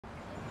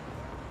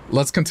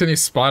let's continue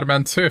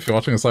Spider-Man 2. If you're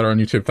watching this later on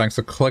YouTube, thanks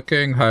for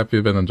clicking. Hope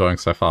you've been enjoying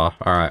so far.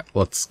 Alright,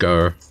 let's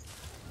go.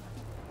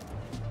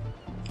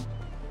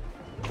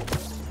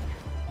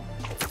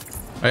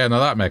 Oh yeah, no,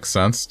 that makes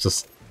sense.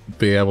 Just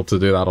be able to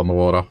do that on the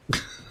water.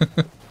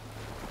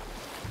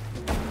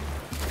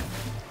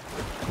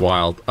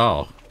 Wild.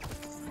 Oh.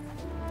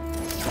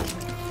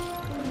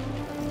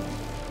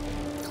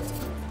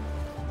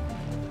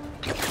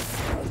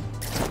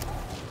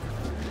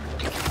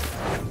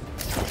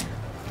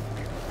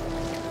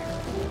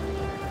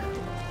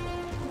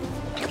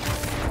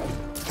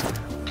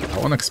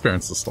 I want to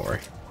experience the story.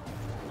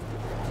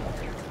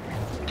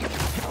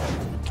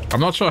 I'm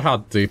not sure how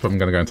deep I'm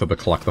going to go into the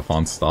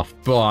collectathon stuff,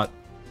 but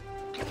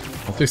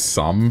I'll do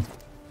some.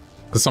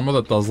 Because some of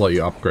it does let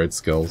you upgrade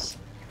skills.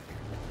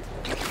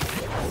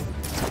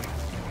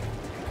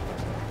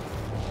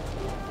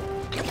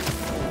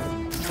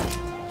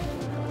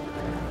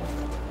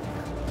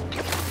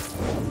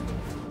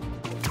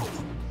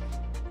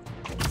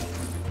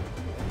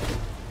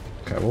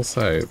 Okay, we'll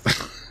say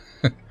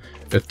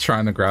it's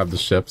trying to grab the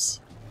ships.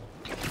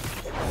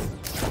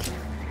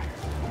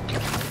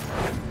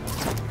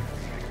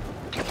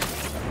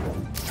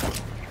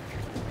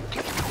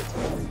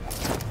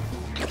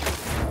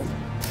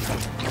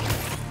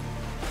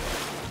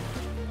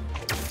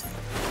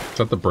 Is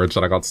that the bridge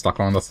that I got stuck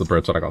on? That's the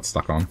bridge that I got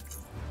stuck on.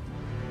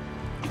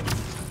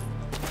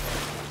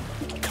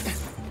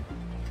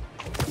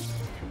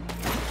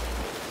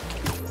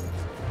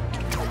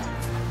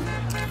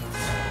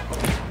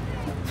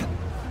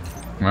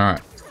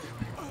 Alright.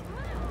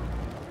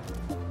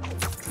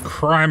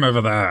 Crime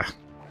over there.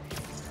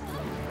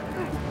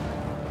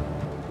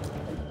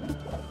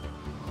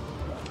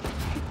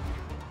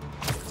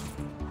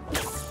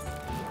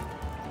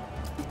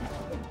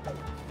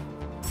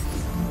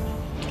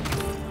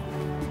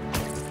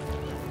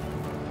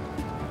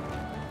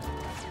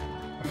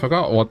 I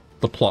forgot what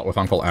the plot with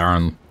Uncle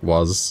Aaron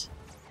was.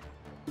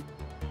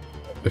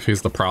 If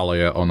he's the prowler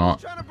yet or not.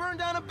 Trying to burn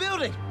down a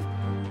building.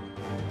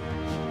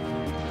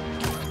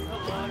 The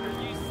longer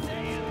you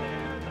stay in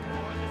there, the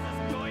more this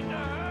is going to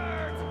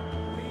hurt.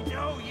 We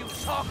know you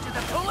talked to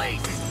the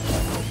police.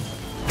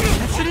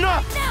 That's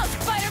enough. Now,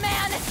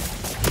 Spider-Man!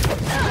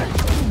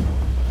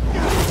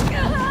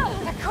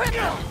 A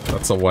criminal!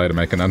 That's a way to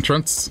make an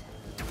entrance.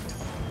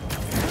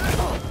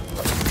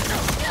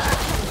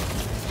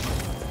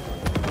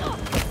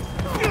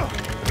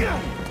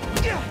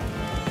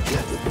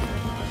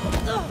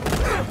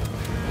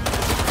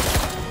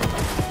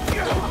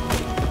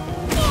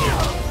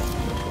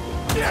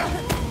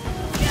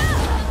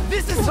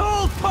 This is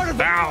all part of.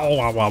 Ow!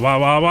 Wow! Wow! Wow!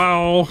 Wow!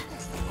 Wow!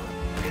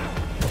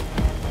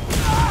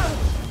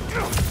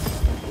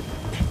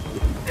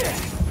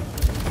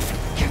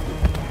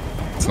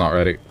 It's not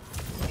ready.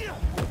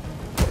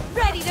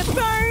 Ready to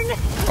burn!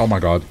 Oh my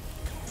god.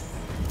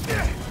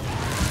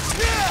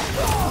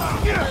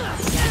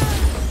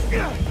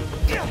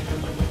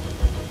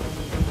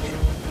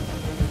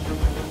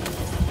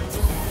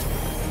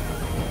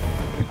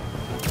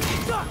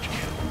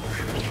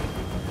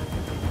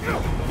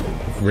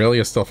 Really?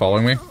 You're still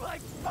following me? Like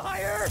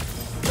fire.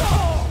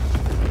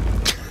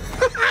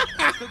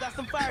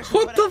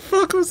 What the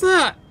fuck was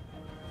that?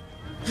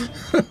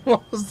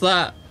 What was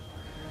that?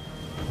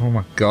 Oh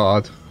my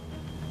god.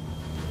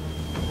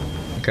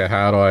 Okay,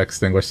 how do I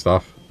extinguish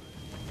stuff?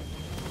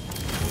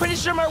 Pretty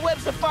sure my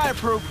webs are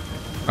fireproof.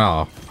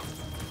 Oh.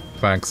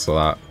 Thanks for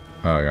that.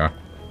 There we go.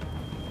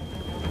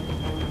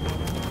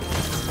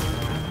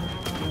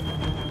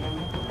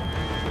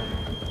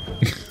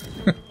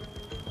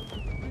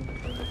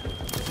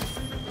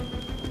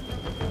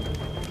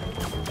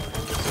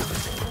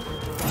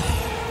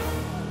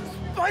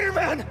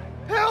 Spider-Man,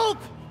 help!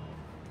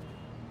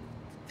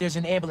 There's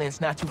an ambulance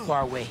not too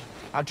far away.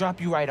 I'll drop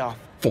you right off.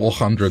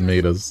 400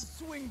 meters.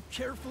 Swing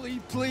carefully,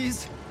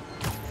 please.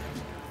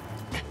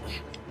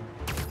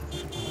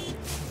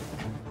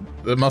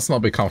 It must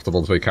not be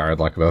comfortable to be carried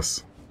like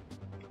this.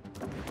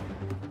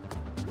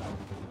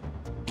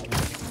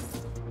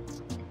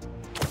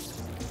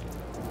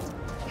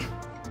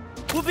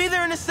 We'll be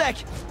there in a sec.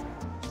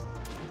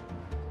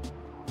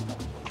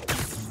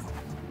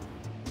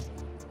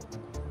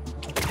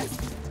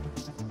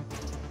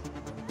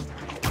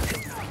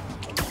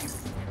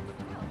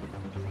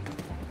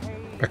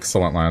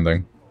 Excellent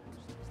landing.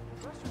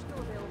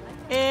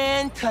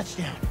 And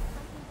touchdown.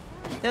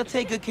 They'll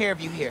take good care of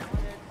you here.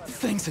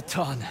 Thanks a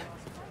ton.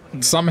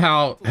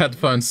 Somehow,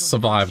 headphones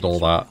survived all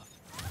that.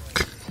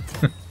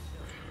 They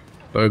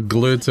were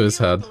glued to his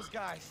head. Those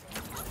guys.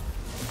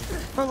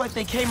 Felt like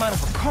they came out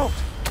of a cult.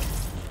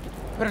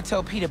 Better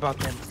tell Pete about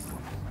them.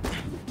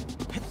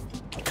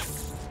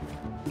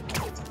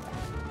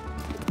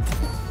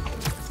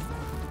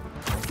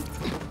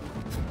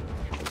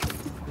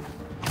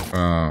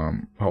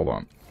 Hold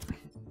on.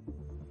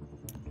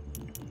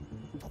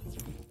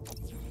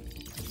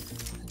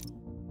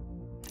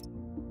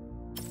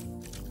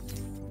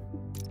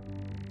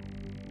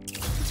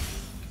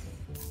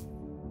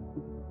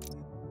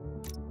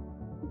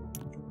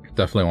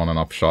 Definitely want an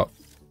upshot.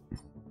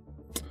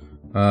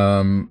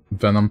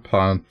 Venom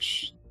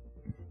Punch.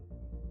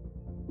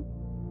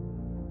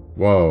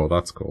 Whoa,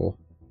 that's cool.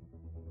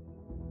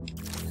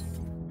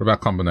 What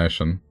about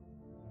combination?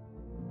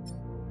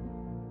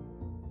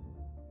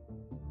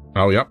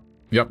 Oh, yep.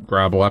 Yep,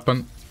 grab a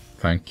weapon.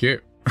 Thank you.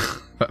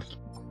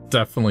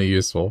 Definitely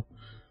useful.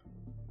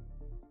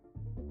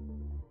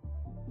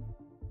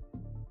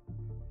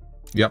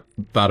 Yep,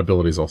 that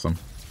ability's awesome.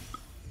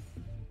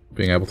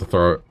 Being able to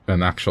throw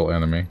an actual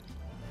enemy.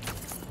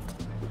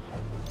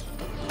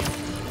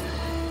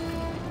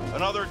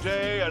 Another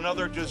day,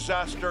 another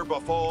disaster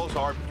befalls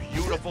our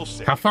beautiful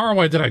city. How far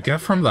away did I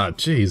get from that?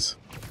 Jeez.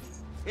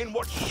 In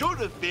what should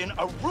have been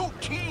a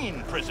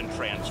routine prison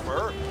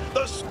transfer,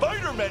 the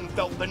Spider-Men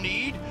felt the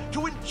need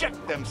to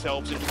inject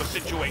themselves into a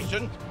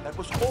situation that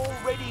was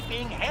already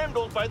being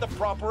handled by the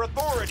proper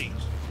authorities,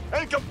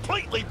 and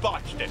completely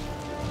botched it.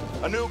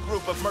 A new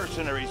group of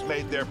mercenaries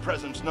made their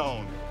presence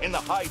known in the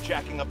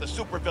hijacking of the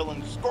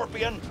supervillain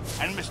Scorpion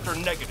and Mr.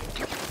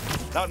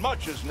 Negative. Not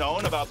much is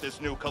known about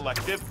this new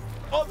collective,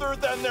 other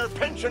than their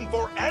penchant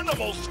for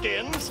animal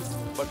skins,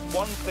 but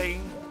one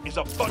thing is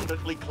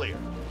abundantly clear.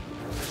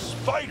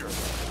 Spider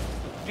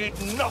did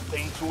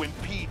nothing to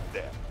impede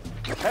them.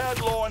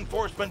 Had law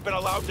enforcement been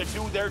allowed to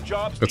do their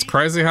jobs... It's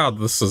crazy how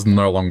this is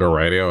no longer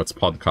radio, it's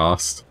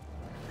podcast.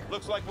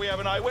 Looks like we have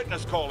an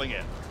eyewitness calling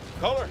in.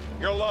 Caller,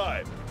 you're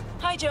live.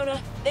 Hi,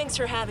 Jonah. Thanks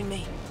for having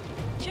me.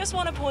 Just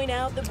want to point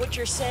out that what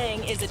you're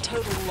saying is a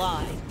total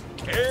lie.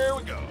 Here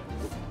we go.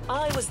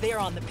 I was there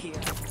on the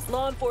pier.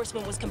 Law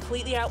enforcement was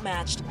completely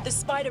outmatched. The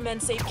Spider-Men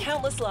saved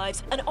countless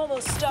lives and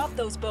almost stopped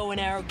those bow and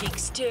arrow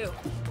geeks, too.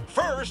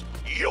 First,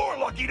 you're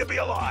lucky to be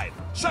alive.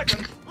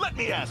 Second, let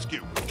me ask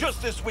you,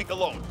 just this week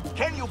alone,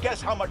 can you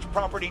guess how much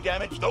property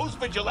damage those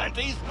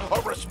vigilantes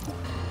are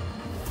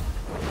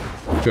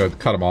Good,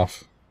 cut him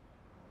off.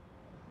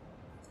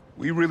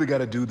 We really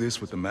gotta do this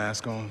with the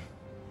mask on?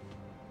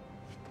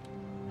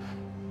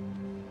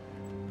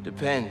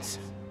 Depends.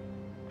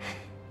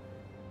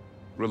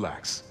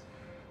 Relax.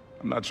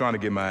 I'm not trying to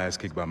get my ass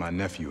kicked by my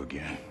nephew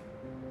again.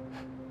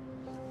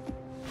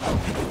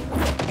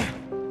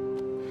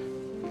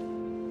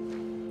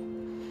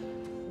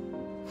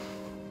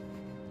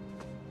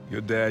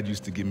 Your dad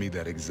used to give me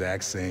that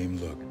exact same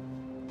look.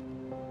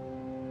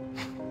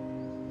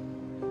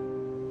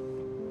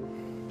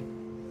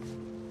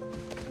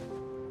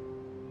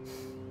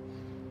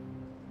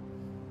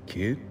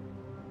 Kid?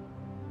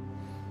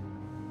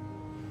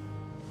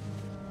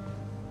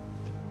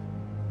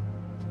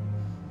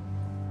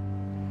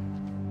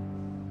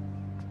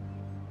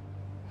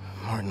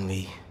 Martin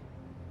Lee.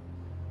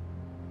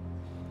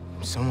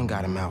 Someone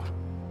got him out.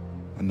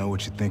 I know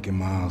what you're thinking,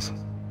 Miles.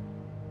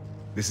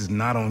 This is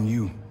not on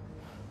you.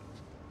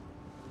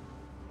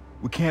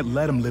 We can't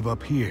let him live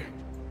up here.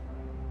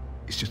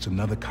 It's just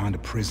another kind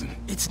of prison.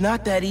 It's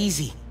not that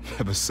easy.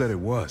 Never said it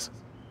was.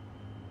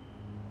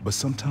 But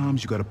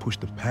sometimes you gotta push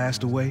the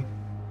past away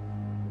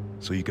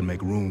so you can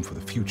make room for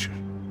the future.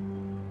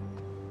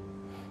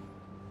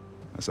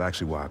 That's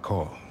actually why I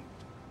called.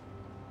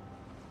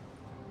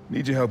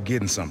 Need your help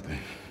getting something.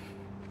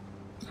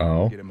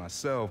 Oh. Get it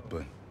myself,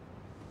 but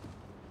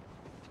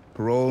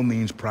parole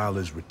means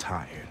Prowler's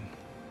retired.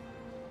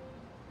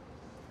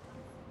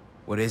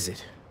 What is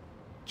it?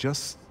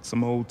 Just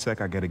some old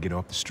tech I gotta get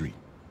off the street.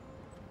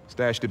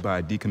 Stashed it by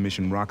a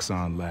decommissioned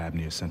Roxxon lab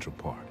near Central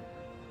Park.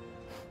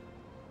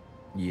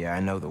 Yeah, I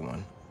know the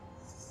one.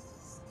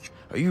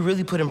 Are you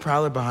really putting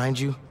Prowler behind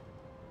you?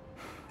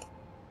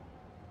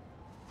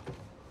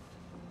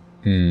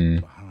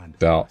 Behind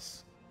Doubt.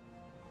 us.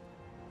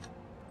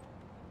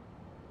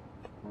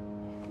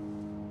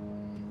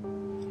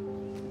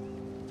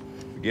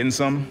 You getting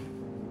something?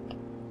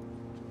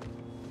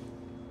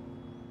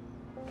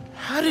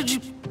 How did you...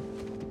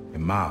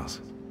 And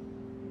Miles,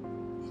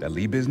 that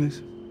Lee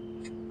business?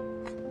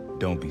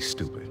 Don't be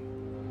stupid.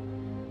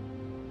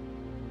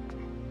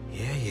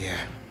 Yeah.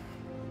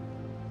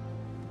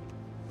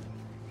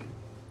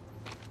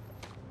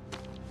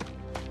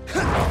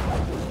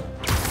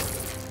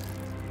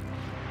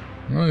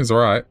 Well, he's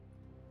alright.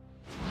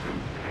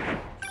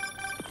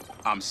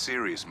 I'm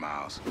serious,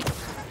 Miles.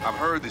 I've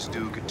heard this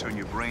dude could turn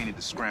your brain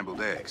into scrambled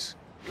eggs.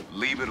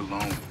 Leave it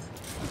alone.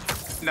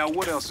 Now,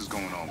 what else is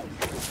going on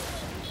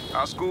with you?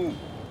 How's school?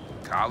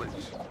 College?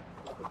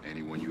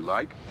 Anyone you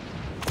like?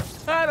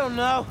 I don't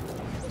know.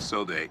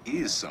 So there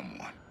is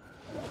someone.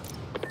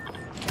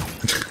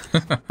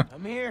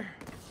 I'm here.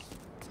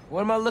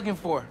 What am I looking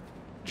for?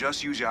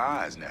 Just use your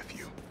eyes,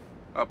 nephew.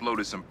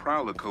 Uploaded some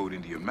Prowler code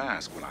into your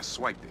mask when I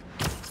swiped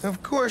it.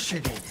 Of course you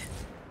did.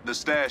 The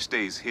stash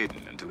stays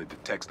hidden until it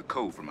detects the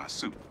code from my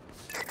suit.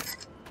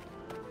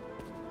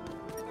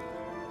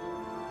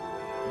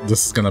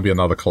 This is gonna be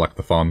another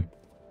collectathon.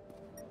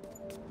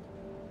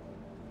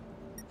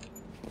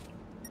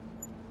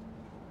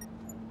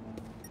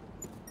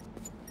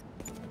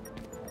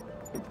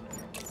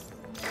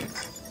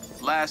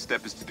 Last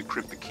step is to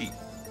decrypt the key.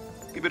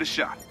 Give it a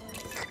shot.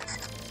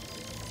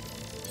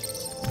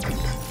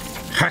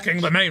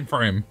 Hacking the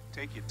mainframe!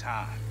 Take your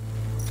time.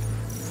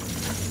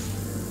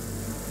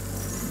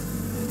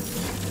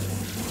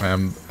 I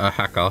am a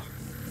hacker.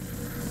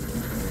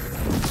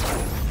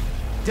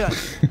 Done.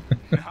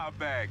 Not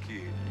bad,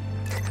 kid.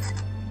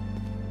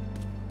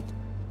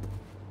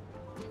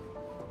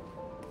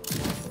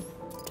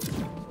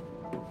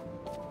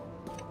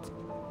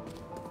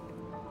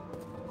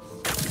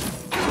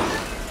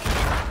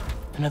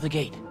 Another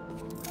gate.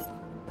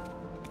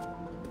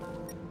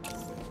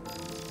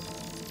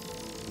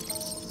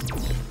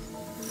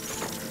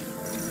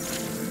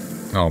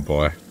 Oh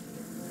boy.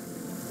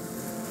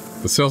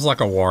 This feels like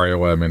a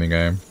WarioWare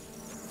minigame.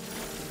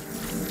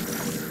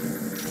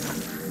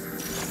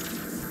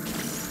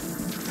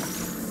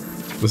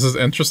 This is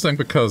interesting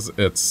because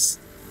it's...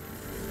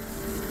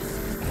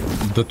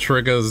 the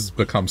triggers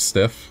become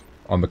stiff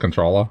on the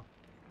controller.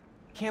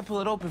 Can't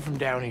pull it open from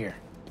down here.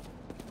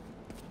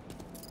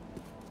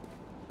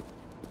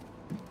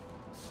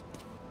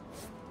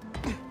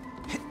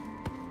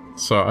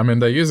 So, I mean,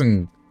 they're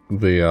using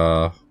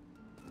the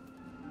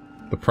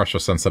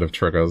pressure-sensitive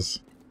triggers.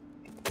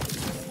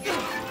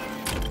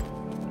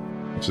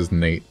 Which is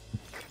neat.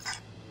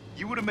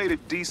 You would have made a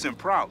decent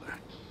prowler.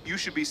 You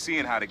should be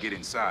seeing how to get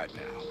inside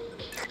now.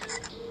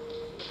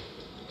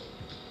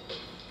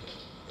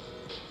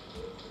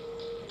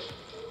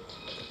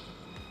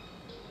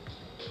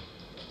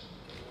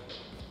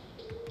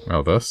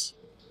 Oh, this?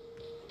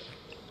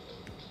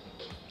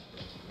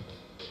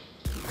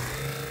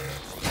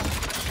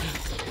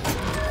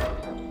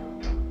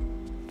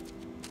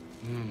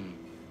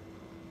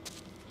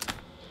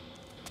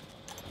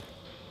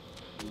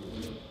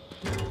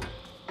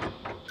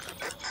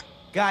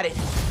 Got it.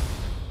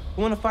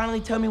 You want to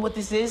finally tell me what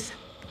this is?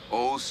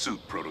 Old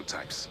suit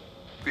prototypes.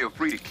 Feel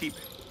free to keep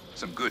it.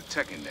 Some good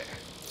tech in there.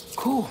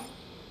 Cool.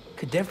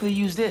 Could definitely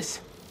use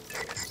this.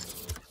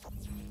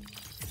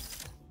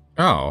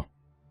 Oh.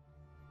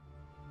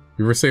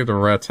 You received a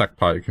rare tech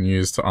part you can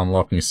use to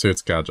unlock new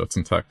suits, gadgets,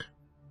 and tech.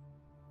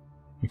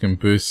 You can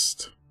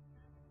boost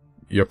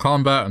your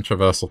combat and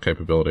traversal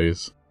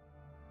capabilities.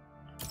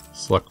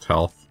 Select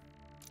health.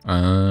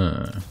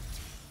 Yeah,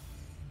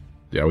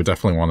 we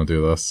definitely want to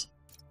do this.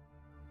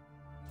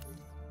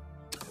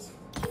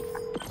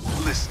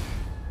 Listen,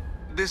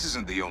 this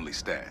isn't the only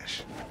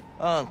stash.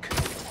 Unc.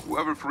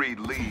 Whoever freed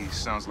Lee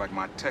sounds like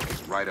my tech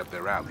is right up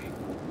their alley.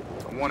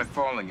 I want it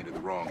falling into the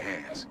wrong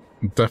hands.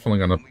 I'm definitely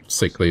gonna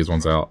seek these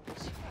ones out.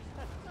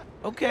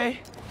 Okay,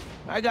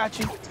 I got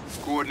you.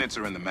 Coordinates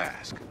are in the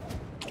mask.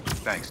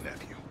 Thanks,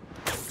 nephew.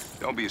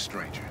 Don't be a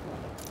stranger.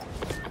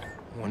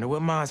 Wonder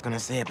what Ma's gonna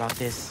say about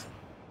this.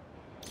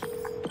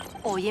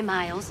 Oye,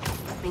 Miles,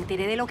 me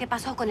enteré de lo que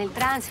pasó con el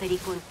transfer y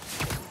con...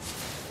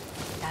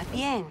 ¿Estás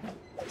bien?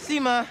 Sí,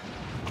 Ma.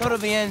 Todo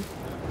bien.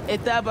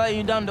 Estaba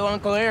ayudando a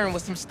Uncle Aaron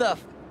with some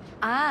stuff.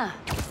 Ah.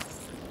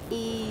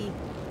 ¿Y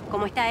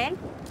cómo está él?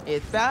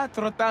 Está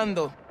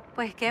tratando.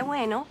 Pues qué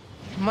bueno.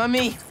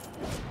 Mami,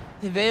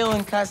 te veo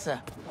en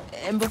casa.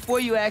 And before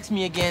you ask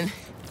me again,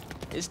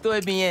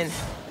 estoy bien.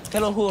 Te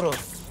lo juro.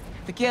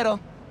 Te quiero.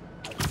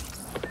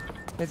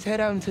 Let's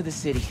head out into the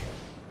city.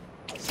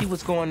 See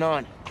what's going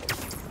on.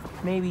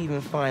 Maybe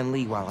even find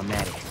Lee while I'm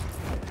at it.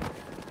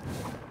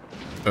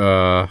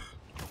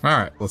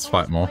 Alright, let's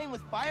fight more. Playing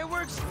with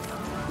fireworks?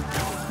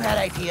 Bad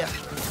idea.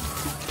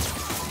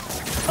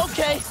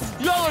 Okay,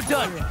 y'all are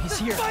done. He's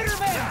here.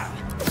 Spider-Man!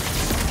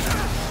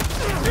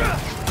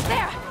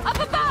 There! Up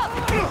above!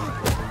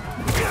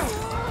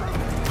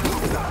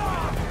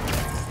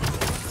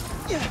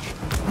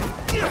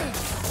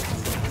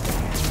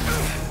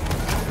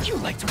 You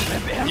like to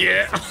rip him?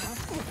 Yeah!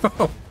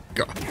 Oh,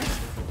 God.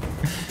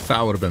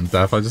 That would have been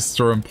death. I just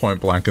threw him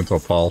point blank into a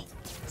pole.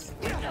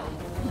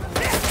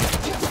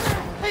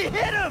 Hey,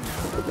 hit him!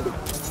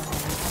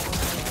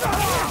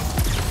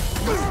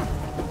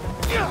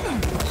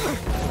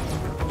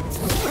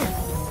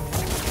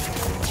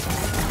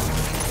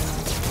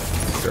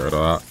 Get rid of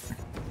that.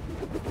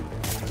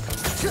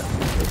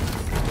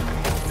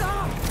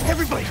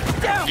 Everybody,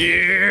 down!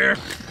 Yeah!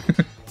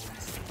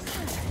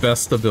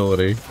 Best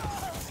ability.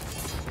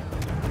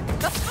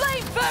 The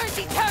flame burns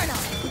eternal!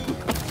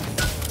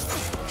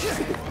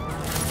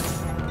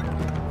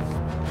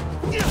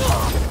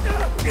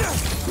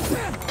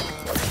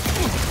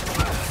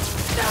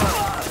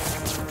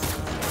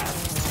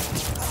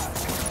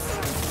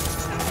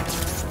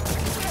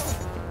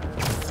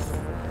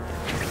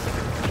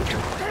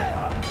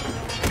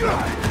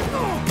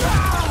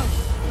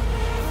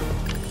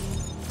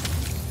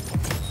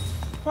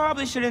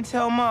 Probably shouldn't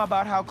tell Ma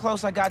about how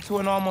close I got to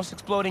an almost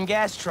exploding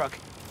gas truck.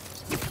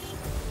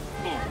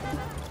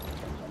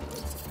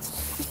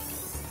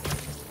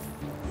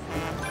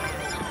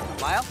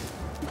 Lyle?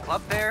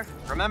 Club fair,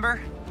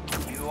 remember?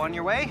 You on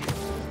your way?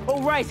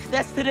 Oh, right,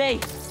 that's today.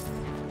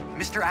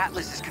 Mr.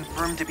 Atlas is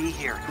confirmed to be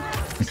here.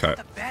 Okay.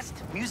 The best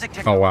music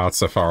Oh wow, it's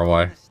so far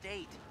away. in the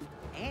state.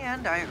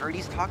 And I heard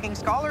he's talking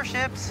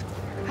scholarships.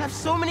 I have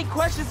so many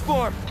questions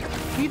for him.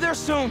 Be there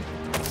soon.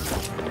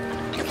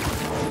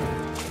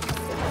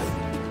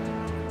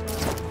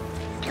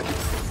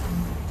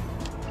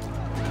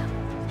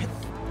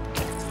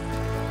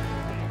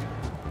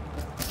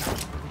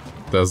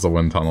 There's the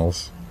wind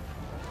tunnels.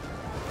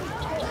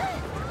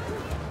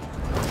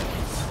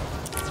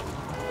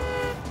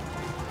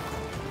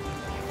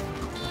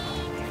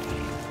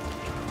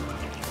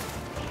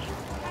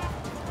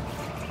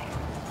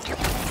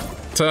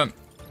 turn.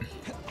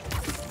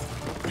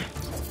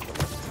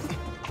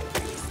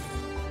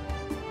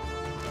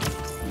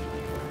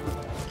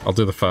 I'll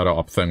do the photo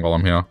op thing while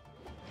I'm here.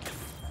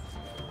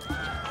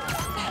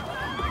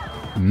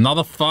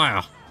 Another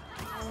fire.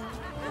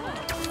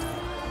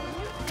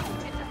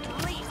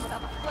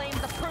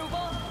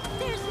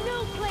 There's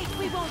no place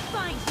we won't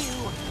find you.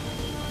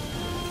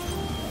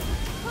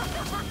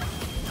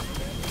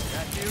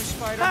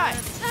 Hi,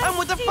 I'm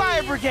with the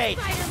fire brigade.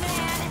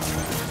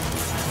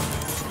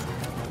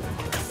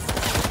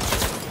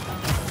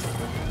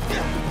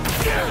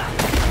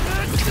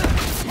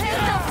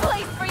 There's no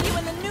place for you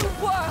in the new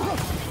world.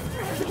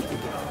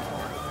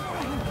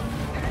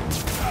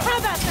 How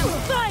about some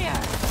fire?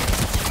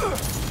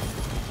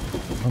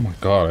 Oh my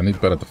god, I need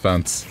better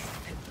defense.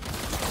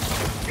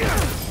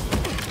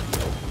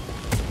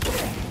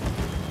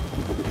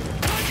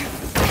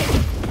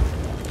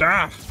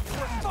 Ah!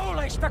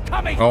 Foolish for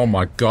coming. Oh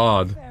my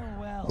god.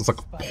 It was like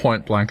a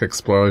point blank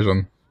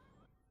explosion.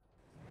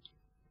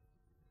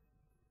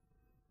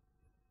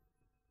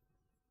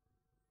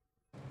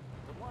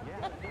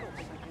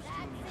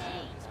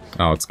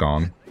 Oh, it's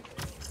gone.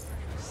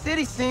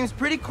 City seems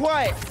pretty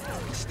quiet.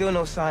 Still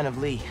no sign of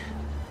Lee.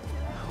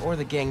 Or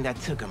the gang that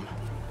took him.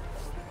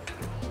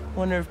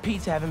 Wonder if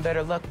Pete's having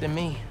better luck than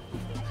me.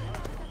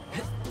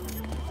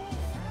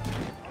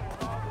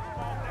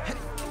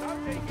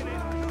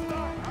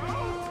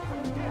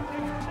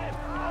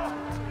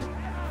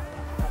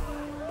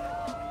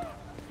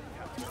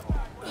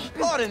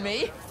 Pardon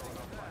me.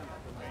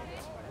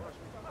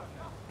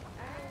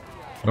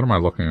 What am I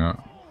looking at?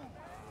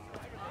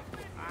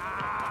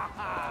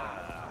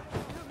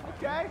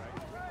 Okay.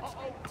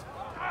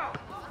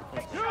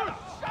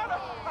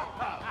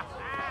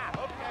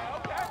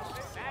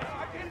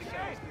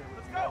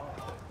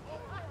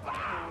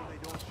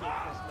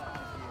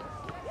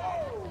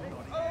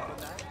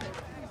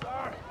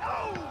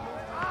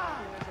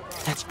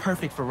 That's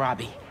perfect for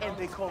Robbie.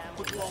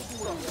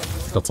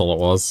 That's all it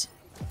was.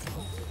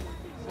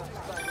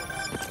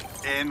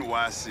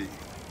 NYC,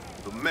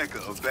 the mecca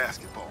of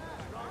basketball.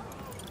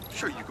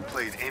 Sure, you can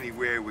play it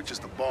anywhere with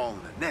just a ball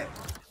and a net.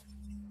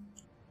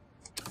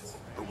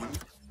 But when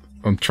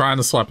I'm trying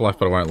to swipe left,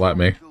 but it won't let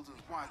me.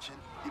 watching,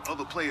 the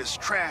other players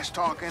trash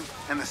talking,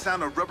 and the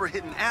sound of rubber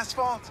hitting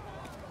asphalt,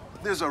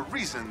 there's a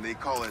reason they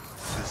call it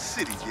the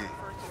city game.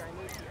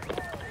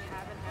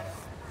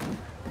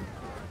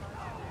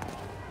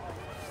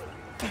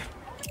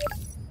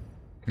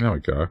 There we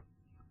go.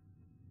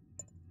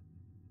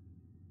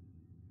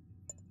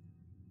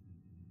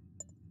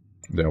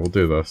 Yeah, we'll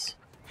do this.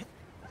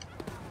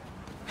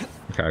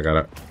 Okay, I got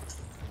it.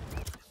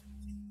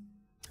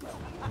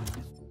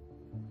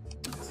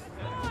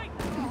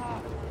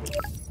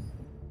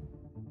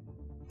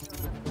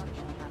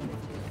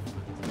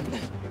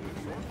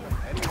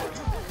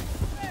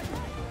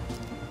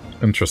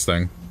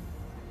 Interesting.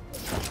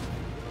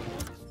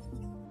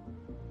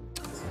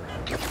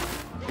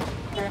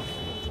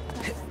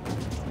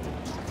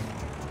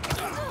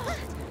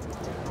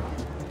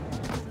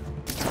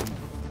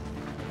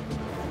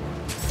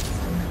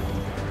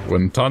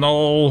 Wind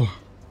tunnel.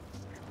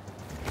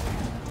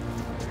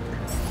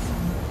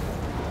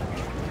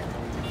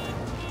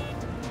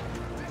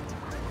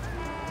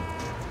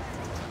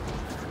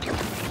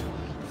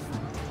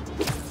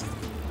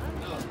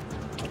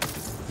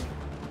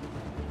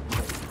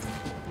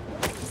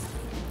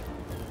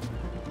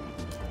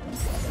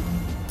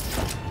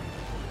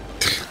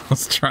 I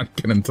was trying to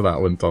get into that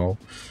wind tunnel.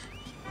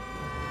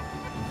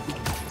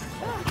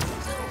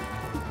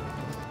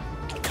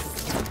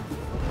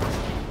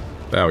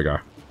 There we go.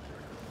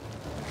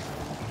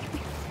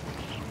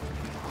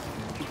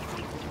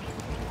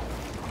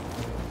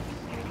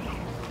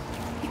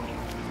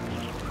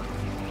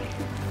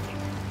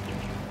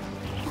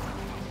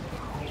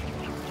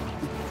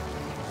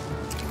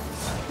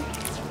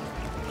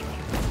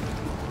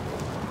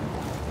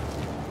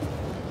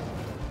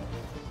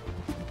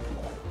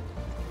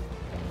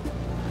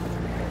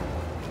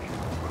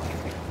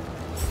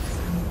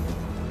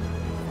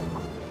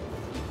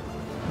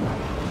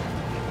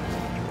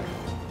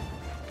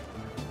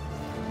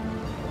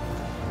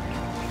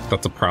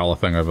 That's a prowler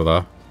thing over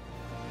there.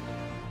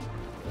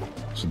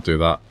 Should do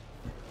that.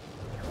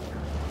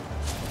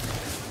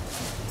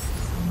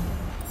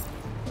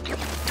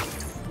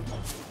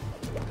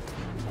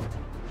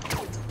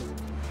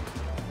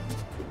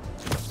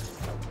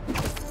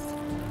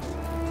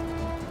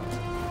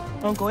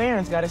 Uncle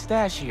Aaron's got a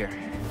stash here.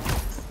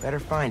 Better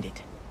find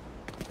it.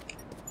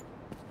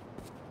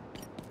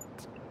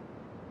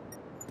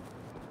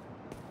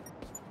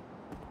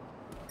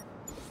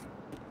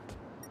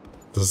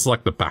 This is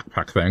like the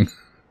backpack thing.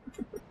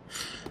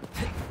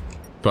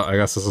 But I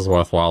guess this is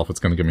worthwhile if it's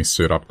going to give me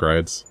suit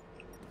upgrades.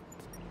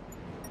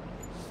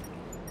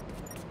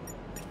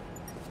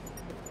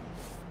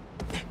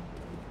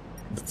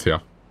 It's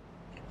here.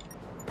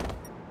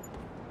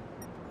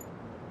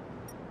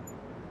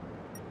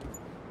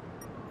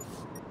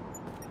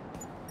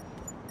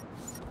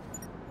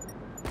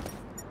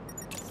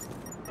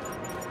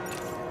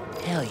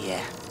 Hell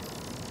yeah.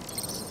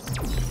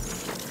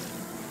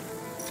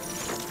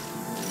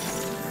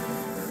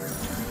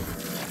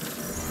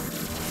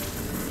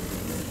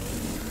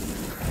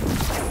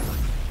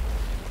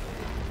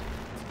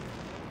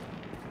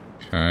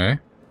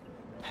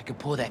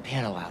 pull that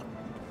panel out.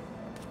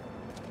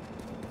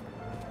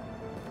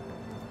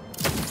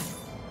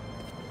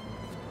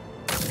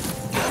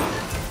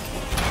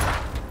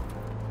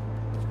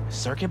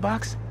 Circuit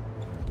box?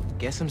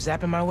 Guess I'm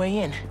zapping my way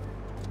in.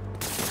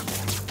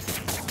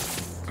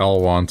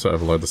 L1 to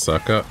overload the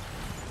circuit.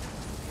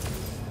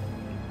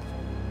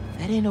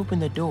 That didn't open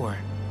the door,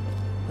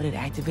 but it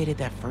activated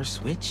that first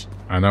switch.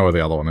 I know where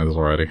the other one is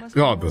already.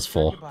 God, there's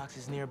 4. Circuit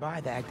boxes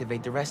nearby that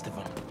activate the rest of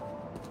them.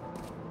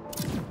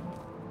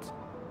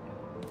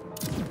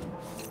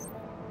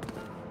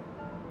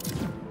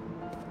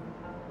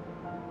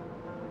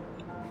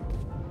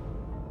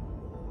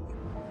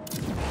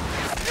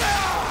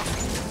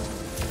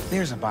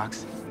 There's a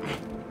box.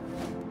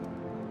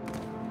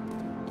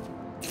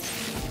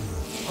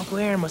 Uncle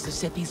Aaron must have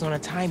set these on a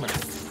timer.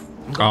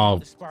 I'm going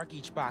to spark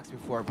each box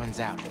before it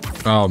runs out.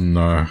 Oh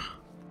no.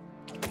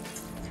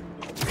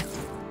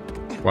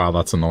 Wow,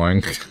 that's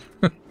annoying.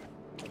 I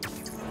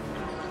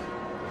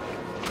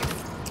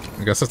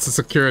guess it's a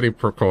security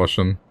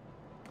precaution.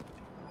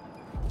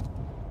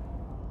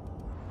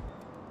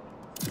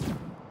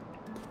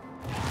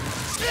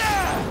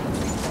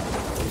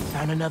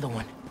 Found another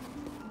one.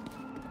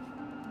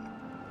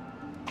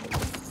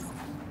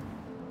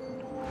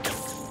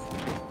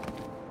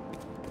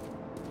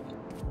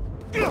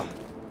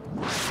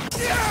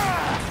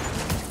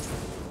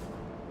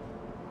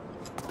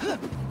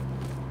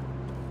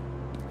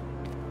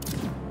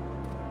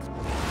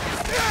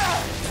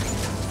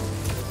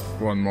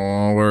 One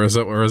more. Where is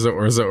it? Where is it?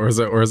 Where is it? Where is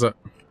it? Where is it?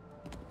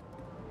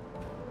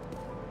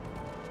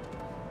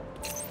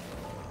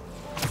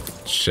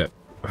 Shit.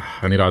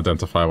 I need to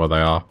identify where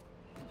they are.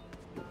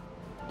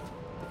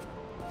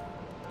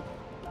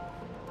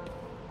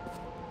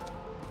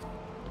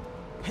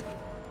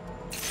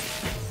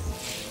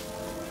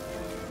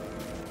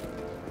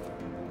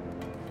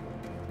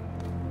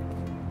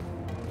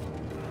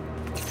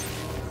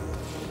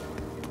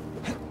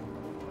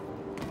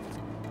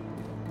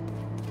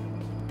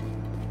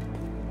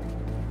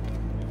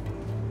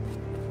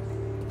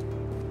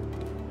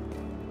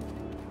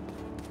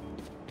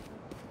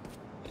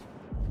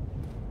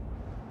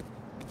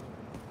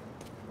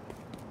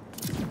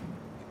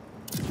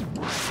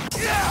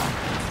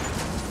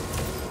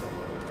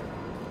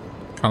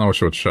 Kinda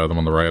wish I would show them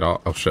on the radar.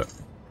 Oh shit.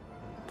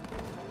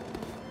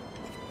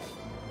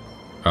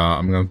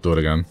 I'm gonna do it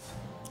again.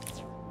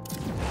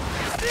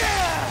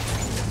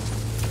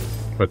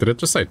 Wait, did it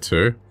just say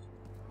 2?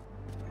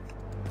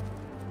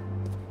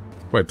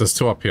 Wait, there's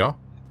 2 up here?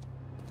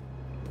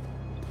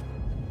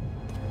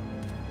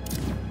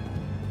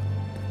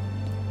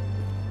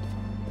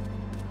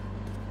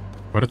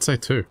 Why did it say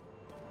 2?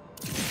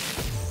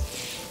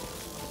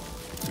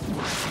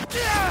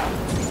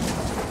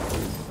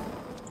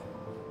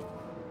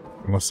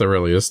 Unless there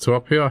really is 2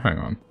 up here? Hang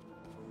on.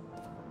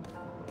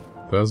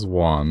 There's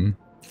 1.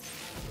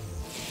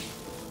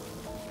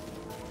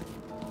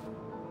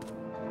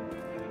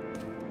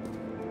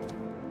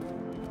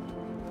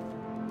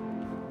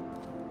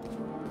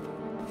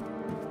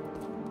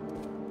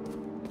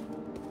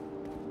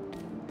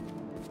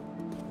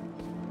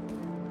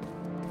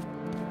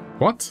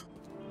 What?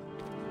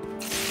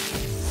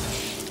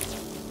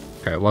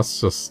 Okay, let's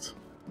just...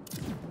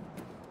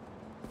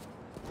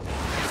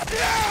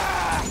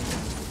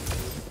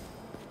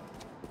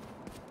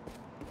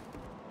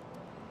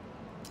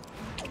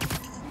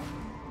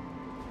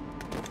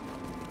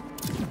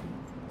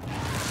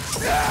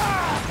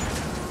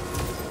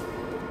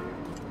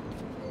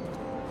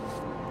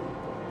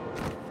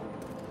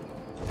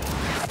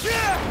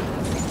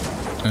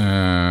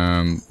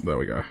 And there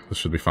we go. This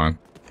should be fine.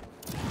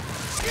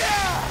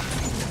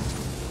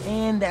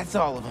 And that's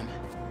all of them.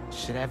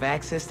 Should have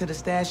access to the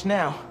stash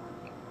now.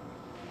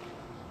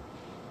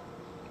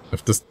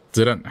 If this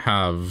didn't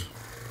have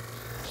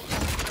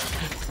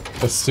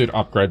a suit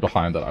upgrade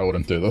behind it, I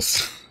wouldn't do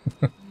this.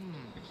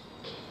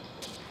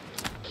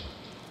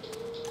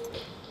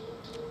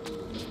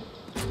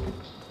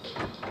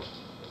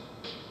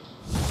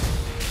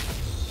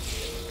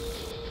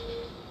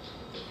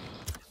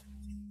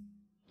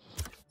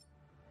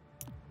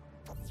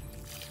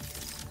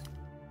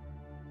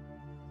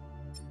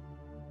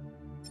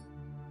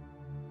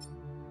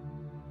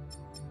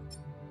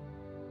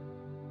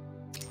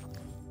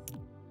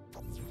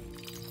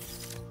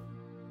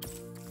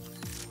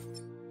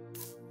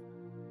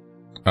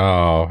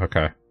 Oh,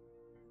 okay.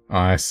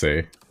 I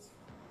see.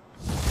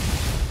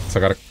 So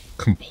I gotta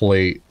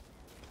complete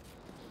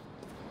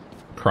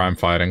crime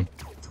fighting.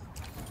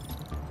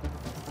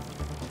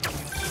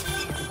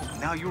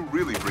 Now you're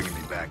really bringing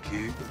me back,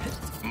 kid.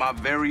 My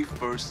very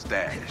first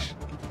stash.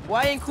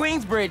 Why in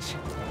Queensbridge?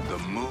 The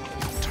Moon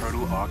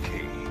Turtle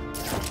Arcade.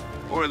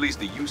 Or at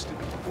least it used to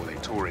be before they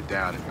tore it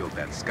down and built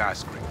that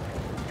skyscraper.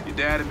 Your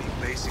dad and me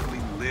basically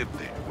lived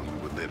there when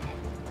we were little.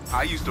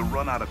 I used to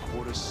run out of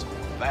quarters so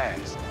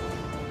fast.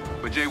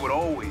 But Jay would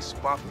always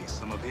spot me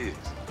some of his.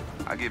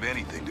 I'd give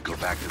anything to go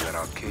back to that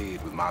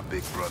arcade with my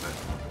big brother.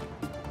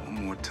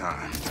 One more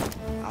time.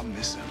 I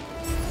miss him.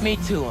 Me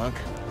too, Unc.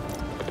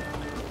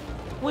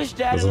 Wish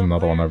Dad There's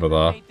another one over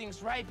there. made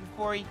things right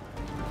before he...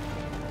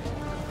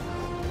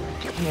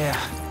 Yeah.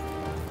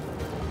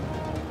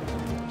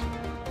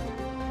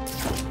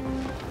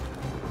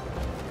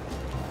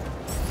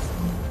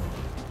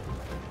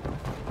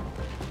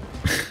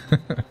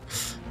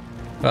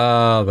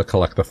 The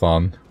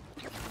collectathon.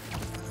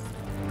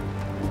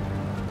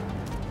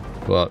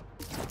 But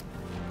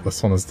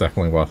this one is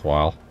definitely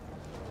worthwhile.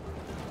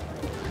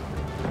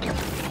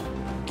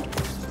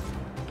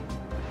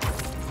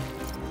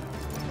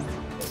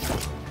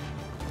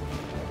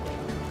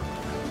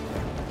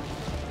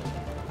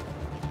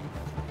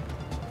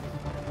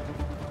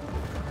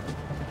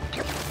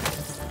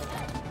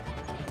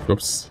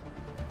 Oops.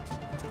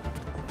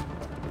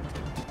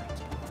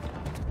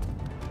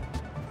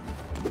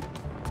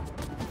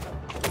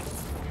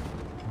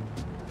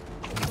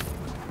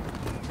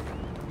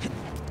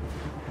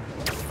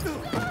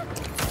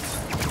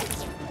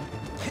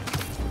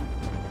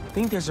 I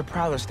think there's a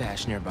prowler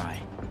stash nearby.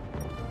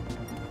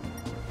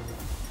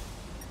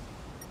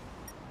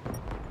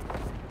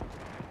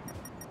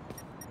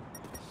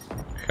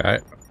 Okay.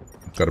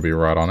 Gotta be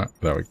right on it.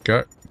 There we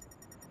go.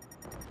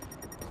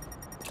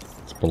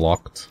 It's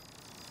blocked.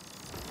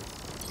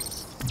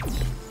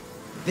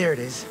 There it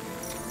is.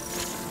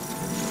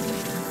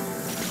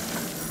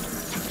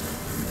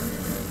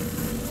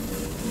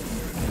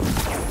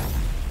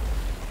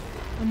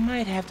 I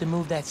might have to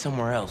move that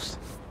somewhere else.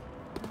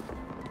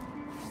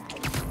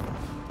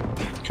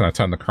 Can I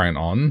turn the crane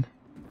on?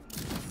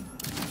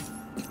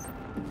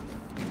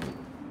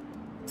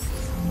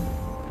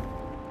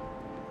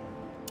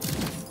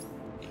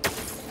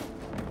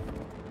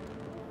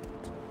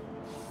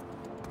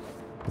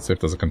 Let's see if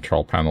there's a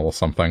control panel or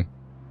something.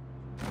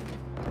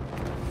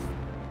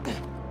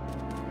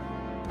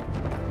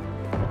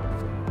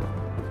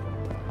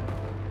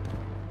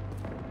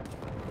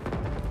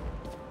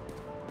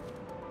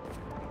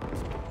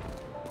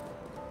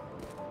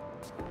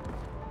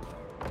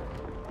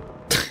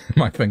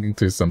 Am I thinking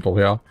too simple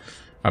here?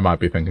 I might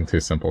be thinking too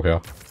simple here.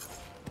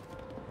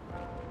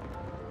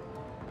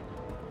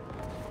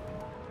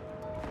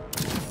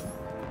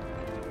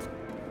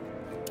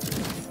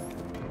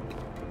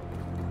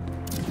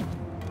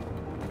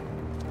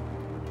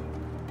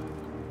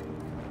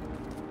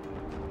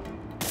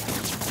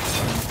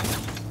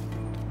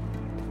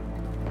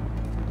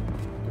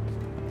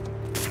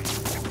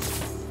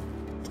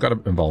 It's gotta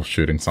involve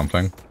shooting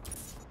something.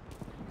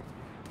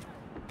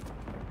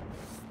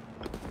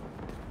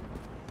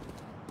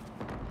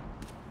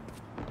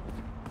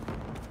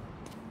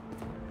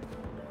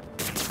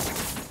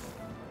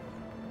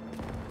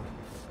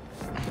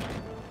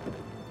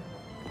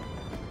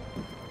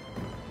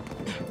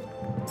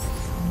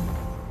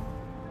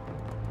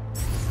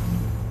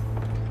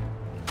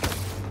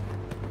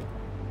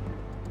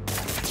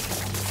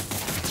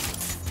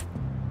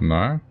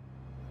 No?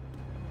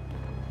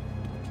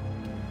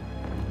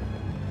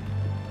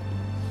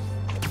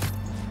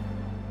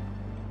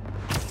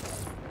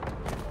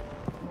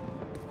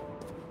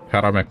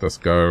 How'd I make this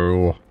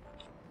go?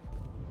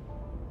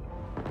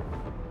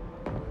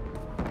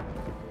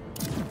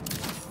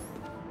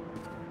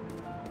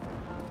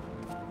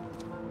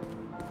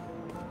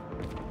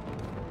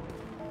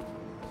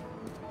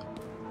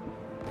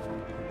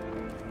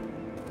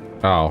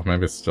 Oh,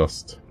 maybe it's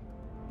just...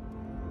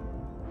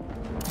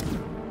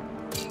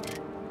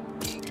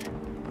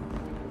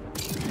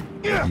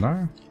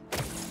 No?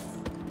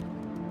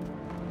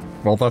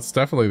 Well, that's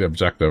definitely the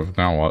objective.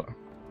 Now what?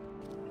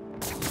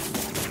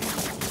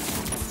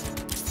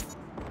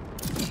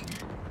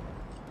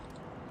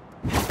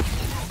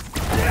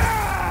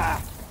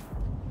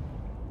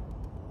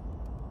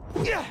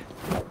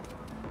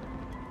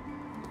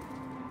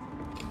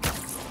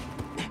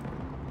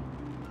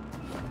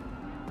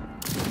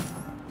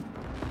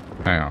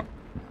 Hang on.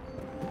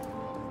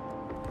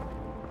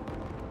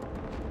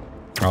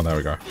 Oh, there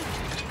we go.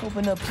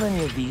 Opened up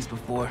plenty of these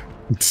before.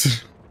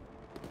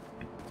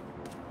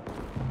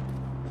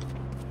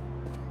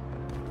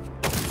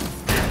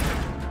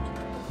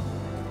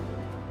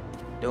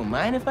 Don't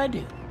mind if I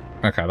do.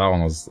 Okay, that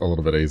one was a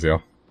little bit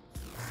easier.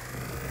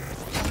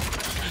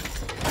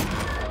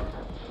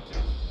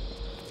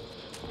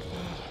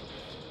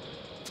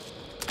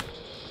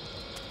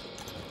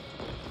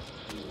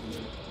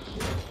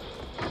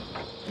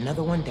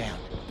 Another one down.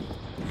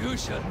 You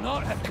should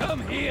not have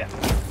come here.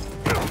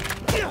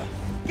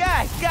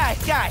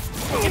 Guys!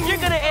 If you're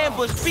gonna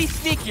ambush, be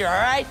sneakier,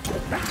 alright?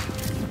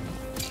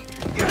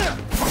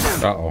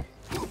 Uh-oh.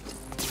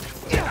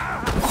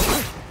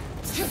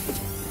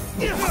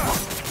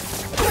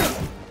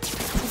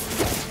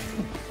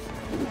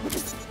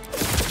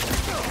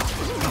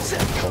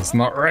 I was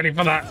not ready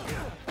for that.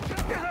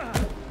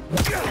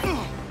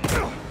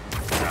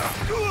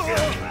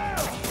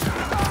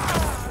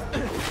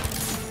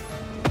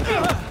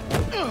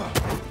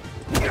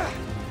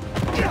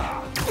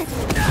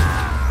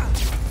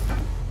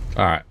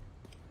 Alright.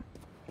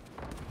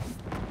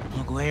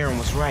 Uncle Aaron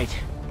was right.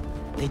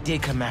 They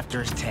did come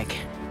after his tech.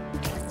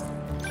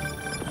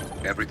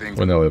 Everything.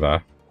 We're nearly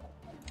there.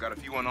 Got a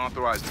few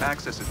unauthorized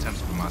access attempts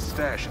for my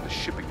stash in the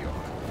shipping yard.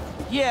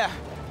 Yeah,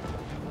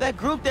 that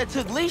group that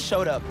took Lee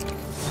showed up.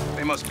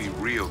 They must be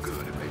real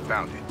good if they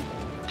found it.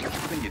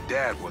 Then your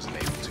dad wasn't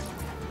able to.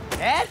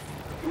 Dad?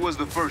 It was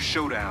the first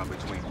showdown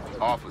between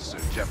Officer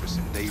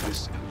Jefferson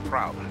Davis and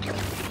Prowler.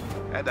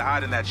 Had to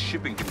hide in that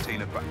shipping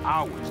container for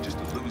hours just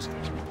to lose him.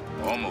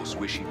 Almost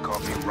wish he'd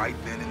caught me right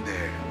then and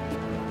there.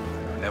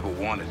 Never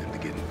wanted him to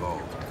get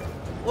involved.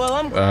 Well,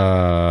 I'm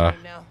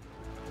now.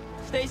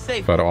 Stay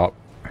safe. But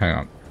hang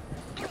on.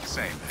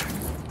 Same.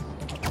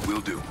 Will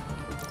do.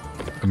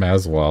 I may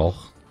as well.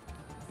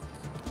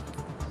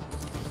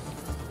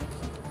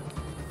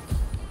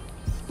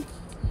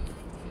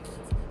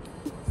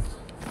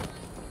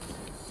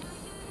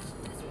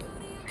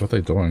 What are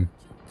they doing?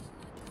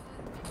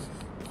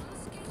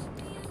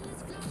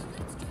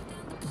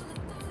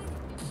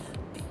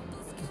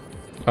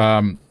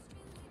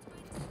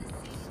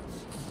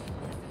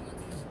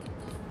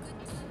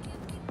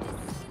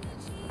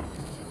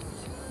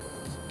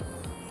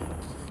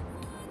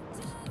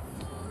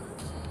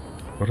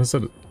 What is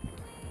it?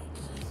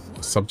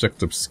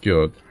 Subject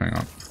obscured. Hang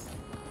on.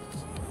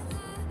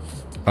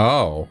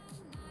 Oh.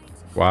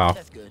 Wow.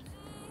 That's good.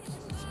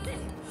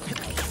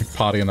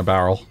 Party in a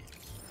barrel.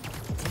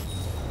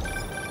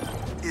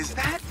 Is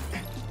that?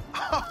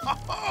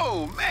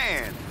 Oh,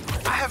 man!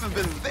 I haven't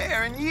been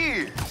there in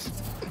years.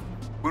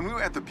 When we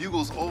were at the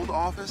Bugle's old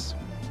office,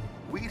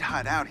 we'd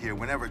hide out here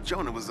whenever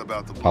Jonah was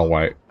about to blow. Oh,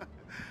 wait.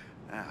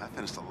 I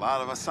finished a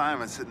lot of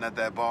assignments sitting at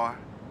that bar.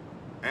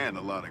 And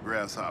a lot of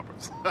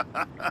grasshoppers.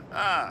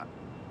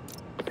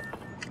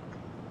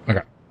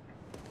 Okay.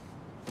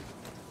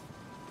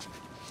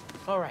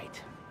 All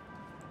right.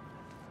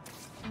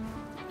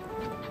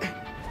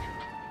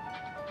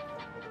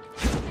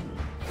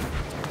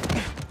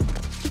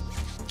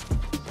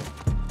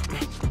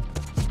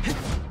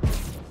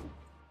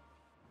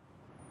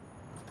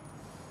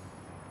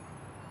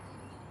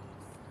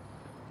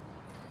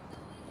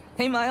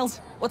 Hey, Miles.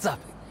 What's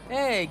up?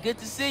 Hey, good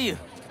to see you.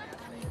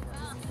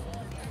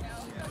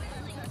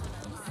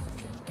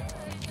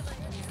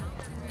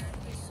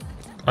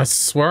 I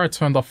swear I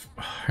turned off...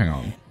 Hang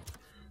on.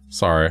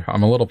 Sorry,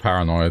 I'm a little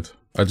paranoid.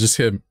 I just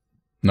hear...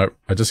 Nope,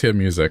 I just hear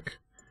music.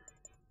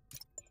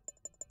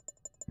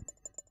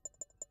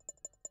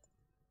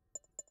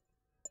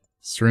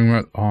 String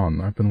mode on.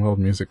 Open world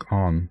music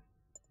on.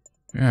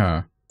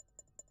 Yeah.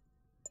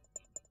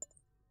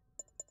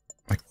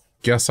 I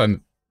guess I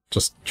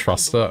just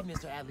trust it.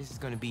 Mr. Atlas is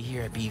gonna be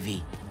here at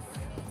BV.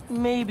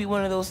 Maybe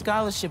one of those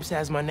scholarships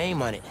has my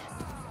name on it.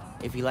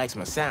 If he likes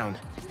my sound.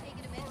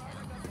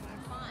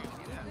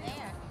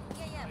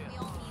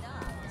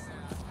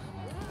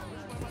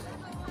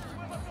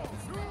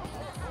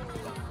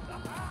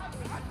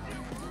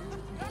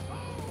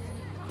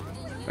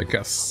 I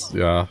guess,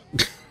 yeah.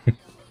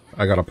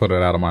 I gotta put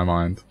it out of my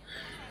mind.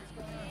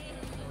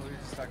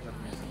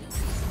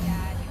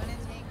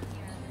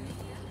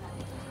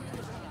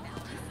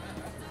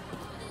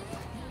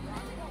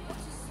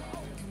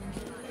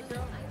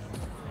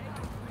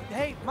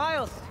 Hey,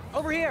 Miles,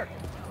 over here.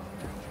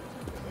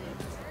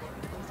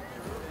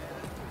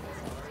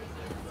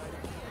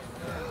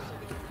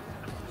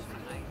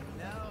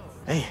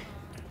 Hey.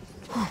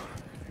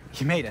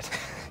 You made it.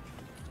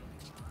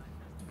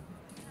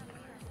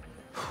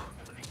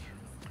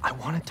 I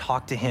want to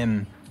talk to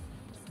him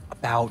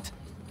about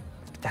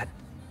that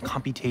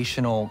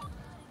computational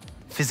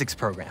physics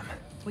program.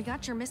 We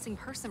got your missing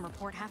person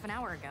report half an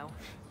hour ago.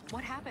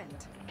 What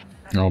happened?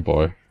 Oh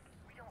boy.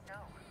 We don't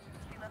know.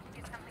 She left to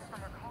get something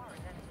from her car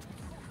and then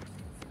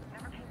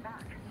never came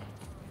back.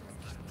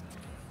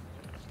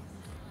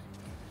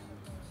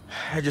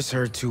 I just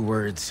heard two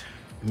words.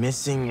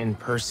 Missing in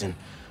person.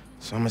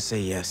 So I'm gonna say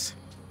yes.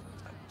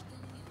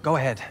 Go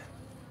ahead.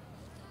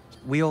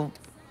 We'll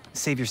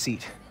save your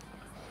seat.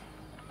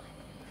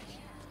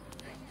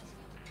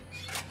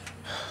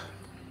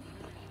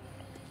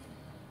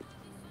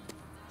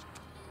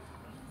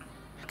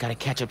 Gotta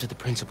catch up to the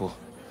principal.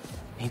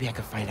 Maybe I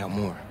can find out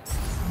more.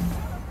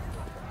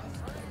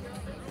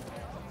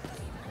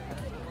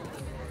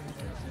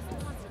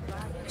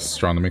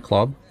 Astronomy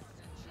club?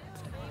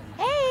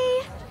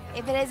 Hey!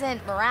 If it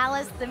isn't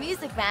Morales, the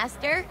music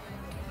master.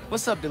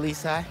 What's up,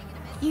 Delisai?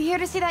 You here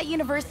to see that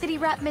university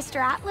rep, Mr.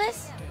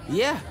 Atlas?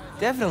 Yeah,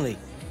 definitely.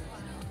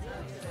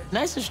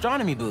 Nice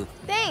astronomy booth.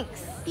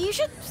 Thanks. You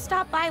should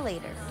stop by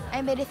later.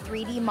 I made a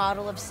 3D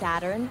model of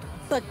Saturn,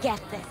 but get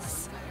this.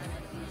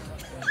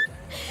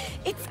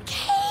 It's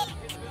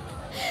cake!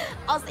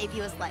 I'll save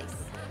you a slice.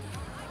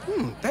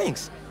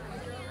 Thanks.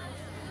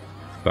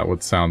 That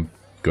would sound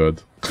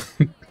good.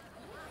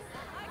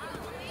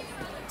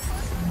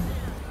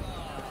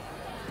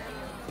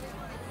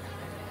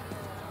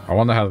 I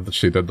wonder how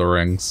she did the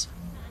rings.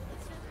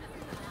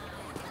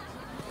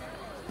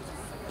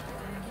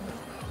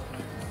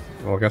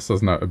 Well, I guess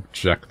there's no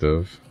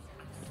objective.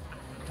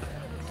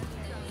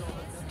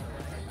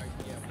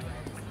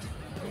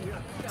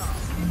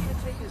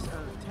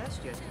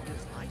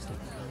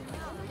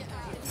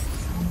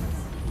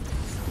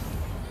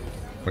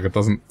 Like, it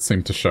doesn't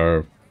seem to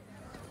show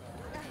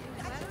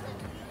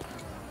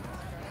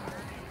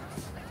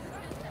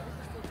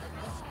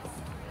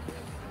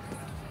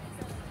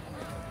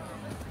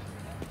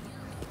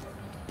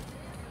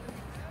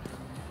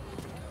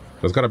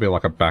There's gotta be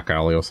like a back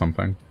alley or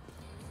something.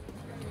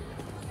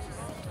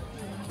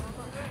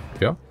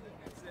 Yeah?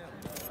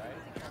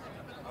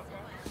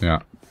 Yeah.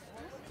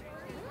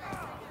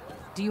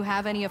 Do you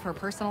have any of her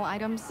personal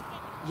items?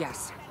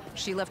 Yes.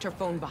 She left her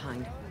phone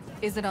behind.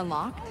 Is it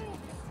unlocked?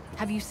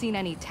 Have you seen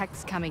any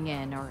texts coming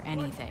in or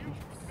anything?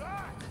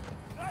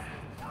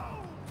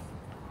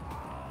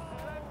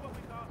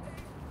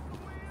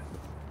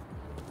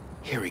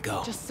 Here we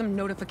go. Just some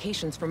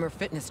notifications from her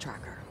fitness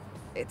tracker.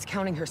 It's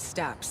counting her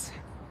steps,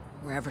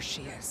 wherever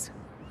she is.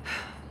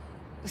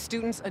 The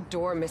students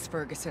adore Miss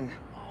Ferguson.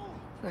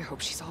 I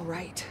hope she's all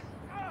right.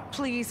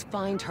 Please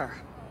find her.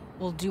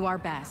 We'll do our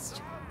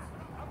best.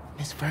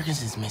 Miss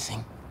Ferguson's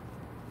missing.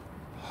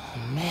 Oh,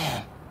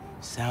 man.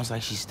 Sounds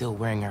like she's still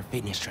wearing her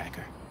fitness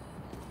tracker.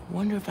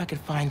 Wonder if I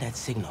could find that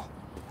signal.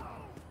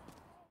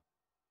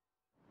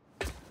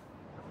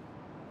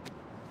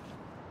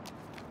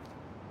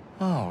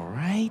 All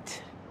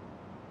right.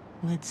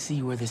 Let's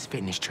see where this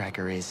fitness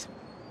tracker is.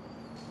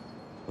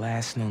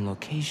 Last known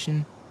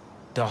location,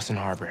 Dawson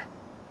Harbor.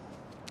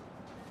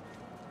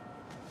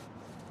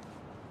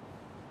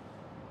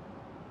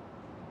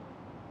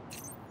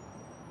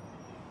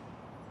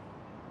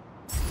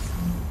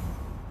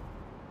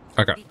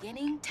 Okay.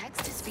 Beginning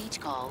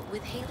text-to-speech call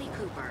with Haley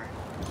Cooper.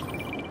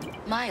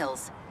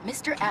 Miles,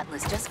 Mr.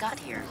 Atlas just got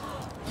here.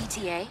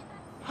 ETA?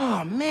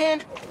 Oh,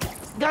 man.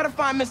 Gotta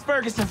find Miss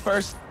Ferguson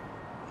first.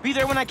 Be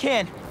there when I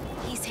can.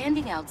 He's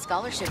handing out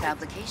scholarship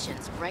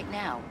applications right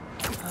now.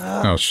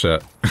 Oh,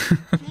 shit.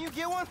 Can you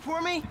get one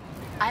for me?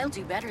 I'll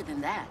do better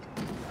than that.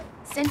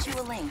 Sent you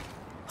a link.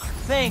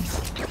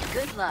 Thanks.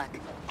 Good luck.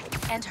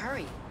 And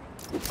hurry.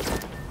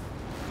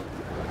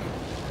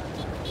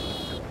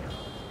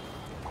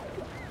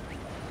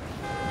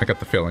 I get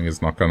the feeling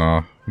he's not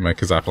gonna make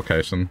his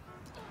application.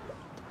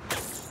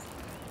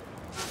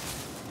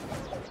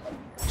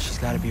 She's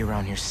gotta be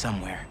around here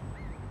somewhere.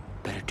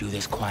 Better do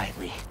this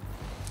quietly.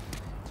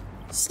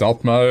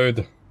 Stealth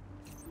mode.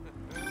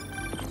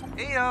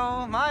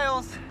 Heyo,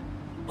 Miles.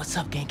 What's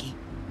up, Genki?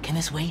 Can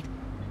this wait?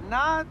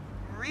 Not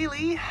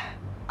really.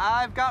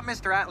 I've got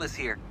Mr. Atlas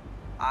here.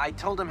 I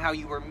told him how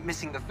you were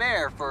missing the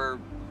fair for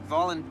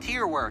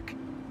volunteer work,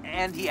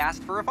 and he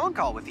asked for a phone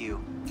call with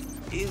you.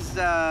 Is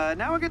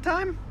now a good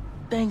time?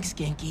 Thanks,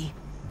 Genki.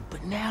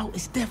 But now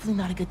is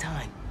definitely not a good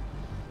time.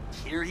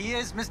 Here he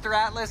is, Mr.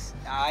 Atlas.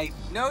 I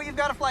know you've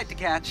got a flight to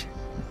catch.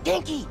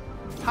 Genki!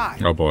 Hi.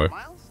 Oh boy.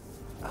 Miles?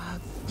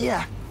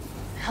 Yeah.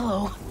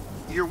 Hello.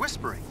 You're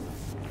whispering.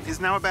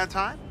 Is now a bad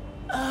time?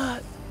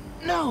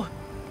 No.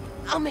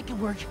 I'll make it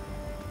work.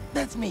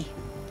 That's me.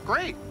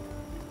 Great.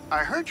 I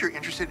heard you're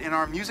interested in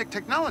our music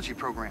technology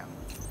program.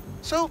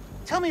 So,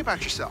 tell me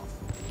about yourself.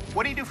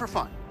 What do you do for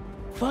fun?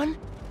 Fun?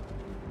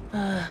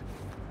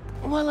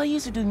 Well, I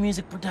used to do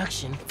music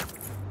production,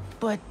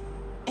 but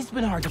it's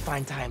been hard to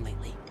find time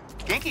lately.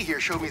 Genki here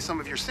showed me some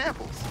of your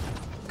samples.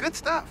 Good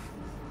stuff.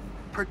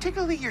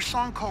 Particularly your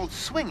song called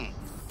Swinging.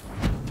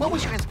 What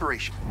was your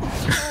inspiration?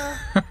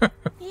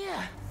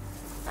 Yeah.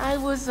 I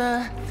was,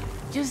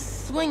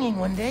 just swinging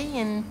one day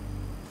and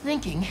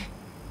thinking.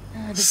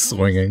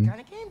 Swinging.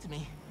 Kind of came to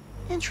me.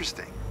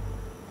 Interesting.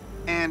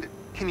 And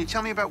can you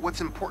tell me about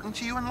what's important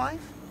to you in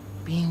life?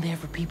 Being there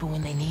for people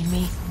when they need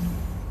me.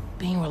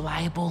 Being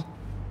reliable,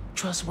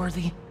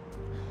 trustworthy,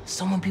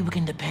 someone people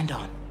can depend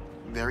on.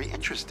 Very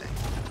interesting.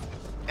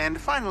 And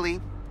finally,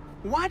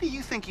 why do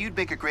you think you'd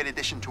make a great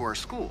addition to our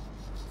school?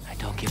 I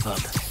don't give up.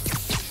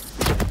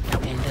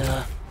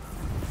 And,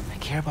 I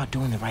care about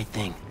doing the right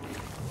thing.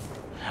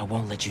 I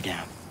won't let you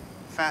down.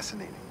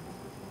 Fascinating.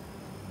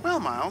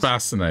 Well, Miles.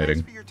 Fascinating.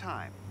 Thanks for your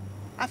time.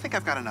 I think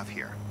I've got enough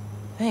here.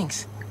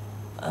 Thanks.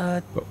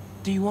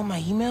 Do you want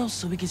my email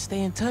so we can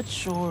stay in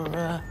touch,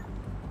 or,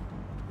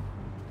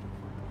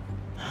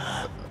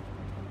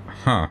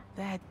 Huh.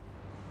 That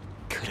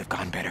could have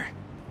gone better.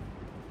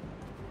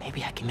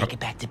 Maybe I can make it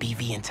back to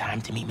BV in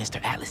time to meet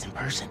Mr. Atlas in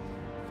person.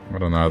 I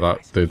don't know,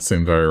 that did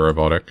seem very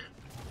robotic.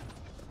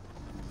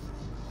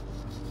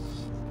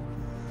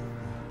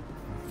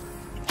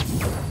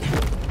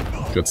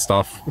 Good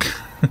stuff.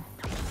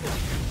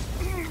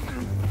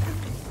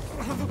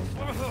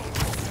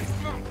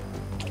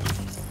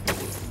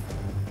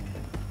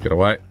 Get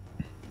away.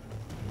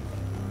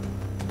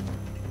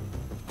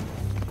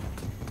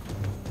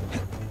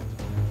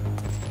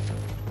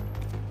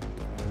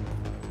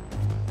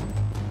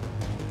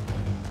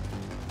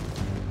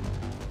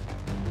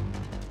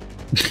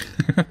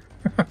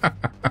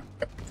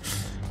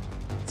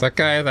 It's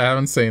okay, they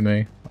haven't seen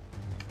me.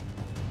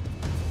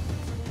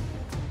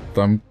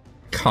 Them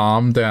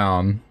calm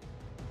down.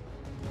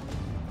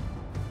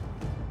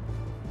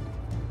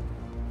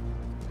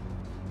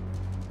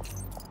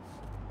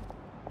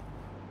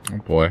 Oh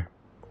boy.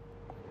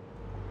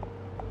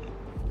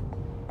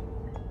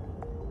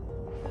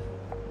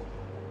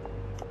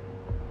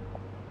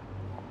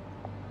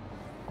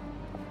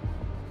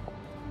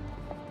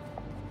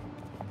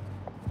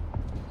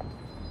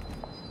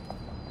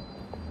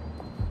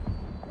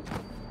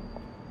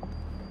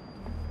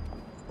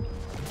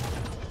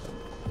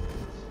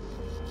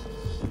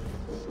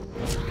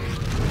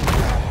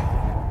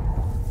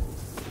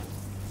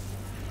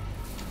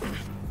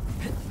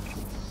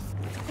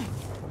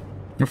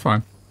 You're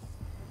fine.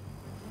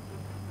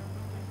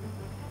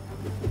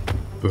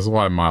 This is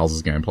why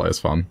Miles' gameplay is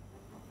fun.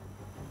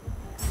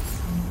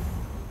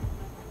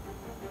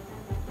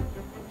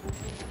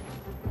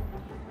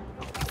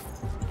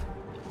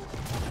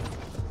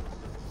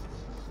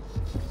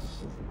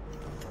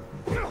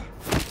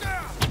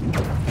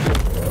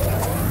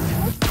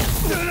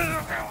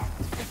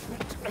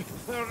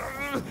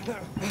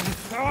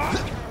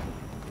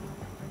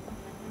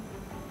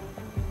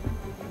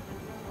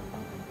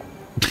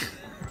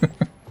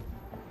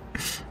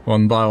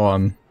 One by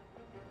one.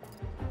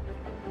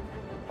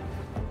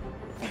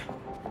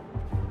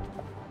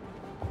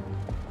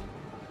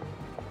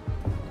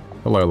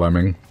 Hello,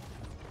 Lemming.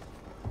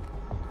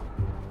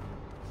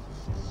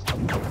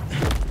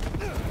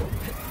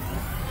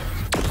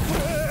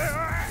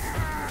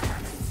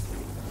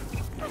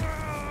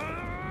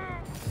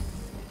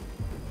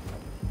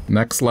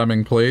 Next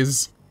Lemming,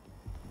 please.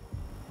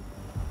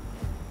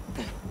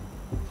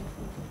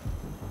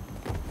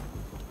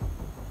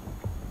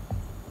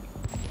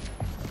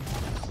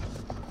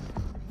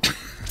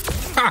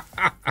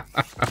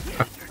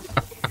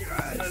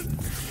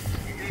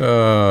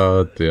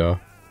 Oh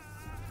dear.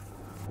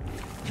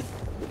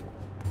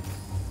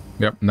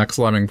 Yep, next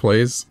Lemming,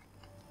 please.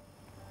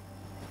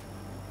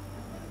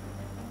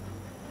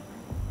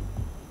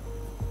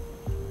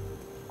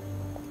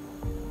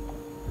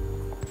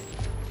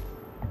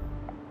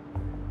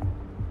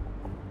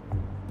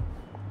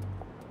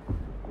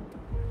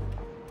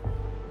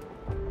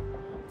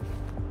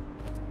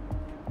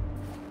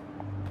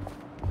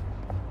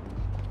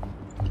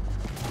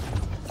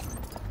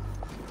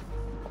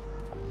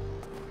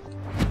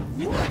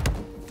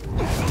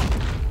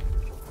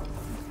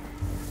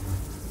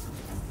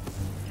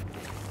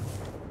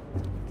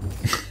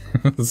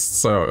 This is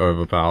so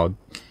overpowered.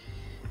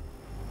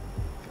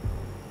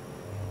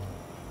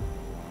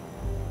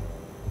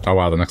 Oh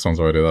wow, the next one's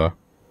already there.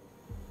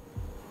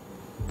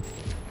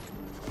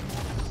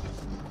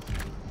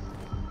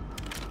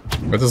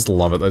 I just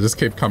love it. They just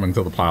keep coming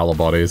to the pile of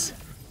bodies.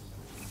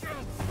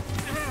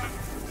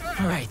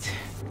 Alright.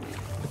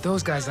 With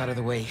those guys out of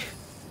the way,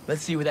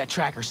 let's see where that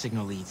tracker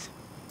signal leads.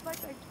 Like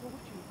I told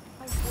you,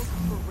 I work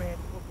for Rand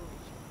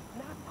Corporation,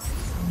 not ISIS.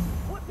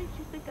 What makes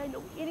you think I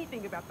know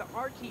anything about the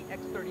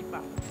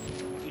RTX-35?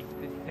 It's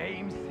the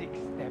same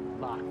six-step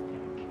lock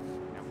tech.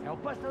 Now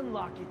help us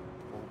unlock it,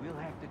 or we'll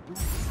have to do it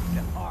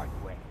the hard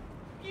way.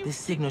 This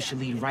signal should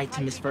lead right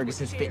to Miss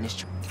Ferguson's fitness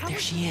trip. There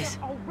she is.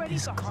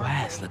 This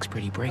glass looks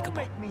pretty breakable.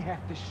 Don't make me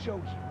have to show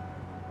you.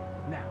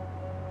 Now,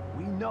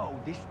 we know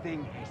this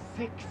thing has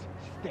 6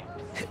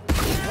 steps.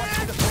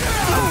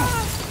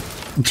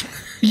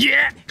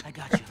 Yeah! I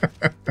got you.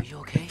 Are you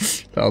okay?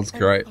 That was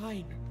great. I'm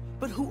fine.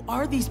 But who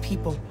are these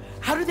people?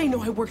 How do they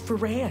know I work for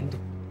Rand?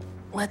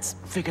 Let's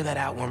figure that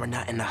out when we're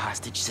not in the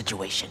hostage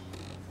situation.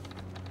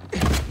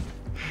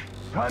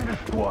 Time to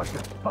squash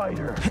the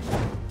spider.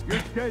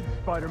 You're dead,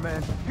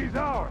 Spider-Man. He's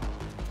ours.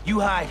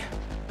 You hide.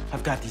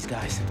 I've got these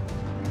guys.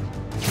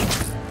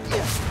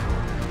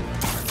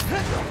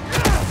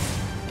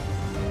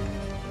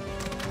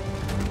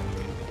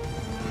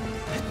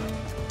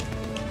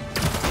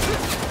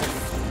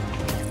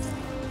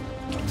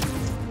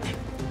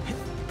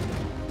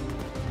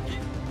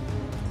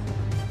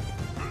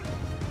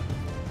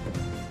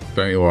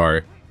 Don't you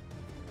worry.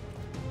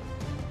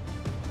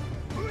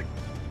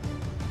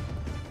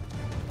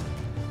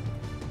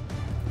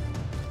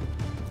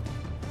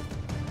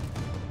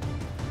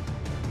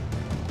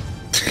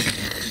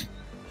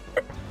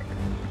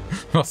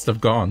 Must have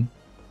gone.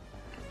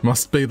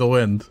 Must be the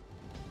wind.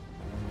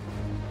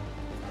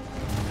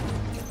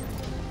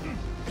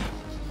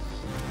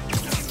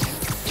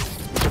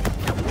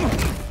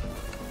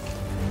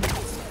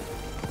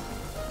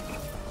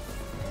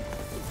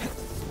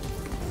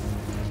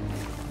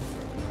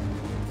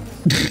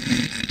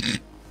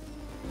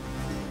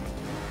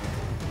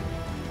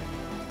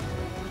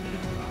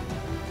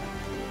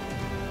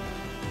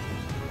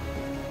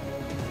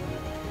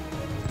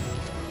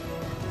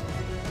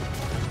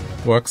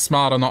 Work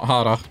smarter, not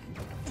harder.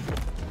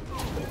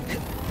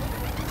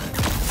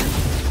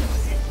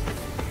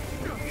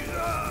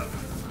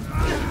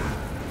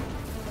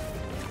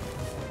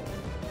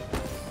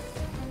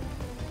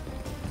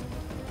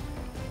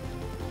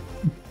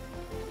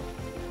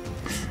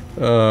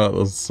 That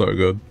was so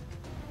good.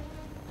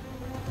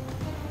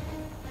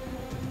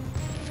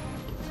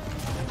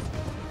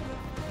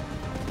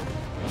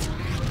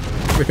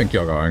 Where do you think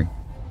you're going?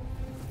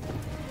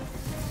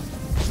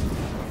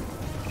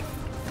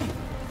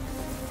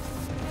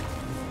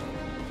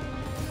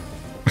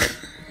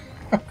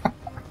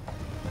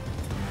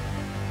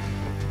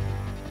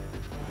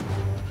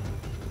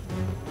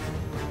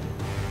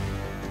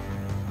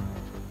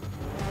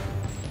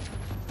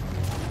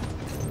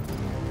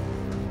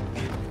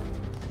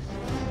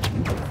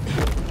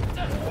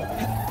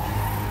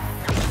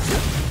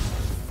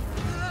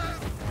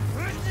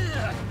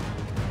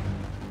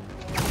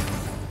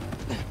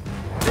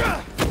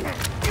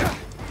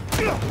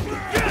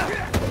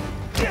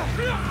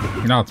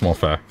 Now it's more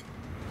fair.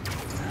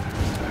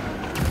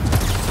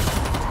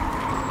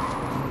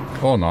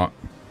 Or not.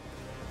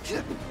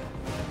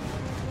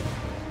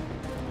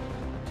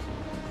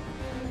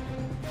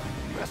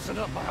 Messing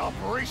up my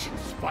operation,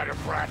 Spider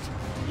Brat.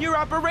 Your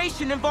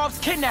operation involves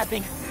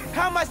kidnapping.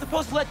 How am I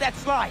supposed to let that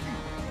slide?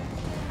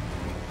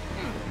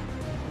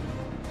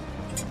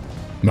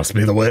 Must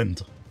be the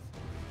wind.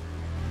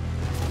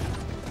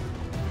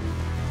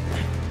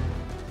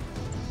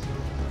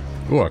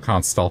 Ooh, I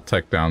can't stealth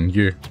take down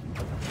you.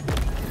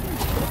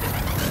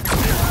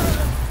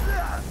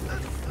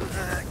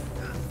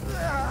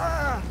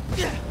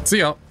 See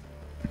ya.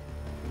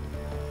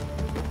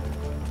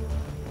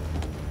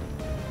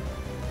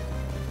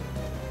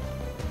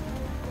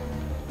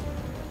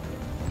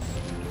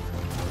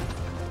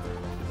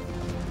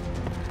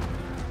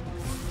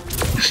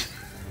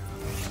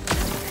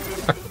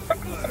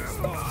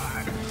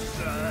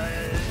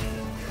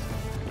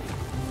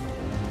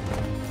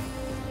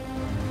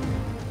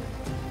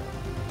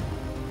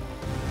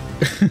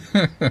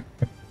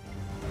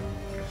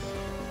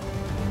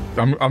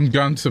 I'm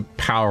going to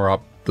power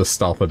up the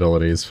stealth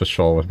abilities for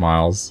sure with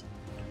Miles.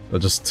 They're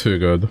just too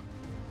good.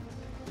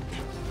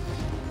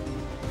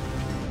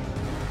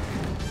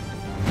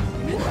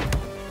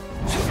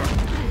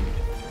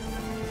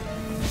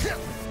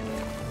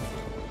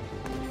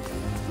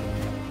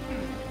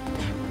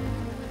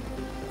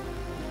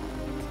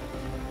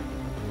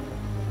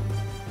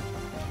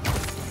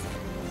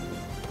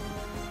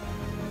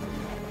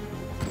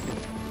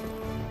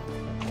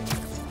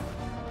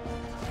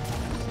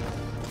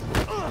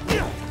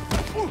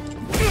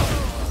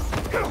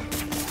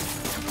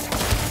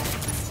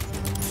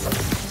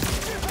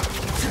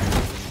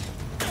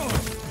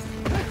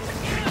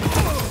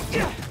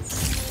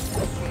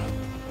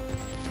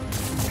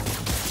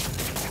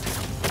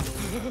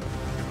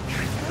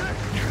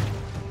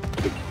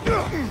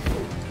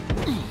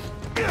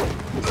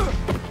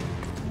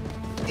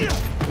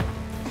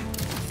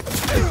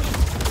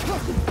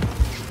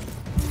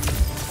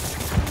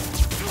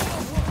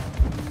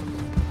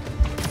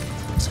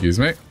 Excuse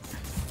me.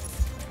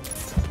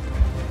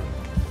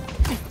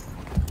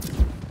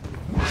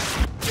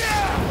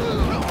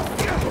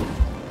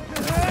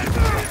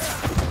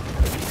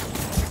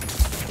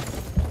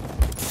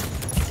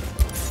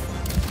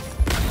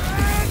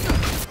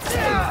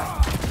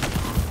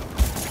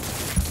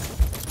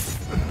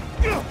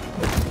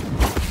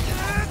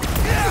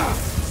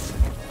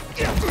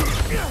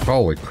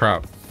 Holy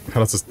crap. How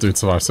does this dude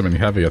survive so many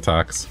heavy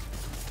attacks?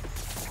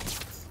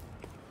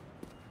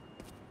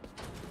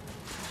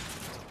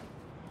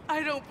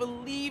 I don't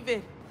believe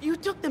it. You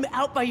took them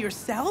out by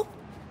yourself?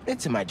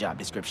 It's in my job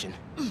description.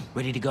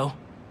 Ready to go?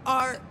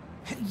 Are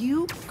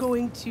you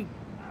going to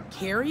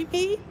carry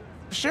me?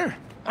 Sure.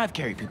 I've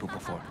carried people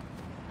before.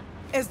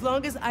 As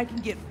long as I can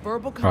get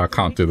verbal I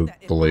can't do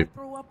the leap.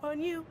 throw up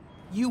on you,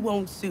 you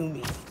won't sue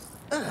me.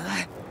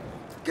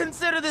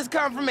 Consider this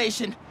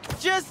confirmation.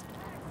 Just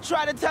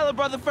try to tell a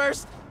brother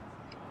first.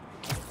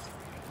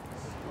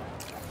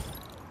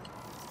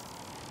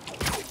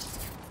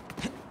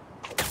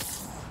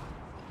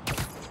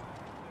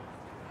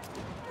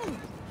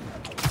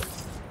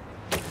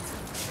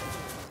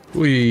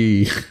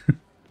 Whee!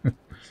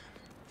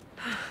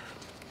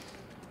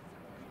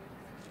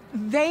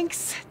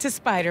 Thanks to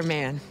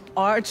Spider-Man,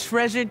 our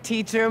treasured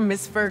teacher,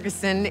 Miss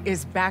Ferguson,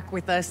 is back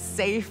with us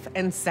safe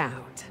and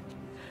sound.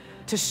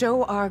 To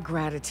show our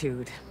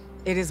gratitude,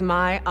 it is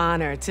my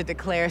honor to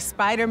declare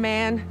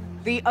Spider-Man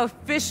the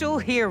official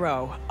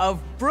hero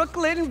of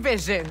Brooklyn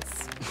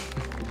Visions.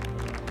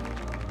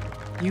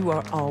 You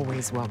are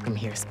always welcome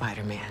here,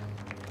 Spider-Man.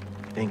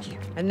 Thank you.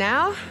 And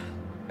now,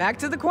 back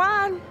to the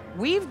quad.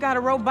 We've got a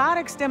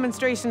robotics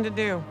demonstration to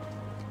do.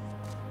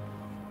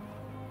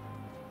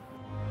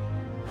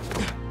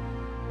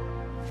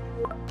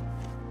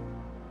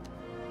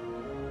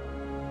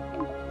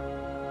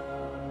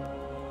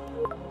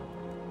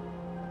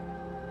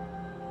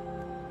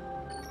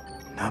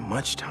 Not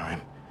much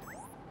time.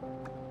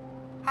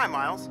 Hi,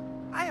 Miles.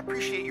 I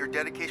appreciate your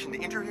dedication to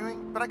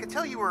interviewing, but I could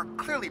tell you were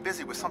clearly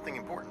busy with something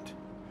important.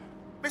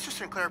 Mr.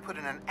 Sinclair put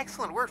in an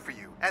excellent word for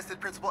you, as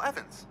did Principal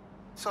Evans.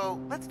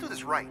 So let's do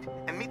this right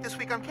and meet this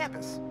week on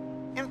campus,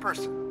 in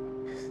person.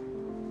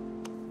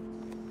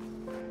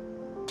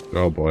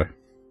 Oh boy.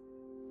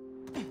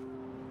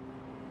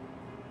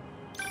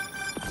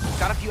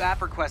 Got a few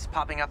app requests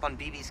popping up on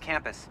BB's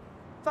campus.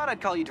 Thought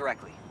I'd call you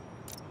directly.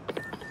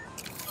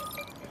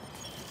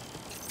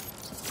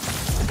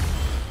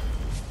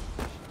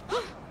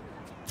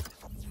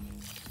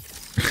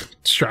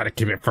 Try to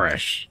keep it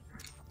fresh.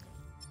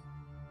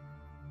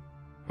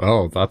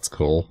 Oh, that's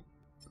cool.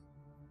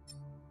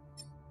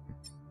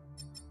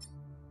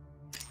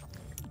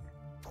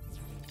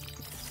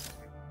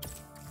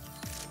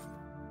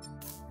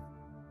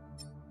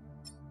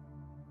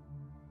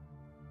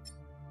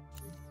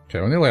 Okay,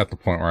 we're nearly at the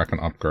point where I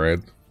can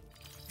upgrade.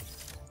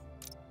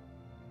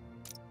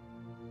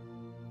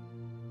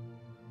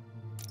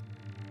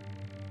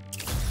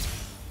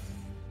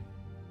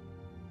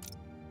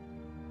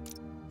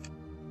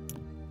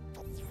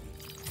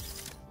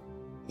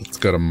 Let's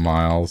go to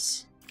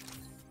Miles.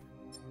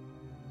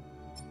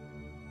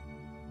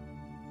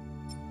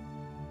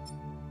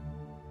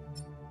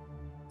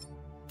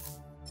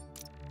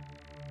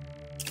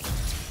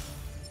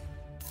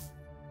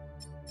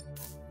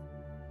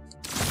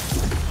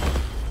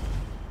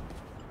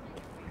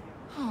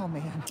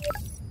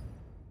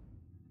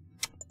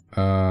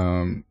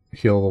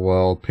 heal the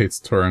world. Pete's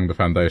touring the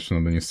foundation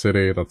of the new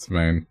city. That's the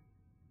main.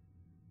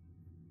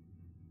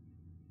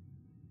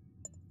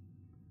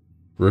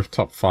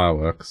 Rooftop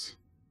fireworks.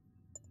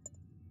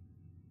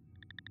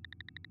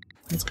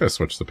 Let's go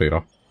switch to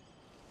Peter.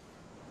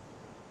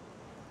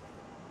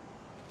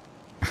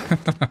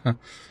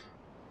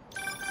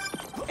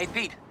 Hey,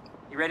 Pete.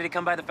 You ready to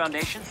come by the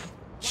foundation?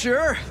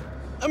 Sure.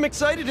 I'm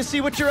excited to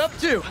see what you're up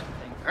to.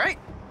 Great.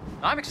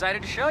 I'm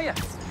excited to show you.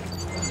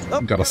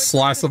 Got a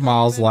slice of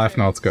Miles' life.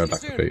 Now let's go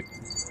back to Pete.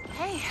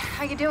 Hey,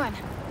 how you doing?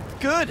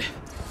 Good.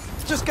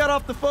 Just got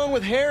off the phone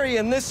with Harry,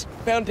 and this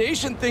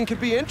foundation thing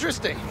could be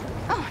interesting.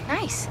 Oh,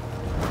 nice.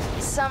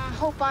 Some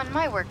hope on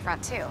my work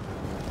front, too.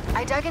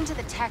 I dug into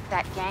the tech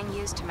that gang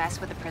used to mess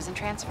with the prison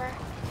transfer.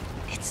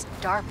 It's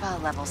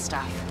DARPA-level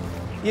stuff.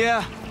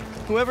 Yeah.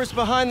 Whoever's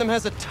behind them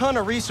has a ton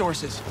of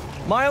resources.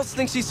 Miles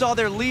thinks he saw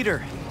their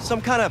leader.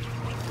 Some kind of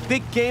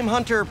big game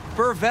hunter,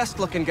 fur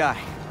vest-looking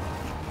guy.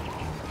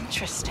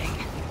 Interesting.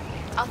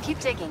 I'll keep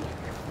digging.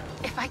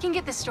 If I can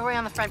get this story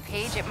on the front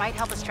page, it might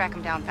help us track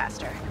him down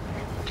faster.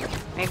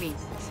 Maybe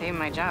save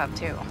my job,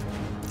 too.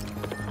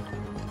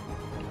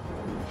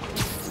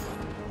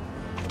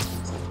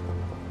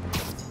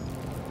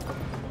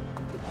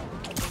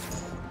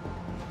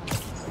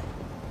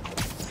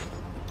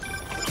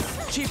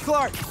 Chief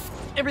Clark,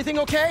 everything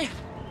okay?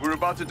 We're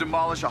about to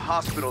demolish a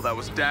hospital that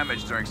was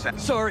damaged during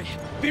Sorry,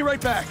 be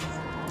right back.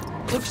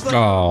 Looks like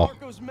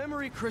Marco's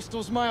memory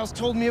crystals Miles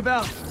told me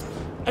about.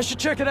 I should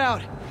check it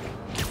out.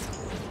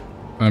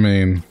 I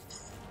mean...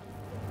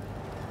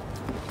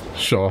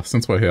 Sure,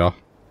 since we're here.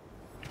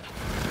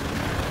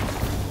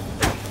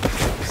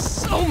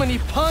 So many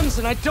puns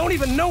and I don't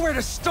even know where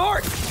to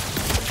start!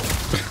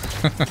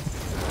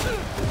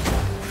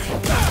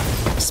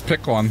 Just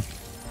pick one.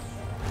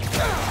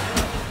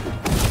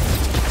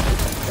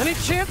 Any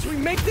chance we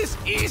make this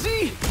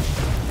easy?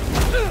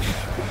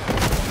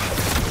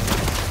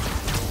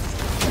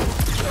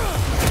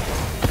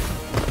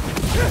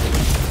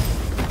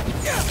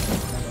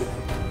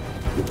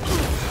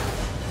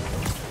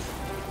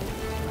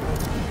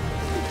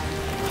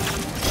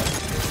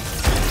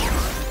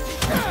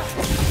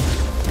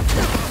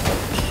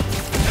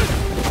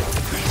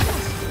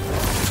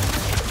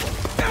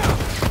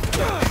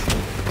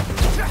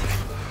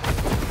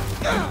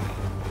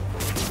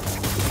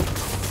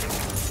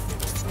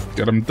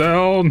 Get him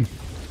down!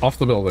 Off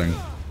the building.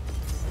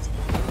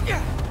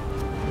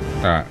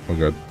 Alright, we're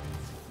good.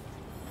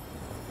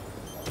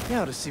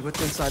 Now to see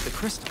what's inside the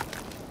crystal.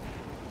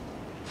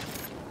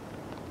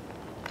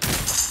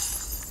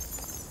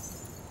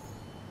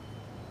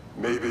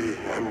 Maybe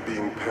I'm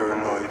being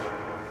paranoid,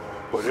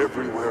 but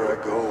everywhere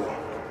I go,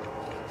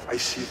 I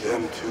see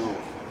them too.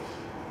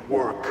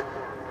 Work,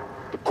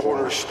 the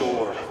corner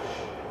store,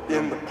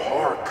 in the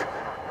park.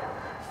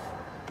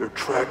 They're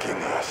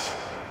tracking us.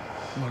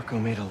 Marco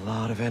made a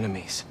lot of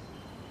enemies.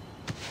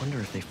 Wonder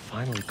if they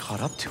finally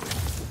caught up to him.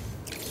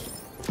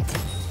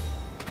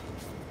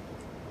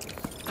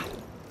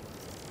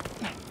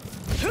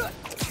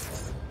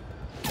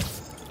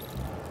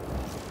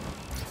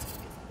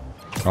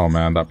 Oh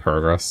man, that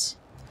progress.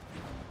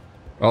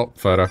 Oh,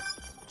 photo.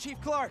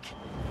 Chief Clark,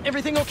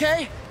 everything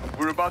okay?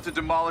 We're about to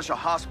demolish a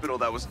hospital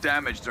that was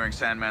damaged during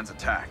Sandman's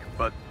attack,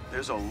 but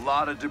there's a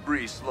lot of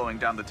debris slowing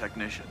down the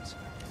technicians.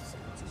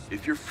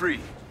 If you're free,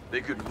 they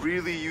could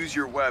really use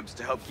your webs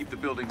to help keep the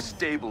building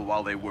stable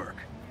while they work.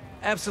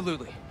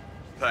 Absolutely.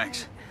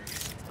 Thanks.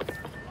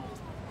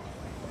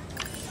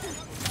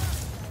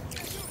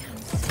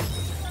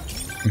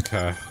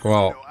 Okay,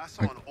 well... I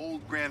saw an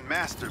old Grand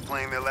Master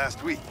playing there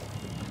last week.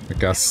 I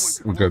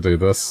guess we'll go do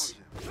this.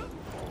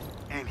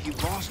 And he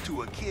lost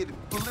to a kid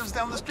who lives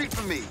down the street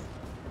from me.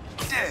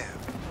 Damn.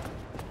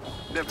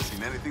 Never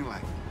seen anything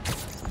like it.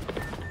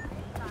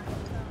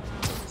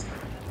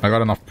 I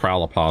got enough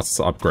Prowler parts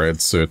to upgrade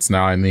suits.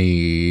 Now I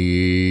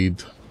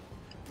need...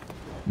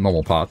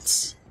 normal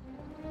parts.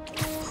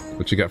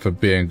 Which you get for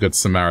being a good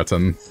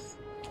Samaritan.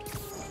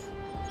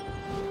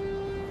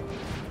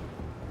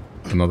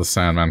 Another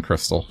Sandman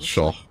crystal,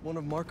 sure. One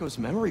of Marco's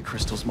memory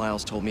crystals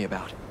Miles told me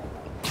about.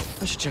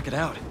 I should check it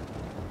out.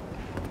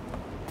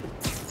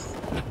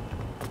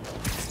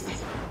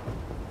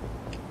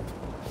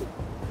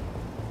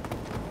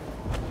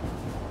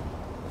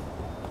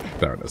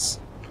 There it is.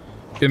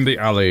 In the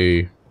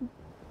alley.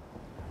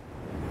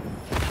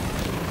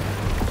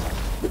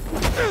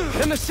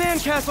 And the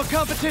sandcastle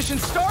competition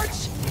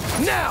starts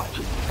now!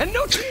 And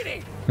no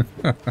cheating!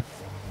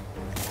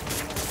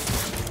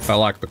 I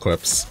like the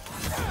clips.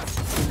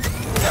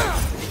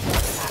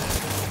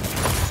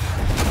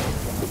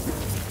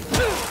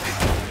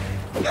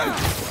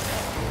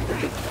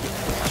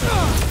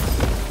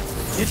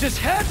 You just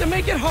had to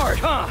make it hard,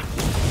 huh?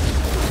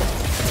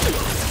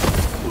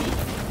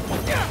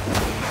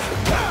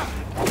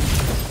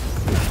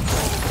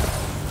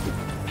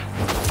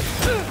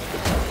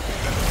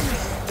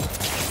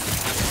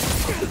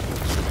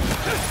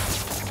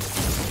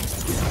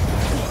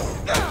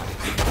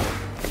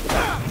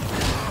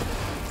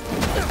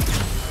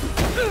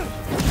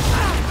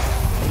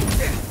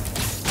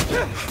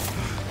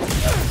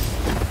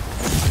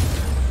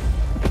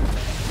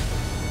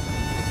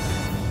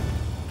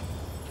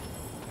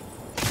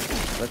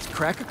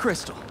 crack a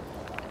crystal.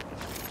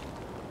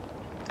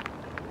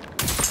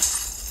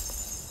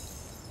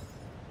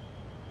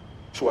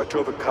 So I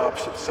tell the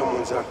cops that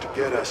someone's out to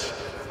get us,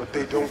 but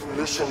they don't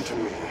listen to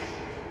me.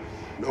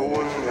 No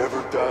one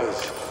ever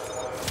does.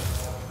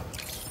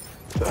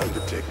 Time to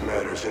take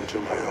matters into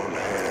my own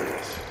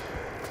hands.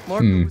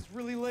 Marco was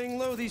really laying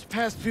low these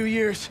past few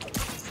years.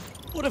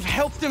 Would have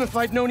helped him if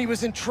I'd known he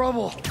was in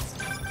trouble.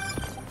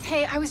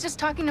 Hey, I was just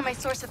talking to my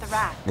source at the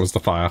Rat. What's the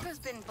fire? Marco's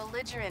been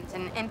belligerent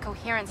and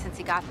incoherent since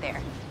he got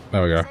there.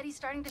 There we go. He said he's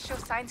starting to show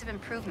signs of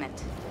improvement.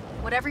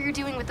 Whatever you're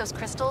doing with those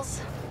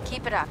crystals,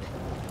 keep it up.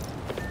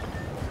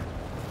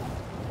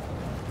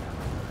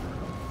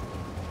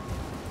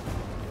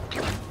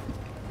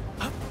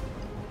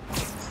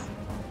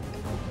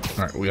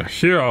 Alright, we are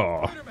here.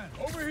 Over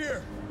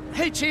here.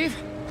 Hey, Chief.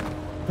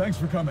 Thanks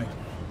for coming.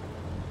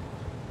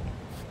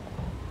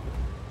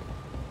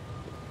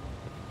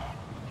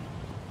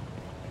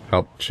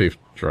 Help Chief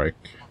Drake.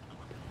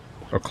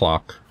 Or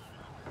Clark.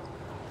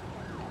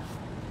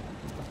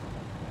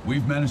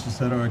 We've managed to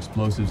set our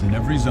explosives in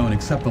every zone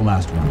except the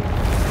last one.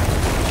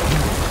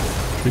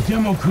 The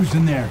demo crew's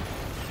in there.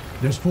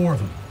 There's 4 of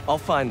them. I'll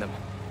find them.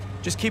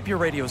 Just keep your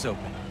radios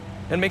open.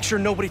 And make sure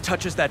nobody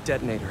touches that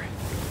detonator.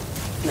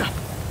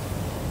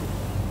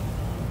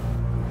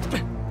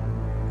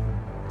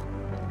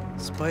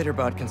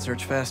 Spiderbot can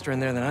search faster in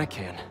there than I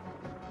can.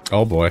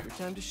 Oh boy.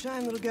 Time to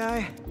shine, little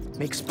guy.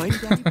 Make Spidey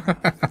Daddy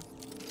proud.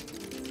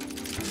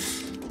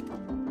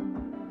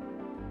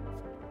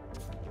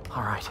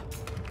 All right.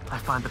 I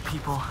find the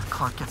people,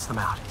 Clark gets them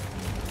out.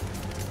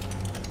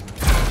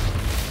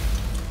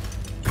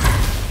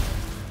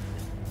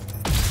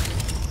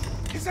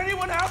 Is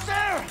anyone out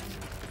there?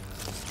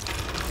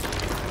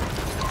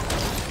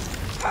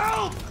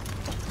 Help!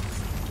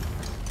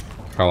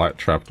 I like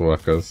trapped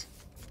workers.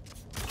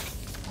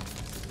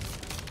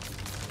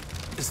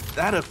 Is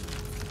that a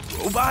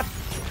robot?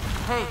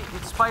 Hey,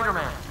 it's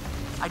Spider-Man.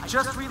 I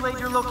just relayed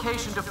your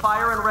location to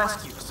fire and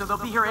rescue, so they'll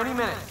be here any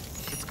minute.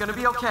 It's gonna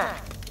be okay.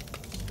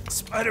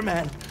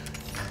 Spider-Man,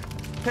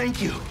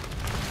 thank you.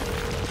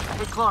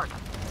 Hey, Clark,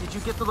 did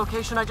you get the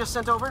location I just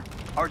sent over?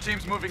 Our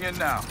team's moving in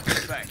now.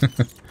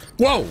 Thanks.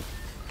 Whoa!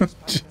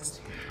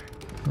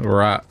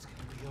 Rat.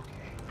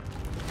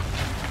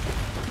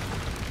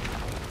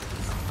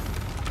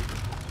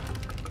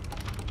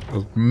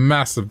 A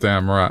massive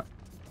damn rat.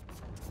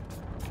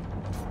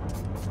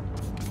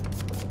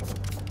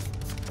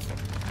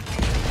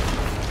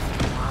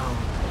 Wow.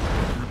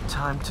 Good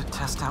time to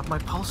test out my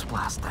pulse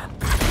blast then.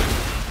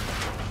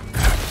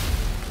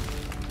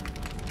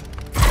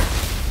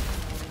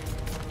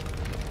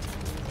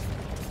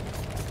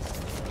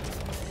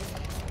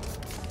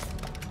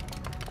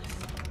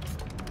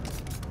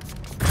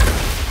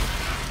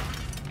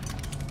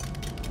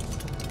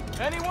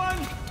 Anyone?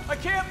 I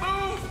can't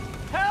move!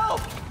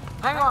 Help!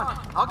 Hang on,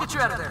 I'll get you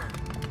out of there.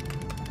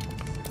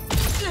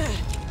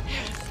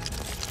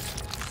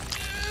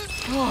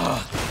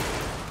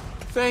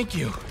 Thank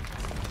you.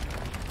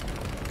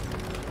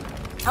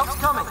 Help's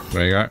coming.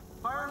 There you go.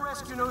 Fire and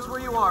rescue knows where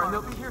you are, and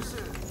they'll be here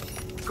soon.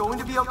 It's going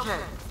to be okay.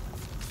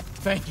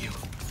 Thank you.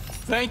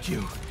 Thank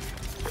you.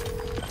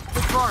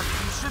 Hey, Clark,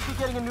 you should be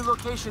getting a new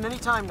location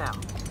anytime now.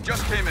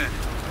 Just came in.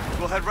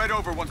 We'll head right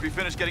over once we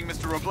finish getting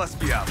Mr.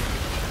 Robleski out.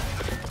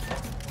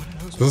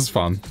 This is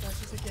fun.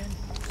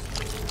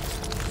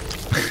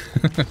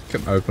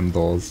 Can open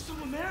doors.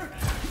 Someone there?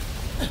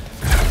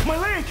 My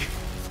leg!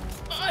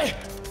 I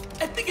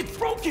think it's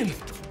broken!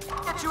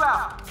 Get you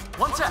out.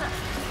 One sec.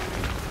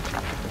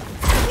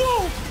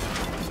 Whoa!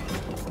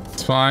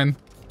 It's fine.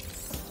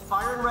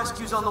 Fire and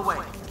rescue's on the way.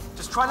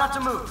 Just try not to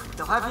move.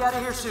 They'll have you out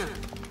of here soon.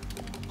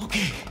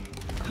 Okay.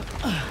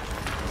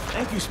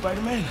 Thank you,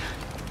 Spider-Man.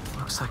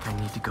 Looks like I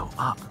need to go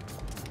up.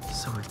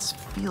 So it's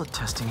field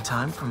testing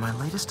time for my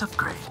latest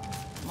upgrade.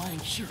 My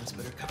insurance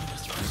better cover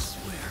this, I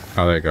swear.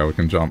 Oh, there you go. We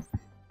can jump.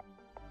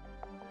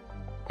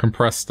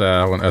 Compressed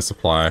air when air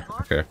supply.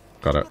 Okay,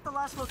 got it. Get the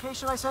last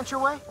location I sent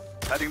your way?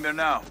 Heading there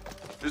now.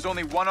 There's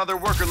only one other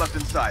worker left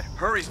inside.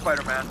 Hurry,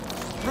 Spider-Man.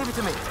 Leave it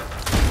to me.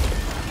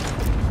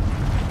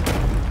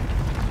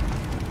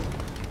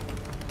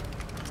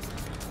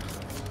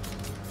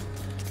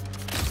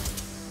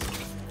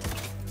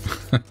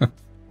 I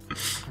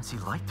can see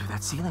light through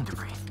that ceiling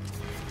debris.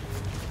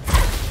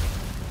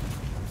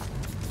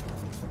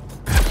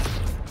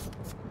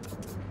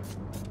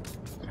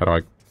 How do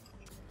I...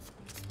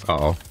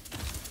 Uh-oh.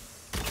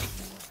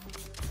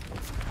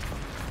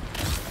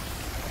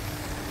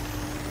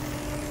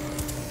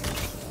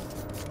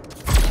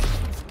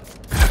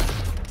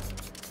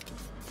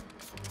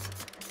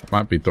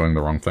 Might be doing the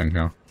wrong thing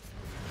here.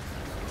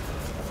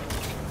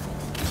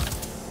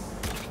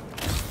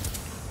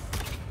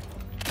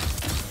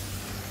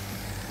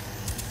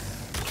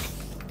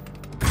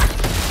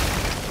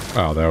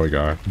 Oh, there we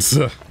go.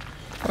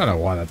 I don't know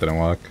why that didn't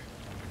work.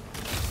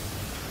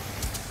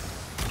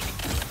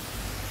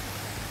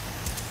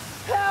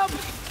 Help!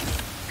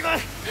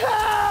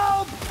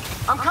 Help!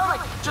 I'm coming!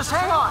 Just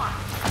hang on!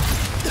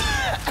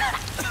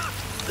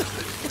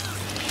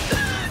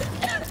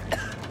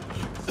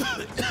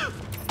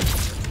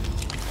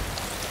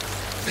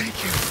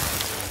 Thank you.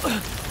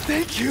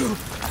 Thank you.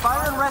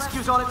 Fire and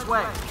rescue's on its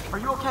way. Are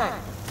you okay?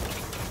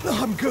 No,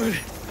 I'm good.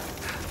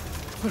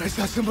 But I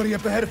saw somebody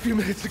up ahead a few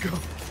minutes ago.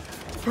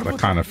 I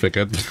kind of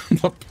figured.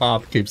 The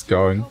path keeps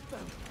going.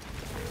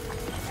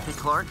 Hey,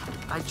 Clark.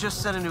 I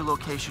just sent a new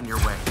location your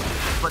way.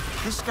 But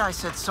this guy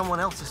said someone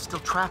else is still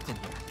trapped in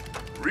here.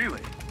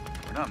 Really?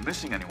 We're not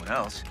missing anyone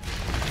else.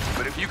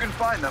 But if you can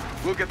find them,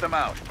 we'll get them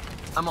out.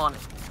 I'm on it.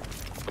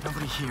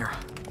 Nobody here.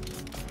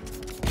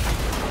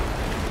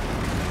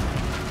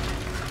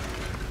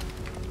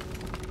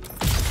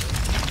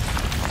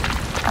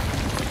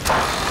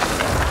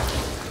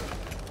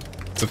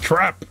 It's a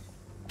trap.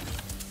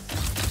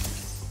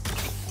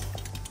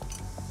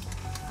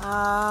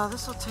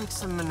 This'll take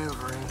some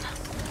maneuvering.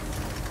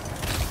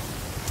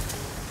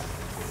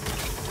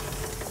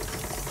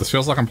 This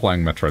feels like I'm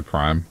playing Metroid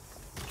Prime.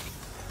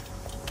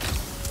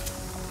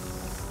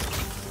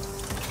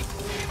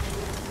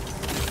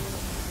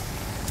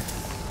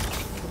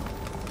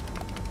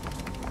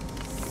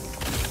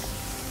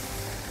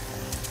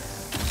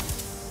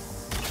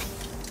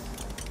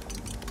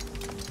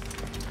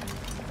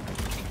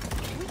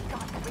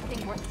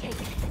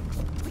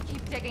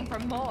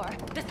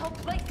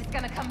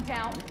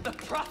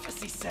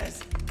 Prophecy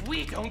says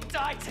we don't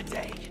die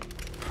today.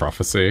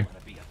 Prophecy.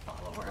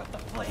 Follower of the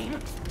flame.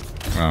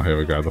 Oh, here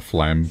we go. The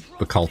flame.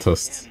 The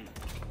cultists.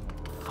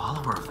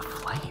 Follower of the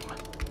flame.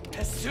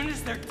 As soon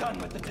as they're done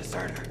with the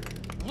deserter,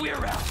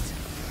 we're out.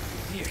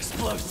 The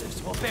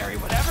explosives will bury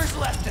whatever's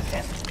left of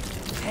him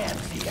and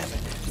the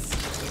evidence.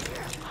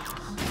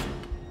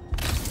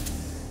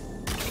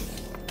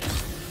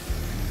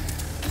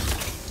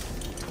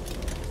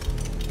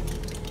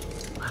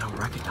 I don't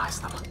recognize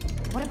them.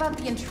 What about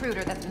the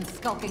intruder that's been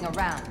skulking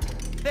around?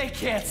 They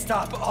can't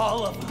stop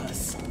all of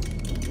us.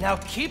 Now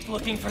keep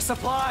looking for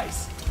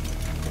supplies.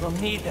 We'll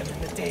need them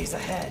in the days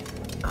ahead.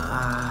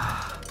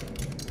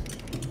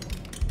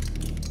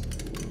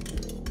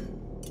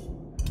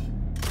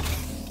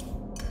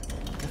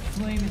 The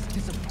flame is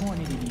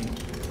disappointed in you.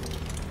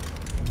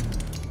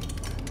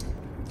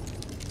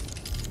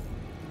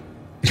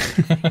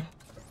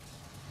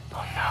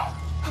 Oh no.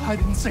 I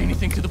didn't say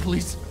anything to the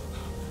police.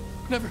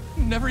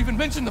 Never even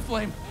mentioned the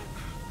flame.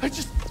 I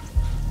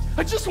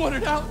just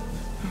wanted out.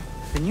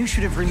 Then you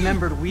should have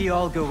remembered we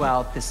all go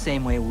out the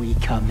same way we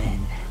come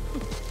in.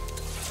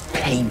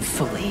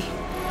 Painfully.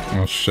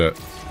 Oh shit.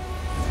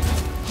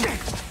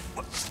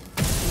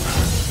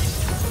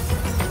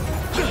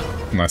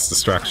 Nice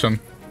distraction.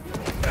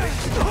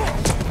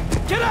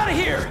 Get out of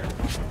here!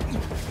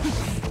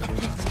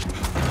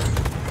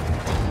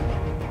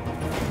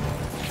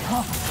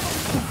 Huh?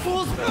 The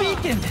fool's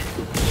beacon!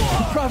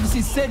 The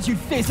prophecy said you'd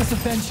face us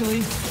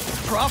eventually.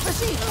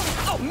 Prophecy?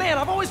 Oh man,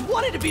 I've always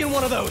wanted to be in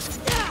one of those.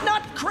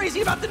 Not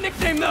crazy about the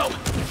nickname though.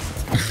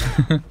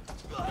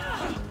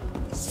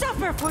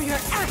 Suffer for your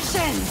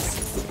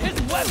actions!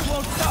 His web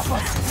won't stop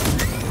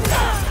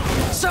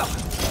us! So,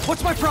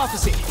 what's my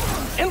prophecy?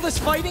 Endless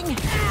fighting?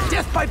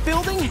 Death by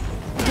building?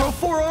 Grow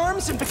 4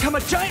 arms and become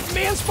a giant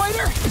man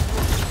spider?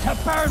 To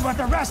burn with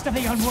the rest of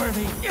the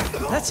unworthy.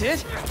 That's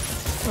it?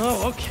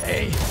 Oh,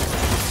 okay.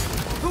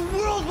 The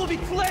world will be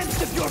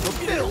cleansed if you're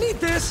fulfilled! You don't need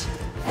this!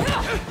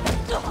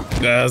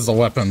 There's the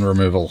weapon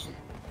removal.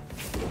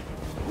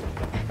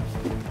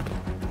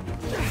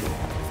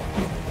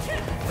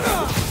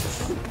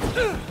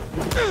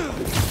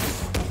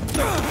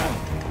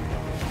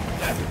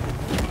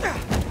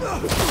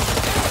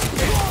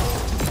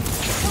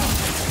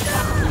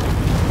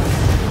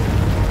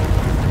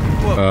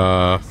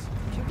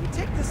 Can we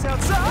take this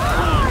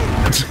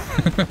outside?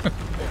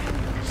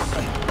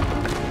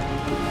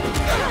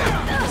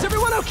 Is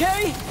everyone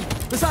okay?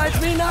 Besides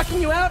me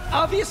knocking you out,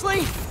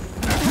 obviously?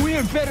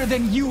 We're better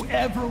than you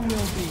ever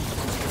will be.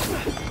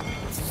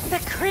 The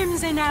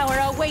Crimson Hour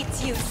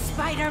awaits you,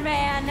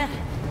 Spider-Man.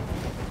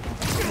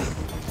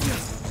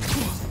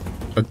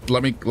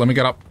 Let me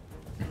get up.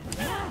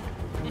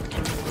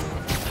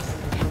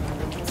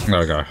 There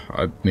we go.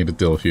 I need to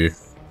deal with you.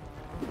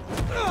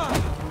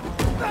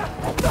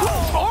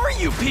 Who are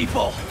you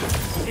people?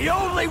 The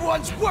only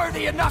ones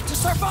worthy enough to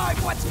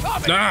survive what's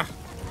coming! Ah!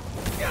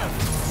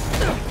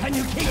 Can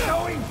you keep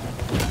going?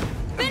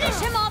 Finish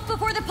him off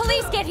before the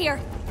police get here!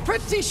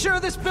 Pretty sure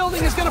this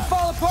building is gonna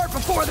fall apart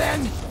before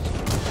then!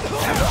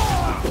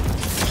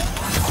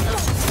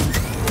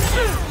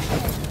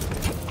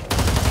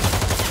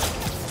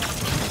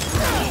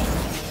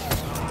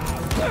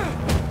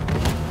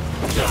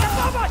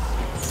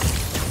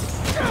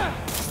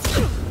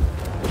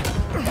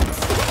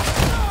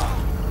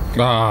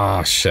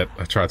 Ah, shit.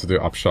 I tried to do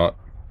upshot.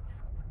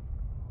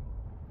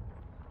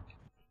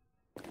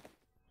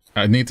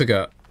 I need to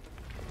get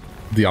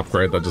the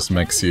upgrade that just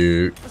makes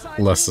you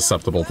less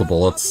susceptible to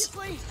bullets.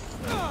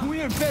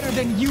 We're better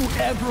than you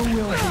ever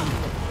will be.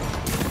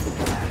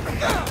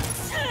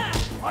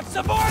 Want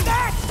some more of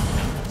that?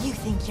 You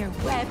think your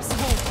webs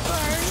won't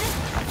burn?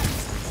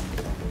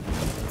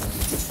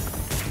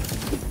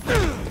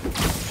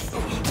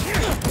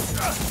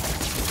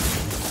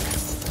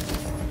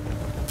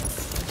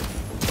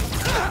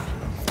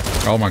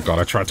 Oh my god,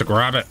 I tried to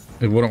grab it.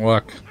 It wouldn't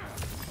work.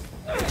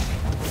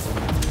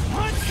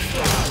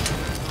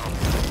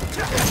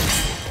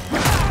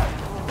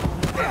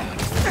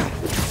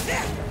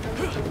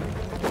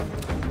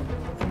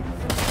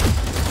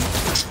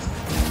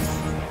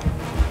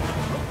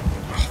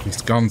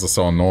 These guns are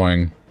so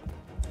annoying.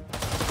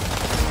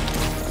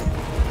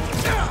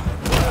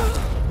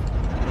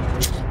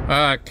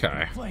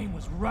 Okay. Flame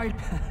was right.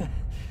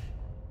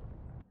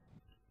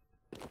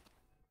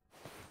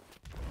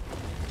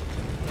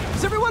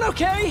 Is everyone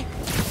okay?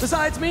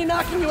 Besides me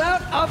knocking you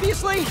out,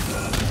 obviously?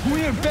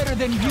 We're better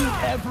than you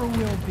ever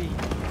will be.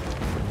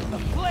 The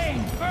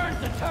flame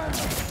burns eternal.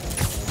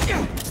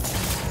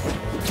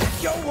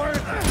 Your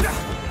word.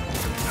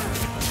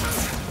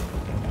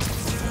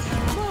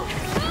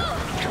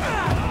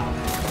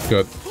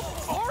 Good.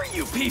 Who are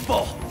you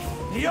people?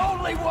 The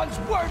only ones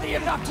worthy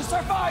enough to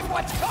survive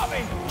what's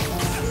coming!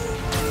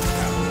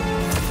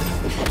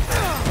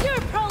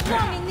 You're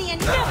prolonging the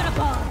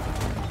inevitable!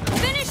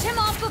 Finish him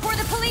off before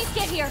the police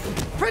get here!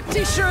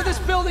 Pretty sure this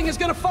building is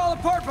gonna fall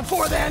apart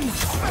before then!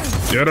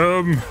 Get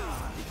him!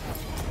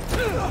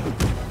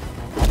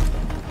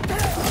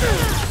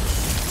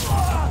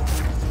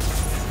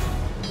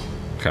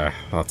 Okay,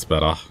 that's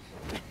better.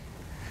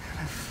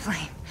 The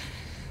flame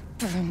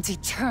burns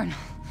eternal.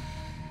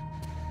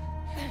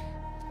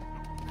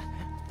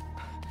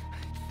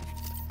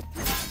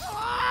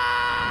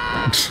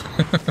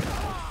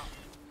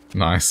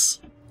 Nice.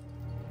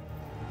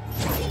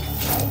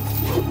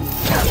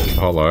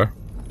 Hello.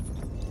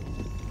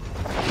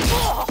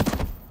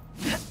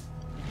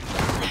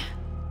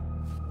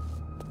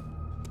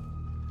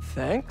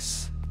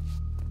 Thanks.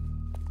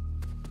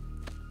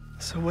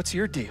 So what's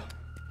your deal?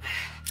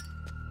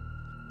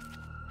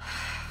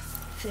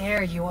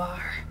 There you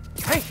are.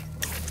 Hey!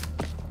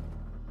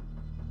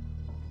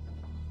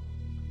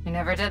 You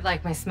never did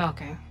like my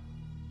smoking.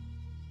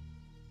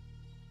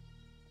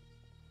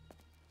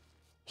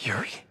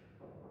 Yuri?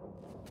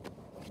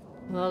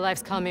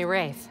 Lowlifes call me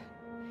Wraith.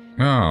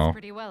 Oh.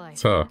 Pretty well, I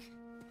it's her.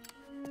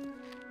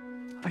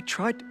 I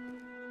tried.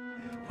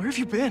 Where have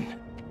you been?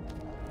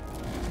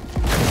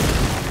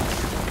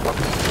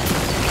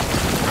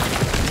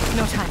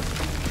 No time.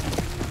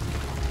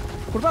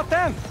 What about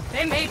them?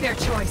 They made their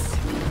choice.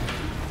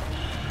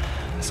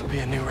 This'll be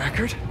a new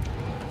record.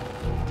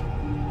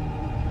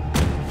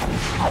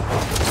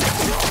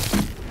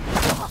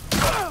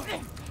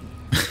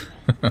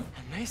 And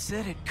they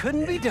said it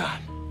couldn't be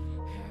done.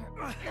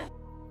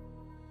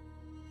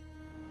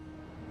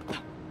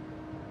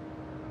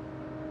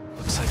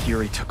 Looks like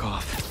Yuri took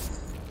off.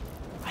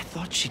 I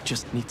thought she'd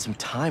just need some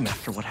time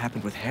after what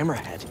happened with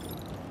Hammerhead.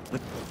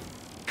 But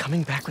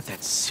coming back with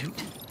that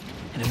suit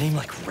and a name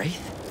like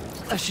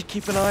Wraith? I should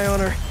keep an eye on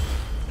her.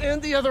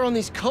 And the other on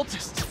these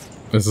cultists.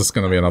 Is this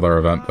going to be another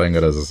event thing?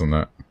 It is, isn't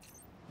it?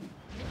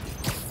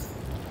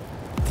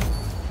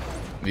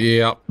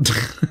 Yep.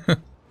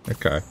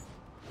 Okay.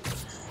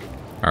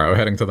 Alright, we're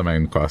heading to the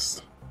main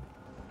quest.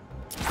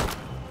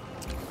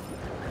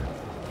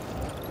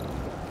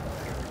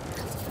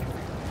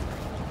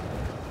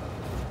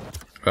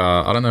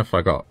 I don't know if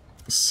I got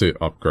suit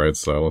upgrades,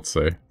 so let's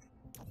see.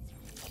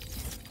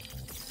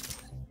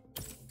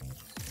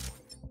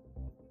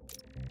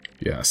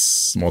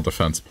 Yes, more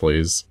defense,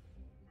 please.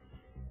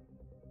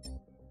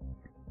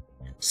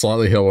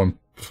 Slightly heal when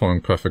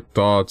performing perfect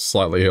dodge,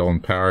 slightly heal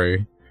and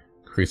parry,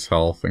 increase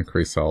health,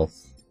 increase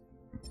health.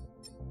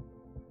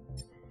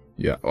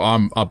 Yeah,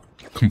 I'm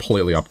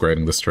completely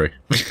upgrading this tree.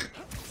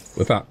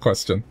 Without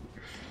question.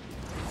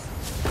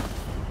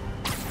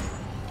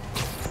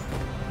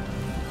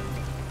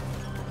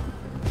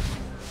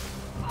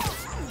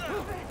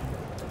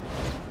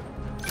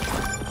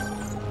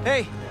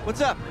 Hey,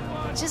 what's up?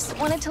 Just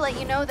wanted to let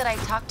you know that I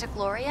talked to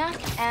Gloria,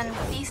 and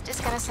Feast is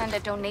gonna send a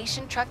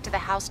donation truck to the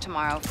house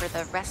tomorrow for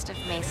the rest of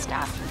May's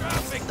stuff.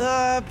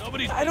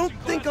 I don't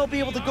think I'll be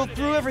able to go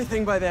through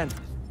everything by then.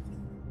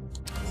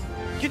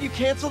 Can you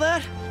cancel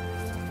that?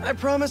 I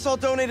promise I'll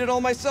donate it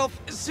all myself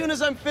as soon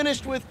as I'm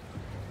finished with...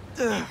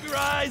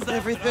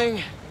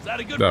 everything.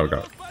 There we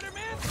go.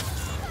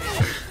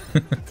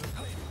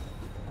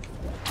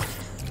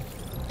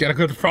 Get a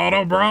good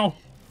photo, bro!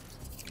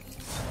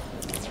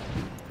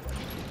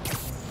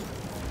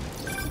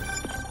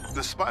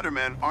 The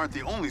Spider-Men aren't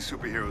the only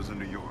superheroes in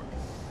New York.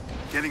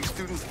 Getting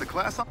students to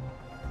class on...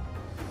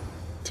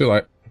 Too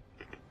late.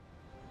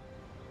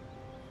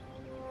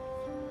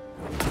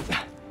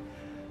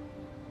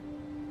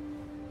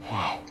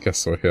 Wow.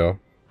 Guess we're here.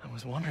 I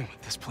was wondering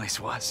what this place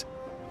was.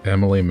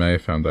 Emily May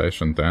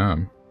Foundation,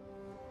 damn.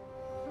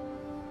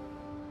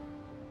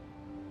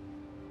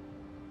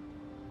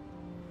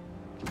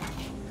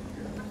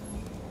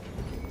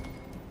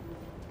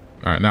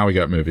 Alright, now we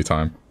get movie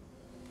time.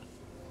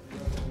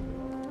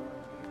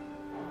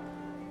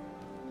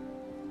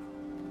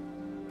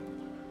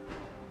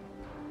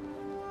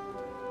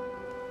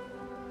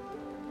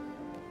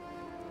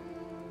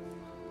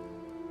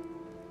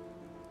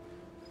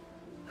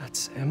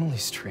 That's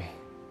Emily's tree.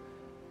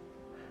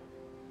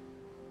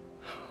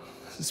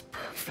 This is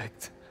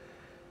perfect.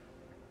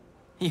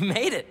 You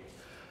made it.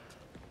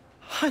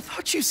 I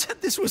thought you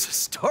said this was a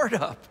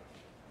startup.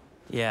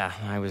 Yeah,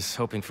 I was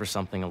hoping for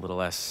something a little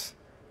less...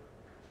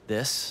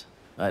 this.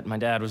 But my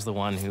dad was the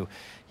one who,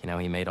 you know,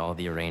 he made all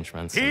the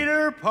arrangements.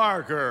 Peter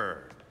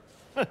Parker!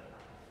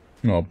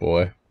 Oh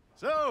boy.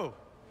 So,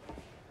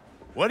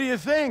 what do you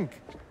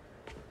think?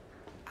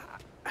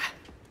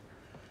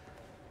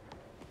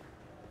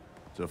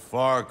 It's a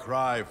far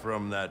cry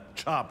from that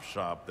chop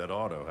shop that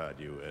Otto had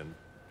you in.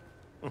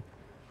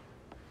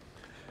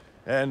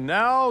 And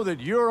now that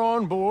you're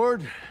on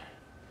board,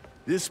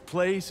 this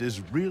place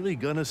is really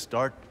gonna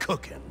start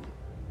cooking.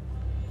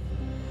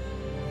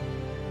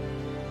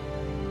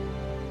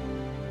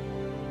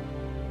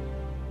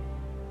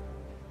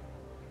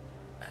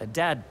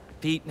 Dad,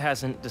 Pete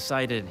hasn't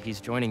decided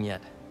he's joining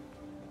yet.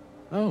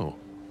 Oh.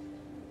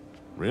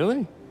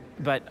 Really?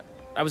 But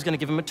I was gonna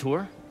give him a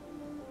tour.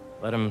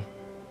 Let him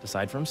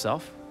decide for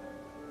himself.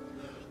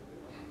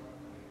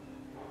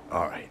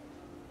 All right.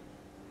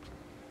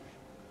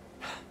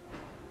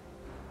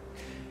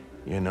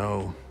 You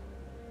know,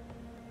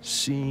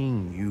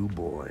 seeing you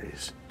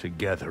boys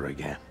together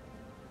again.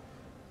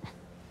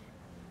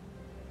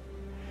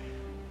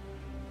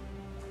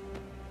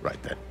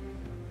 Right then.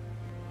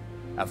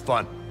 Have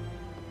fun.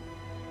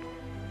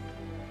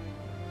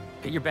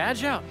 Get your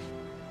badge out.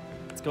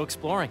 Let's go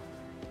exploring.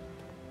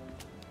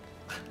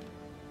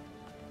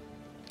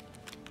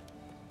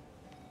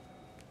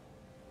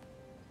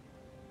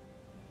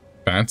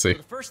 Fancy. So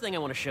the first thing I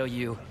want to show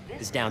you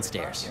is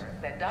downstairs.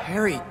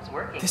 Harry,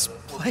 this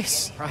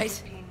place.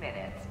 Right?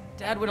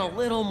 Dad went a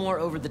little more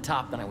over the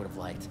top than I would have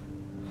liked.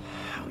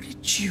 How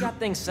did you... Got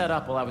things set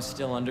up while I was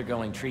still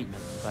undergoing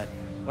treatment, but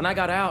when I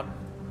got out,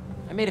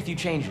 I made a few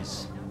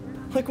changes.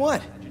 Like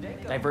what?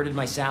 Diverted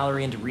my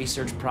salary into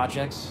research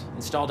projects,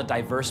 installed a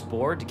diverse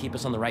board to keep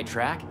us on the right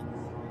track,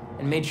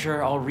 and made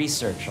sure all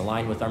research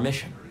aligned with our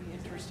mission,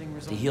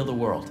 to heal the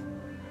world.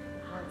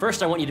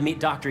 First, I want you to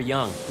meet Dr.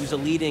 Young, who's a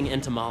leading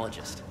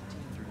entomologist.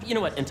 You know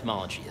what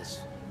entomology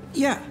is?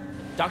 Yeah.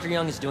 Dr.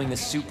 Young is doing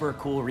this super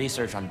cool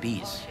research on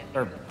bees,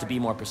 or to be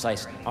more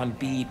precise, on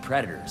bee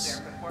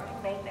predators.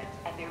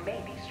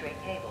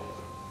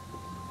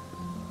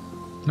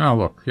 Oh,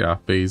 look, yeah,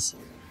 bees.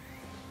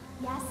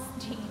 Yes,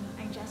 Jean.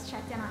 I just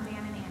checked in on Dan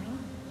and Annie.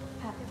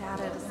 That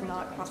data does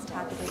not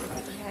cross-tabulate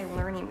with the AI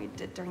learning we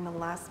did during the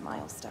last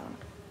milestone.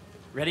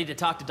 Ready to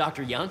talk to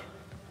Dr. Young?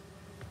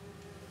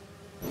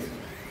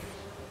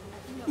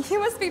 You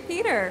must be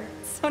Peter.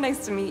 So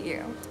nice to meet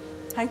you.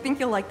 I think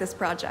you'll like this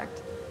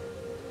project.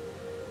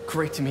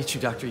 Great to meet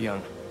you, Dr.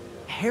 Young.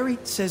 Harry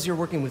says you're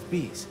working with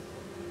bees.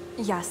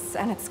 Yes,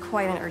 and it's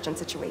quite an urgent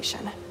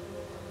situation.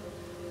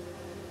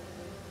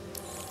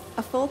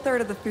 A full third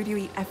of the food you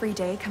eat every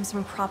day comes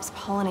from crops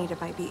pollinated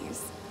by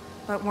bees.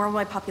 But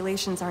worldwide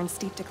populations are in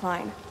steep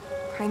decline,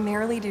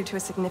 primarily due to a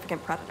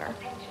significant predator,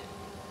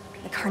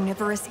 the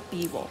carnivorous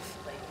bee wolf.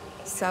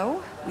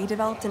 So, we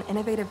developed an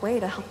innovative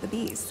way to help the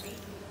bees.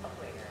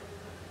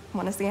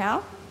 Want to see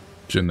how?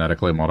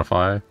 Genetically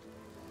modify.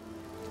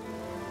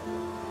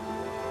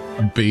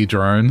 A bee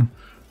drone.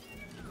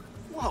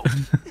 Whoa,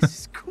 this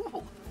is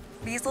cool.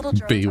 These little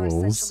drones Bee are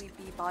wolves. essentially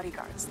bee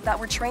bodyguards that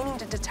we're training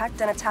to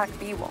detect and attack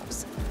bee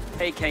wolves.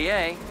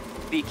 AKA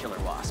bee killer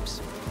wasps.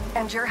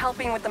 And you're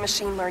helping with the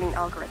machine learning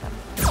algorithm.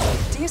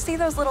 Do you see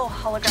those little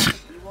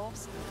holographic bee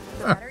wolves?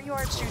 The better you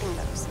are at shooting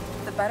those,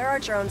 the better our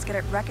drones get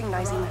at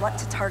recognizing what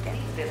to target.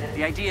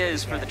 The idea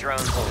is for the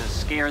drones to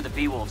scare the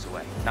bee wolves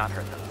away, not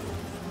hurt them.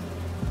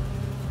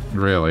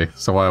 Really?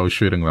 So why are we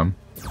shooting them?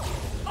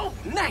 Oh,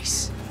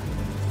 nice!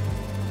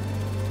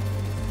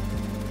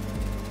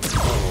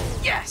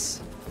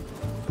 Yes!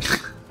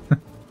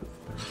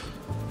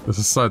 This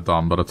is so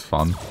dumb, but it's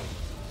fun.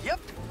 Yep.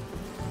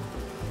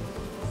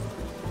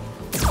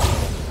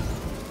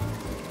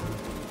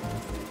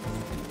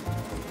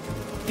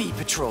 Bee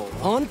Patrol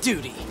on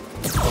duty.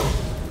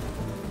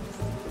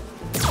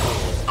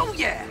 Oh,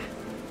 yeah!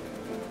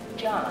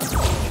 John,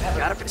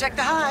 Gotta protect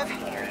the hive.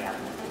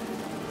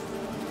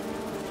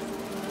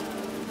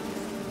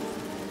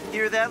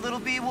 Hear that, little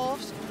bee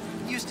wolves?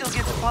 You still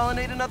get to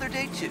pollinate another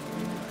day, too.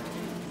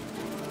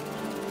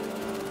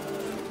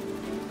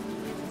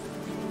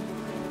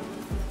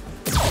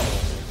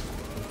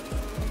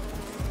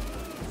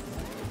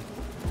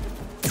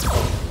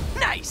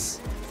 Nice!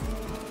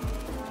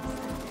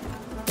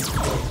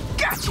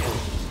 Gotcha!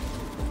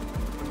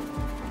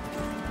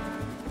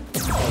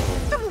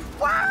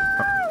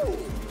 Wow!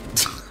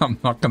 I'm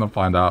not gonna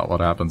find out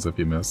what happens if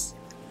you miss.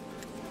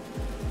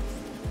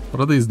 What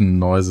are these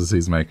noises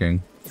he's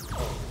making?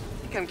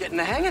 I think I'm getting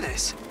the hang of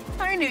this.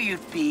 I knew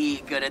you'd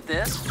be good at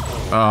this.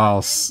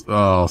 Oh,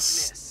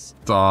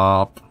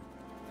 stop.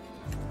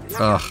 You're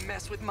gonna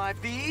mess with my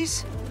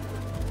bees?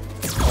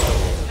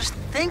 Just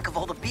think of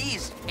all the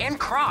bees and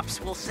crops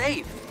we'll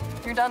save.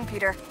 You're done,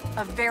 Peter.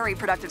 A very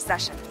productive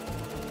session.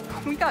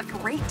 We got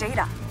great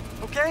data.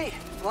 Okay,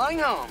 flying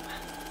home.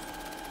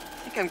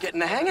 I think I'm getting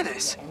the hang of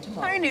this.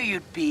 I knew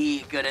you'd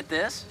be good at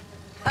this.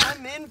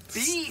 I'm in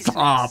bees.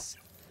 Stop.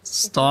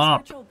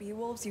 Stop. If those virtual bee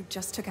wolves you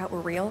just took out were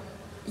real,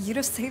 you'd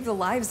have saved the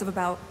lives of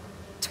about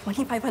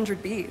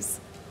 2,500 bees.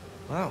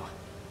 Wow,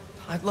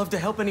 I'd love to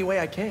help any way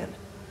I can.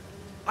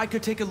 I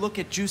could take a look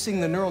at juicing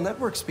the neural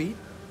network speed.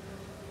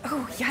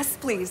 Oh, yes,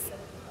 please.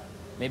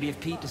 Maybe if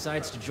Pete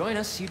decides to join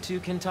us, you two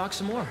can talk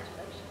some more.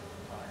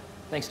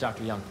 Thanks,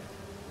 Dr. Young.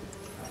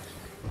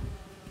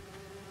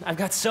 I've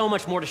got so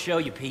much more to show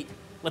you, Pete.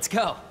 Let's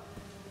go.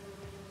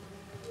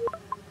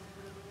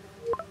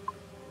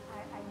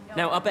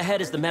 Now, up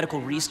ahead is the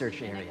medical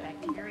research area.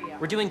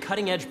 We're doing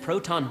cutting-edge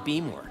proton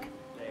beam work,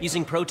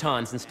 using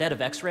protons instead of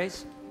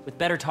X-rays, with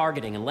better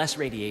targeting and less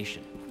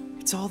radiation.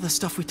 It's all the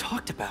stuff we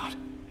talked about.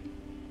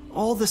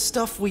 All the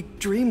stuff we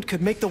dreamed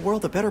could make the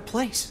world a better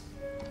place.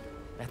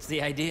 That's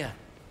the idea.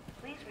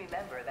 Please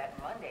remember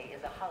that Monday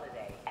is a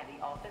holiday and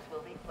the office will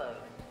be closed.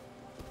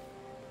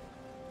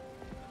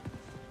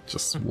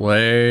 Just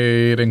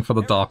waiting for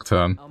the dark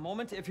turn. A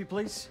moment, if you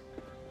please.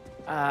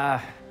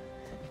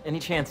 Any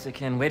chance it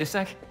can wait a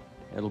sec?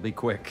 It'll be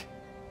quick.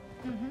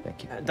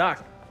 Thank you.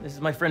 Doc, this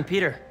is my friend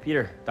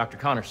Peter. Dr.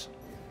 Connors.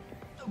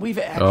 We've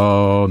actually...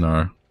 Oh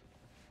no.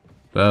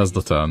 There's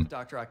the turn.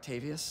 Dr.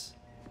 Octavius,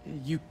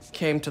 you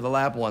came to the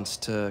lab once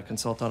to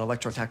consult on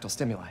electrotactile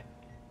stimuli.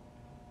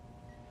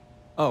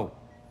 Oh.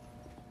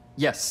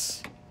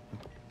 Yes.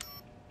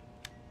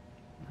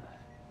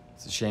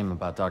 It's a shame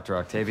about Dr.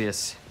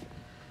 Octavius.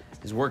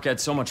 His work had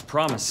so much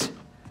promise.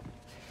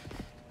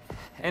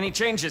 Any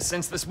changes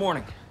since this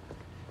morning?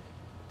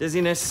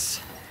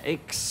 Dizziness,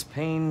 aches,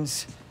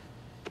 pains,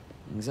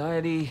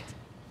 anxiety,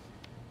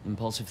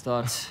 impulsive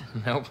thoughts?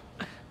 Nope.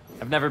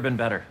 I've never been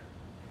better.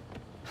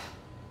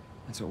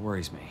 That's what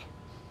worries me.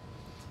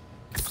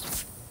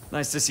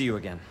 Nice to see you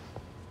again.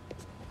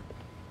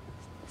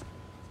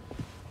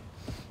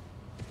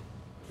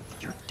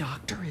 Your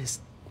doctor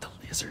is the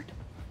lizard.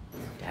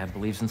 Dad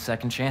believes in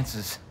second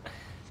chances.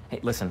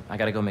 Hey, listen, I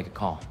gotta go make a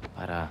call,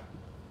 but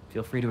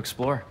feel free to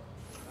explore.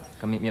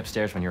 Come meet me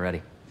upstairs when you're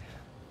ready.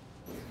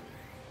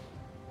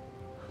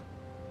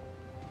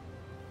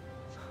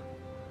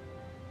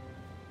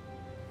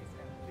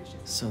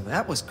 So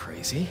that was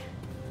crazy.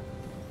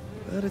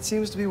 But it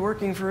seems to be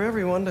working for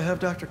everyone to have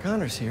Dr.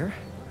 Connors here.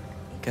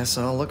 Guess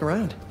I'll look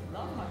around.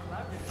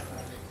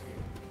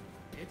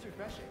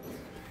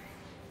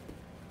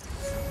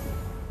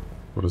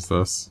 What is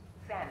this?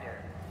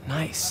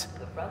 Nice.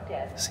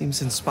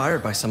 Seems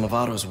inspired by some of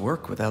Otto's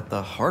work without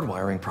the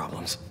hardwiring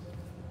problems.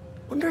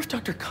 Wonder if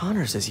Dr.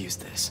 Connors has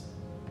used this.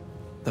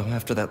 Though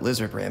after that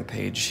lizard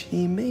rampage,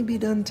 he may be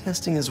done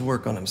testing his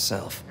work on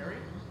himself.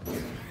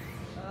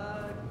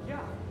 Yeah.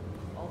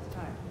 All the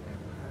time.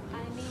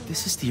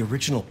 This is the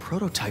original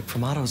prototype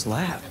from Otto's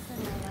lab.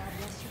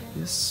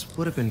 This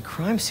would have been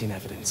crime scene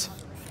evidence.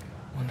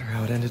 Wonder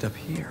how it ended up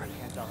here.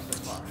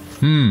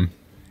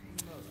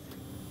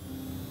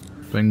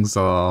 Things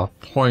are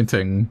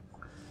pointing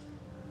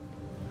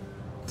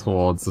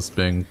towards this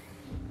being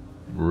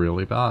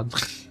really bad.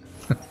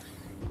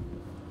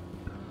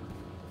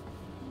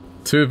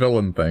 2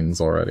 villain things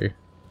already.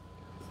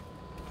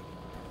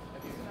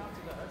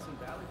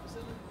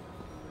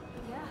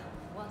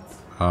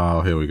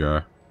 Oh, here we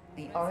go.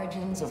 The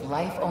origins of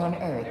life on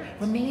Earth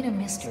remain a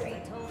mystery.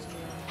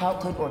 How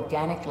could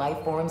organic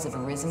life forms have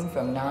arisen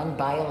from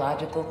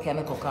non-biological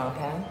chemical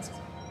compounds?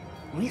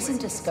 Recent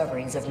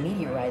discoveries of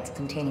meteorites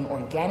containing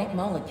organic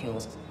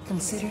molecules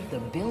considered the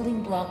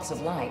building blocks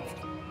of life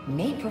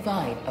may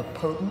provide a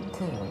potent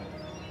clue.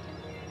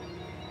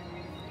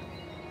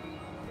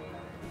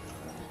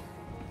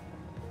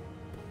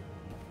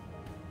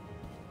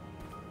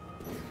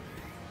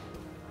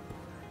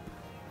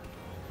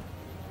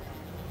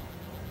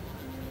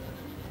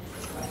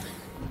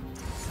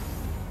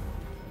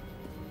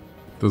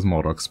 There's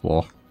more to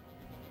explore.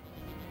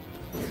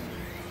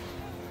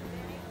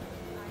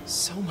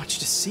 So much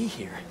to see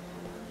here.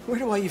 Where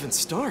do I even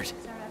start?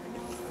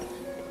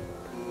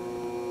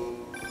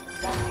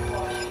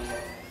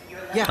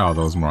 Yeah. Oh,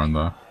 there was more in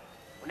there.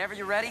 Whenever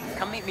you're ready,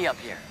 come meet me up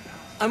here.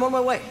 I'm on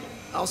my way.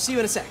 I'll see you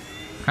in a sec.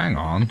 Hang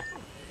on.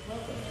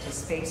 Welcome to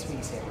space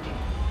research.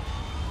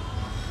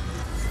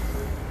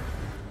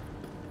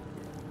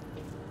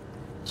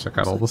 Check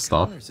out all the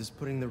stuff. Connors is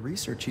putting the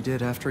research he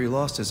did after he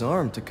lost his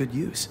arm to good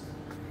use.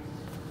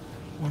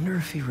 Wonder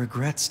if he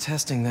regrets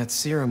testing that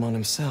serum on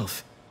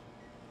himself.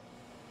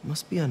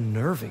 Must be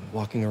unnerving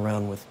walking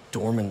around with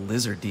dormant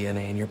lizard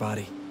DNA in your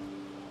body.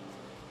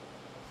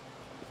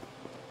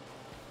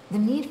 The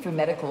need for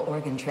medical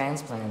organ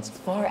transplants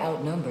far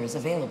outnumbers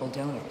available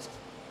donors.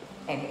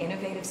 An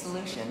innovative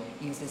solution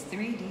uses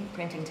 3D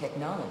printing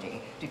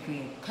technology to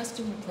create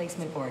custom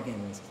replacement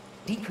organs,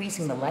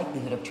 decreasing the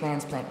likelihood of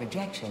transplant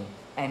rejection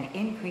and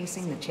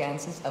increasing the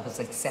chances of a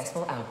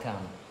successful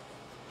outcome.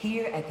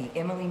 Here at the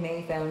Emily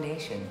May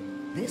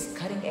Foundation, this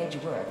cutting-edge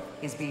work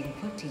is being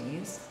put to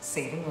use,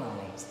 saving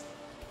lives.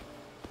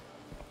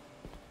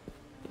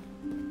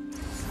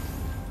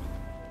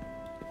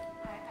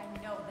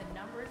 I know the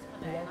numbers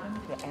for that.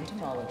 Welcome to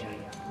entomology.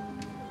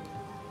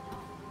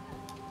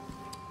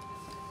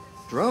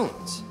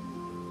 Drones.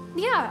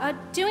 Yeah,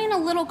 doing a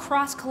little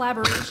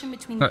cross-collaboration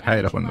between I the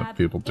hate it when the lab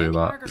people do and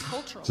that.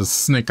 agricultural. Just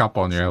sneak up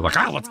on you like,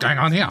 ah, what's going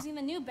on here? Using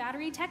the new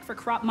battery tech for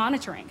crop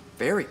monitoring.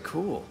 Very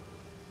cool.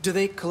 Do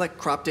they collect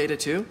crop data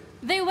too?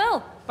 They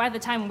will, by the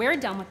time we're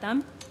done with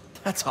them.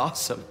 That's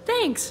awesome.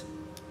 Thanks.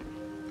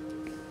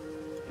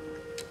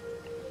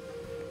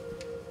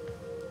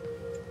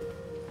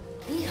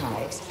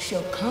 Beehives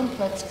show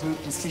complex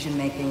group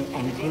decision-making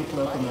and group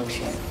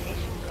locomotion.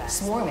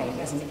 Swarming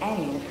is an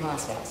annual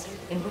process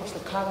in which the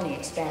colony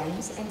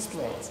expands and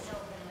splits.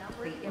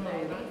 The I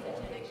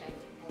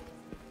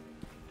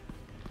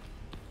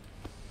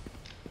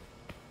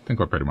think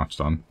we're pretty much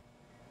done.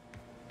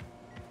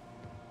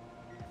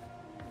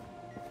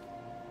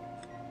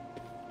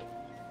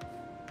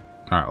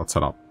 Alright, let's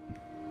head up.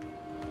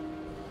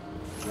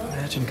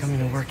 Imagine coming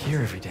to work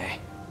here every day.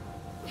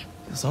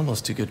 Feels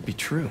almost too good to be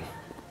true.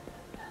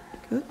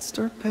 Could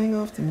start paying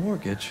off the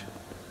mortgage.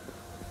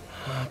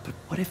 But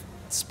what if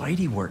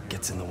Spidey work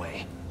gets in the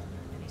way?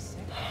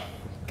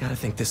 Gotta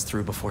think this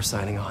through before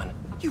signing on.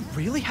 You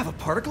really have a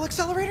particle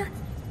accelerator?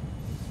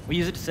 We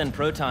use it to send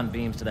proton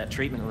beams to that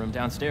treatment room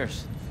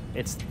downstairs.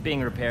 It's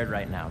being repaired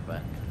right now,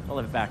 but we'll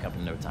have it back up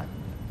in no time.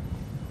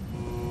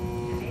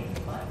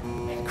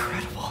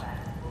 Incredible.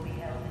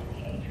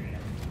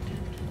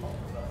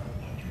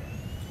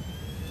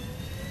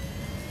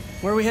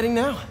 Where are we heading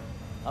now?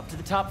 Up to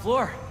the top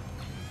floor.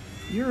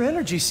 Your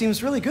energy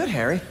seems really good,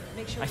 Harry.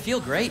 I feel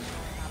great.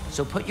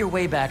 So put your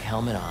way-back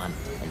helmet on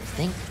and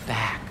think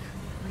back.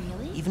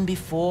 Really? Even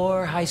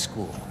before high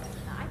school.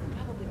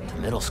 To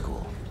middle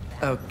school.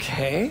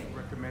 Okay.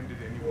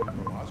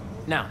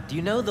 Now, do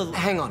you know the...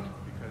 Hang on.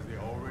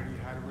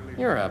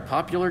 You're a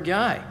popular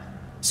guy.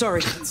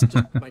 Sorry, it's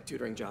just my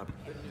tutoring job.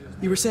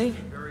 You were saying?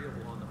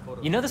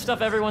 You know the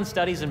stuff everyone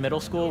studies in middle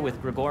school with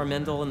Gregor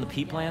Mendel and the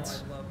pea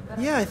plants?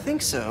 Yeah, I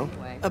think so.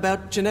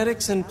 About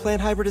genetics and plant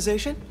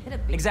hybridization?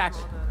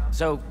 Exactly.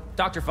 So,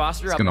 Dr.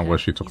 Foster He's gonna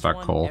wish he took that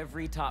call.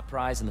 Every top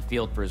prize in the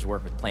field for his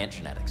work with plant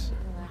genetics.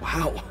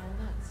 Wow.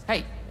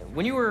 Hey,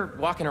 when you were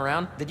walking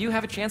around, did you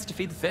have a chance to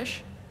feed the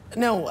fish?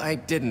 No, I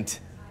didn't.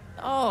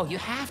 Oh, you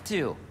have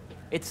to.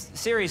 It's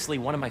seriously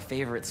one of my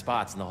favorite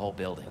spots in the whole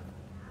building.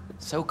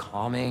 So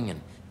calming,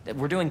 and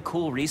we're doing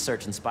cool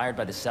research inspired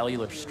by the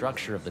cellular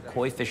structure of the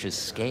koi fish's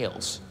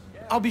scales.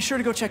 I'll be sure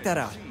to go check that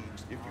out.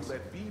 If you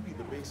let B be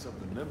the base of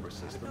the member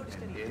system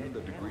and N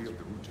the degree of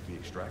the root to be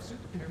extracted,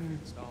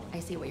 I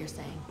see what you're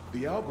saying.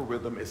 the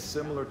algorithm is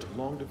similar to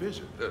long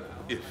division,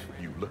 if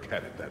you look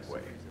at it that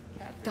way.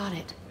 Got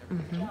it.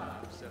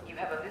 You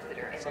have a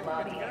visitor in the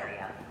lobby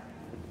area.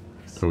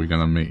 So we're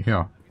gonna meet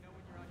here.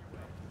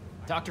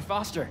 Dr.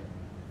 Foster.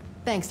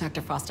 Thanks,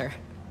 Dr. Foster.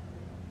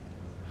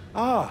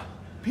 Ah,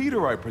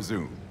 Peter, I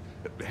presume.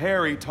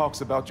 Harry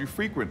talks about you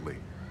frequently.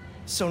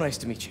 So nice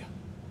to meet you.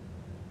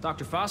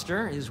 Dr.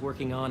 Foster is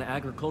working on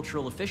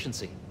agricultural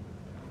efficiency.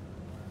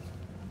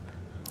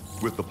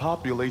 With the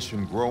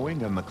population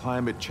growing and the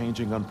climate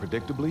changing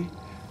unpredictably,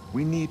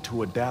 we need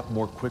to adapt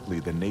more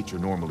quickly than nature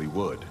normally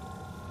would.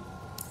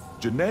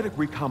 Genetic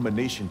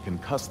recombination can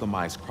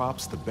customize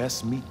crops to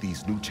best meet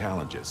these new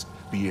challenges,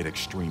 be it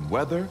extreme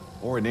weather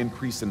or an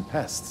increase in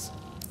pests.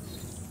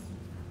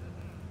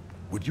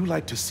 Would you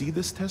like to see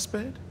this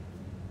testbed?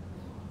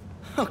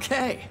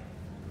 Okay.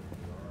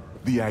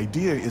 The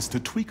idea is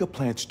to tweak a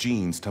plant's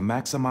genes to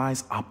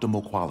maximize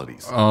optimal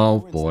qualities. Oh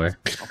boy.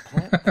 A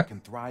plant that can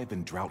thrive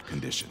in drought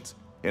conditions.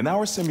 In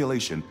our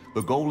simulation,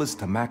 the goal is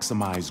to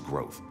maximize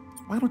growth.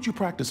 Why don't you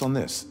practice on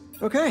this?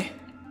 Okay.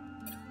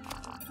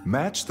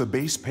 Match the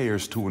base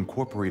pairs to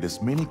incorporate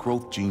as many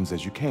growth genes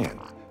as you can.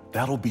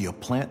 That'll be a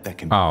plant that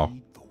can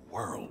feed the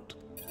world.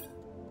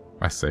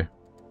 I see.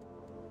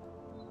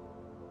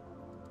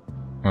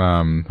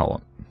 Hold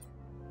on.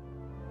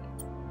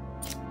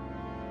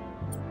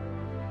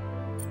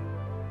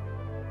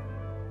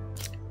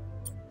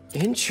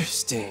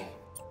 Interesting.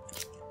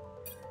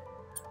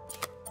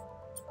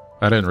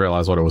 I didn't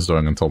realize what it was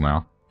doing until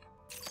now.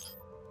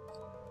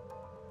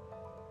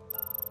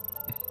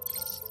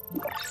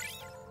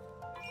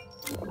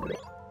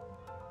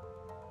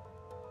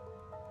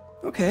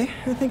 Okay,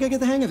 I think I get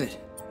the hang of it.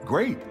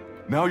 Great.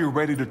 Now you're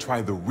ready to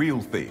try the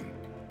real thing.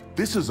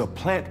 This is a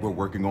plant we're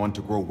working on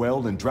to grow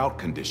well in drought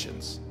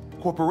conditions.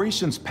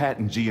 Corporations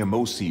patent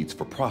GMO seeds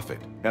for profit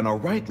and are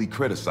rightly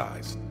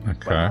criticized.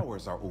 But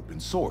ours are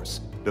open source,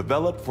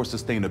 developed for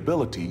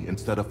sustainability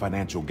instead of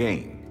financial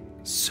gain.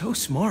 So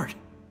smart.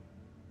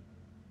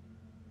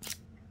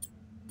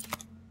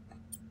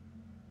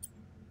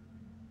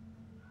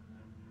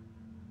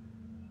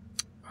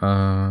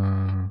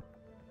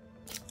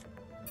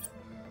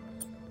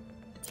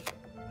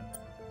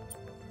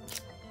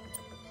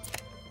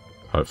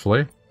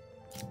 Hopefully.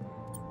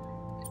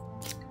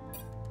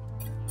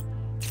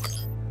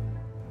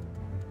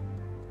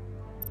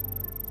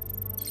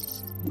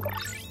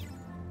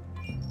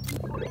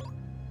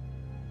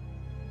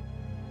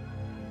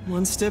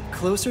 One step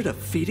closer to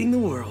feeding the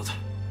world.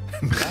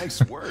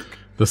 Nice work.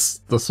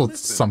 This was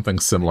something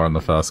similar in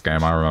the first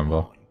game, I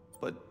remember.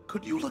 But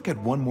could you look at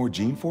one more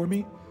gene for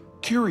me?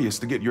 Curious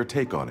to get your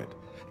take on it.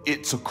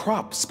 It's a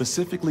crop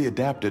specifically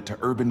adapted to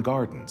urban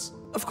gardens.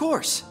 Of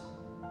course.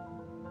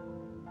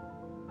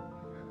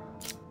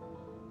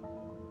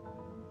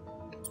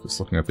 Just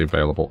looking at the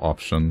available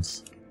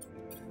options.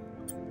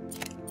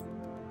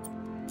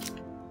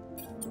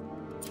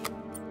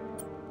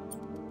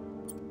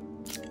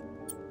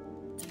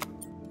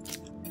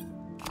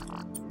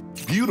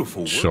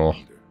 beautiful work. Sure.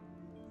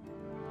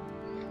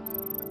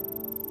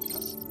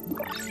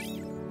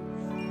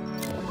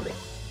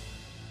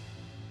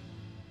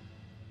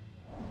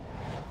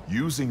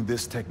 Using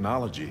this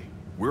technology,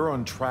 we're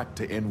on track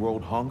to end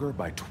world hunger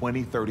by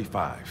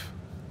 2035.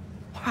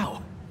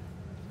 Wow.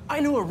 I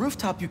know a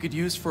rooftop you could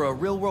use for a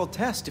real-world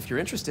test if you're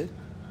interested.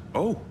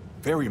 Oh,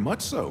 very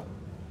much so.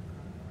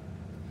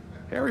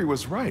 Harry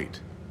was right.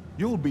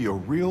 You'll be a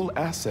real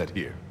asset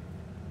here.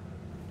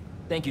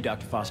 Thank you,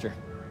 Dr. Foster.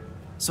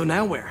 So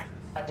now where?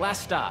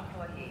 Last stop.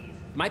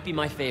 Might be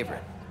my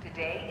favorite.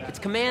 It's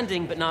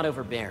commanding, but not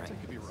overbearing.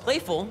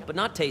 Playful, but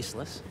not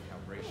tasteless.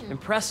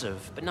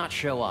 Impressive, but not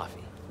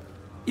show-offy.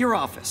 Your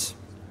office.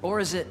 Or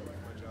is it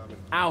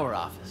our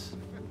office?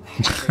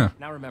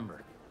 Now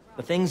remember,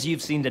 the things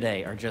you've seen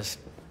today are just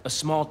a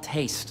small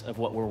taste of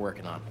what we're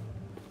working on.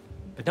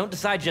 But don't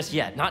decide just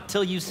yet, not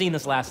till you've seen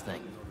this last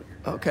thing.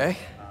 Okay.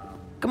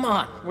 Come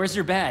on, where's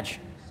your badge?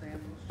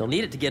 You'll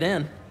need it to get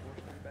in.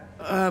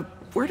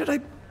 Where did I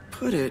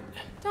put it?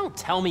 Don't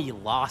tell me you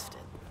lost it.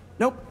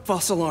 Nope,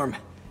 false alarm.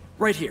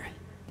 Right here.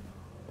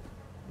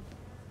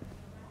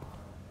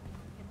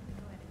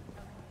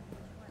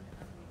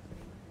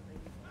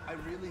 I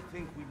really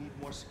think we need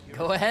more security.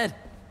 Go ahead.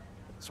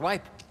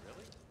 Swipe.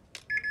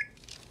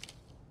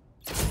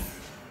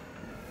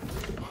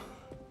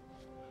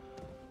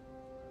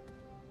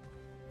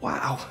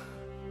 Wow.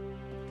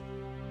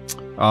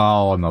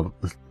 Oh, no.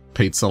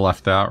 Pizza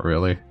left out,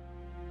 really?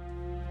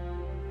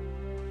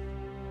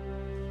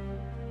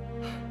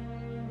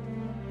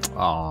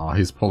 Oh,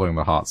 he's pulling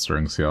the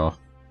heartstrings here.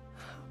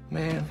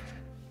 Man.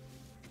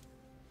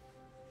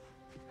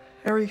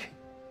 Harry.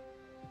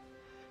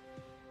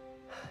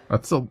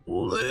 That's a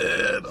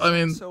lid. I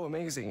mean, so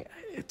amazing.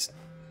 It's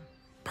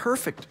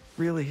perfect,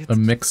 really. A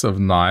mix of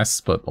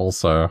nice, but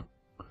also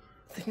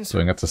Things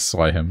doing it to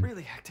sway him.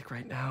 Really hectic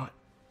right now.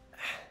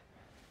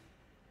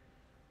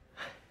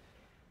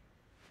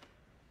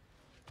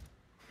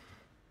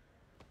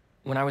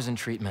 When I was in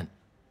treatment,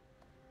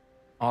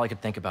 all I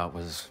could think about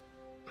was,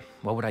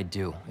 what would I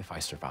do if I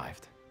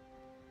survived?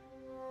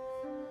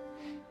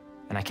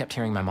 And I kept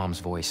hearing my mom's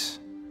voice,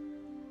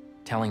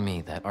 telling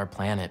me that our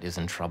planet is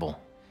in trouble,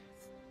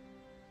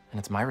 and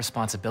it's my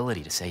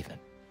responsibility to save it.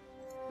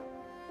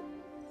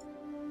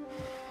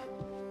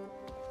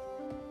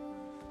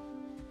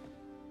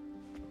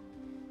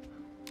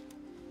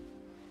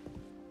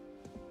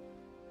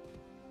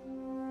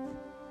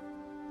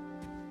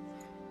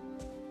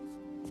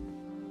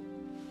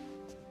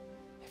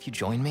 If you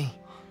join me,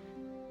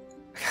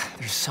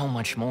 there's so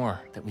much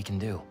more that we can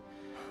do.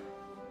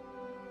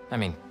 I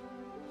mean,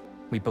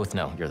 we both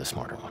know you're the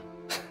smarter one.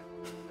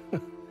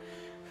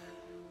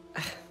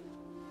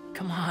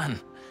 Come on.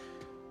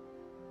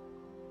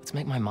 Let's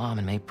make my mom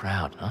and May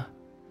proud, huh?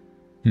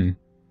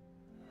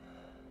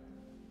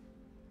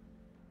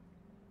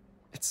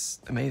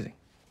 It's amazing.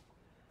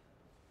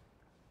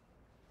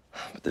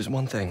 But there's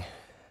one thing.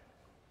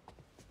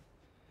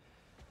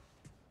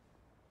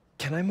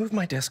 Can I move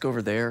my desk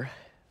over there?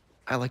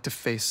 I like to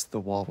face the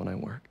wall when I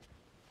work.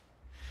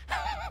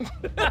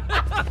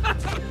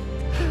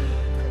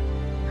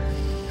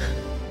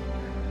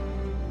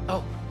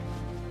 Oh,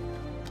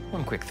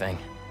 one quick thing.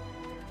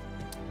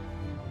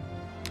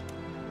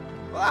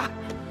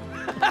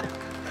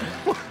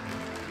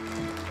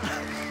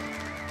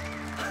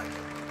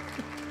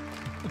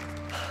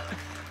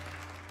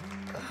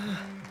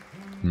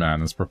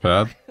 Man is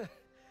prepared.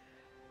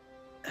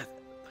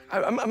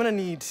 I'm gonna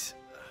need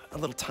a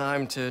little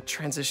time to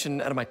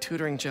transition out of my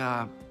tutoring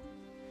job.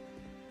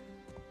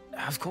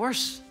 Of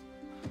course.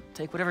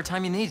 Take whatever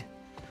time you need.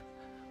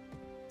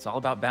 It's all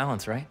about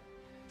balance, right?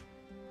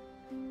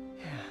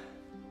 Yeah.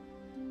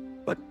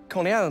 But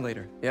Coney Island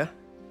later, yeah?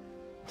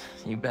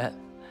 You bet.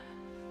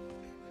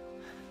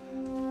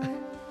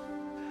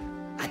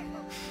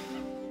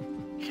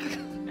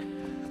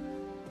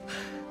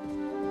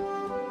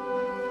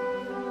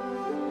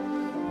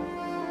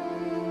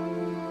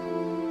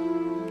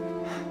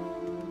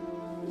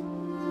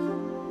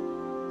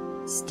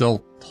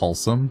 Still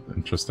wholesome.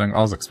 Interesting. I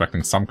was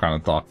expecting some kind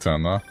of dark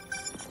turn there.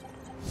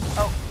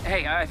 Oh,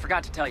 hey, I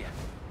forgot to tell you.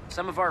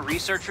 Some of our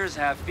researchers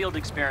have field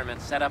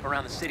experiments set up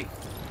around the city.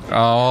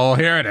 Oh,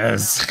 here it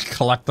is.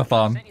 Collectathon.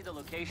 I'll send you the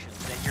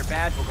locations, and your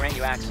badge will grant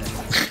you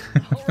access.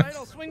 All right,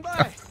 I'll swing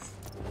by.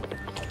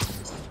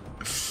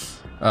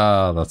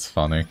 That's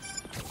funny.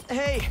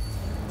 Hey,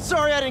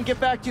 sorry I didn't get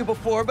back to you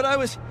before, but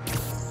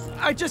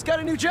I just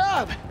got a new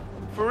job.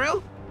 For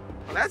real?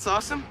 Well, that's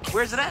awesome.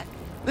 Where's it at?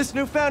 This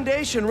new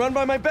foundation run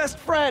by my best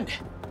friend.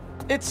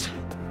 It's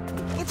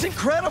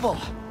incredible.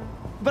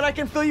 But I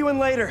can fill you in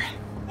later.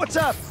 What's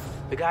up?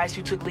 The guys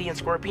who took Lee and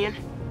Scorpion?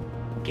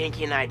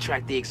 Genki and I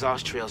tracked the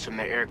exhaust trails from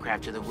their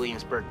aircraft to the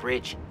Williamsburg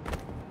Bridge.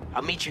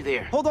 I'll meet you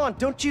there. Hold on,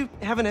 don't you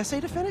have an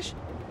essay to finish?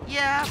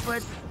 Yeah,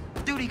 but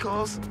duty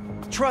calls.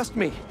 Trust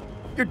me.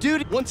 Your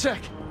duty... One sec.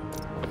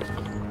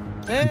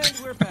 And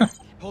we're back.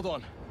 Hold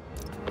on.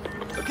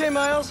 Okay,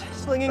 Miles,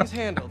 slinging's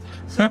handled.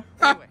 So,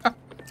 anyway.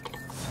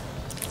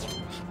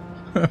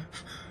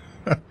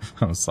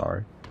 I'm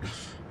sorry.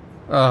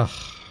 Ugh.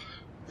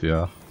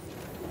 idea.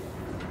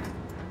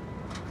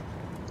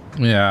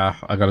 Yeah,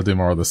 I gotta do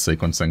more of the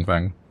sequencing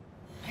thing.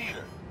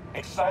 Peter,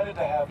 excited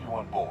to have you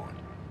on board.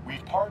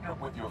 We've partnered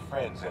with your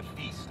friends at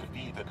Feast to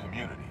feed the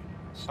community,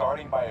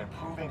 starting by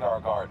improving our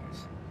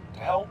gardens. To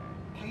help,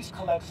 please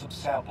collect some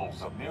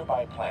samples of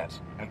nearby plants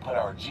and put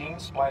our gene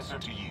splicer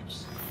to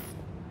use.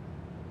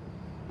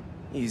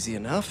 Easy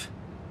enough.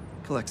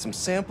 Collect some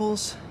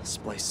samples,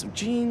 splice some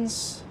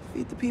genes,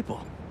 feed the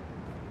people.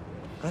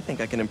 I think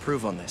I can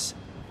improve on this.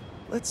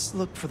 Let's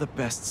look for the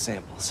best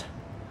samples.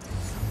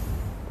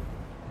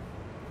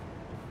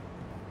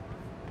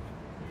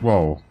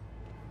 Whoa.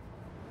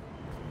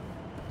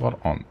 What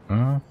on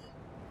earth?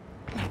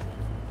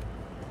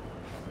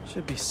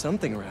 Should be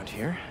something around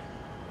here.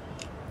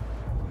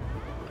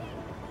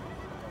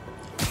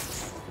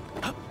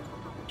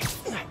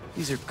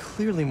 These are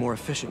clearly more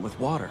efficient with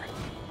water.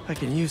 I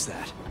can use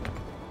that.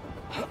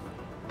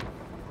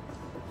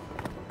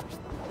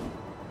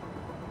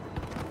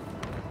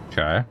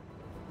 Okay.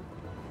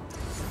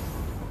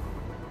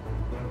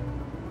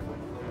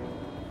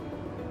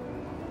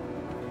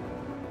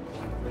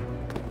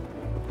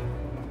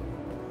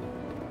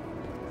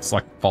 It's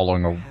like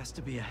following a... There has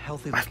to be a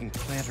healthy-looking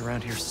plant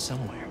around here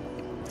somewhere.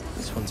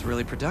 This one's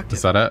really productive.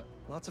 Is that it?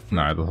 Lots of fruit.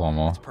 No, there's one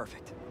more. That's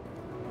perfect.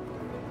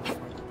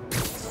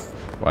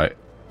 Wait.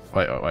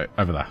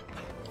 Over there.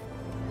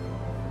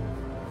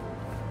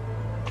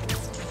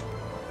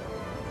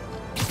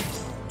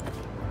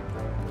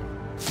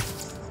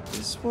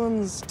 This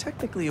one's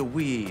technically a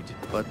weed,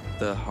 but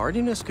the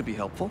hardiness could be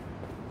helpful.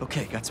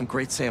 Okay, got some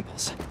great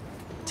samples.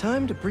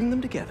 Time to bring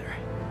them together.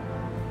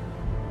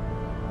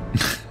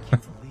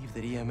 Can't believe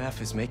that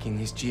EMF is making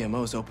these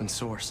GMOs open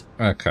source.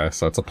 Okay,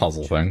 so it's a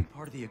puzzle thing.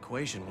 Part of the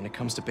equation when it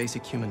comes to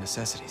basic human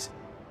necessities.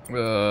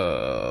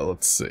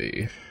 Let's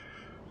see.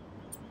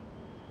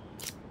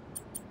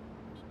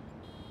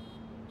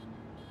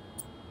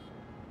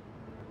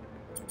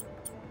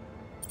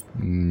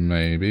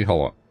 Maybe.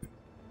 Hold on.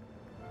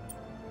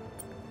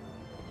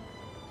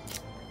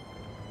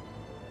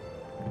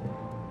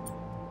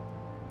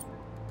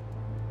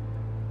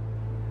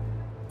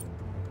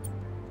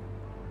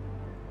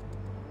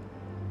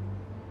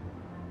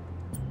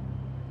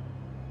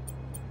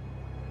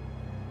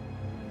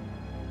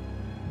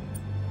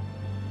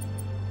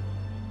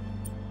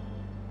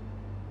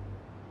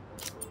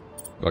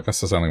 I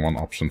guess there's only one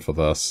option for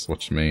this,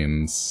 which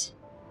means...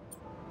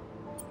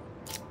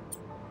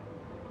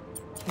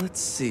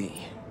 Let's see.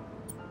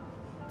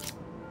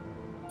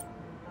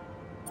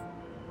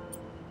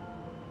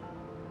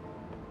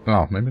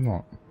 Oh, maybe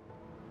not.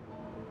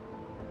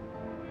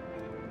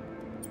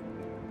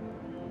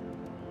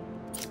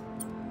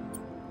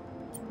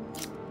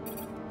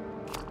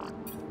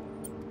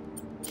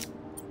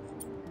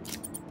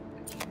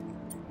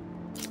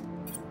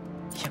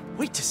 Can't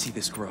wait to see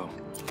this grow.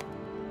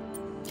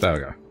 There we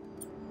go.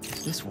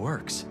 If this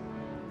works,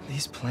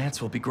 these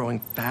plants will be growing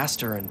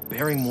faster and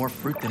bearing more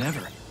fruit than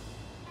ever.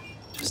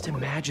 Just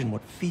imagine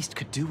what Feast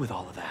could do with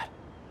all of that.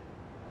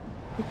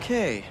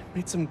 Okay,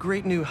 made some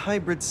great new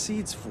hybrid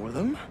seeds for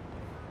them.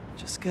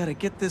 Just gotta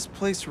get this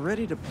place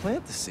ready to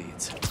plant the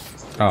seeds.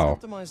 Oh.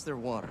 Let's optimize their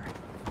water.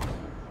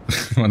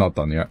 We're not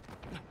done yet.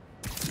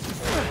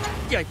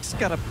 Yikes,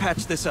 gotta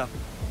patch this up.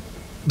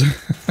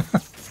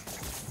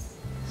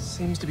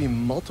 Seems to be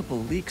multiple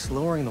leaks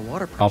lowering the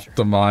water pressure.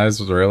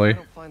 Optimize, really? If I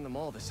don't find them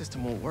all, the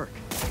system won't work.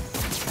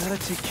 Gotta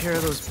take care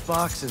of those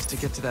boxes to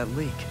get to that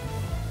leak.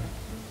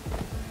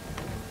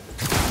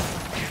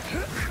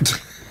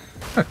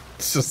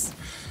 It's just...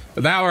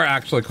 Now we're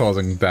actually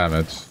causing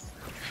damage.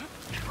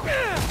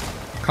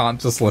 Can't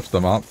just lift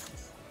them up.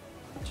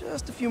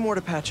 Just a few more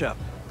to patch up.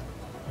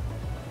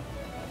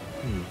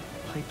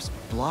 Pipe's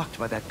blocked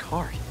by that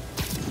cart.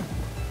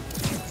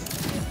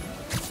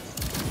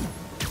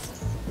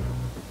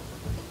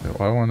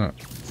 Why won't it?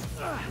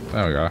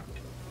 There we go.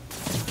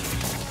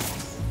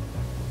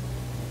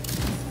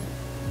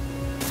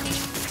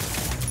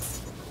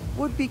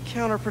 Would be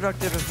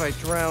counterproductive if I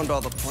drowned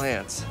all the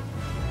plants.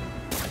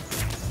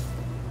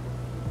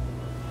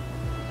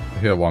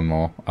 Here, one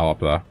more. Oh, up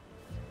there.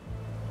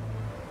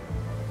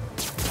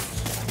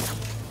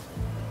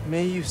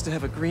 May used to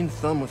have a green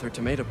thumb with her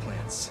tomato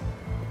plants.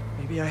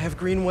 Maybe I have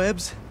green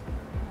webs?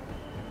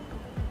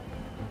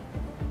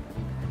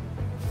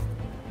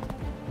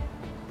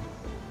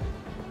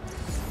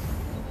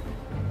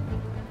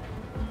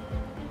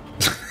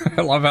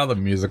 I love how the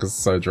music is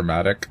so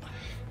dramatic.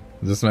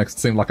 It just makes it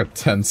seem like a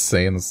tense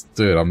scene.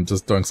 Dude, I'm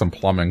just doing some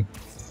plumbing.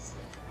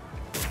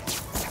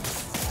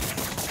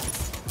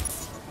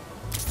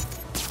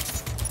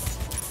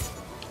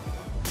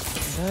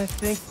 I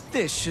think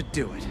this should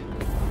do it.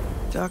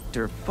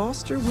 Dr.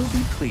 Foster will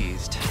be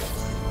pleased.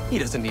 He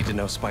doesn't need to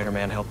know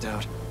Spider-Man helped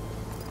out.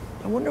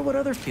 I wonder what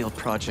other field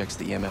projects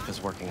the EMF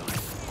is working on.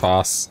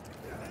 Pass.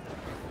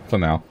 For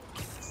now.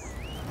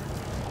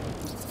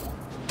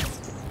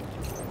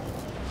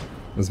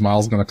 Is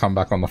Miles gonna come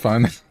back on the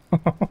phone?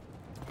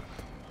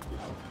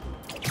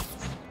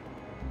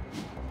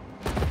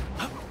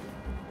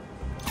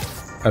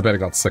 I bet he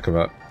got sick of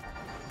it.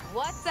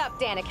 What's up,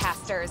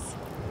 Danicasters.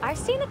 I've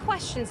seen the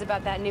questions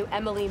about that new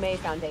Emily May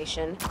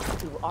Foundation.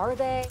 Who are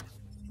they?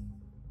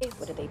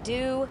 What do they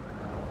do?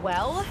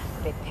 Well,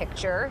 big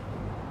picture,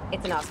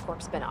 it's an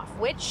Oscorp spinoff,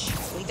 which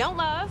we don't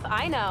love,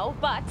 I know,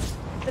 but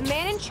the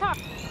man in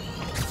charge...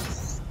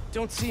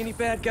 Don't see any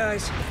bad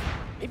guys.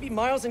 Maybe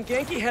Miles and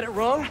Genki had it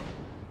wrong?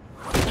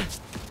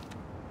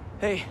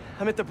 Hey,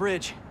 I'm at the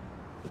bridge.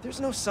 But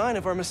there's no sign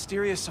of our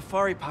mysterious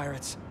safari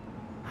pirates.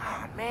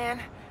 Oh, man.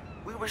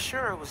 We were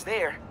sure it was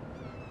there.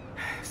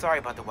 Sorry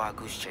about the wild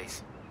goose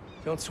chase.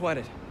 Don't sweat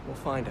it. We'll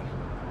find him.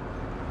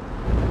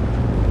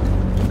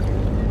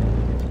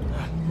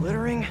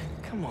 Littering?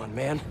 Come on,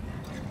 man.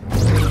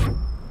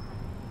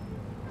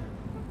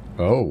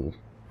 Oh.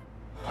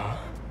 Huh?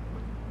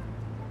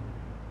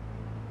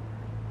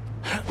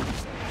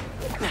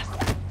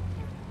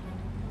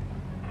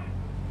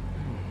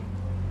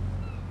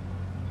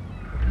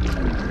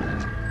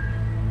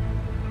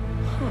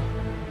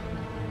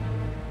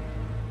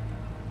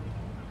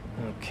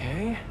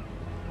 Okay.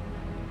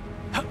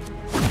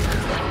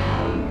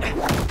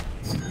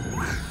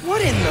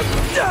 What in the...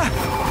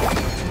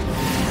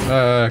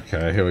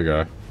 Okay, here we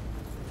go.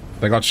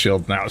 They got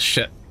shield now.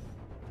 Shit.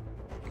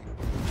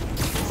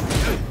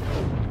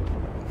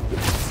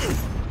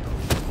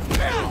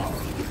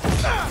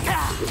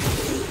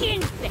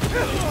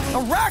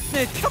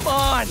 Arachnid, come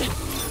on!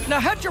 Now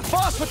how'd your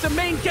boss with the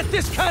main get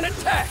this kind of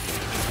tech?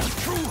 A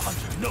true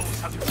hunter knows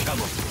how to tell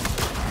him.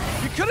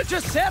 You could have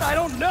just said, I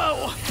don't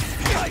know.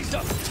 Eyes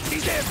up!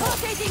 He's there!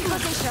 Rotating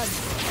position.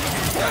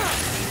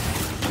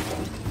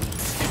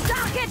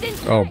 Target in...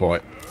 Oh boy.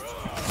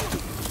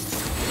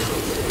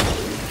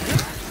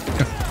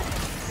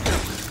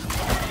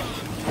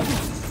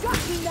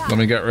 Let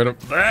me get rid of...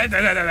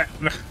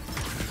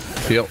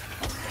 Heal.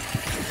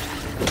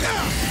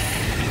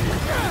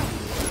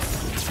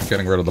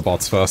 Getting rid of the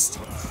bots first.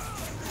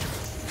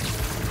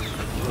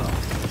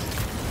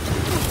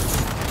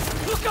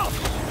 Look up!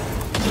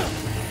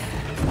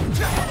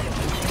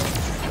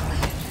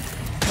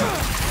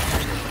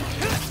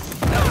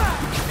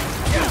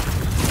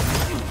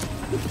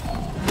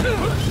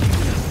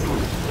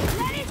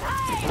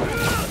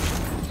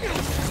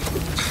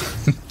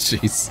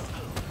 Jeez.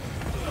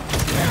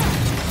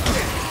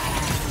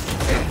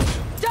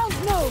 Don't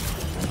move.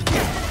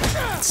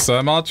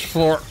 So much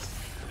for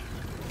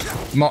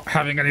not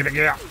having anything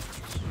here.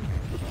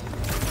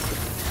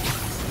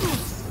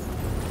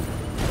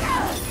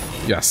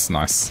 Yes,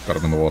 nice. Got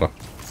him in the water.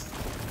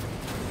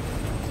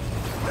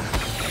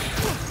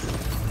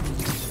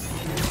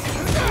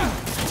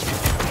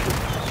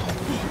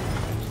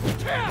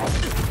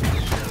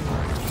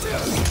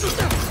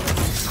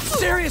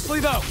 Seriously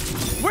though,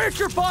 where'd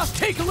your boss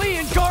take Lee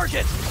and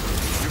Gargan?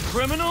 You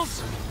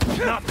criminals?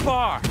 Not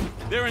far.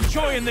 They're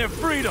enjoying their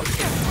freedom.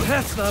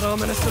 That's not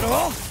ominous at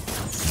all.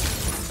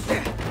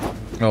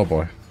 Oh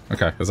boy.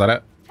 Okay, is that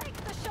it?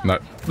 No.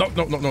 No,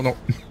 no, no, no, no.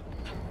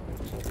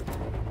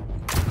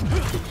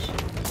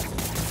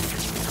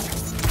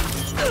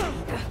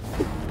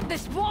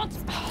 This won't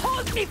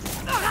hold me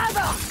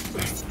forever.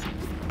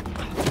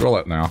 Roll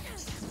it now.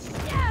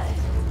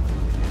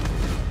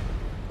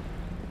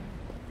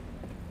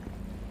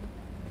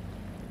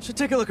 Should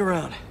take a look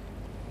around.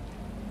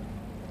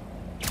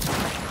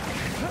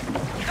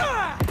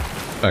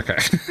 Okay.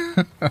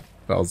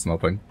 That was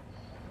nothing.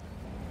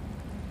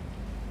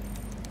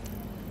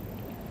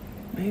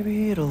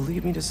 Maybe it'll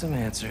lead me to some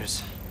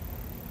answers.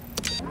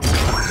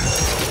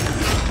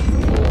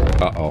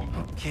 Uh-oh.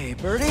 Okay,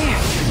 Birdie.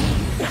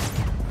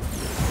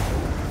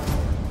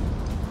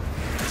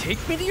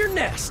 Take me to your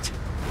nest.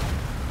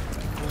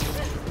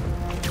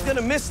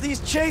 Gonna miss these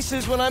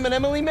chases when I'm an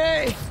Emily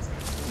May.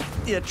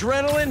 The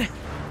adrenaline,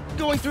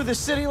 going through the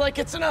city like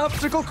it's an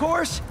obstacle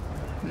course,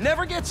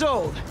 never gets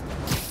old.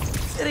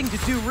 Getting to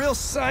do real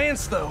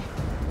science, though,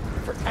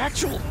 for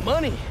actual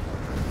money.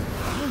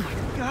 Oh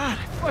my God,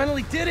 I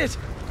finally did it.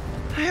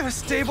 I have a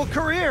stable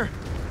career.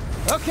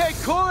 Okay,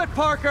 cool it,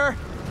 Parker.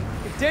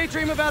 You can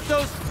daydream about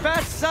those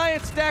fast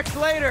science stacks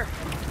later.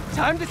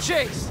 Time to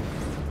chase.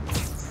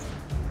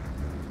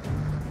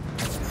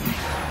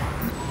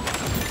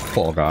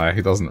 Poor guy,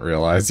 he doesn't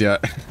realize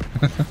yet.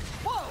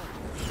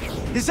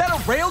 Is that a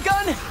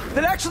railgun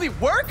that actually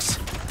works?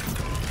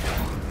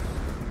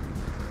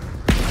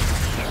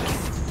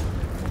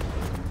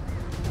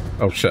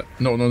 Oh shit.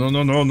 No, no, no,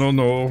 no, no, no,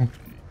 no.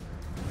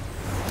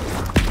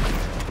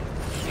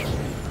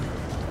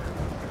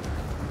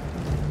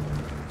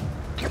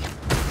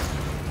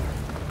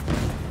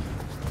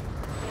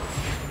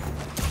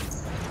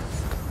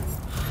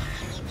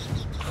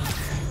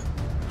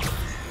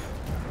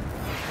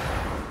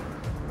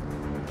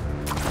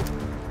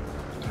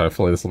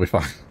 Hopefully this will be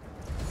fine.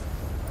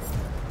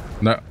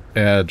 No,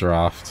 air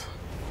draft.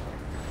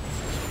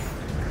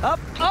 Up,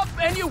 up,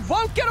 and you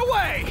won't get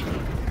away!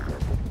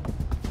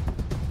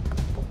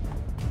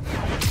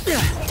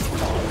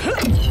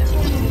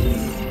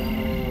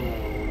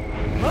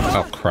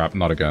 Oh crap,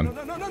 not again.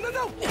 No, no, no, no,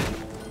 no!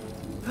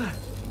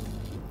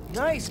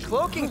 Nice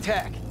cloaking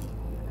tech.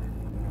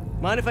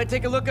 Mind if I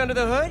take a look under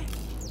the hood?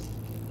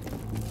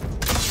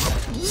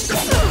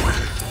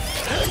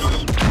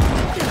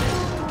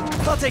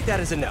 I'll take that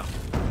as a no.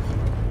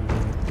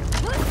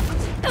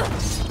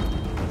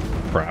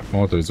 Crap,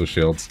 more diesel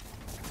shields.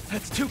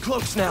 That's too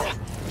close now.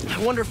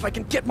 I wonder if I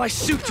can get my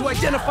suit to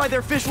identify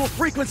their visual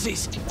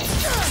frequencies.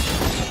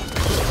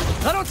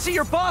 I don't see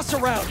your boss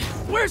around.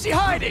 Where's he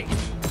hiding?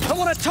 I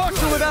want to talk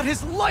to him about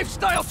his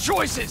lifestyle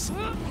choices.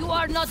 You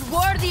are not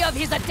worthy of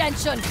his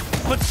attention.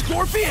 But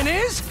Scorpion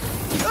is?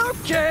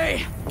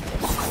 Okay.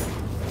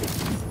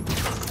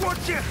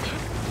 Watch it.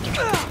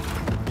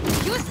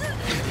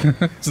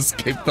 Just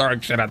keep throwing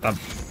shit at them.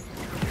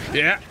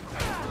 Yeah.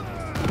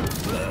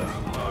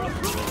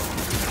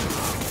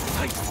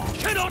 I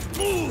cannot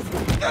move.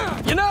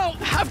 You know,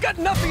 I've got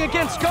nothing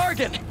against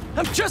Gargan.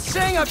 I'm just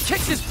saying I've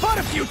kicked his butt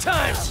a few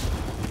times.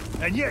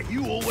 And yet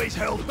you always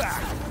held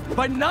back.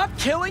 By not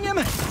killing him?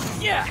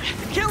 Yeah,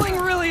 killing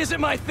really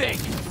isn't my thing.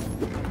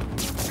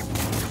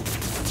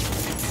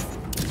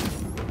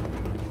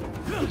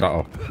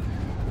 Uh-oh.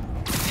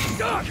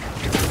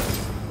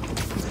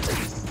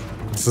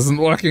 This isn't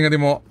working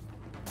anymore.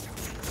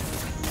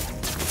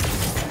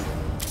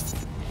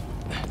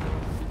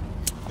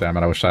 Damn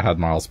it, I wish I had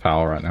Miles'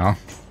 power right now.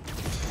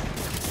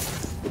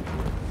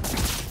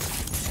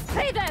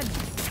 Hey them!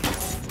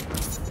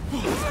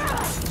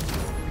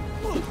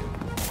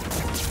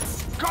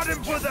 Got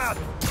him for that!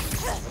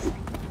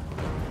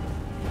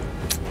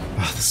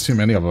 Oh, there's too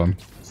many of them.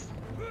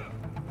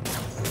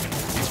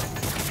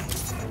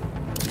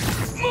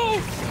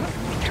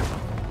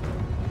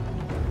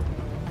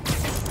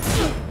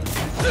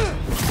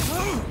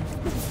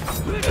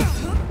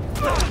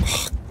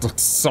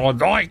 That's so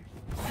annoying.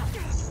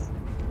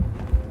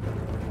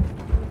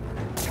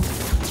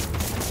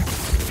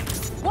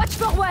 Watch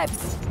for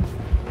webs!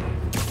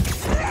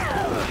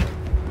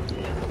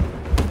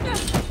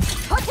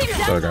 Put him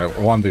down! Okay,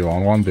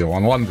 1v1,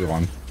 1v1,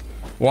 1v1.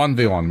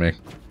 1v1 me.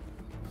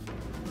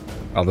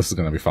 Oh, this is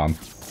gonna be fun.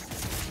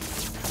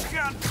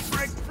 Can't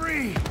break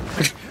free!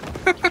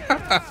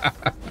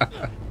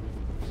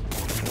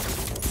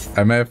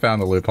 I may have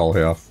found a loophole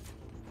here.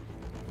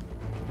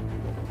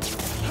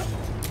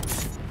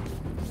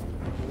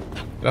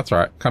 That's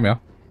right, come here.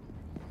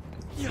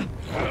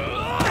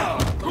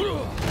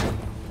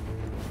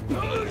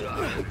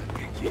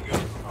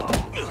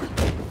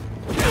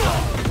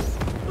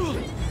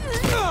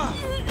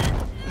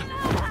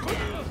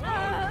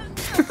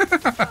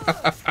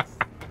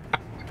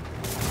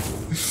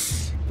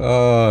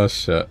 Oh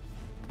shit.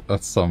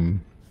 That's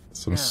some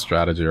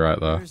strategy right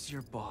there. Where's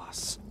your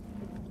boss?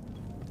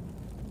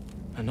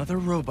 Another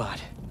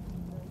robot.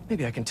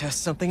 Maybe I can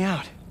test something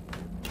out.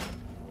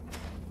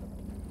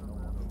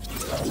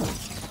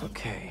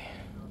 Okay,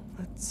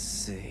 let's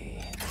see.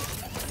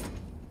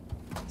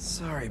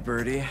 Sorry,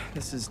 Birdie.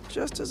 This is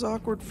just as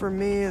awkward for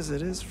me as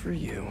it is for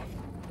you.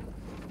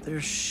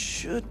 There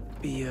should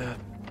be a...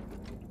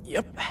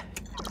 Yep.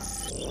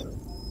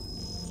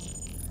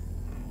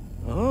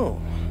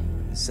 Oh,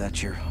 is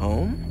that your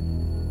home?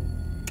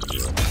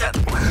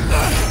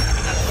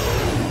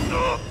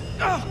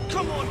 Oh,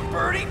 come on,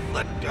 Birdie!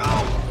 Let go!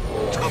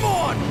 Come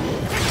on!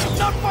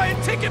 Not buy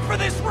a ticket for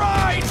this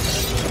ride!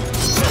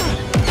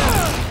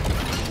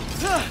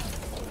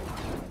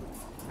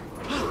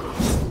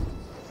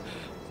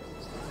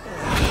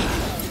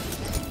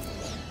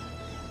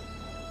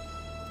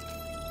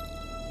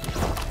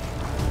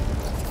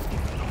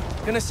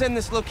 Gonna send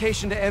this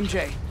location to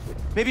MJ.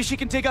 Maybe she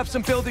can dig up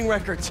some building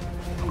records.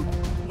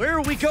 Where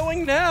are we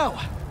going now?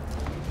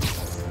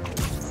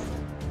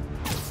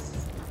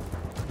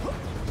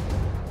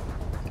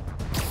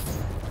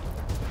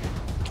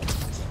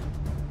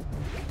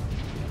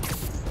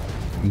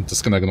 I'm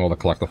just gonna ignore the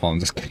collectathon and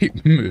just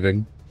keep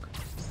moving.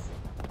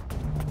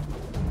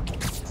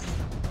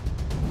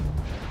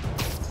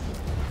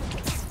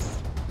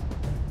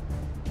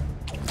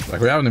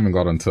 Like, we haven't even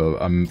got into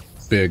a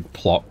big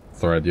plot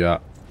thread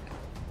yet.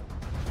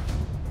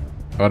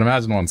 I would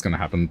imagine one's gonna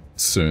happen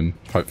soon,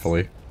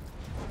 hopefully.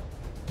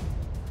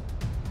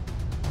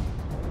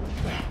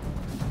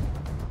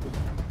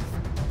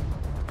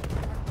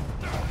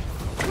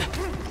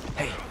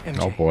 Hey, MJ.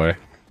 Oh boy.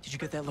 Did you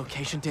get that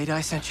location data I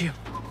sent you?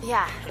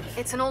 Yeah,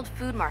 it's an old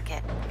food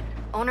market.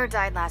 Owner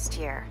died last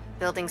year.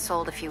 Building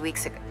sold a few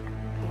weeks ago.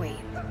 Wait.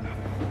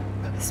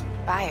 This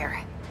buyer.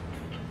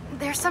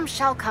 There's some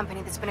shell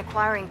company that's been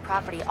acquiring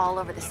property all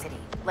over the city.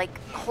 Like,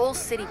 whole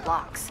city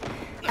blocks.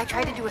 I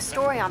tried to do a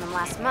story on them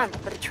last month,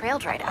 but it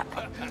trailed right up.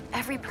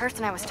 Every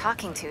person I was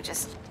talking to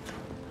just...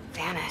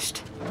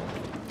 vanished.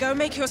 Go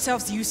make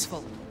yourselves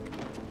useful.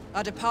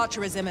 Our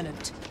departure is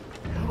imminent.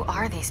 Who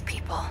are these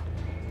people?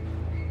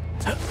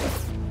 I'm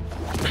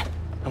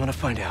gonna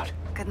find out.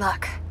 Good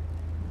luck.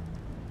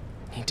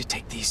 Need to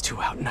take these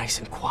two out nice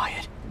and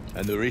quiet.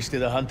 And the rest of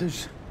the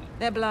hunters?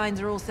 Their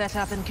blinds are all set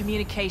up and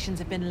communications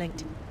have been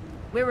linked.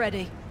 We're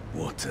ready.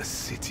 What a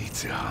city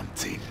to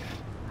hunt in.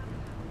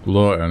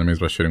 Lure enemies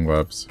by shooting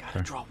webs.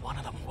 Gotta draw one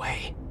of them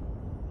away.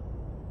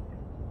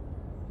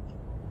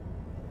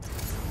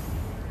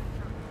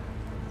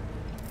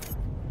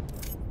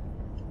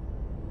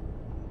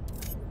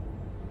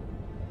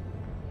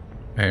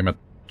 Aim at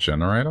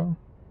generator?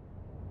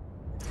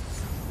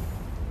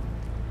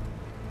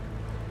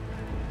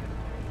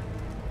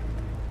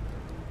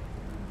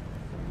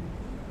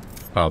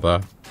 Oh,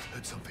 there.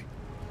 Heard something.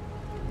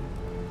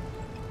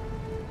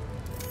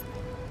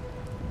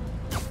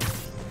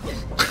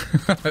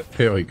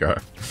 Here we go.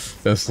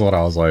 This is what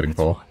I was waiting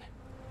for.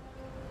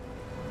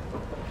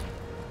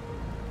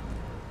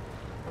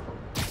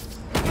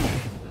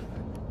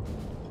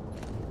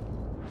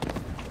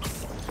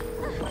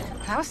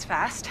 That was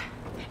fast.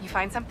 You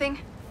find something?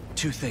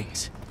 2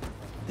 things.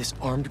 This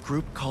armed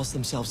group calls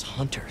themselves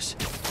Hunters.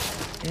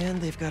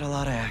 And they've got a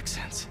lot of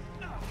accents.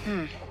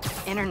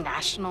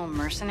 International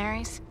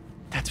mercenaries?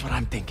 That's what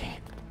I'm thinking.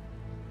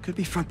 Could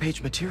be front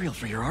page material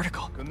for your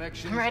article.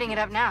 I'm writing it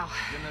up now.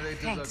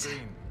 Thanks.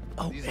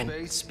 Oh,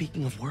 and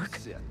speaking of work,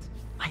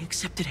 I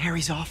accepted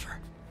Harry's offer.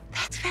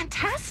 That's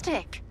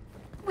fantastic.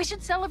 We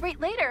should celebrate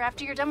later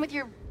after you're done with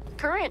your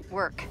current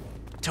work.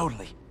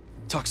 Totally.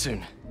 Talk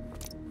soon.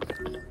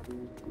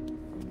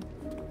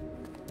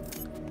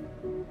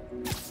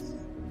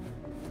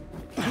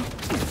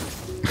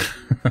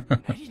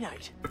 Nighty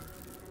night.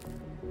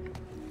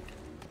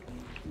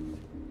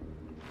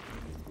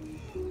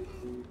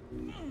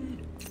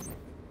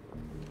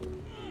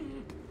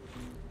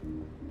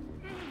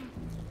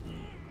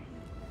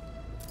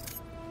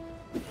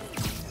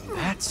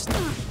 That's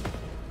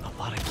a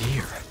lot of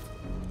gear.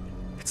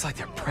 It's like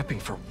they're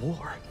prepping for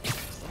war.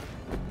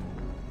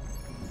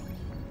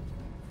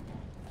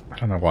 I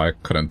don't know why I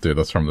couldn't do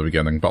this from the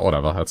beginning, but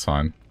whatever, that's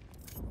fine.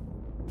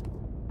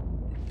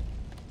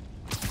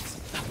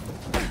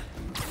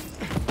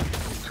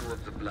 Two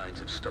of the blinds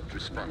have stopped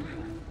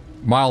responding.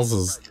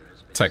 Miles's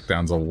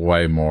takedowns are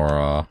way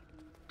more,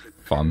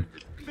 fun.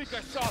 I think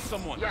I saw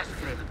someone. Yes,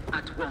 Craven,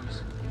 at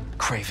once.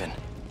 Craven.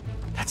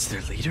 That's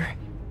their leader?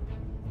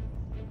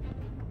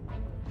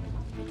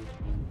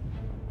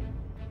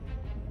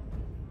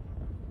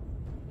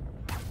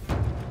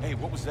 Hey,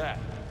 what was that?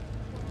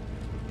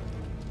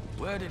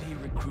 Where did he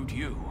recruit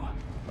you?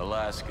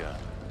 Alaska.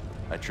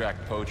 I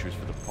tracked poachers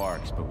for the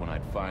parks, but when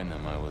I'd find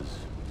them, I was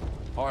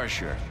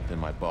harsher than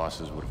my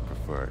bosses would have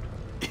preferred.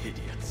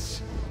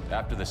 Idiots.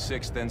 After the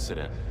 6th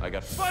incident, I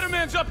got...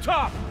 Spider-Man's up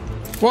top!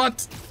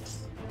 What?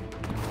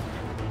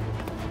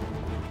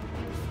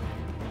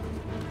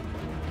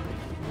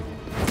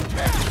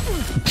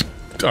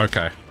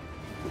 Okay.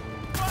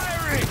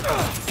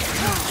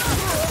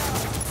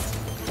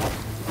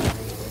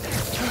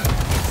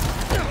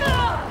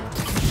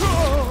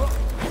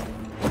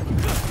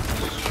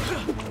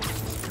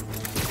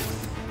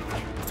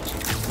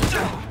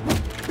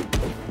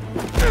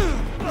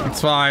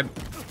 It's fine.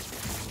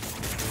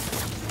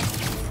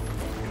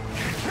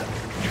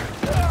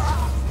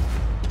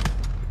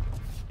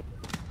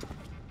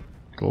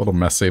 A little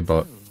messy,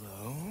 but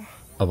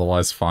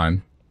otherwise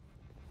fine.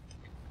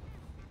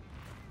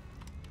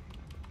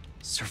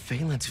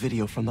 Surveillance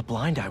video from the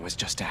blind I was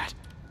just at.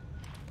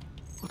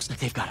 Looks like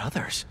they've got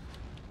others.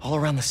 All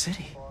around the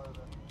city.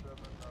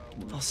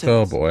 I'll say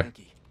Oh boy.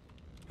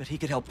 But he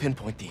could help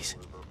pinpoint these.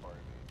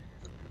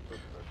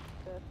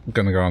 I'm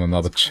gonna go on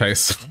another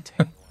chase.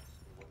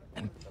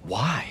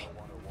 Why?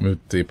 Move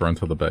deeper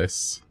into the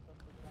base.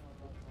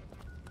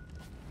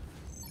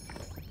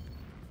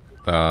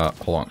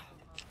 Hold on.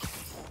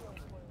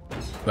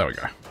 There we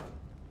go.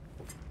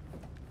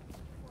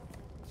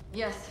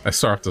 Yes. I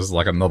saw if there's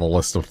like another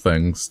list of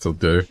things to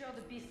do. Sure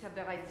the beasts have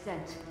the right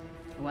scent.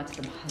 He wants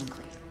them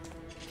hungry.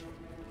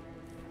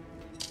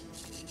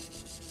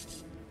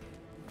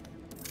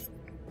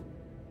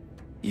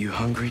 You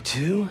hungry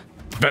too?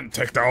 Vent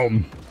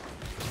takedown.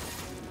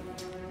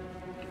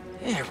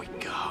 There we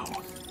go.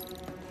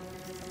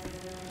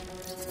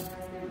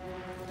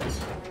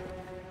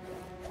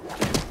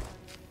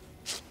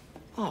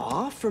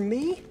 Aw, for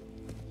me?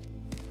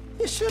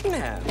 You shouldn't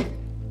have.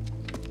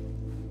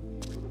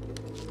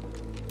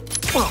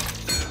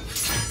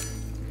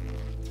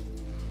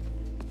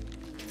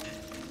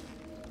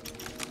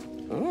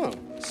 Oh,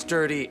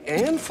 sturdy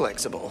and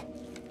flexible.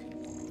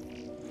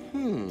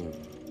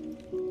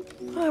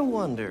 I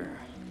wonder.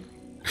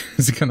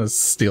 Is he gonna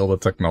steal the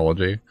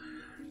technology?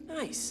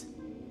 Nice.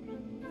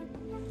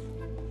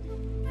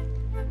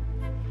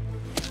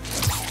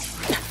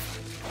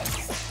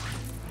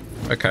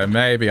 Okay,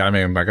 maybe. I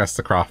mean, I guess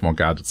to craft more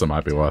gadgets, it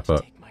might be worth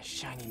it. My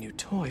shiny new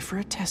toy for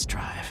a test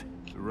drive.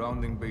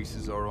 Surrounding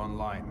bases are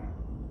online.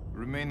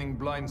 Remaining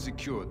blind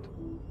secured.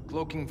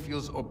 Cloaking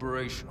fields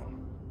operational.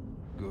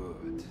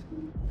 Good.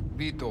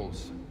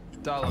 Beetles.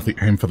 Oh, Talent. the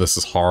aim for this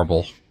is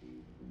horrible.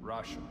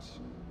 Russians.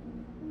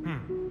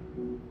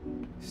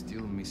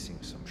 Still missing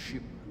some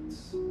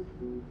shipments.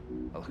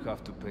 I'll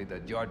have to pay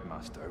that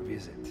yardmaster a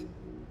visit.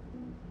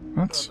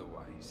 What?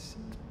 Otherwise...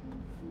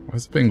 Why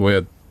is it being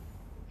weird?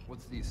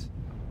 What's this?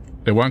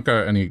 It won't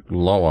go any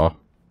lower.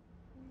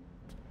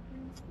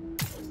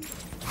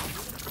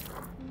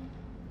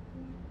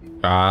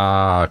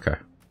 Ah, okay.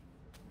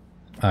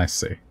 I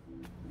see.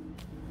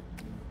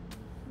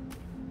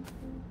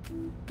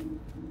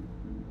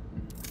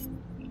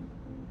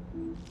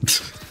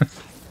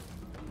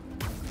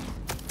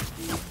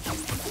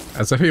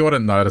 As if he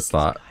wouldn't notice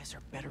that. These guys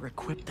are better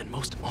equipped than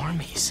most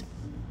armies.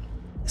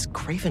 This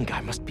Craven guy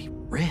must be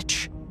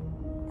rich,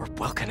 or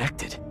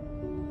well-connected,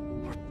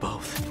 or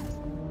both.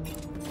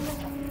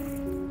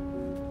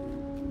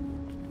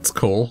 It's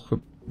cool.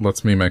 It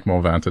lets me make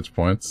more vantage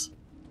points.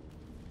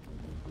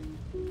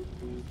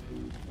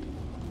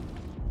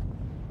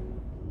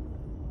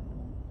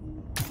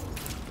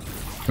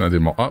 Can I do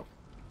more? Oh,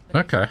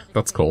 okay,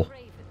 that's cool.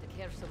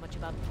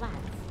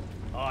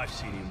 I've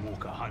seen him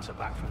walk a hunter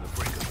back from the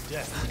brink of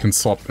death. You can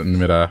swap in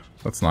midair.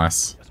 That's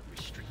nice. Doesn't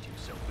restrict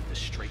himself with the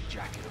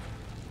straitjacket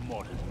of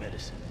modern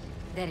medicine.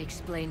 That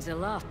explains a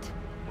lot.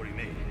 What do you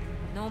mean?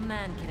 No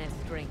man can have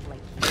strength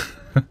like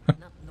you.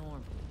 Not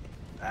normal.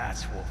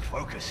 That's what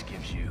focus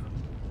gives you.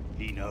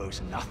 He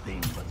knows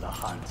nothing but the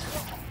hunt.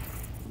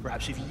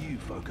 Perhaps if you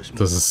focus more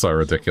This is so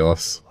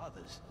ridiculous. on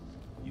others,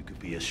 you could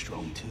be as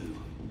strong too.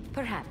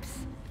 Perhaps.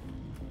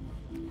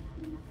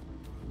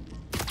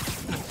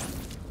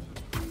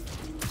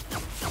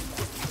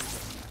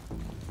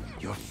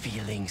 You're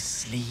feeling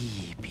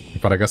sleepy.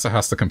 But I guess it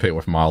has to compete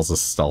with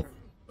Miles' stealth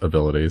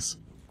abilities.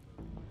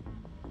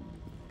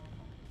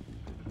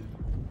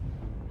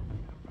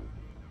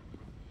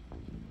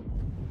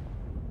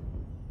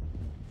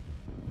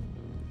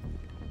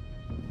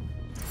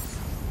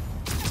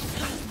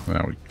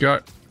 There we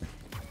go.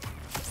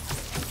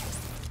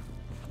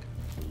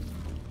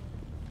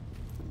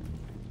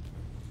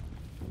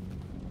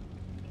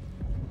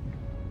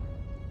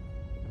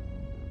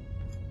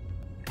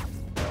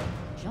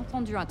 J'ai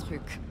entendu un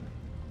truc.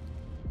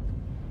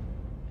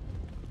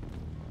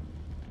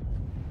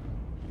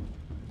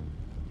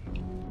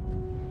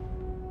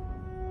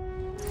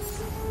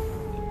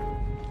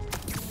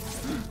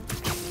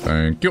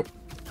 Thank you.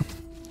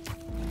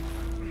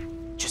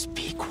 Just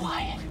be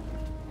quiet.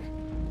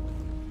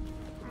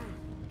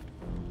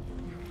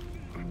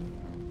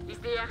 Is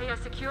the area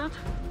secured?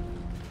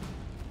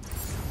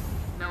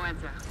 No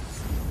answer.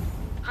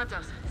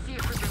 Hunters, see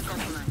if we can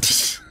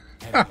compromise.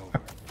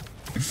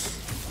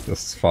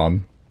 This is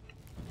fun.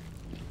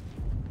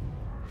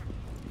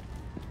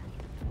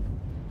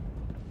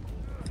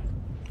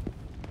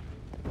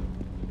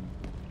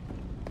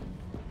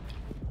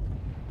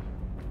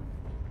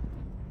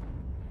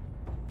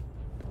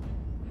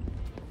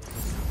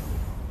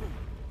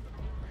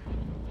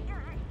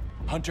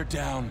 Hunter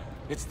down.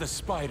 It's the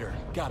spider.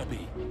 Gotta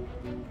be.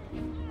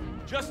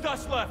 Just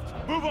us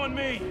left. Move on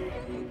me.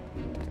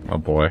 Oh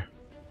boy.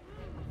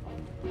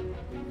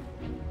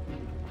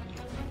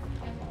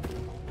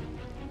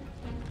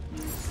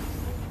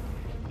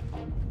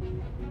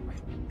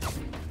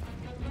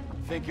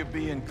 Think you're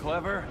being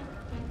clever?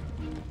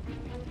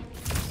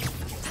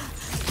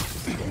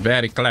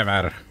 Very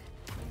clever.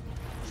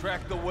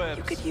 Track the webs.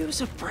 You could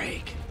use a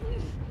break.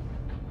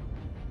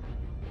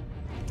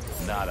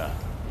 Nada.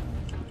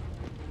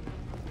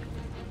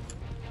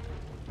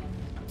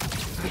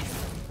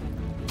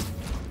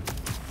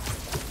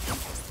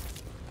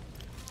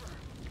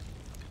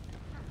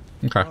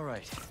 Okay. All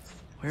right.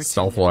 Where's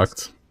Stealth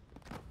locked.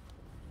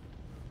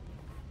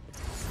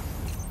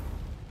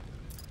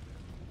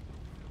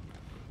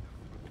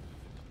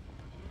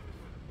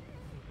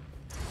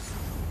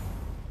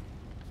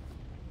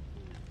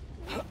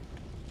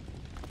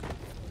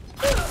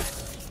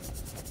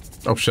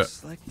 Oh shit.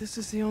 Looks like this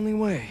is the only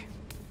way.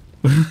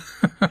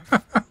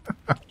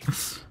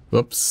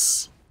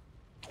 Oops.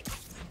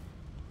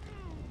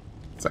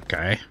 It's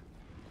okay.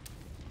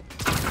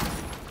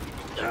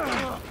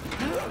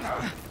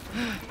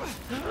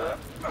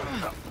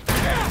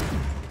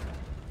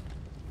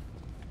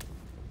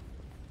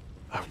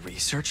 A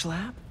research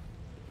lab?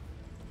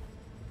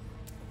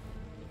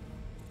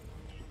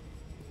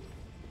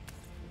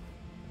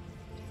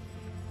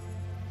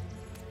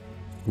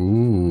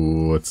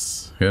 Ooh,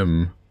 it's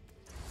him.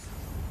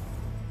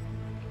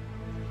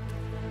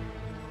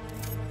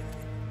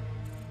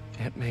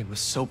 Aunt May was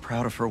so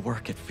proud of her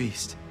work at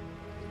Feast.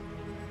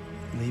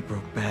 Lee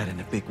broke bad in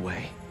a big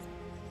way.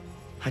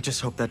 I just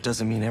hope that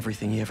doesn't mean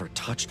everything he ever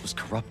touched was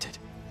corrupted.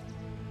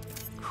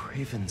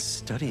 Craven's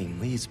studying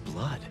Lee's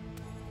blood.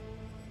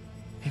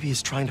 Maybe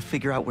he's trying to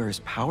figure out where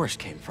his powers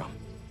came from.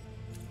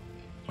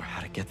 Or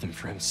how to get them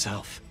for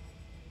himself.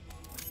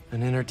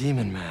 An inner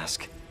demon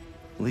mask.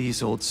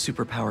 Lee's old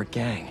superpowered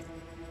gang.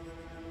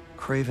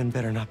 Craven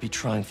better not be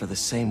trying for the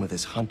same with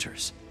his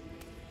hunters.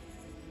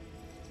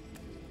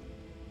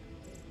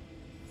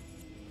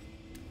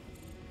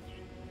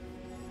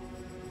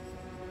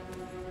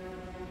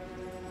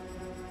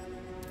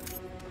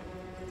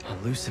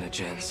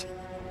 Hallucinogens.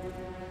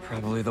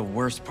 Probably the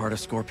worst part of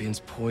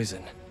Scorpion's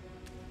poison.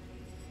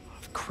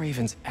 If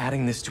Craven's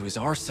adding this to his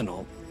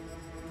arsenal...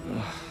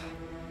 Ugh.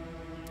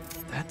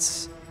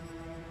 That's...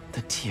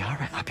 the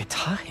Tiara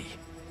Apitai.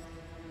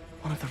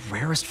 One of the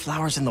rarest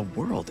flowers in the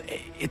world.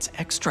 Its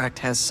extract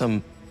has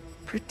some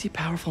pretty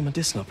powerful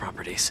medicinal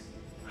properties.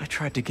 I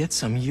tried to get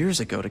some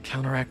years ago to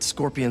counteract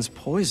Scorpion's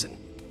poison,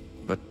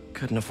 but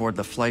couldn't afford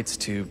the flights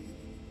to...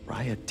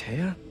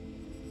 Raiatea?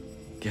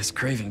 Guess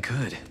Craven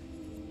could.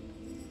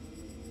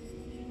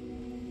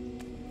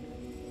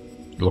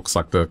 Looks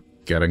like the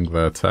getting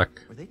their tech.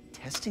 Were they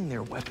testing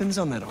their weapons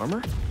on that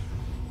armor?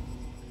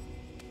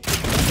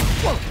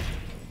 Whoa!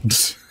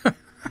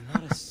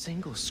 Not a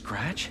single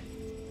scratch?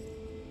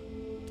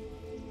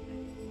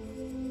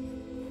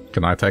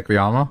 Can I take the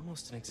armor?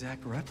 Almost an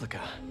exact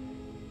replica.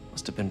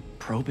 Must have been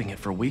probing it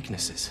for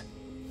weaknesses.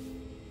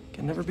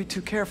 Can never be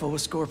too careful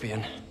with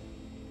Scorpion.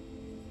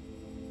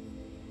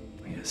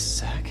 Wait a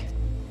sec.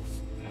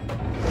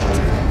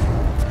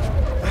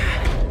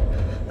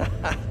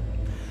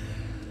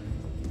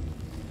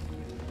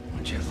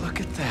 Would you look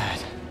at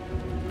that?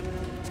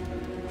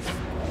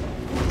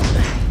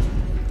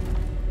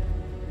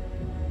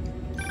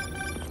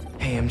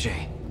 Hey,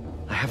 MJ.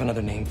 I have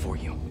another name for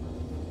you.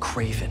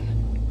 Craven.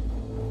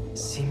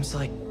 Seems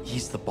like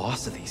he's the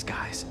boss of these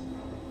guys.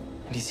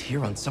 And he's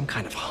here on some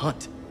kind of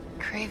hunt.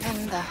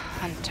 Craven the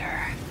Hunter.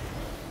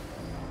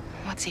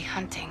 What's he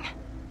hunting?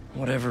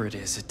 Whatever it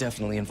is, it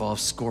definitely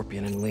involves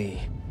Scorpion and Lee.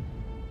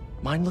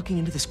 Mind looking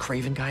into this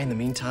Craven guy in the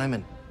meantime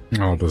and...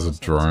 Oh, there's a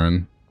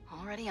drone.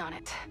 Already on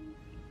it.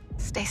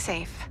 Stay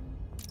safe.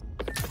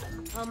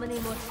 How many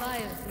more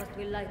fires must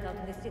we light out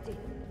in the city?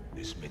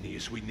 As many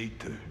as we need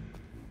to.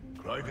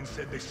 Craven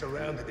said they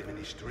surrounded him in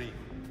his dream.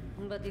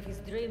 But if his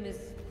dream is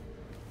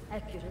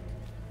accurate,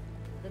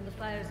 then the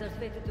fires are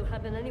fated to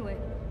happen anyway.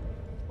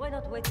 Why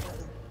not wait for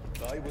him?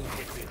 I will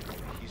get in.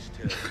 His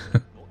terms,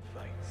 not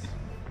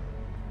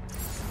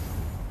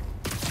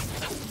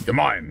fates. You're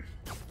mine.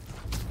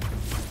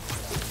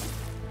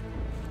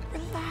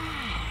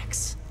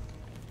 Relax.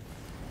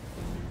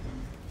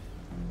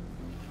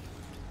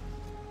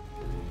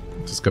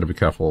 Just gotta be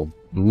careful.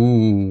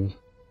 Ooh.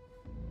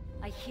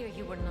 I hear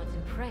you were not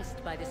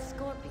impressed by the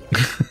Scorpion.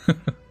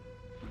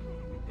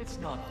 It's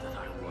not that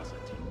I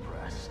wasn't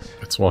impressed.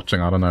 It's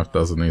watching. I don't know if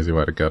there's an easy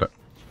way to get it.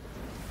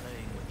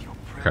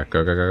 Okay,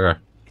 go, go, go, go.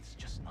 It's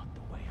just not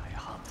the way I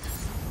hunt.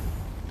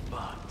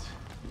 But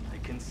I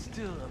can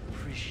still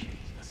appreciate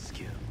the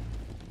skill.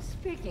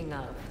 Speaking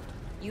of,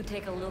 you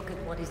take a look at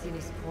what is in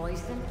his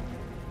poison?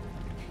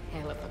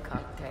 Hell of a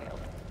cocktail.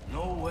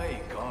 No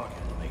way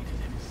Gargan made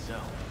it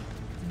himself.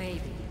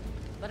 Maybe,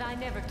 but I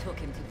never took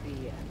him to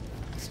be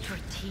a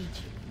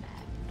strategic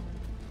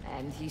man.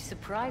 And he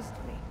surprised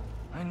me.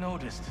 I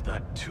noticed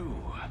that too.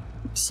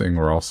 Seeing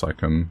where else I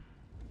can...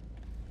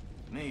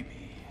 Maybe.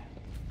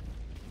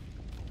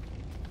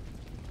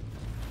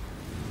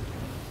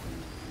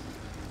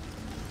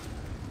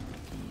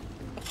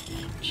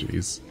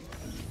 Jeez.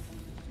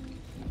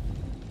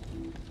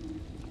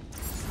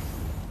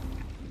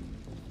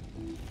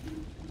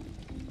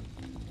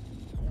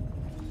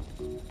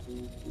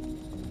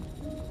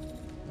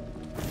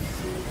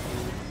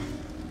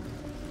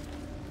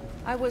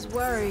 I was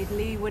worried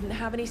Lee wouldn't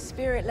have any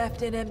spirit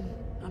left in him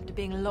after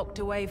being locked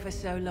away for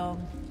so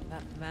long.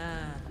 But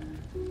man,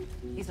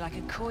 he's like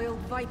a coiled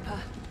viper.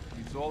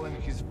 It's all in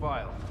his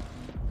file.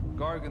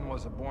 Gargan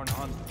was a born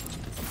hunter.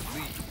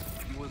 Lee,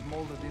 he was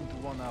molded into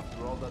one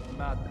after all that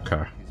madness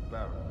Okay. of his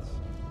parents.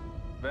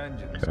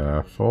 Vengeance.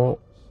 Careful.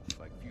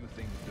 Like few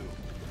things do.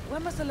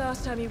 When was the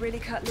last time you really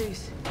cut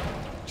loose?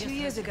 2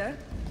 years ago?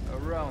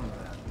 Around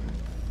then,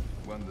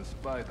 when the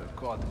spider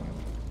caught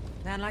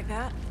you. Man like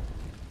that?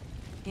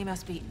 He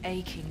must be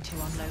aching to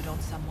unload on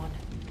someone.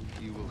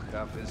 He will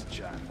have his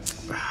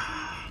chance.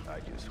 I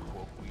just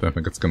hope we... Don't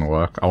think it's gonna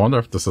work. I wonder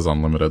if this is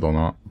unlimited or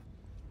not.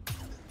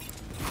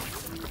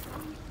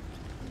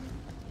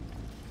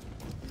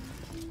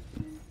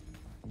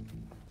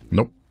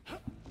 Nope.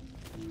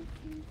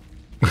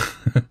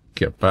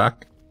 Get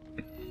back.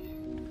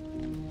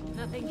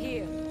 Nothing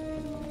here.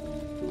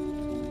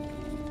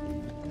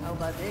 How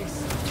about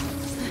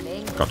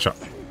this? Gotcha.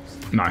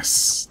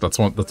 Nice. That's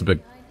a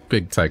big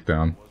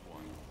takedown.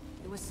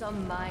 There was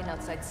some mine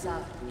outside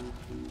South.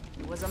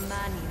 There was a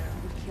man-eater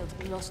who killed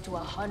close to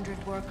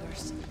 100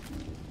 workers.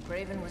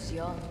 Craven was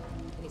young,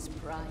 in his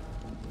prime,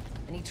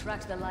 and he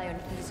tracked the lion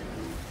easily.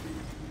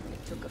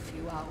 It took a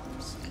few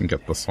hours. Can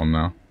get this one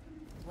now.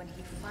 When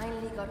he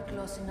finally got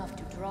close enough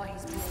to draw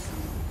his blade,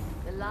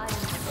 the lion...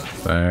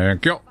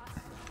 Thank you.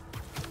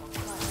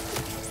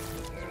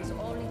 It was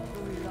only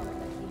through luck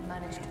that he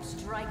managed to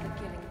strike a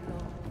killing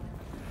blow.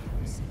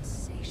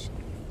 Sensation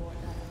before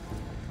that.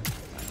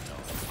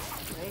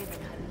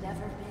 Craven had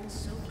never been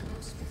so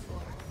close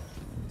before.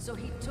 So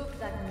he took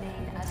that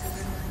mane as a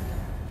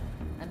reminder.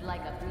 And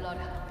like a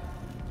bloodhound,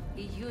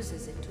 he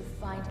uses it to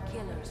find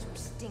killers who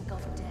stink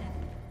of death.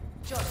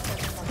 Just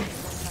as much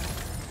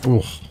as the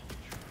Ooh.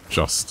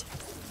 Just.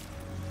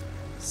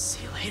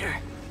 See you later.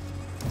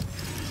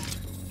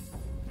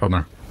 Oh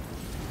no.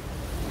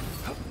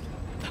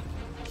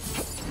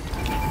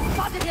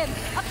 Spotted him!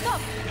 Up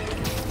top!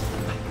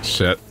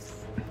 Shit.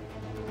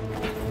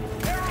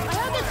 I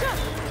have the shot!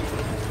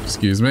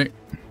 Excuse me.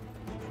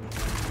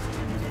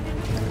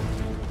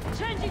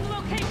 Changing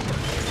location!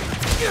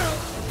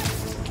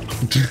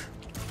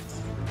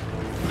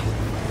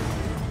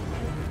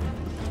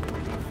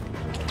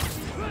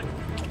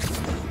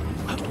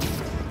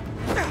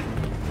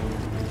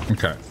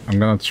 Okay, I'm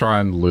gonna try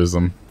and lose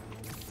him.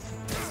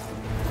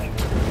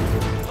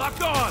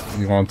 Locked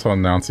on! You want to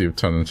announce you've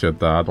turned into your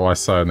dad? Why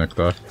so, Nick,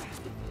 though?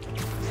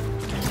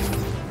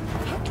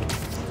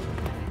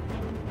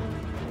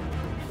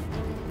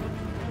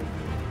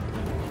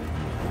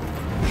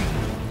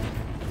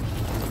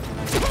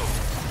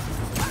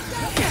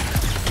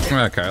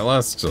 Okay,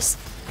 let's just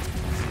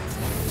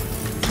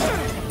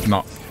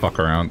not fuck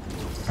around.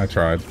 I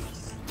tried.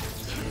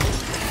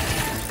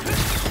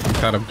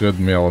 Had a good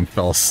meal and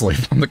fell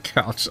asleep on the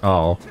couch.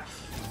 Oh.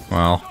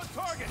 Well.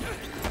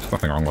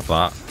 Nothing wrong with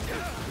that.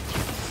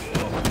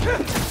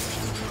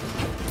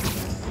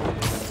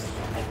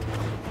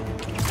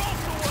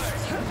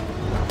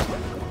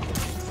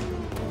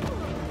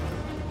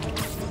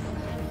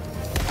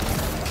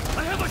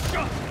 I have a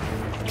shot.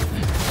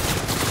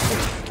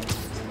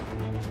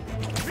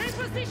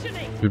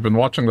 If you've been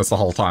watching this the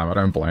whole time, I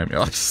don't blame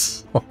you.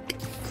 It's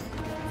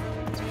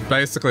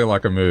basically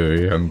like a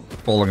movie, and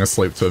falling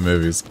asleep to a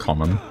movie is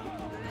common.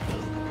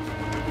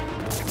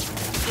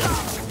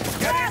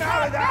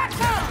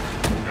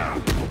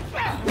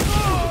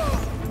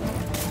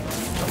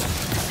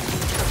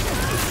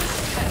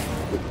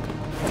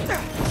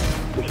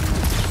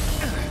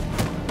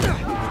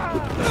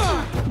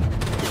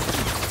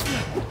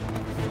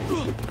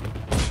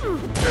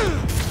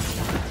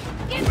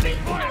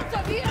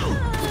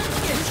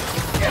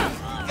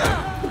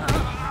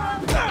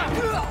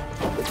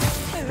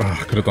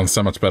 Could have done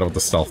so much better with the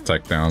stealth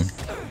takedown.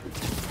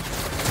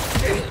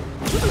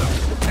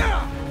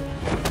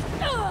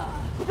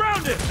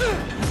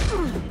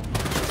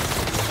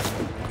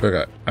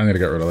 Okay, I need to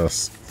get rid of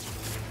this.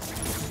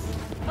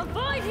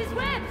 Avoid his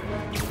web!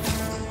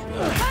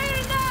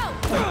 Fire now!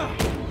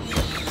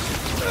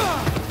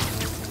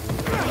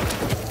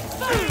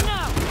 Fire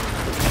now!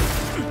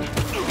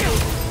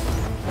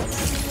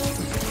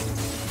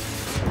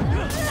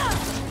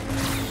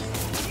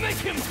 Make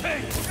him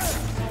pay!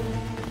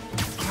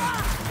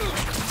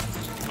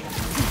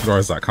 Where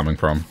is that coming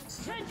from?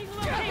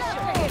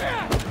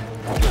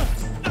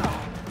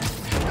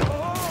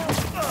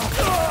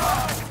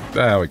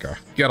 There we go.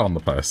 Get on the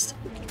post.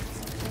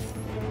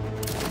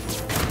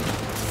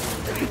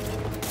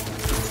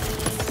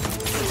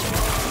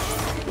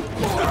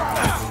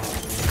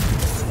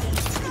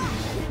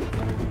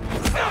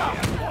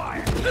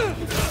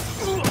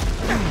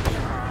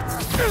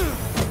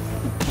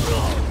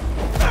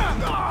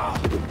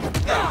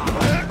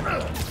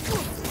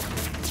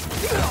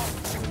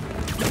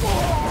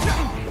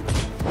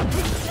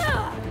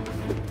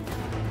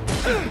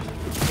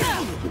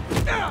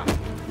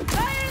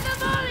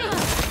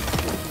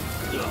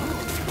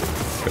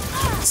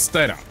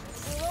 Stay down.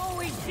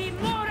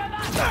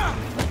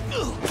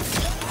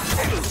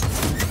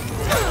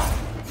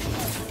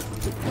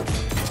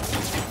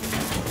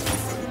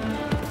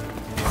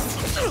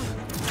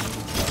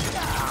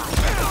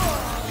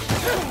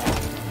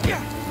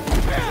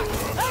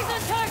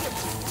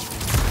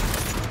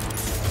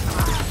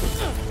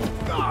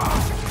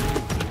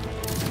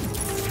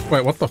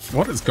 Wait,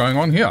 what is going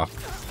on here?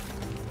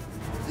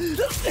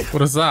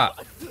 What is that?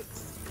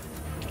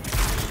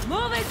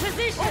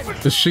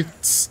 Is she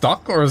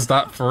stuck or is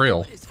that for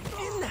real?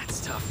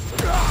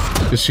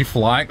 Is she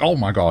flying? Oh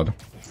my god.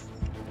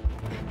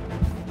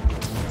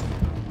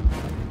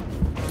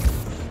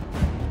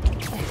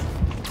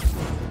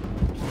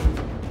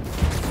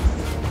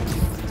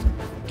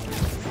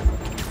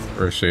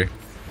 Where is she?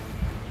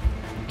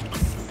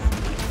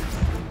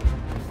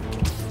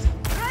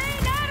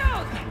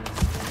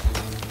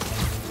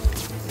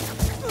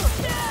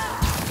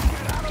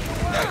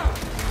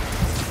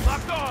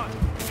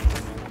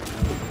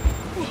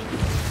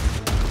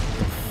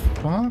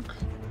 Fuck?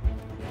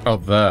 Oh,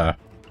 there.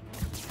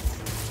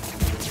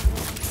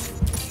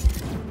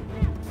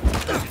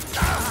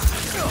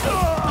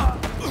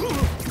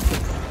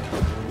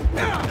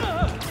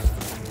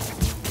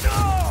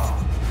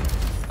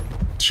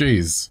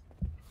 Jeez.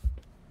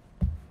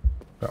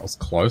 That was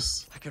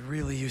close. I could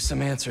really use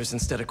some answers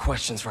instead of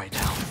questions right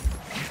now.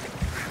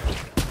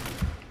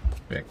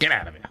 Yeah, get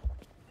out of here.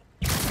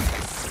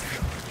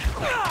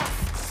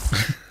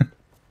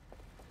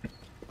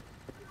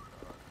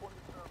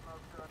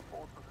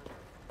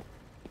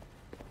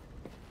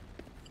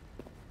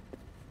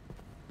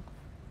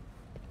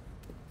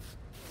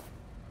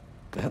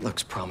 That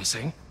looks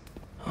promising.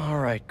 All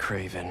right,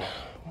 Craven.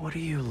 What are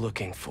you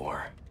looking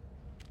for?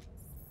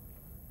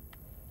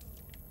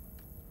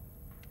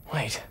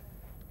 Wait.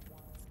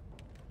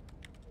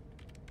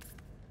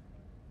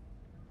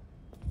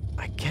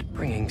 I get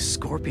bringing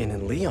Scorpion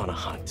and Lee on a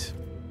hunt,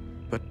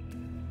 but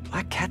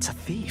Black Cat's a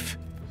thief.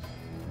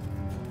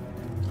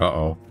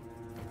 Uh-oh.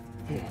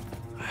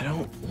 I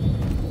don't...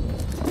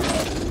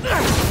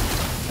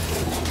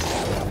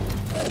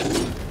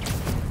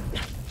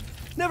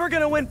 Never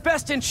gonna win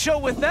best in show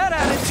with that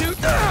attitude.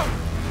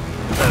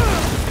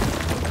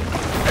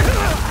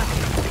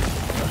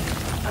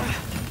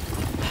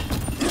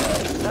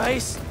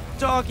 Nice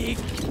doggy,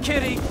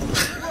 kitty.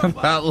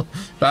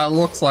 that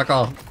looks like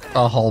a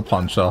hole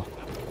puncher.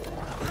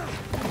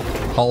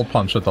 Hole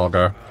puncher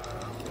doggo.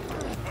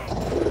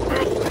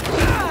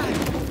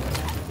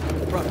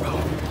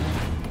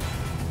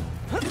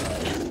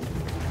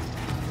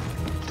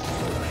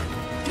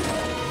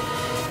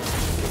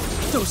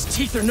 Those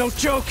teeth are no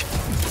joke.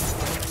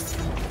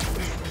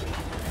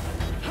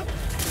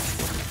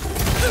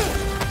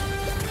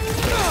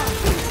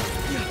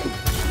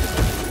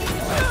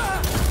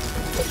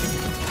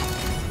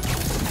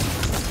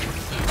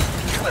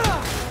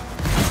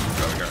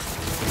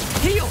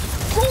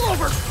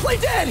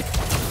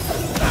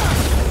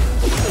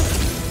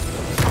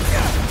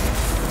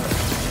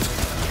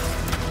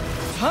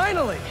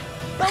 Finally!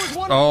 That was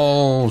one.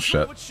 Oh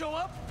shit. Would show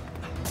up.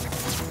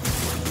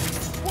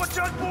 Watch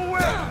out for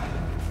where?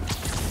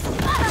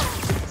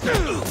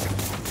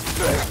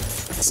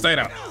 Stay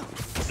down.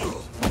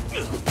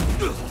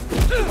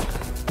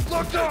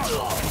 Locked on.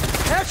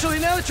 Actually,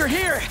 now that you're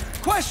here,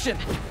 question: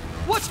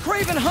 what's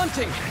Craven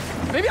hunting?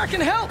 Maybe I can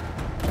help.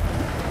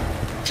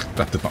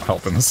 That did not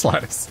help in the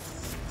slightest.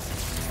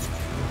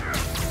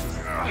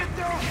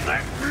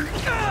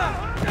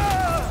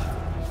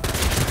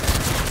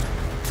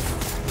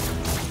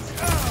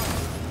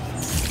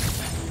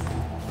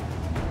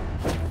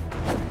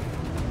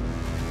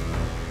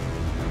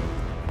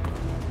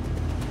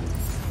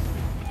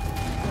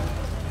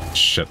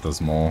 Shit,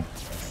 there's more.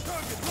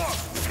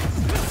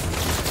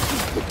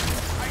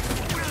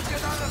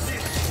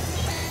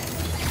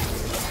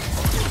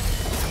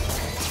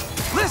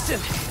 Listen,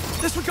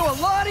 this would go a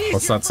lot easier.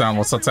 What's that sound?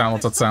 What's that sound?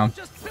 What's that sound?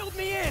 Just filled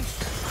me in.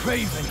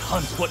 Craven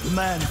hunts what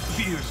man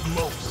fears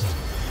most.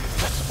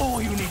 That's all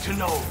you need to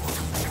know.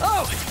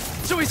 Oh,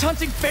 so he's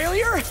hunting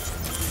failure?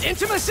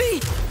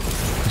 Intimacy?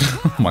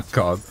 Oh my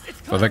god.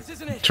 Are they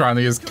trying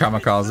to use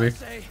kamikaze?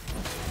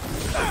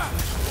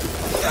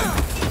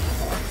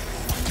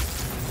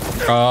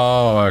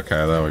 Oh,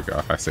 okay, there we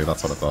go. I see,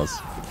 that's what it does.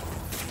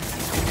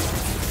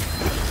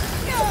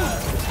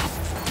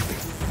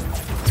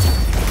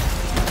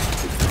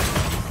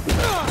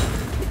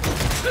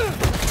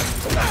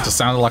 Just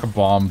sounded like a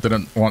bomb.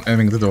 Didn't want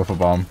anything to do with a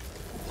bomb.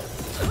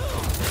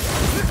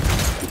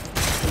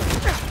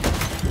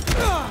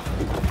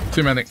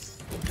 Too many.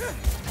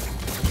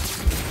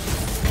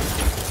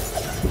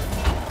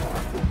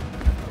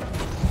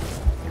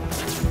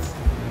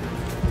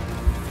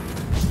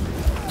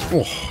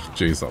 Oh,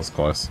 jeez, that was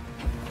close.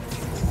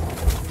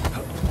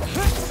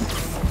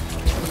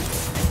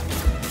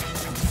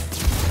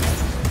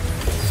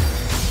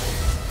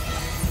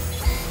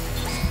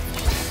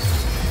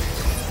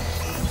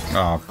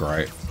 Oh,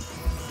 great.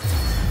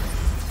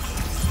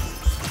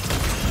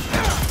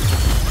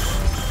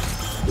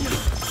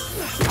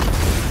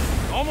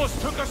 Almost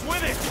took us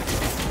with it.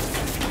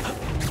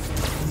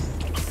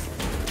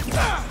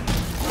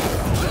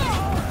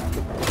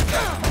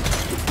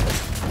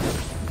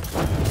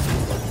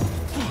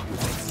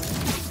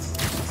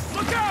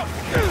 Look out!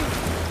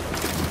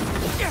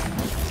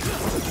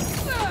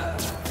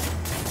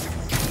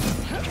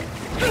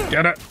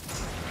 Get it.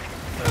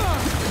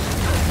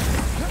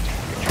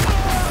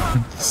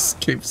 Just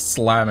keep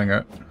slamming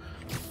it.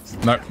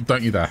 No,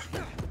 don't you dare.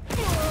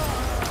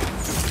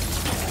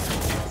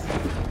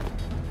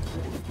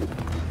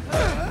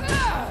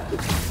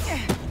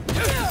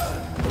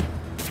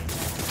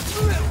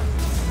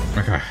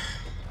 Okay.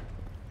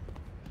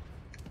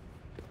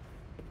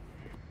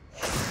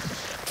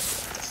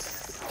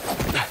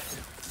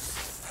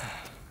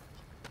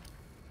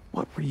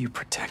 What were you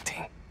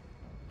protecting?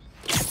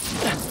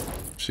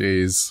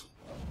 Jeez.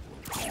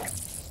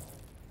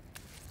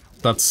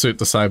 That suit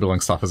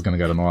disabling stuff is gonna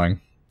get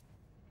annoying.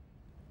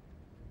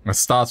 It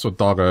starts with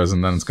doggos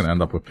and then it's gonna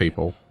end up with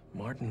people.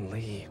 Martin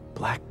Lee,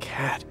 Black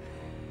Cat.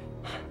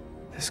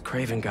 This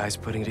Craven guy's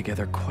putting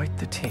together quite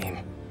the team.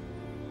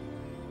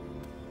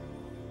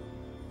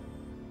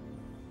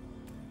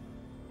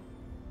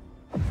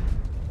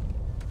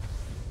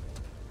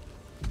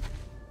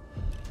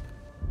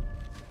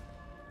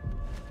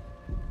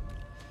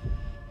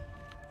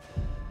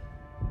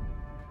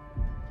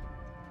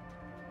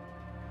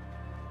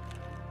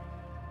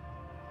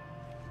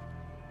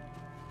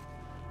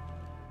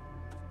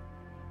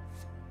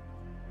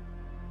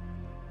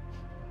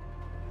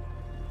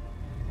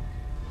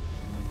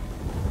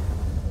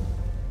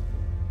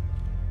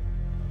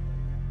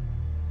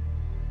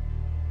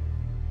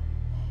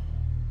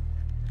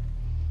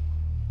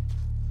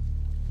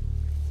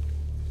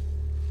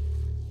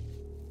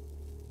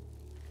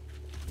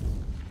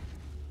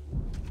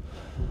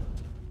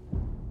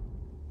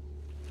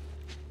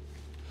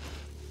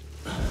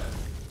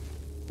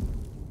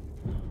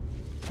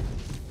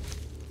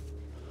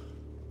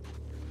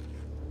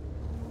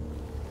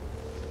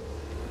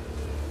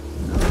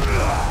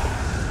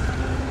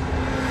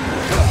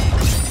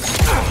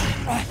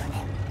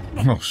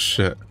 Oh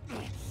shit.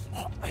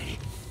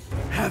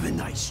 Have a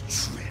nice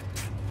trip.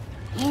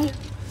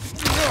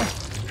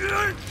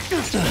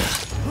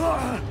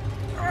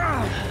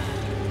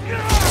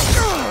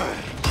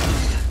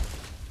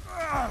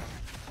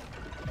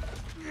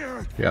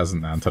 He has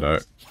an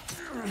antidote.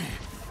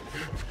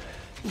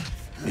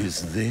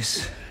 Is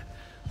this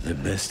the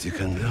best you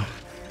can do?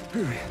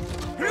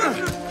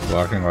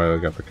 Working while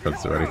you get the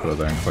kids ready for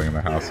the day and cleaning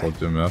the house while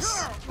you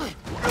miss.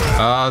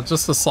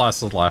 Just a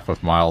slice of life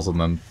with Miles and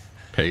then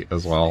Pete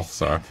as well,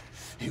 so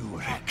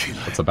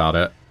that's about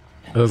it.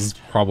 This is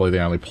probably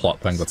the only plot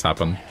thing that's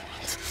happened.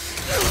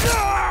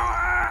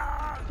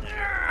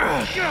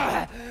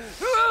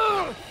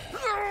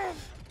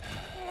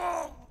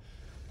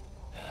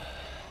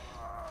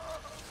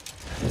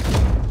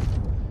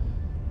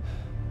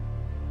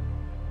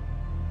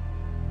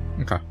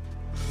 Okay.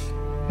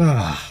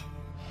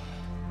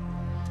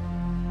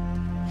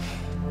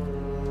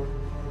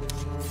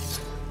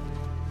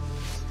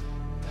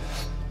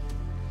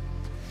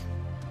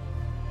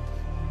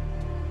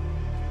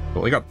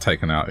 Well, he got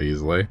taken out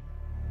easily.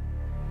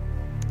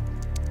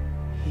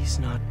 He's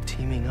not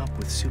teaming up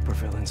with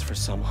supervillains for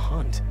some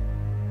hunt.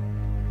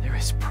 There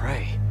is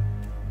prey.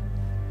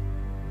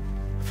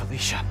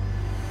 Felicia.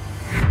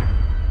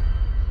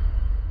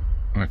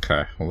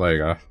 Okay, well there you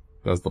go.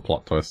 There's the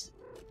plot twist.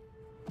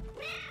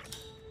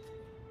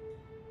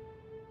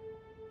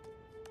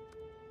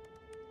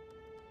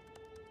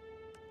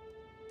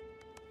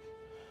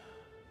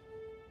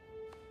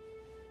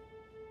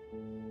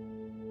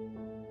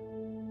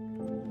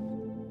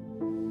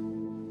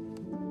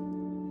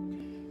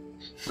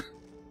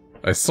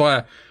 I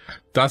swear,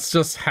 that's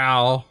just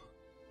how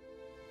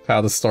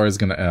the story's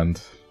gonna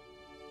end.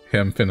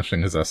 Him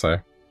finishing his essay.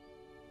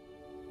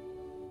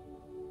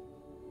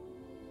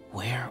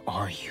 Where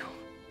are you?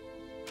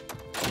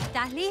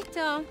 ¿Estás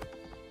listo?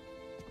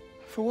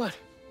 For what?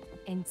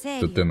 En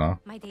serio? The dinner.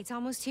 My date's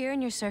almost here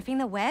and you're surfing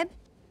the web?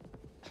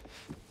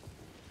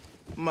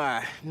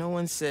 Ma, no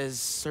one says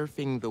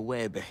surfing the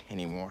web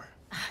anymore.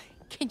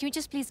 Can you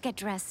just please get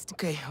dressed?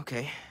 Okay,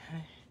 okay.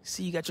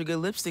 See, you got your good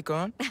lipstick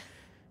on.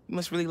 You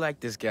must really like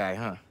this guy,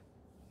 huh?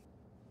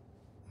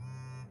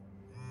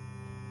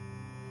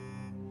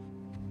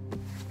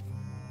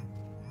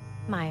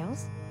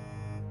 Miles?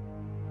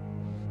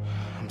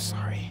 I'm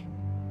sorry.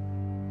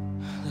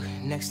 Look,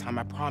 next time,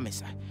 I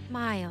promise.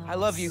 Miles. I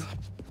love you.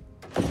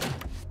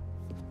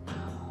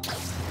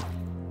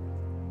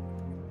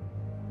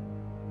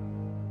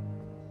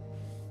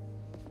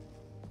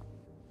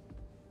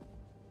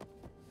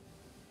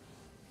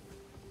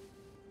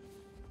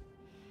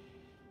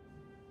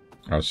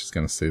 I was just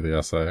gonna see the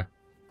essay.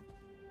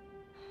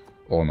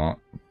 Or not.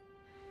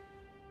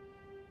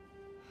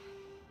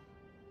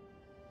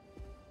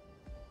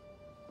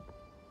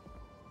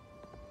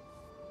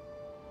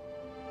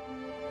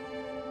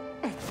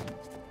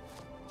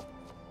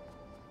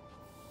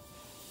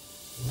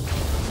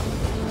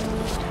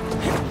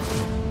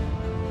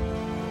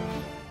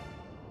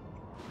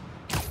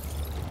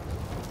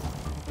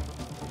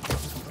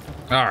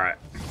 Alright.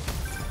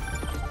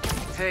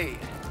 Hey,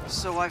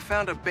 so I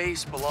found a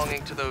base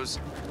belonging to those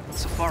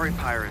safari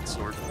pirates,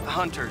 or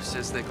hunters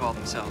as they call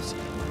themselves,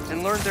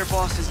 and learned their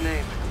boss's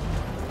name,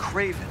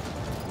 Craven.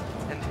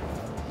 And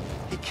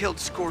he killed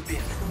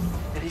Scorpion.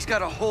 And he's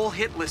got a whole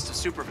hit list of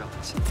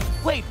supervillains.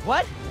 Wait,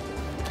 what?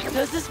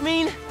 Does this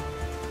mean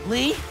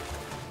Lee?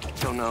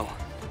 Don't know,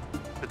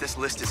 but this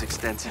list is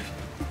extensive.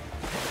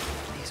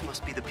 These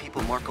must be the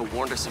people Marco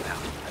warned us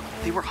about.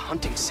 They were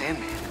hunting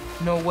Sandman.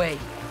 No way.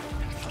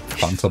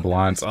 Hunter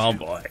blinds. Oh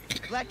boy.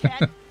 Black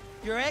Cat,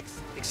 your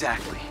ex?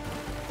 Exactly.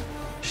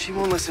 She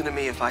won't listen to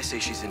me if I say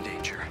she's in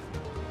danger.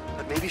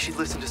 But maybe she'd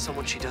listen to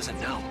someone she doesn't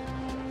know.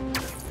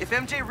 If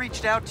MJ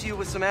reached out to you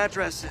with some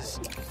addresses,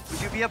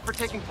 would you be up for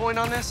taking point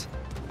on this?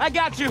 I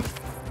got you!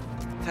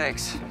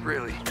 Thanks,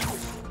 really.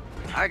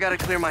 I gotta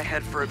clear my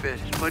head for a bit,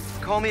 but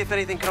call me if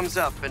anything comes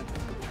up, and...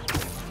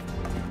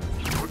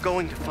 we're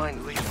going to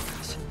find Lee for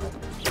this.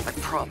 I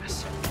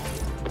promise.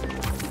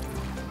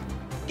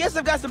 Guess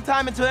I've got some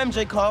time until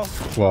MJ calls.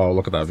 Whoa,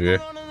 look at that view.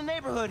 What's going on in the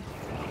neighborhood?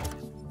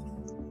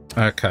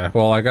 Okay,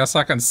 well, I guess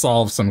I can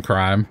solve some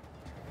crime.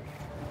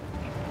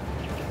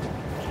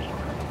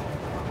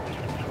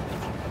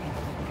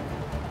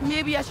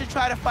 Maybe I should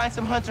try to find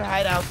some hunter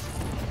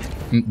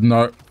hideouts.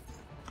 No.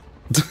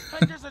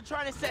 Hunters are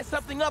trying to set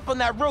something up on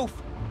that roof.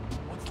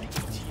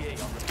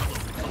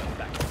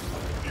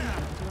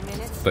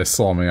 They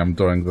saw me, I'm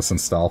doing this in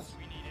stealth.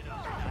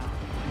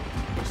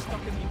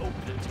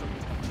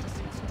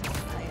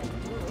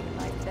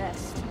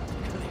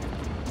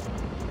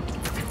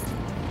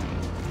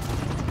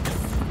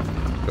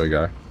 There we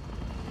go.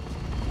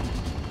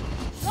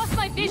 Lost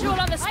my visual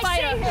on the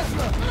spider.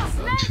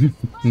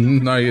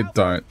 No, you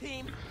don't.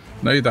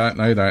 No, you don't.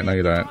 No, you don't. No,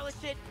 you don't.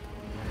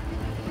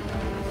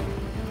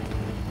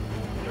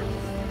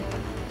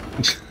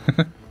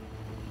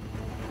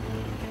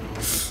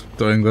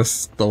 Doing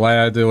this the way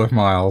I do with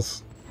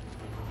Miles.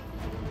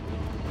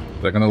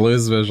 They're gonna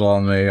lose visual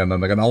on me, and then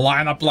they're gonna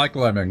line up like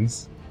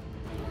lemmings.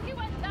 You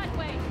went that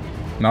way.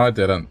 No, I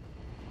didn't.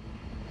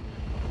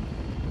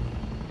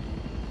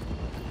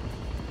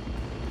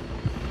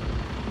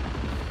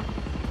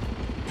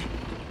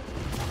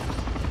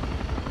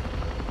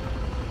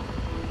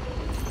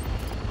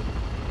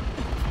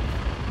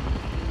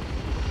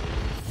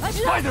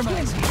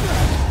 Spider-Man!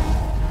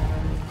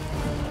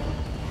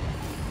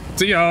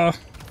 See ya!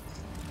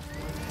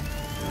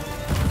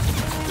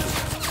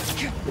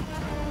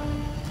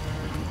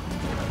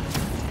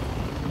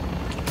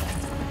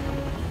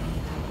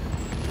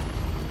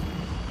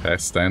 Okay,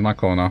 stay in my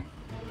corner.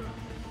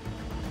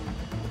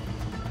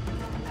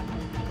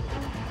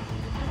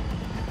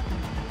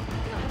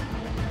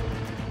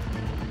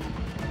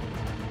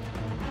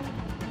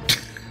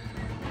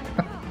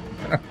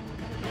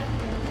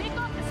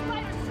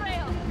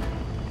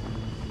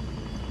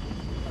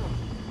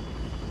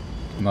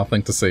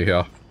 Nothing to see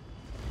here.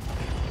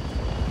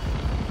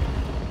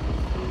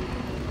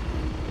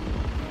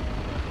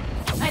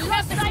 I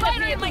left the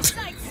spider in my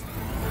sights.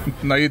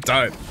 No, you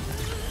don't.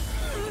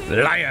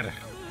 Liar.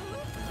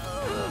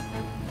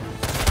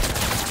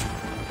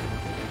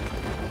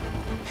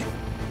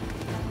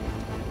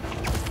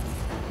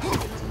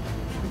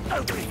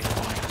 Nobody can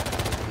fight.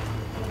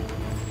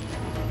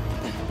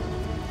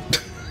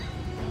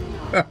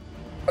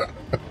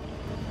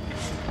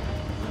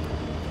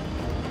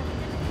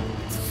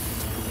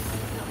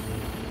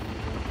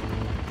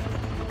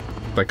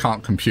 They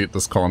can't compute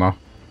this corner.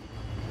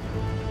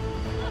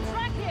 I'll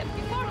track him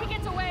before he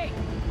gets away.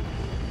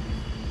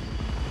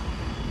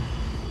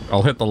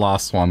 I'll hit the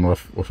last one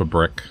with a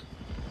brick.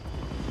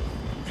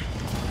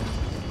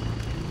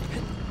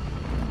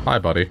 Hi,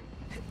 buddy.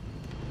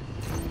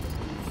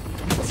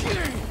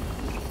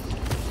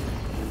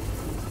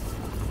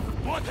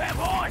 Want that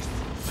voice?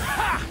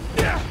 Ha!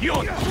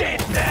 You're dead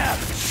now,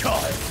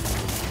 child.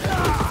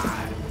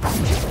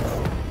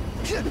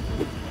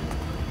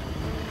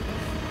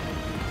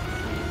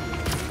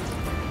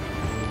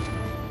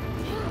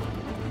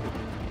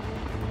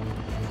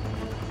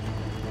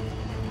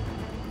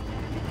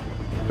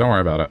 Don't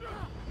worry about it.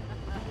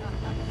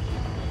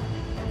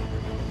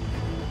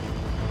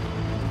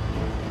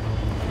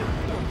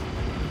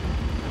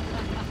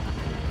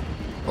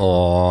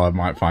 Oh, it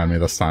might find me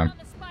this time.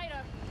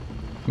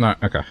 No,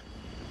 okay.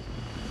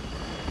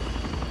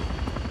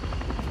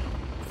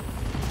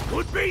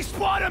 Could be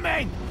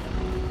Spider-Man.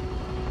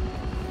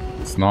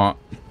 It's not.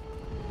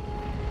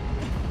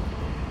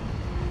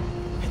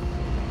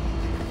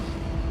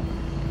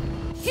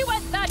 He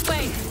went that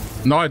way.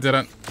 No, I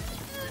didn't.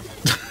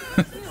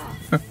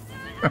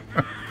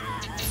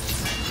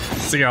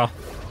 See ya.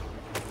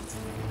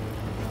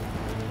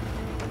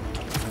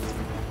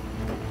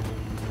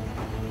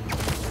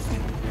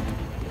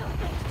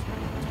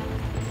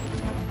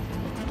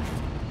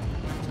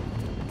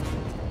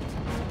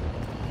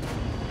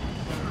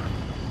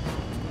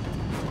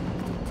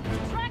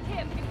 Track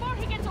him before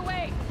he gets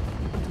away.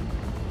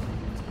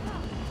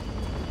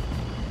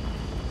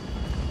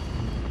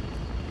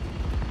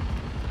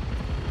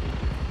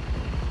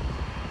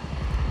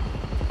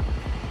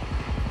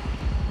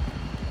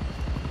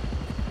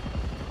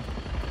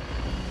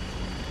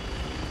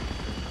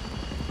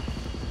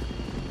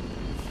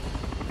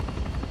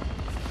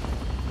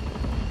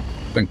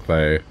 I think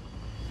they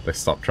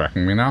stopped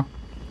tracking me now.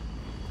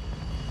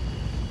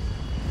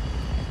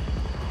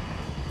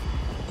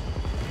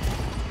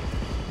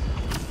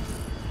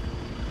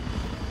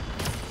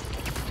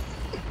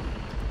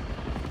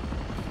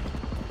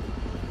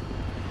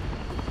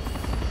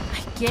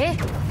 Yeah.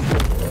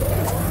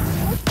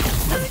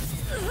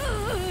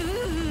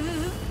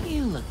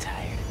 You look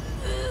tired.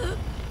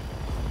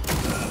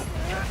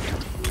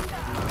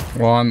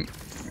 1,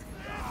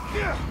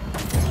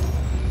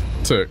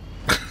 2.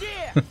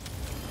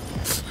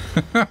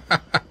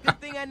 Good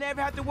thing I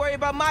never have to worry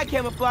about my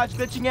camouflage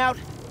glitching out.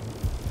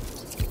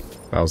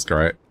 That was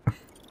great.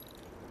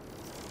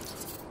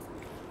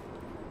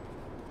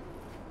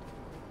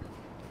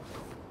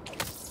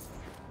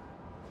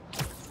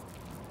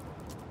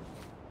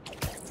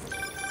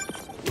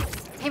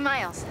 Hey,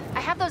 Miles.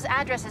 I have those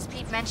addresses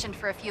Pete mentioned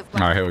for a few of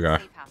Alright, here we go.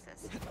 safe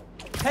houses.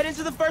 Head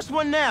into the first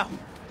one now.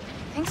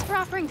 Thanks for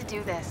offering to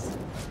do this.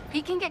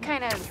 Pete can get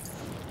kind of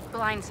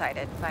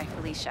blindsided by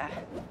Felicia.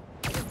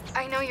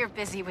 I know you're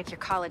busy with your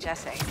college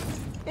essay.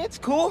 It's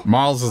cool.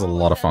 Miles is a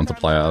lot of fun to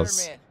play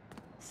as.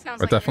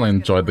 I definitely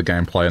enjoyed the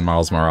gameplay in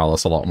Miles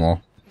Morales a lot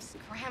more.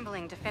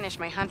 Scrambling to finish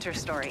my Hunter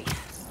story.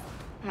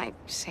 Might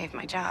save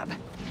my job.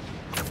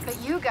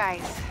 But you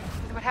guys,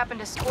 with what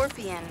happened to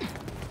Scorpion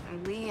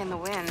and Lee in the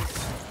wind.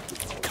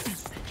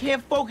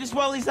 Can't focus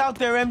while he's out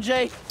there,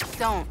 MJ.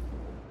 Don't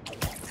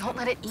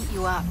let it eat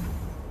you up.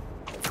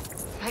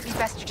 Might be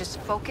best to just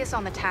focus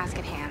on the task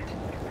at hand.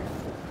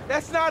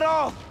 That's not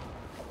all.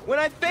 When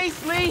I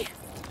face Lee,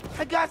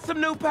 I got some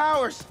new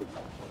powers.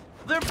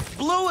 They're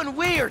blue and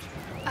weird.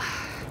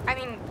 I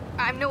mean,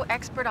 I'm no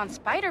expert on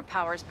spider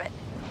powers, but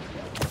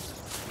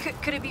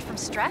could it be from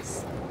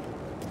stress?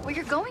 What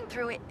you're going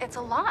through, it's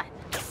a lot.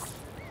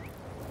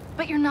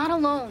 But you're not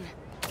alone.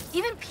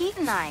 Even Pete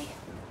and I,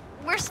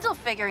 we're still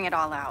figuring it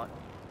all out.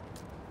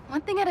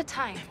 One thing at a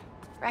time,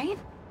 right?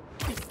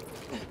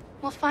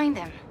 We'll find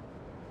him.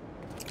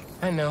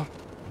 I know.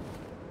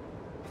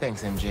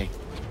 Thanks, MJ.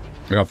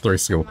 We got 3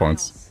 skill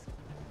points.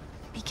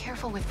 Be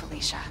careful with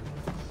Felicia.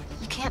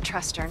 You can't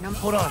trust her. No.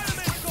 Hold on.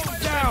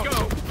 Down.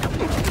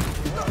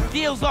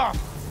 Deal's off.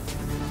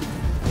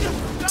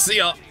 See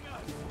ya.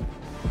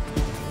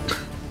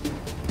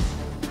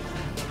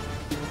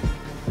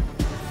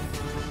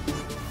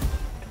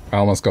 I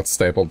almost got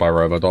stapled by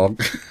Robodog.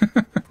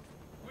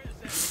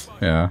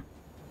 Yeah.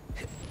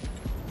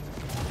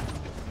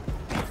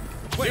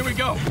 Here we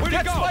go. Where'd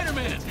he go?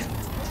 Spider-Man.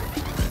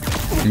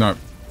 No.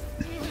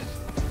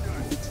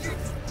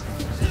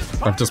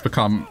 I've just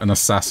become an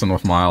assassin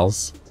with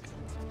Miles.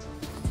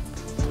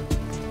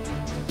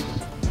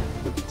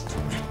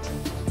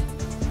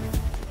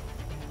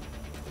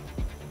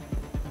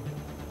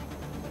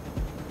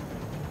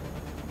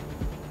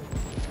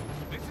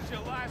 This is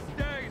your last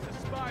day as a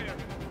spider.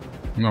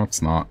 No,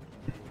 it's not.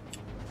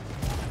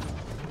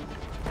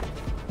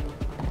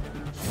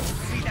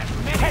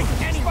 Hey,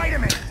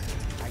 Spider-Man!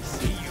 I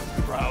see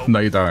you, bro. No,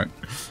 you don't.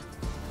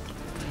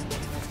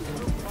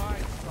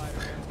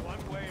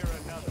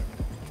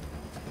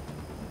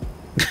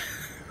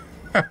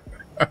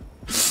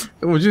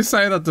 Would you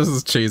say that this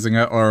is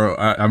cheesing it, or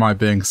am I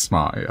being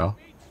smart here?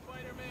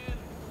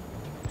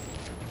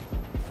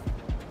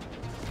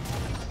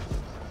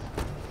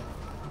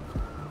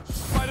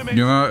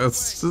 You know,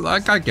 it's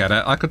like, I get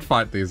it. I could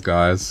fight these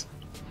guys.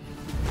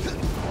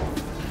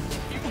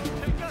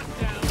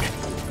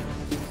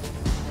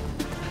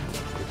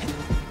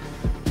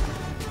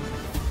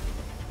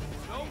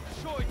 No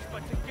choice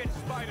but to get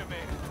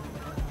Spider-Man.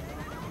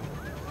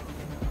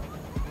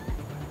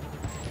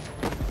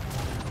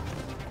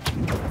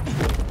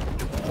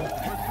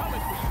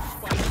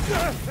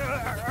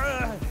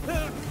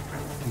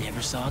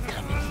 Never saw it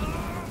coming.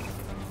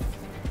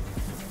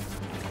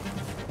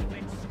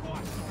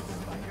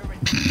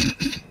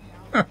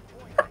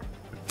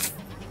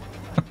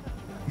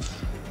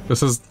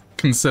 This is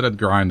considered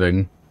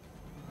grinding.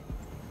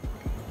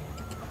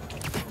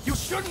 You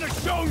shouldn't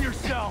have shown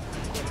yourself.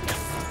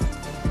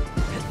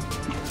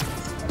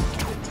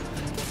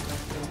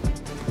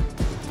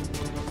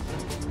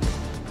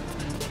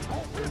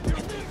 I'll rip your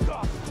legs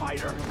off,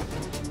 Spider.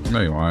 No,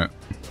 you won't.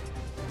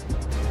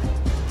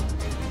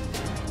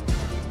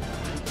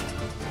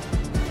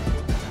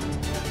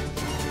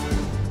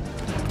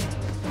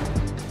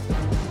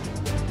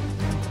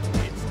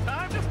 It's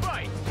time to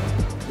fight.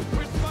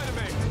 Where's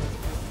Spider-Man?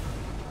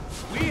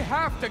 We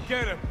have to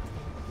get him.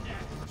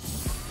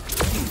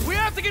 We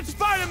have to get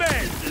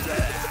Spider-Man.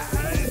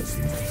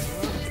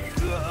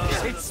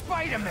 It's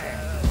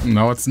Spider-Man.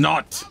 No, it's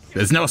not.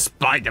 There's no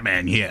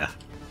Spider-Man here.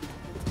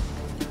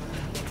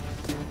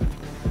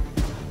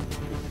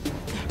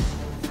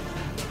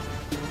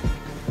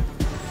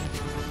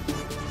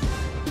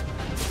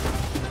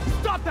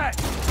 Stop that!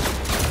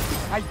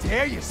 I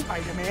dare you,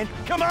 Spider-Man.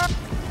 Come on.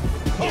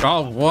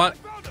 Oh, what?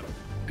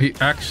 He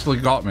actually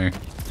got me.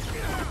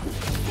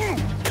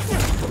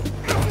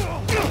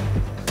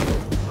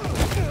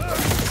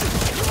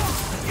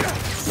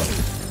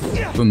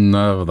 The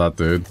nerve of that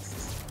dude.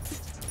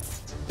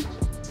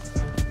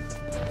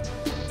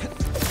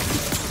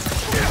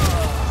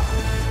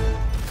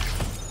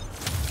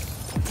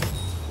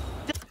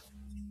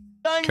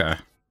 Okay.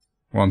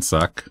 One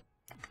sec.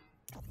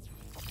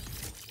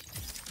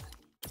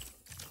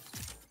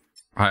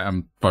 I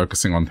am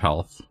focusing on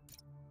health.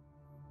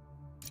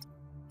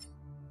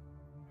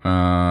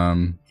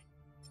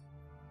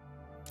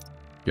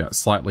 Yeah,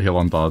 slightly heal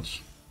on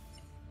dodge.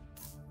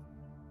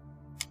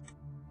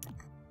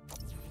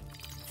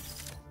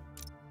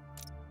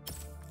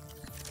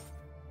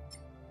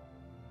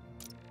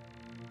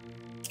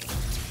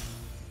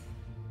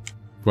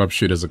 Web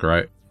shooters are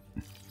great.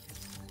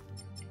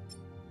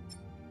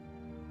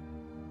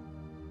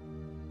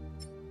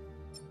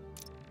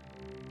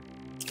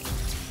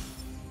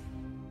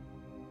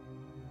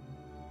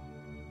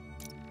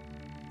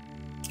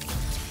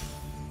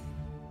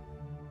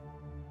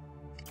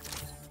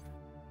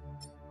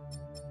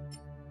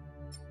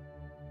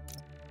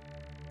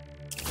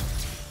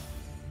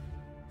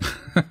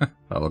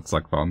 That looks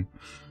like fun.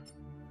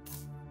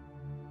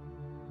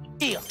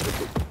 Deal.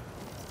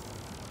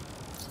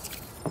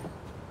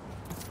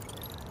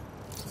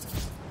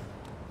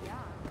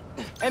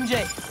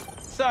 MJ,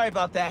 sorry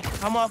about that.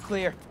 I'm all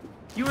clear.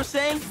 You were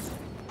saying?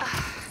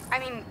 I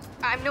mean,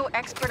 I'm no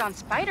expert on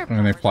spider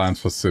Any plans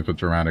for super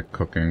dramatic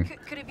cooking?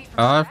 Could it be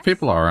from If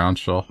people are around,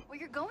 sure. Well,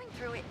 you're going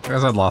through it. Like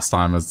I said last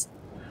time, as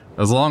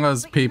long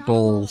as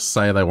people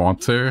say they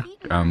want to,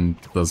 and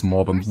there's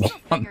more than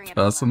one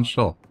person,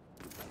 sure.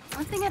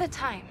 One thing at a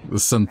time.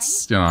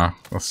 Since, you know,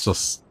 let's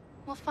just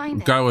We'll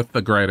find go with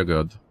the greater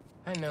good.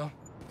 I know.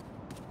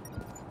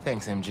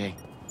 Thanks, MJ.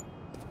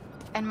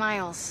 And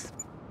Miles,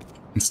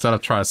 Instead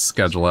of trying to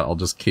schedule it, I'll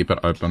just keep it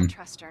open.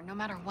 trust her no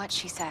matter what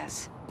she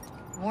says.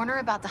 Warn her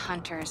about the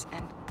hunters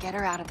and get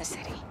her out of the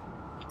city.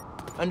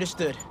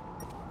 Understood.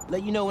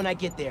 Let you know when I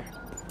get there.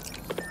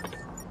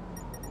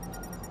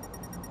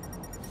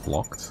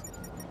 Locked.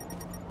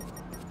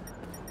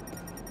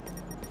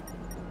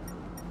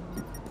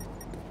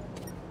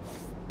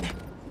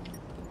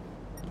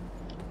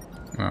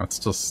 No, it's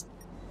just...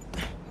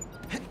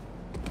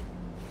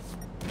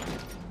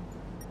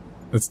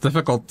 It's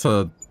difficult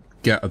to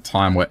get a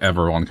time where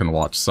everyone can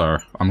watch, so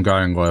I'm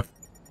going with...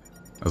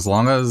 As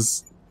long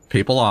as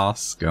people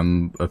ask,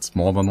 and it's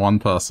more than one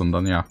person,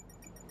 then yeah.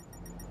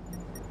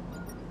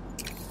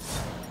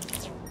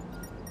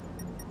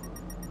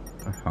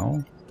 The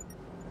hell?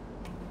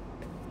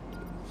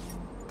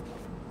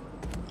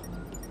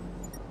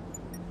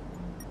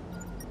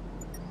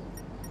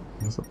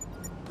 Is it?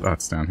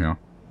 That's down here.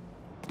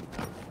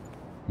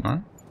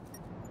 No?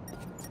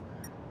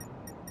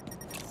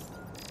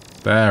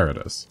 There it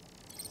is.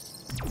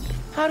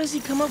 How does he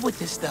come up with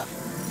this stuff?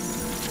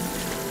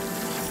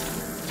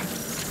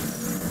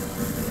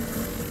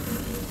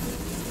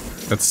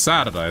 It's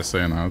Saturday, so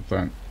you know,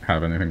 don't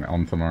have anything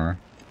on tomorrow.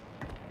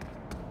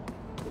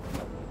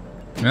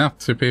 Yeah,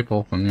 2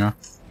 people, then yeah.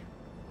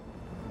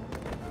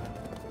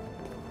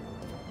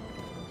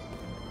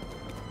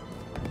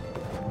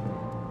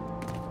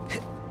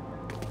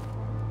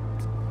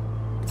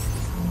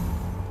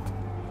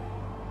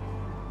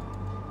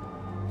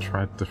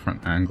 Try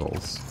different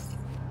angles.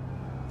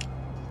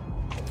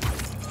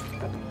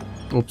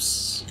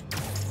 Oops.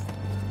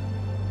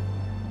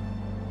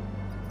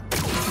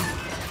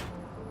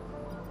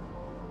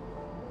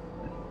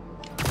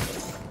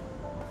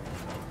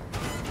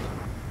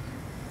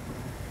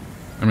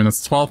 I mean,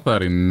 it's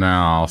 12:30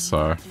 now,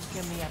 so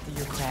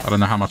I don't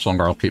know how much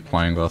longer I'll keep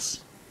playing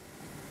this.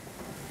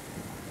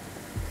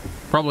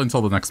 Probably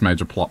until the next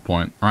major plot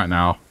point. Right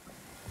now,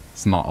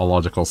 it's not a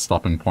logical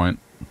stopping point.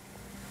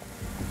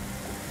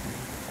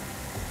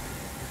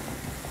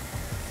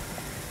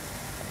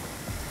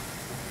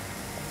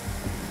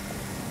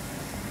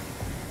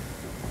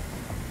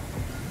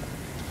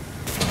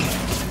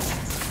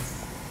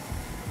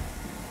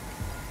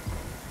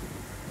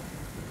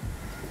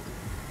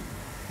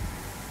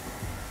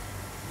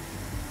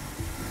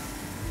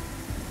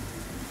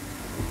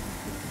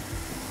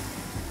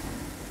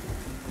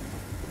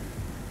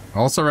 I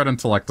also read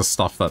into like the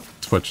stuff that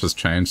Twitch has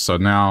changed, so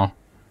now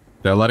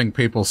they're letting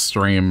people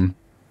stream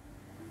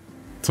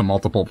to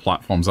multiple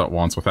platforms at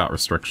once without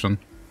restriction.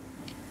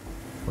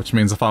 Which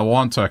means if I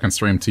want to, I can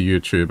stream to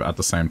YouTube at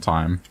the same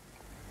time.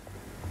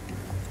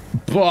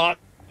 But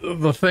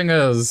the thing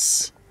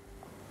is,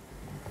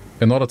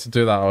 in order to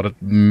do that, I would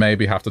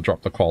maybe have to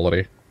drop the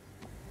quality.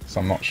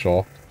 So I'm not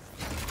sure.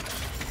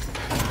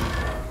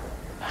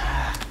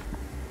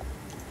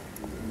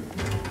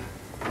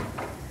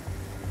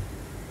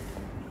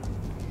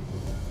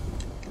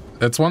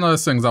 It's one of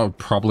those things that would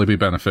probably be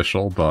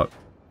beneficial, but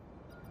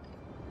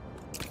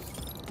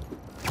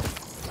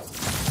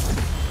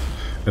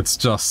it's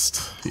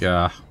just,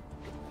 yeah.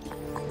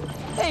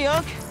 Hey,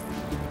 Unc.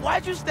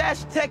 Why'd you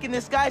stash tech in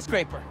this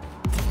skyscraper?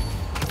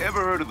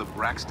 Ever heard of the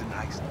Braxton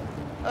heist?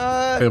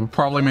 It would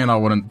probably mean I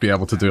wouldn't be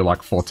able to do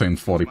like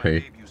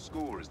 1440p.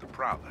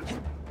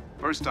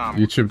 First time.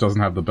 YouTube doesn't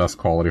have the best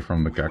quality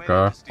from the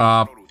get-go.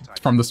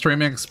 From the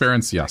streaming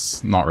experience,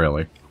 yes. Not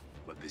really.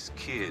 This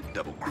kid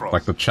double-crossed.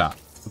 Like the chat.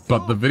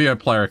 But the video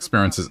player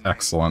experience is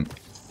excellent.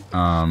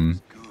 And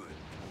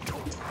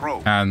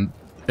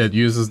it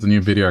uses the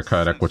new video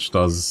codec, which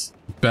does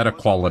better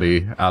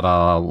quality at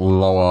a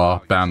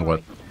lower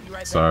bandwidth.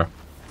 So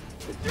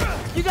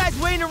You guys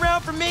waiting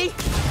around for me?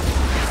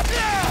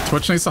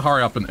 Twitch needs to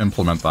hurry up and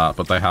implement that,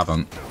 but they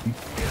haven't.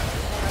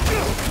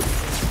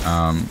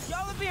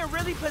 Y'all are being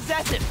really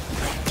possessive.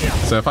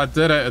 So if I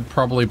did it, it'd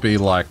probably be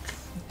like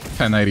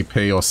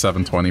 1080p or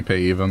 720p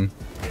even.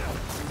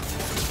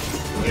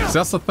 So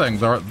that's the thing,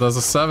 there's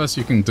a service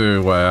you can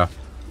do where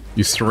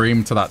you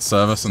stream to that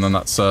service and then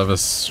that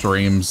service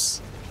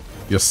streams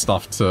your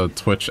stuff to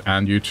Twitch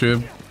and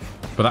YouTube,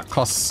 but that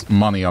costs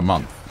money a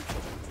month.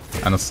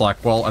 And it's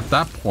like, well, at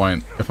that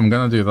point, if I'm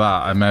gonna do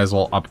that, I may as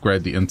well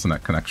upgrade the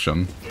internet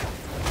connection.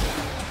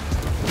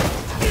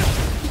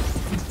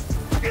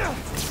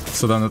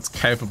 So then it's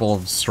capable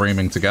of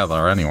streaming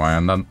together anyway,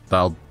 and then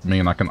that'll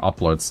mean I can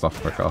upload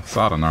stuff quicker.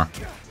 So I don't know.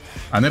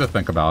 I need to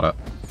think about it.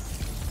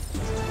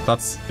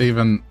 That's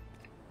even...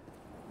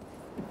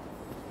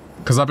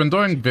 Because I've been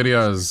doing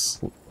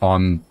videos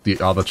on the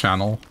other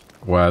channel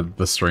where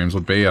the streams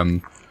would be,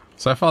 and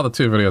so far the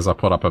 2 videos I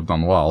put up have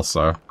done well,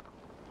 so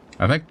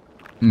I think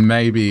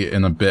maybe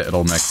in a bit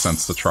it'll make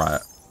sense to try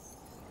it.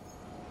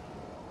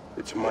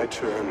 It's my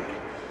turn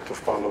to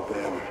follow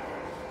them.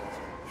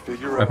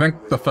 Figure out. I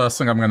think the first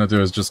thing I'm going to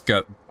do is just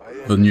get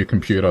the new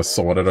computer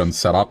sorted and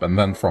set up, and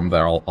then from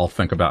there I'll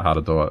think about how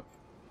to do it.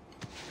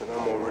 And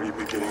I'm already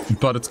beginning to...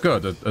 But it's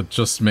good. It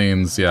just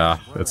means, yeah,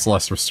 it's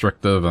less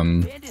restrictive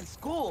and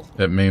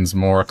it means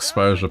more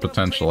exposure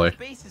potentially.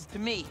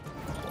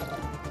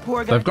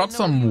 They've got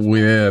some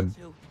weird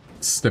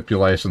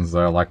stipulations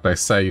though, like they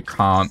say you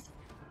can't...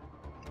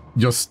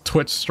 Your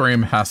Twitch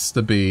stream has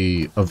to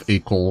be of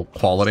equal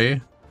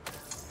quality,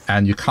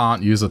 and you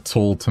can't use a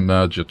tool to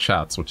merge your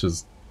chats, which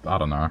is, I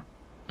don't know,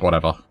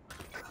 whatever.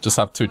 Just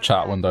have 2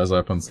 chat windows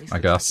open, I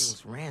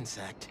guess.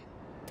 Ransacked.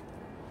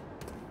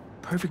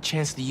 Perfect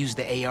chance to use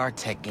the AR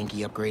tech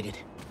Genki upgraded.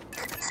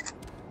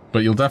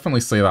 But you'll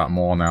definitely see that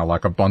more now,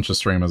 like a bunch of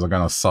streamers are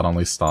gonna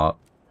suddenly start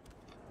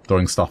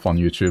doing stuff on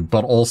YouTube.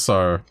 But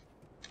also,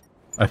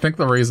 I think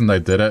the reason they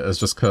did it is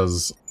just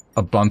because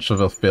a bunch of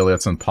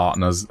affiliates and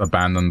partners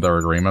abandoned their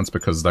agreements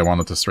because they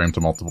wanted to stream to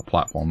multiple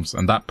platforms.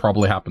 And that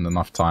probably happened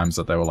enough times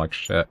that they were like,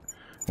 shit,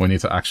 we need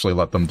to actually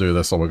let them do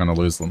this or we're gonna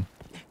lose them.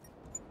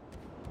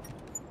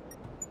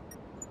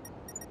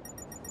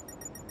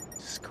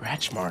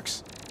 Scratch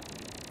marks.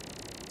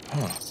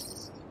 Huh.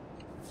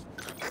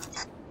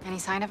 Any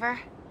sign of her?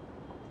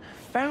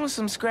 Found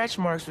some scratch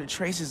marks with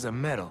traces of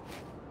metal.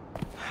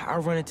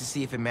 I'll run it to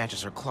see if it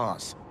matches her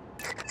claws.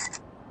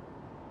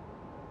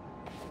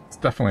 It's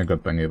definitely a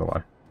good thing either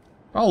way.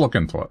 I'll look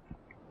into it.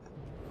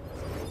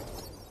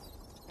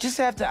 Just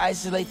have to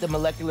isolate the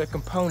molecular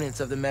components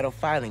of the metal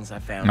filings I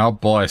found. Oh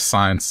boy,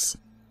 science.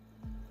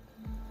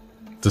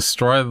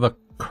 Destroy the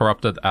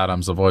corrupted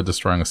atoms, avoid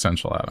destroying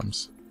essential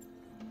atoms.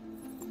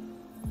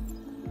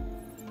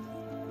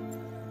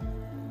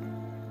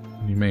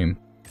 What do you mean?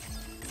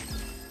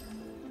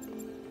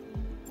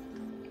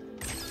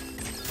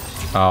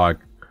 Oh,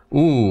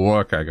 ooh,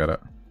 okay, I get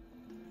it.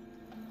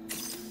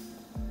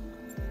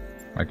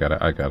 I get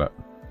it.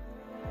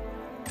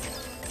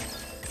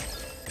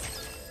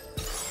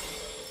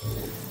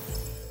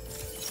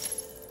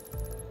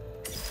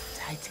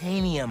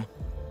 titanium.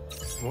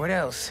 What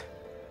else?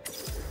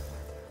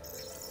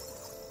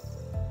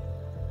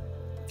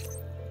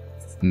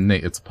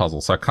 Neat, it's a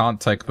puzzle, so I can't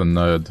take the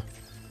node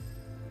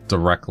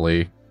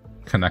directly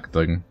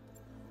connecting.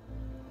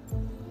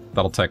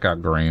 That'll take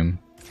out green.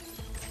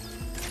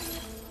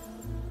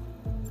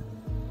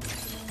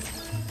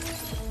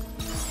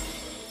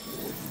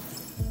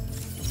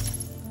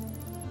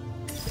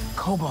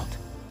 Cobalt.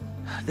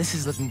 This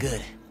is looking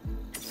good.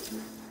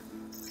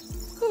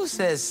 Who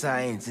says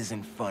science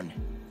isn't fun?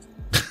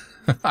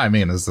 I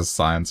mean, is this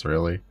science,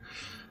 really?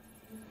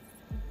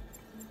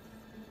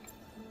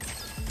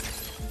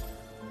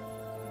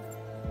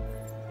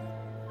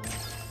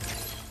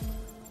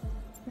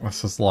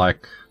 This is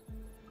like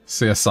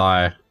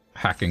CSI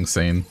hacking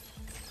scene.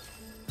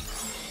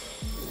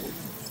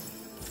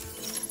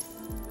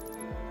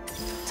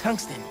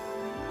 Tungsten.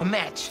 A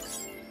match.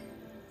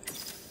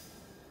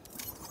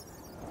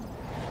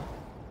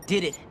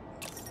 Did it.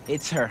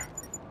 It's her.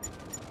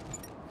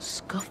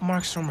 Scuff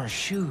marks from her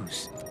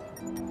shoes.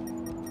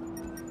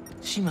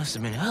 She must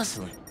have been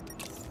hustling.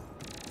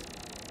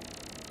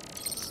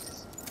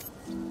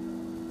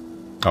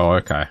 Oh,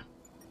 okay.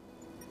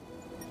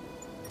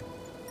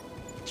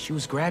 She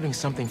was grabbing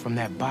something from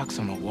that box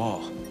on the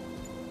wall.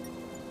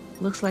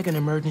 Looks like an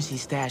emergency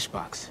stash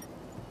box,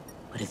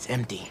 but it's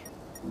empty.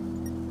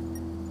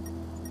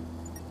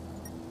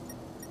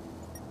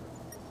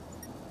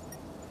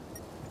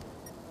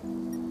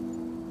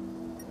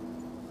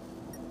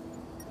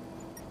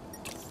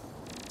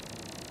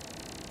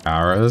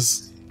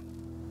 Arrows.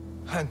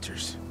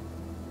 Hunters.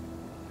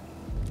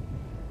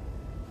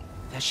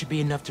 That should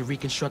be enough to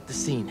reconstruct the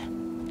scene.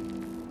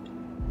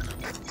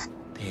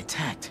 They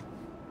attacked,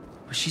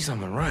 but she's on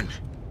the run.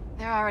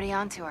 They're already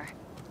onto her.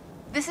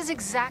 This is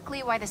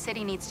exactly why the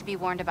city needs to be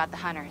warned about the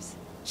hunters.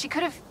 She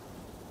could have...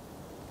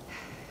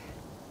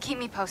 Keep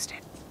me posted.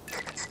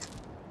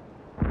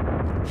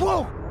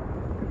 Whoa!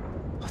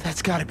 Oh,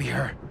 that's gotta be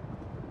her.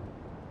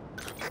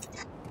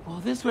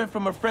 Well, this went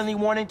from a friendly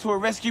warning to a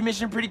rescue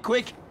mission pretty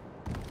quick.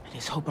 I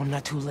just hope I'm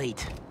not too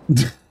late.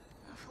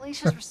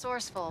 Felicia's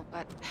resourceful,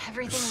 but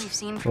everything we've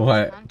seen from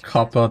What?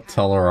 Copper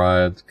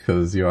Telluride,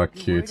 because you are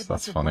cute.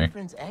 That's funny.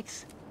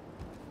 Ex?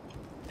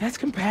 That's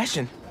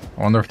compassion.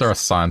 I wonder if there are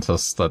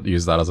scientists that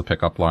use that as a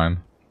pickup line.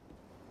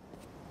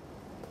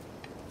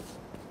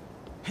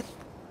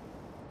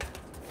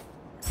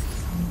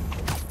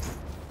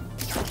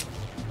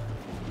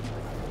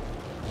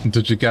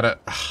 Did you get it?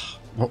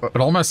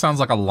 It almost sounds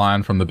like a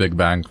line from The Big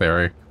Bang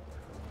Theory.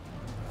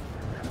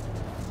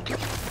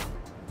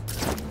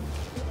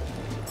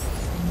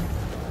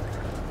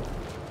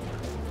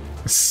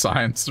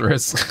 Science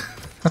risk.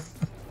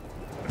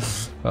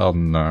 Oh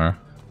no.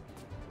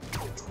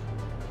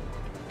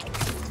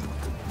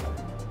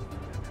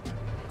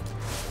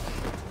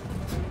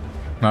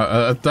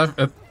 No,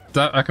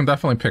 I can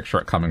definitely picture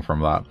it coming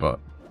from that, but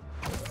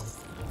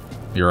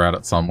you're at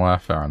it somewhere,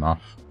 fair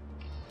enough.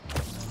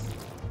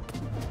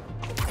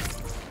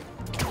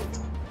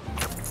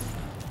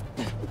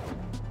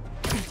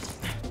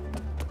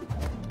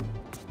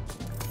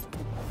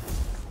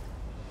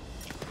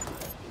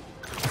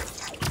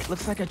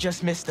 Looks like I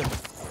just missed them.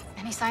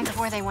 Any signs of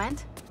where they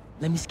went?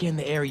 Let me scan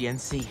the area and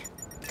see.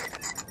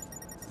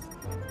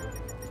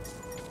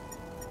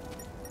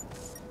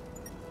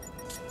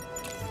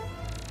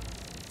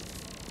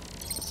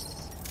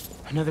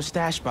 Another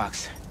stash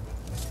box.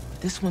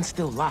 This one's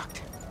still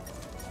locked.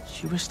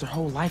 She risked her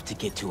whole life to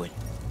get to it.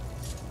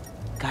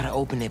 Gotta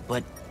open it,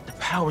 but the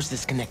power's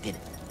disconnected.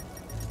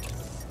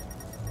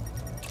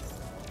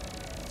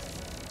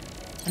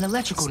 An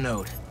electrical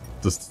node.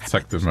 This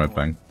detective mode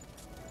thing.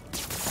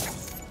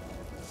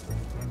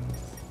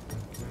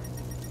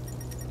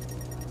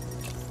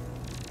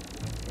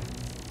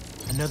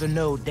 Another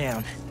node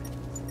down.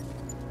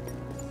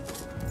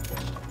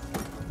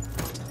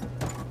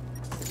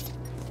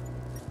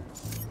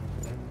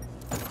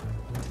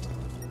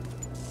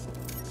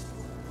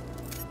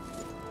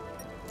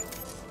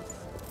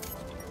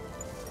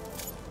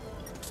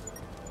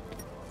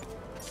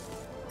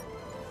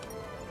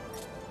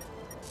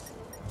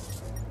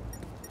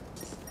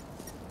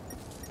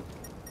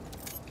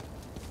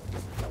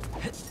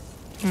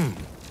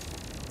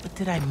 What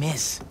did I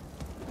miss?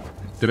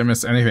 Didn't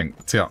miss anything.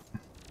 Yeah.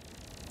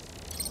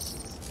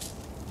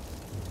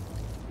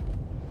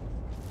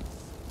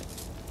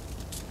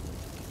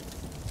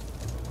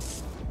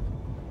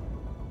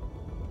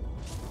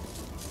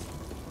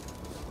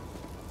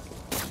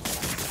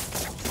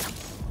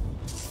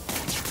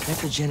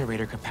 The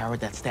generator could power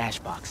that stash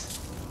box.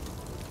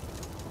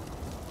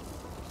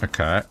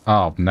 Okay.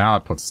 Oh, now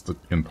it puts the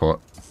input.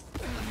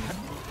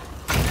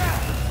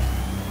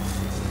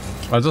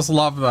 I just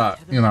love that,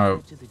 you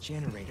know, To the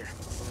generator.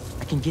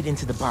 I can get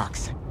into the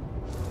box.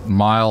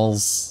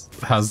 Miles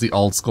has the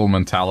old school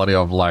mentality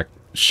of like,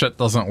 shit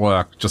doesn't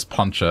work, just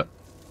punch it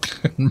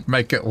and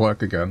make it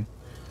work again.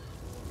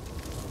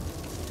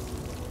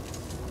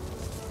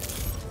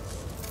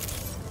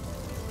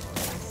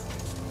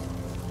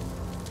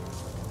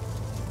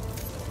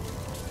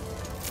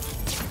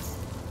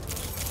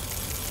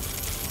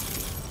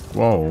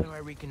 Whoa. How do I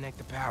reconnect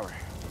the power?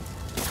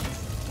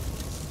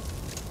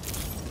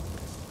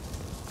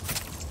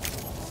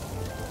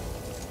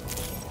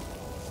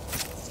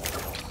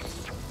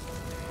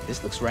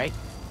 This looks right.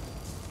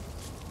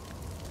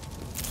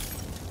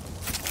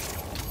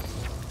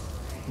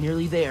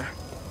 Nearly there.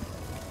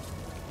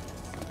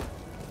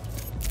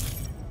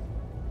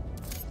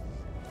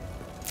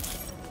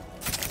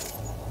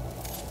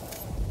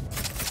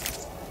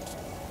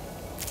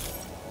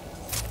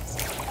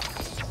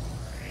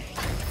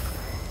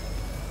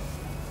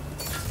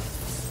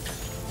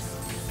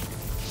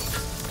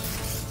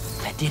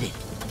 That did it.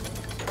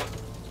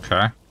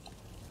 Okay.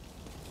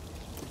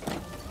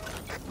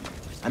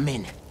 I'm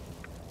in.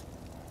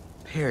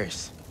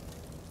 Paris.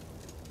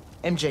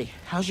 MJ,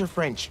 how's your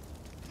French?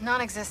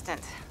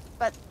 Non-existent,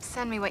 but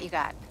send me what you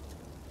got.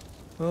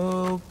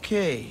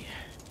 Okay.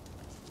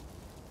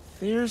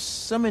 There's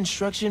some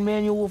instruction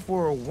manual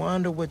for a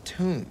Wanda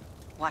Watoon.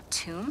 What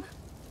tomb?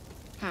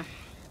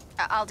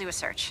 I'll do a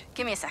search.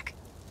 Give me a sec.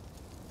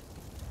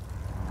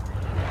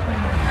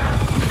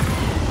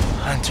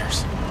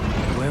 Hunters.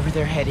 Wherever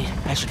they're headed,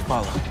 I should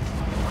follow.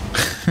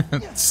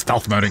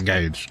 Stealth mode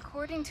engaged.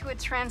 According to a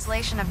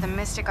translation of the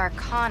Mystic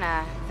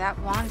Arcana, that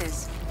wand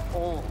is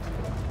old.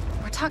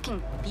 We're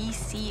talking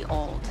BC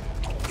old.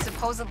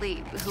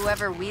 Supposedly,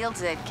 whoever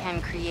wields it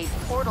can create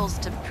portals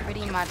to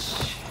pretty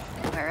much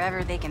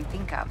wherever they can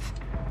think of.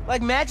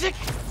 Like magic?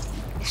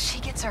 If she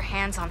gets her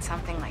hands on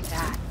something like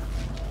that.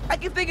 I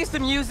can think of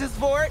some uses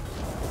for it.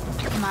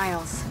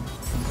 Miles,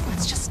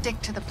 let's just stick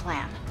to the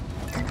plan.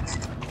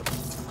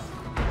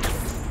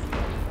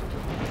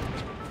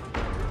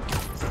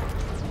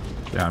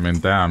 Yeah, I mean,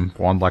 damn,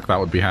 one like that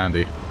would be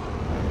handy.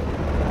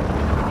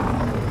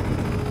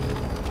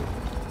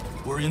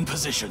 We're in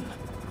position.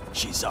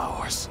 She's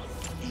ours.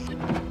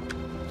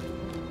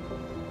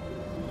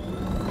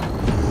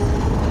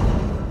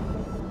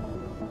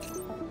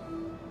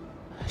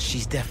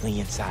 She's definitely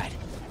inside.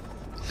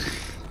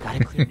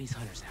 Gotta clear these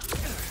hunters out.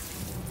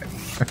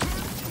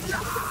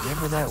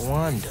 Whatever that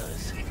wand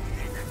does,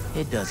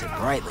 it does it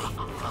brightly.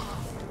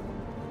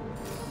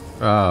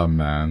 Oh,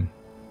 man.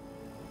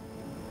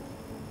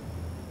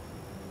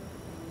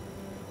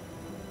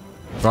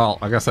 Well,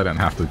 I guess I didn't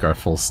have to go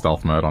full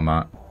stealth mode on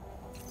that.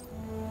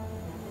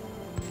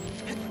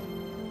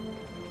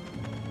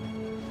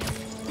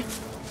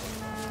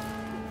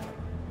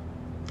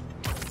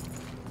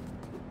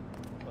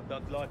 I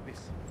don't like this.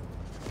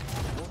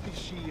 What is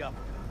she up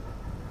to?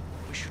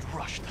 We should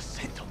rush the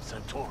scent on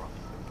Santorum.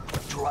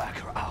 Drag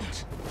her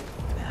out.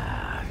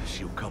 Nah,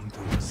 she'll come to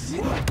us.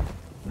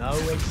 No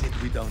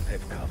exit we don't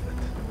have covered.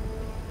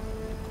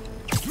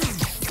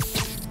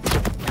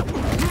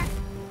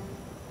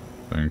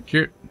 Thank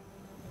you.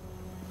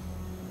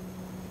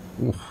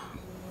 Oof.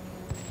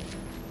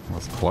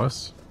 That's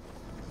close.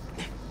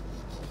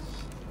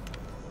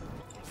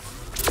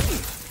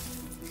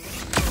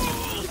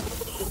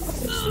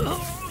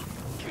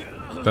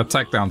 That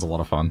takedown's a lot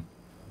of fun.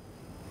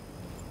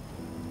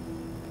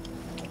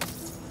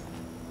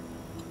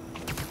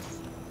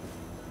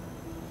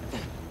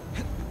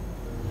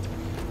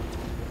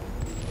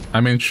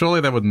 I mean, surely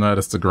they would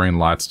notice the green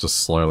lights just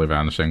slowly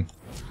vanishing.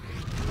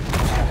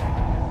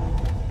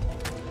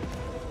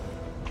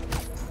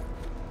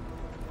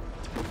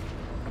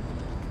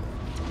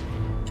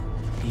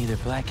 Either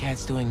Black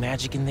Cat's doing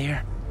magic in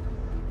there,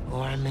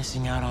 or I'm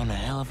missing out on a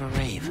hell of a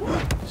rave.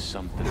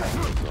 Something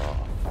feels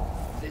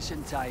off. This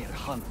entire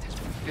hunt has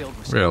been filled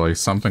with... Really?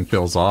 Something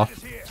feels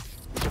off?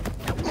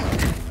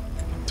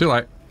 Too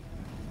late.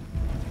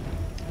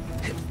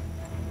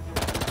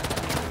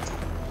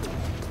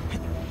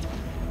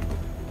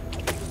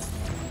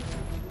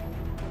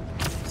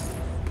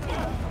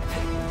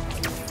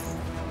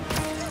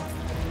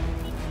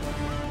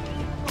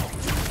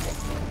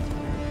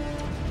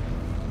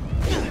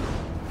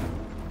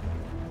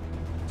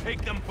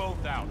 Take them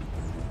both out.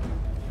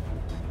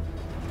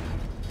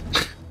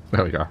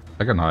 There we go.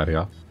 I can hide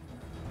here.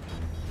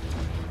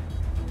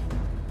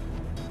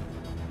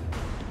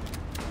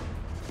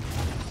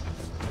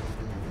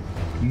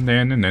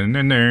 No, no, no,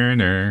 no, no,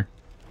 no.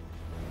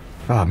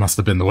 Ah, it must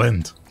have been the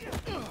wind.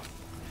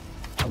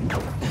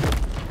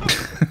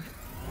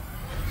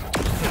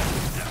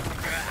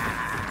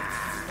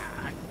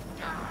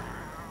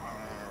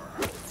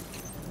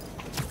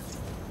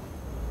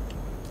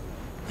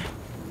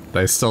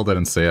 They still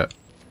didn't see it.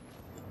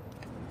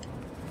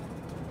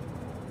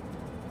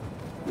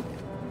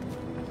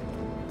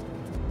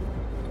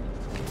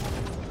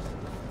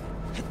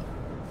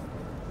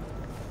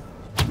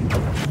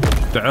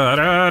 Da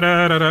da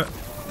da da da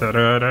da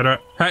da da da.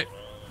 Hey.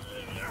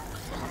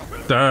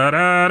 Da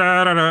da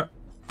da da da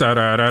da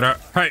da da da.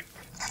 Hey.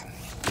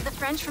 The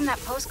French from that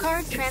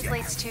postcard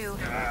translates to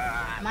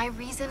my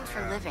reason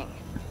for living.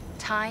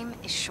 Time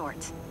is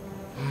short.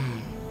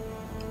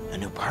 A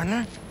new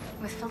partner?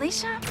 With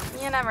Felicia,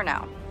 you never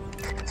know.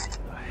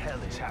 The hell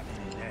is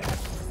happening there?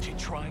 She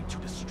trying to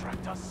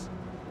distract us?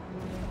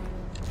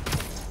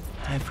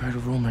 I've heard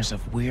rumors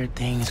of weird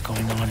things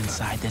going on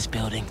inside this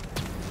building.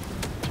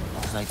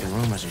 Looks like the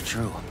rumors are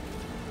true.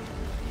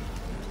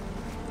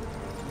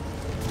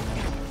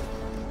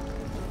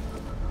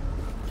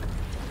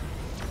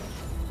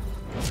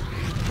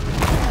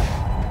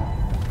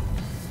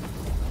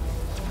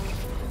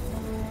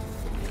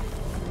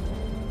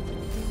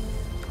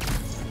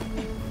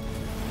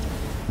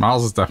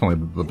 Miles is definitely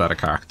the better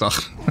character.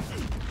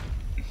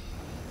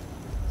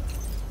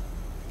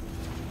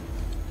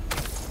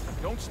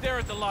 Don't stare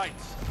at the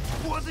lights.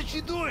 What is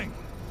she doing?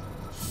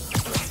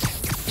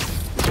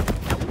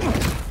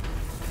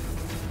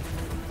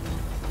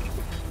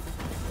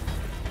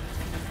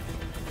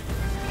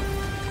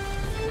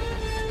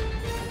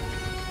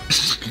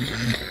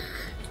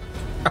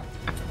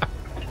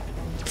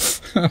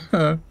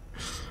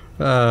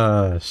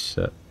 Ah,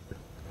 shit.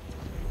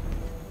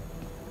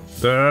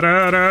 Da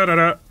da da da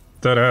da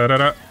da da da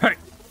da. Hey!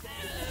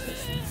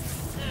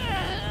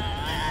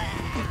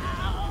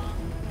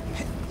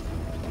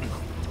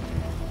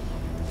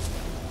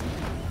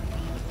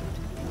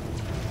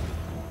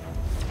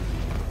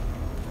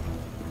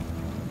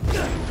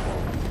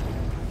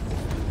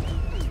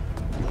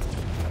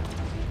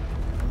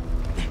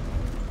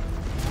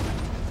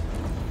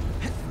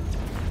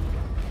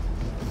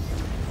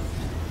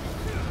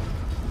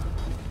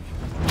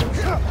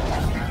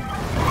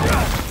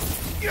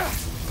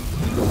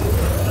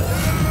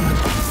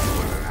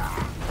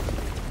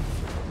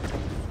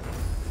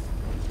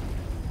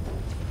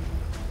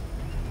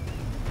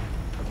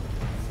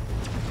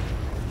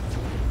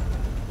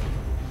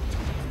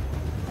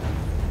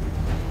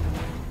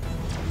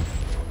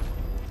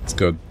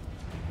 Good.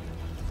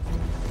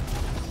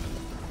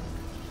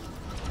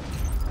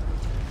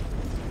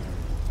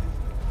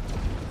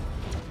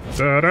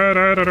 Da da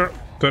da da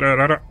da da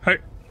da da. Hey.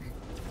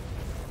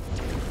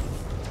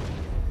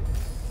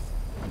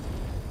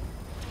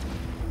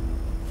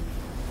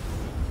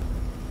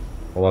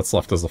 Well, that's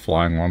left as the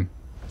flying one.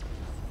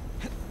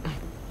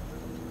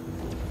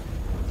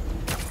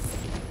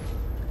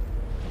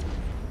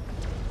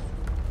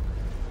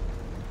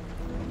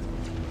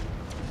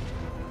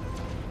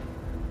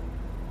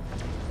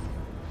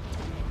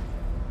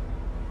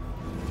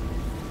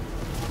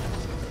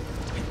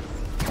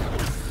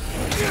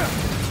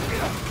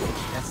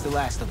 That's the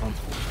last of them.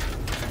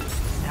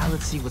 Now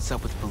let's see what's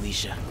up with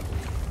Felicia.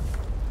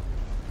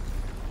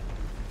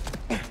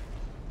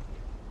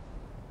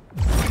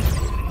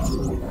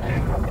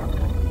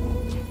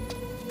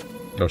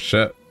 Oh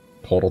shit.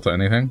 Portal to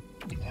anything?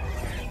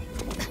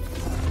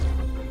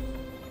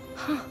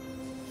 Huh.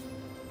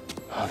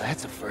 Oh,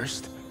 that's a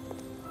first.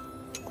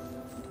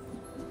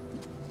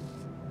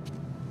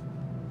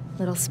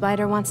 Little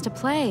spider wants to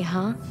play,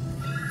 huh?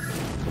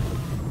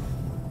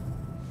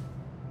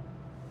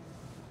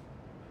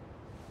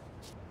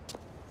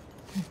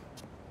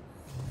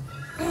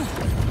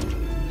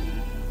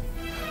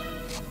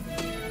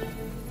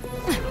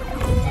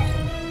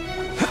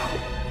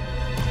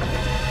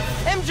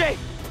 MJ!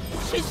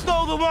 She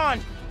stole the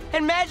wand!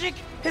 And magic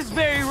is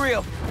very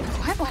real.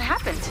 What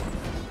happened?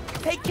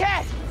 Hey,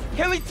 Cat!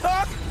 Can we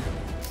talk?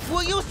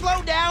 Will you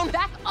slow down?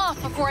 Back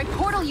off before I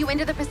portal you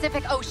into the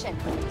Pacific Ocean.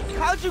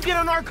 How'd you get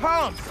on our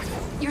columns?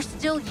 You're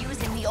still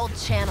using the old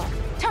channel.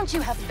 Don't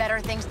you have better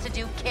things to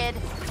do, kid?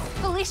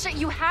 Felicia,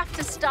 you have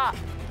to stop.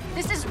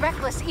 This is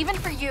reckless, even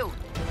for you.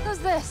 Who's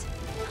this?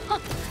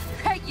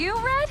 That you,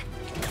 Red?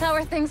 How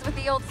are things with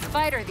the old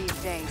spider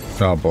these days?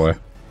 Oh boy.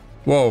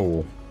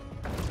 Whoa.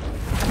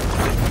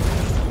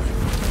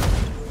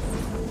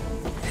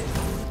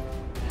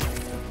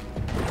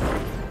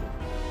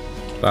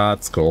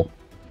 That's cool.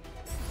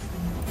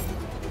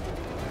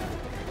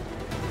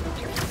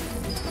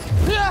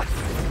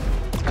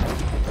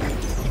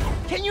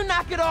 Can you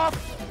knock it off?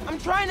 I'm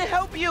trying to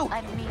help you.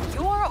 I don't need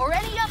your or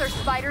any other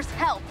spider's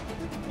help.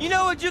 You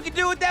know what you could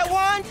do with that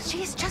wand?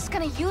 She's just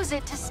gonna use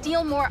it to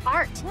steal more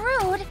art.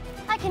 Rude.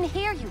 I can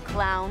hear you,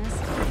 clowns.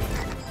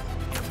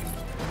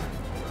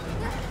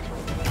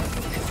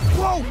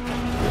 Whoa!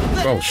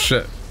 Oh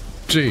shit.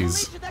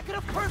 Jeez. Felicia, that could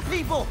have hurt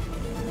people.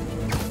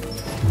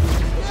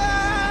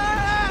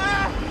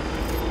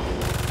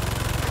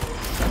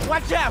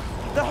 Watch out!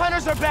 The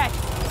hunters are back!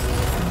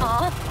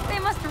 Aw, they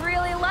must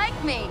really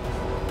like me.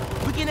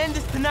 We can end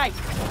this tonight.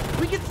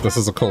 We can. This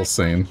is a cool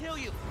scene. Steal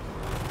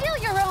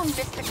your own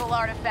mystical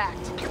artifact.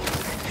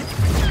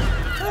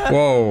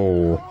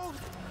 Whoa.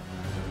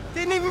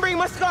 Didn't even bring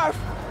my scarf.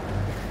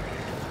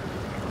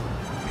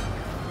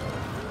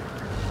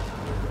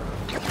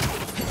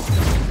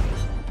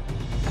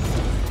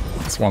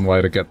 That's one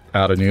way to get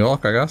out of New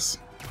York, I guess.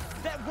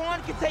 That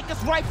wand can take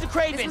us right to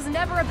Craven. This was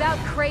never about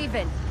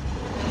Craven.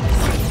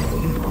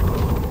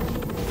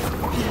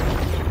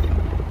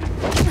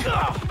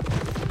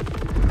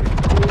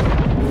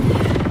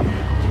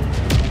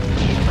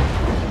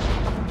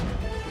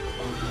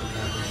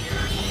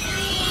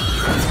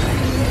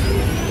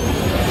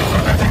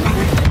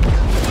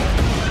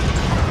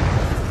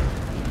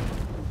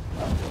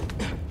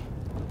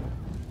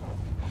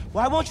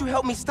 Why won't you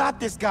help me stop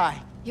this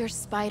guy? You're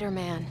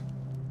Spider-Man.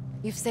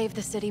 You've saved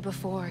the city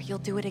before. You'll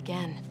do it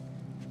again.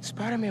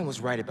 Spider-Man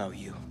was right about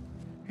you.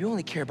 You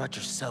only care about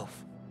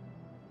yourself.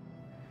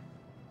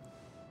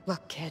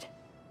 Look, kid.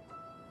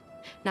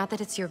 Not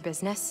that it's your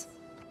business.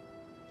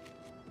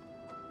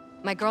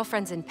 My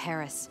girlfriend's in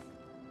Paris.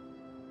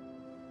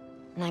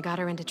 And I got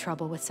her into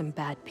trouble with some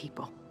bad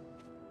people.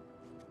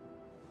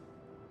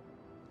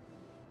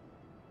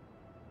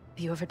 Have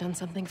you ever done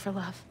something for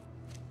love?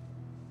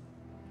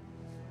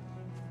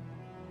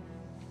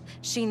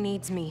 She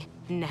needs me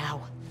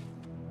now.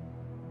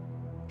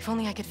 If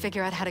only I could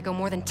figure out how to go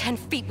more than 10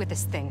 feet with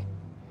this thing.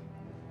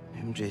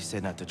 MJ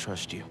said not to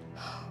trust you.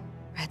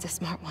 Red's a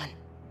smart one.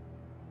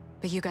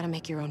 But you gotta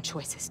make your own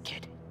choices,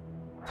 kid.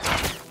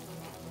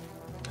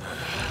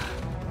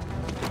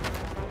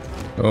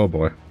 Oh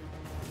boy.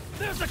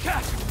 There's a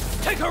cat!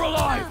 Take her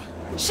alive!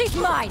 She's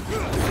mine!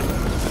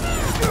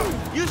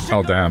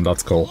 Oh damn,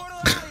 that's cool.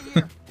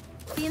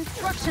 The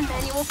instruction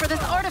manual for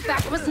this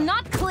artifact was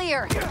not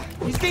clear.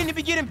 You seem to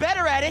be getting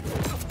better at it.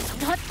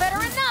 Not better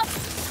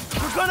enough.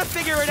 We're gonna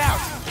figure it out.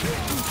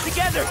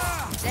 Together.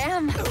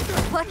 Damn.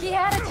 Lucky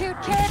attitude,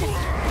 kid.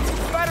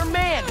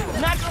 Spider-Man,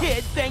 not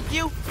kid, thank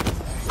you.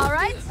 All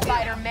right,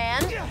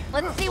 Spider-Man.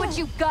 Let's see what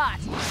you got.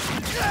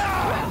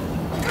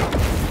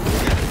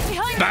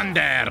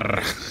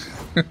 Thunder!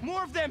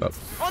 More of them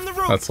on the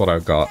roof. That's what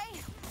I've got.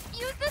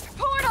 Use this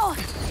portal.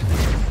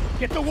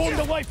 Get the wound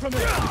away from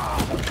it.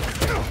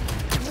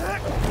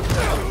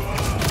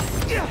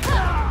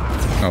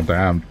 Oh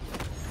damn.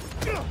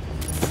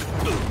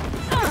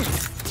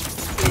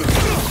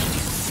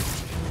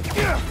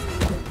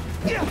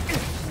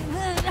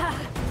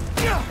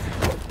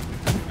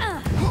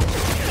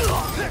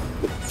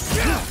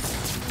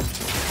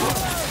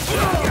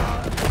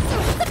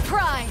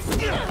 Surprise!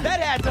 That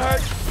had to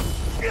hurt.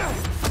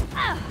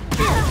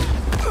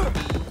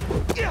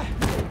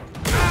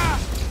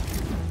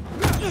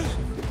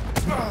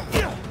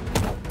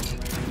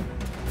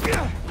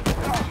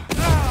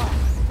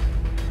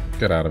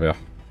 Get out of here.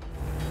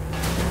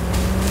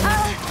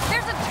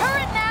 There's a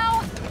turret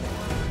now.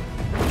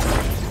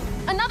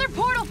 Another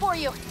portal for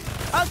you.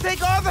 I'll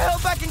take all the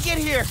help I can get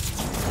here.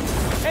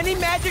 Any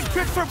magic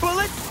tricks for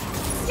bullets?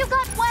 You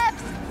got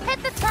webs.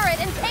 Hit the turret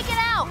and take it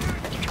out.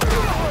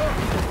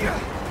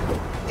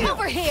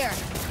 Over here.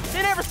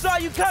 They never saw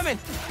you coming.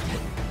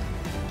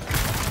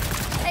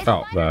 Hey,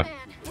 Oh, there.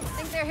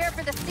 think they're here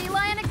for the sea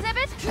lion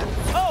exhibit?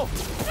 Oh,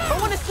 I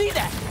want to see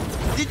that.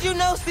 Did you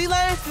know sea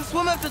lions can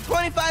swim up to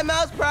 25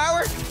 miles per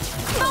hour?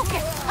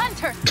 Focus,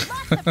 Hunter.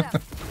 Lots of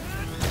them.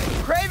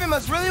 Craven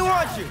must really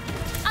want you.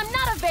 I'm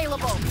not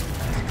available.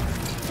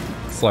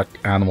 It's like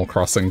Animal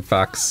Crossing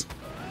facts.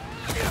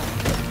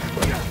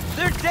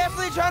 They're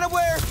definitely trying to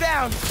wear us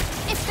down.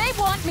 If they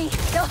want me,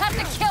 they'll have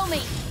to kill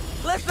me.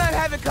 Let's not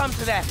have it come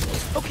to that,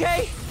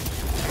 okay?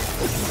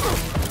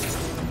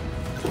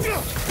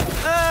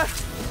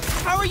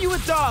 How are you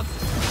with dogs?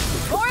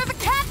 More of a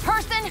cat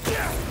person,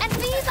 and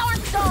these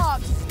aren't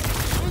dogs.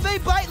 They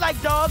bite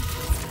like dogs.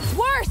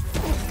 Worse.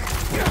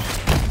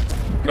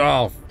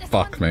 Oh,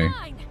 fuck me.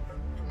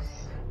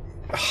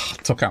 Ugh,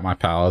 took out my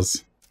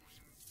powers.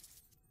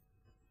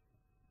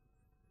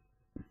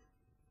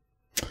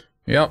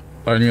 Yep,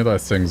 I knew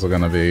those things were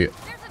gonna be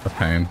a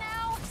pain.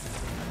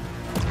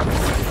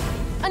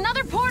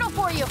 Another portal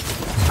for you.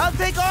 I'll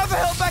take all the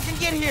help I can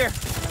get here.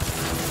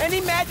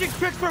 Any magic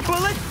tricks for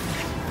bullets?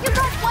 You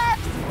got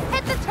webs.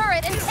 Hit the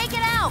turret and take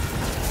it out.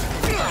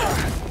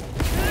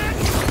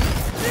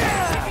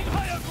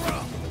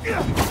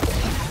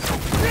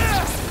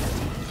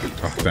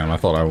 Oh, damn, I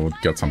thought I would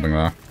get something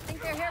there.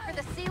 Think they're here for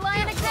the sea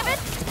lion exhibit?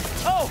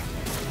 Oh,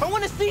 I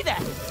want to see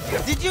that.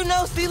 Did you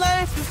know sea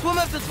lions can swim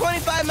up to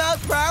 25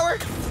 miles per hour?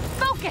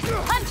 Focus,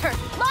 Hunter.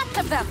 Lots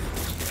of them.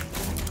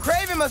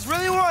 Craven must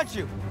really want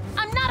you.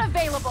 I'm not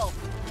available.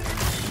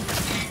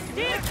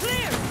 Steer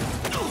clear.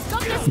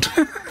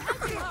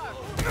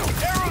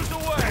 Arrows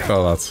away.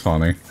 Oh, that's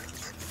funny.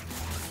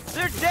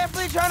 They're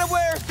definitely trying to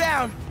wear us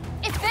down.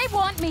 If they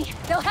want me,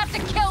 they'll have to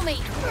kill me.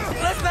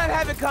 Let's not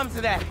have it come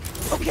to that,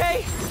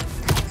 okay?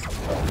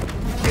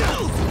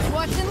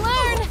 Watch and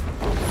learn.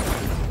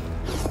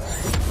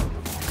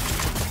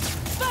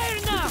 Fire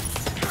now.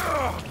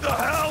 The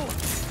hell?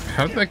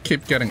 How did they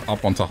keep getting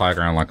up onto high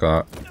ground like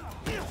that?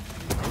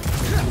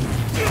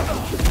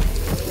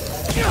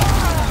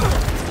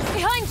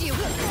 Behind you.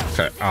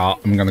 Okay, Al.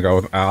 I'm gonna go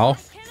with Al.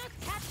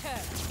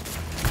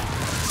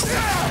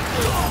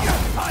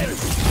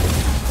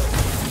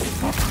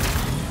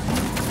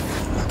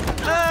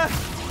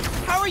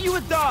 How are you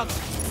with dogs?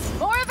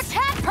 More of a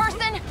cat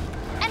person,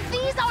 and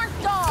these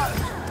aren't dogs.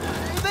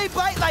 They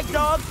bite like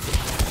dogs.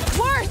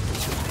 Worse.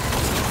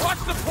 Watch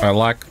the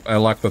I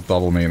like the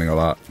double meaning of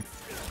that.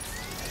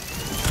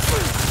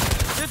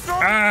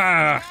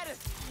 Ah!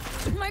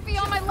 It might be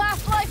on my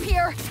last life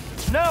here.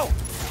 No,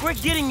 we're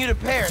getting you to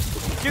Paris.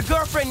 Your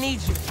girlfriend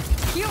needs you.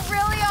 You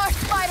really are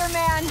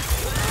Spider-Man.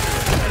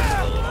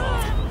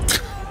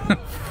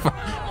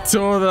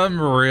 Two of them,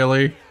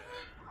 really?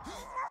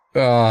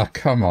 Ah,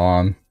 come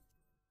on.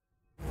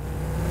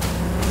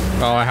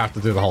 Oh, I have to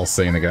do the whole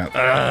scene again.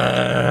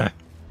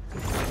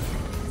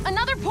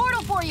 Another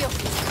portal for you.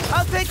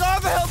 I'll take all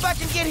the help I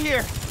can get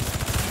here.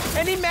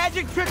 Any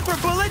magic tricks for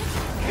bullets?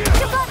 You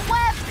got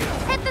webs.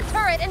 Hit the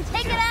turret and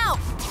take it out.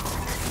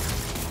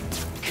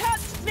 Cut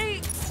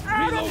me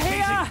out of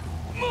here.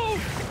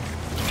 Move.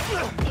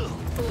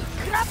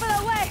 Drop it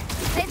away.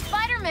 Hey,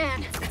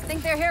 Spider-Man.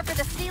 Think they're here for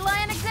the sea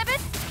lion exhibit?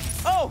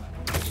 Oh,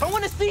 I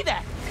want to see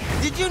that.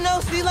 Did you know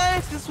sea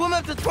lions can swim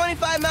up to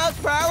 25 miles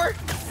per hour?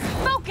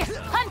 Focus,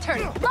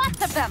 hunters,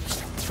 lots of them.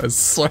 I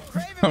swear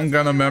I'm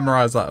gonna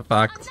memorize that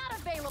fact.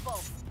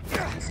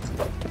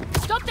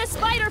 Stop the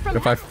spider from.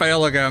 If I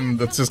fail again,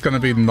 it's just gonna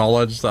be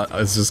knowledge that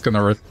is just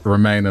gonna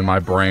remain in my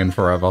brain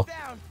forever.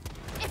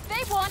 If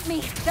they want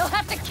me, they'll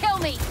have to kill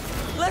me.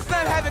 Let's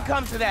not have it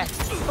come to that,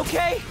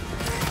 okay?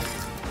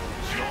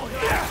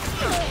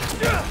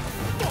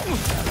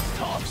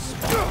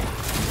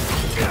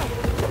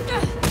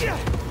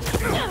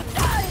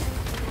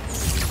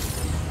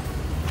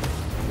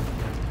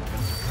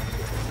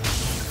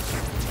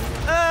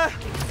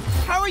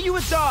 How are you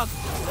with dogs?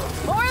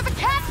 More of a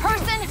cat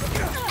person,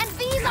 and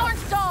these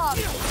aren't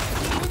dogs.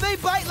 They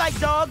bite like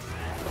dogs.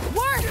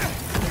 Worse.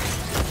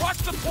 Watch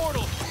the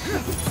portal.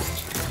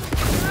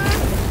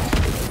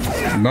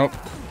 Nope.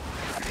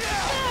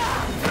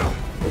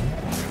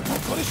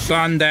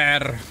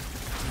 Thunder.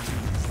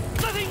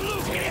 Nothing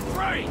loose. Get it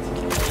right.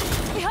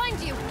 Behind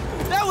you.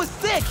 That was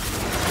sick.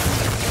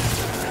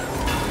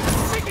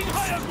 Taking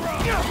higher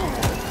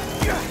ground.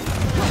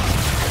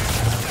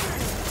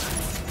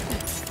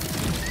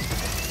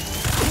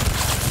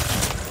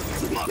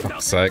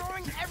 Fuck's sake.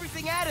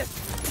 Everything at us.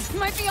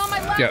 Might be on my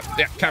left.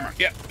 Yeah, camera,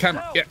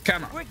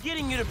 camera. We're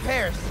getting you to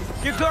Paris.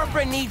 Your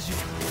girlfriend needs you.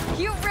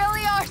 You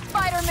really are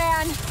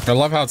Spider-Man. I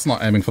love how it's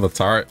not aiming for the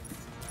turret.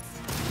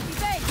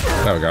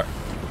 There we go.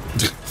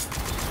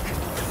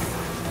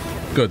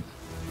 Good.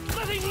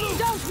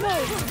 Don't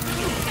move.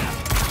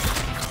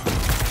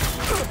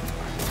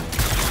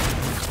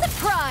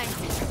 Surprise.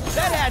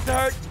 That had to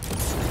hurt.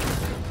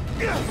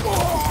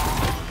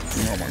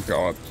 Oh my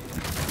god.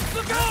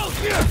 Look out!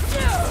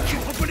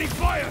 Opening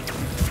fire!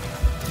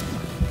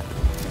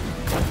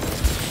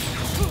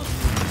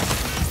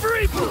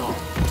 Free!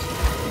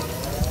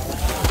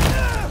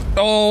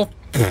 Oh!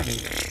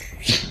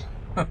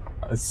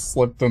 I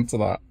slipped into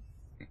that.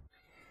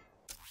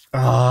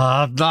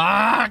 Ah, no,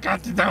 I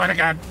got to do it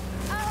again.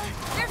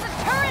 There's a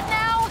turret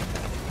now.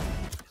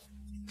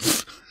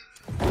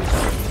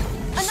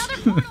 Another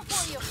portal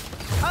for you.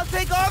 I'll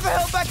take all the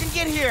help I can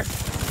get here.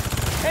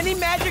 Any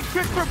magic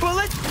trick for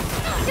bullets?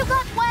 You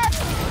got webs.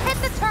 Hit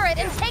the turret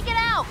and take it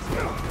out.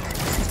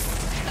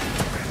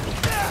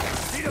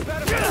 Need a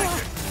better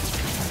position.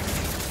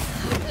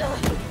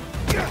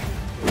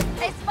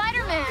 Hey,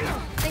 Spider-Man.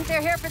 Think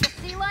they're here for the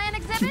sea lion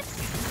exhibit?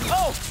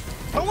 Oh,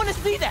 I want to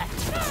see that.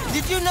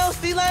 Did you know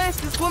sea lions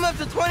can swim up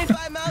to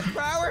 25 miles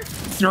per hour?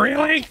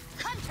 Really?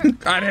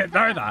 I didn't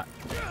know that.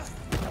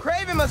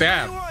 Craven must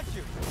Damn. really want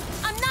you.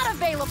 I'm not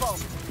available.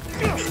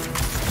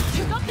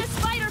 Stop this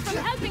spider from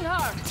helping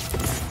her.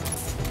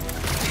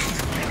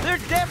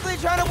 They're definitely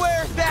trying to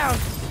wear us down.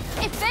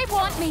 If they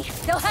want me,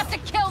 they'll have to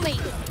kill me.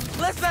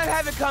 Let's not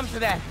have it come to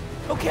that,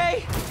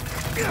 okay?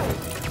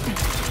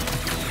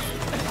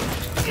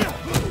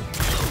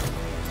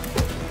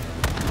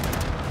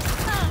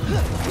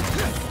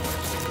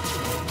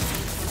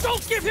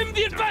 Don't give him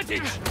the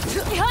advantage!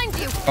 Behind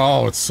you!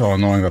 Oh, it's so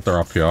annoying that they're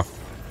up here. Out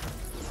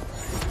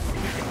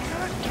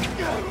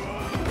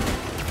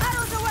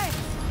of the way!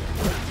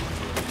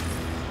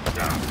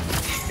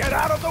 Get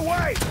out of the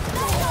way!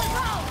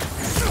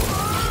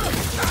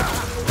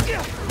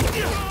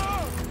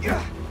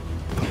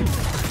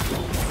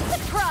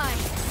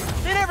 Surprise!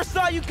 They never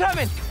saw you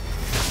coming.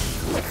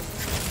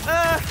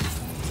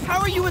 How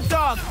are you with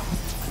dogs?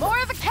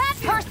 More of a cat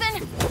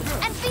person,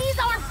 and these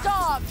aren't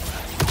dogs.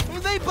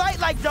 They bite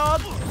like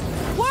dogs.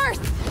 Worse!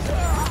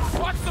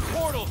 Watch the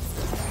portal!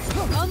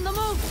 On the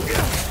move!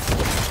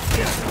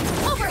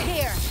 Over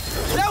here!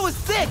 That was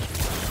sick!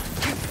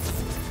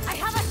 I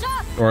have a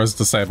shot! Or is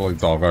disabling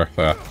dog right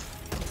there?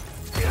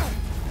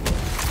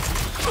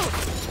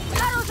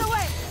 Out of the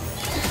way!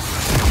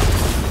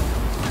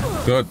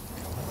 Good.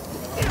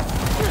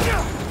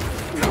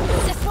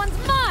 This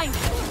one's mine!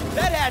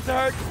 That had to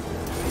hurt.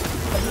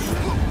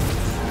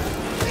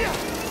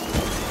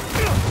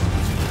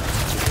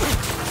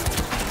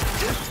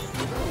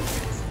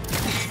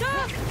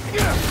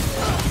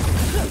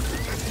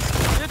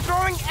 They're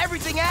throwing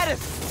everything at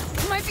us.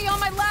 Might be on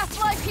my last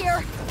life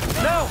here.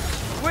 No,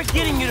 we're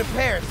getting you to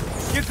Paris.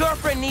 Your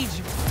girlfriend needs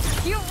you.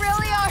 You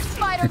really are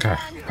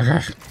Spider-Man.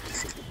 Okay.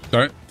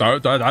 Don't.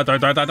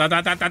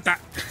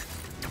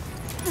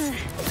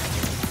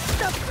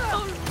 Stop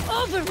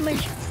over me.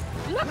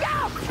 Look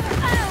out!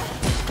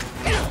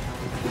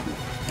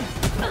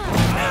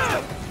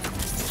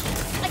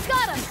 I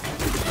got him.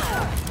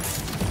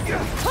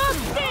 Hold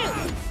still.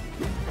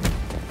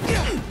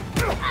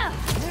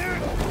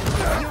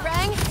 You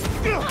rang?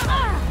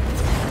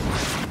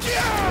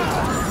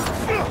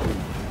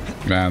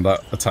 Man, that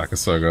attack is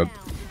so good.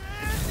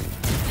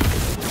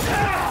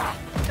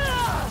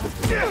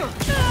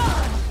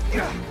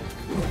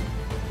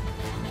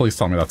 Please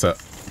tell me that's it.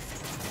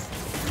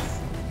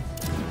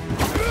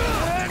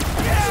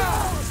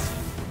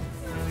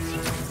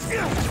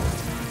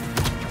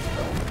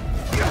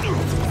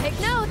 Take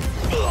notes.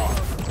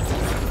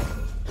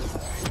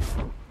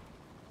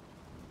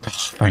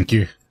 Thank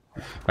you.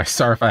 I'm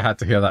sorry if I had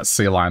to hear that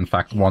sea lion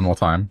fact one more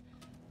time.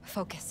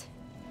 Focus.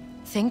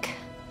 Think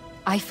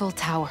Eiffel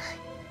Tower.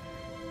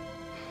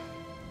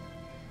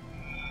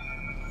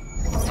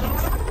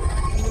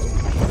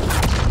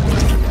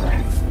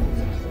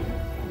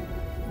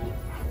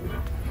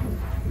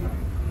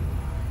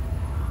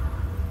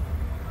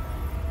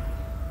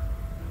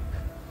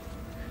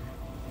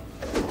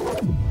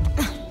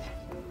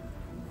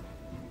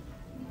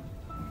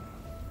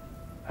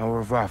 Au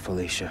revoir,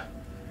 Felicia.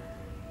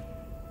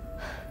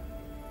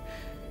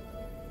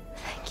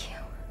 Thank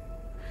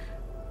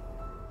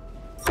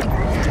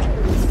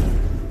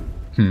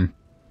Hmm. you.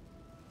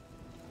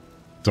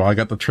 Do I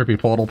get the trippy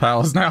portal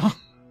powers now?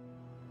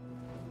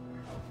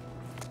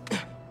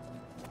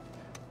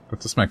 That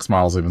just makes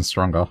Miles even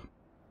stronger.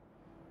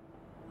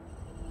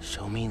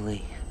 Show me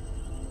Lee.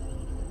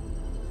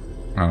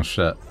 Oh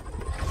shit.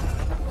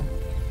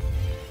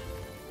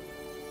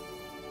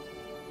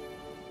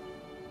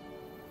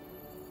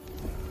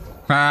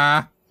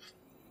 Ah.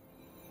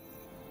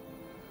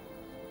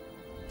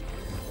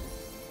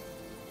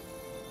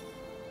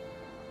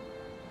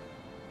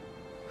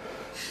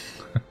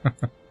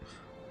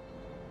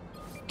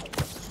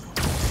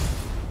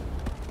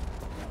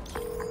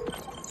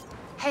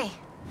 Hey,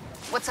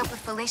 what's up with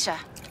Felicia?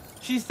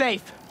 She's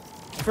safe.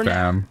 For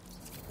now. Damn.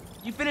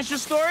 You finished your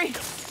story?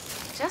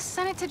 Just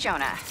send it to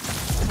Jonah.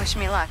 Wish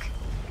me luck.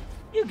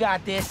 You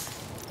got this.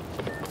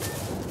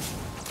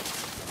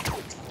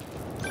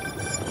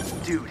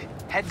 Dude,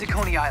 head to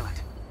Coney Island.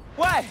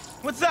 What?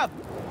 What's up?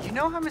 You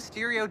know how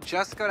Mysterio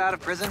just got out of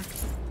prison?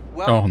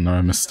 Well, Oh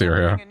no,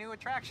 Mysterio. a new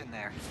attraction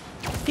there.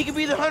 He could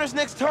be the hunter's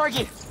next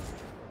target.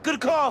 Good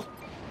call.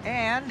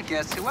 And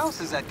guess who else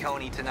is at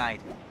Coney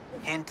tonight?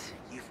 Hint,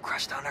 you've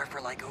crushed on her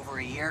for like over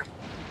a year.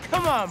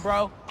 Come on,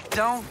 bro.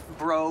 Don't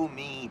bro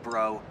me,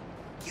 bro.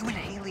 You and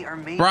Haley are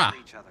made Bruh. for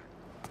each other.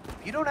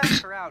 If you don't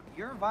ask her out,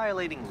 you're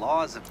violating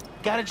laws of...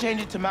 Gotta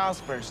change it to Miles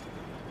first.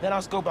 Then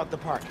I'll scope out the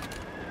park.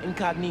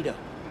 Incognito.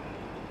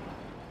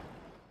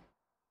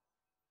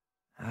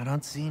 I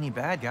don't see any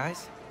bad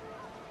guys.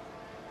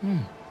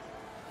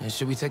 And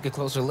should we take a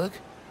closer look?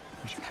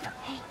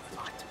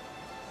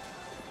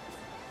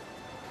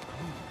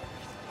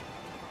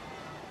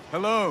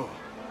 Hello,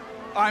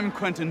 I'm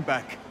Quentin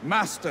Beck,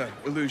 Master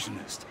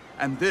Illusionist,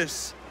 and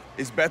this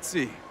is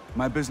Betsy,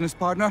 my business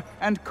partner,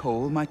 and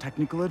Cole, my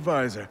technical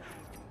advisor.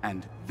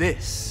 And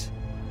this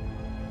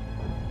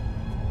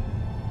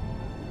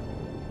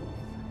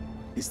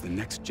is the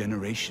next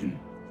generation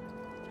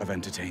of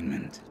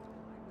entertainment.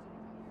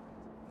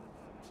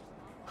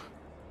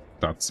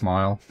 That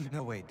smile.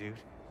 No way, dude.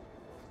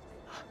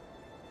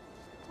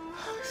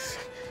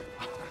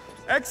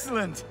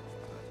 Excellent!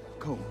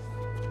 Cole,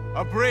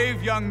 a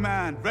brave young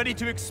man, ready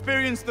to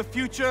experience the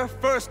future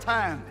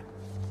firsthand.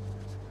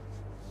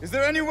 Is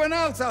there anyone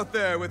else out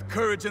there with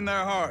courage in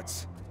their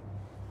hearts?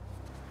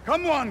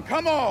 Come one,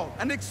 come all,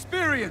 and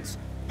experience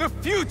the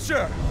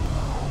future!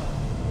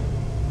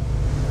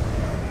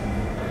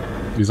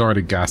 He's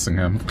already gassing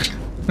him.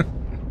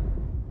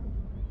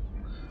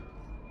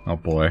 Oh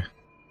boy.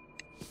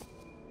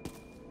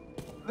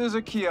 There's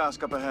a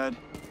kiosk up ahead.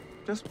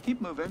 Just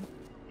keep moving.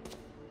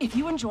 If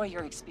you enjoy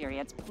your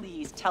experience,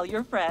 please tell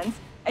your friends,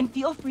 and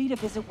feel free to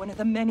visit one of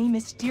the many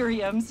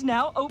Mysteriums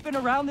now open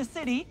around the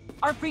city.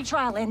 Our free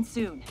trial ends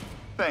soon.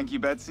 Thank you,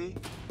 Betsy.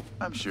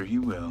 I'm sure he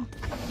will.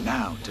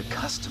 Now to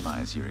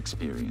customize your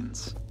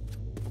experience.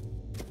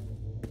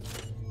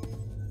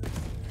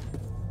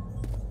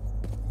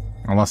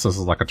 Unless this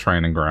is like a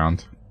training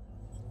ground.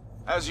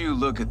 As you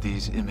look at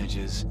these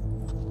images,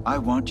 I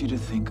want you to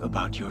think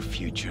about your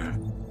future,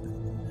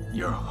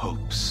 your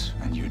hopes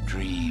and your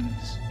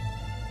dreams.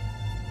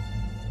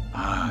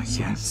 Ah,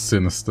 Some yes.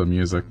 sinister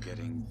music.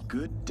 Getting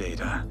good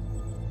data.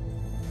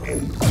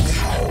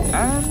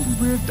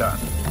 And we're done.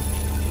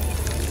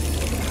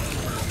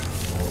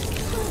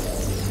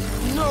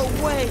 No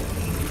way!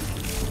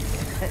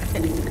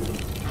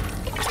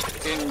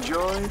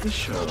 Enjoy the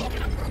show.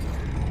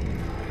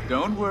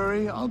 Don't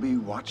worry, I'll be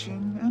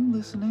watching and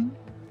listening.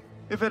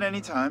 If at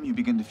any time you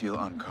begin to feel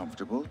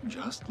uncomfortable,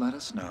 just let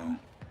us know.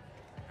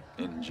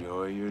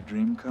 Enjoy your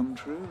dream come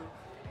true.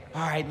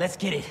 All right, let's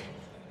get it.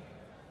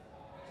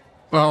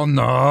 Oh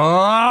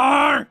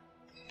no!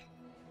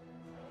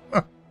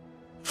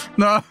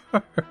 No!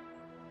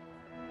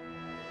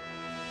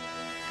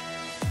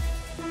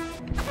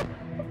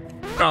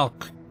 Oh,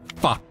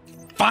 fuck.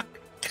 Fuck!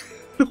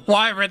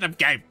 Why rhythm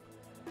game?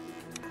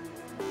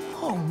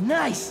 Oh,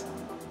 nice!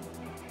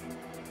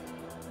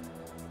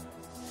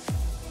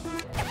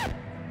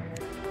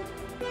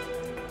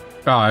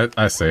 Oh,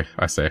 I see.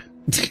 I see.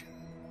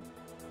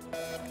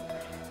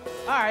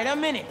 Alright,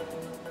 I'm in it.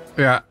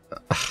 Yeah.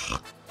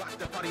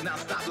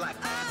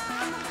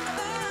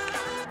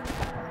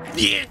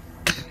 Yeah.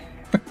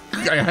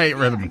 I hate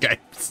rhythm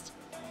games.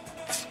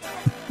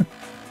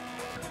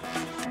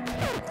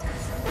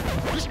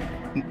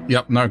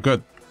 Yep, no,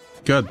 good.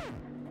 Good.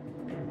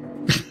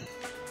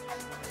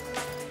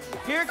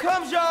 Here it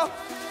comes, y'all!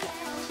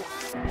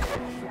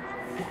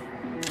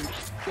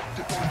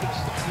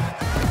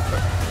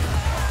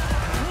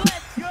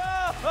 Let's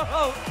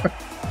go!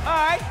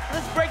 Alright,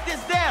 let's break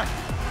this down.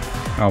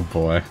 Oh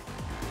boy.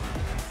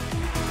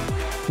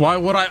 Why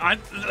would I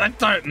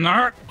don't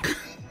know.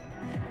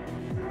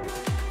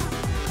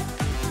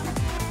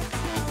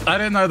 I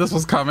didn't know this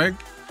was coming.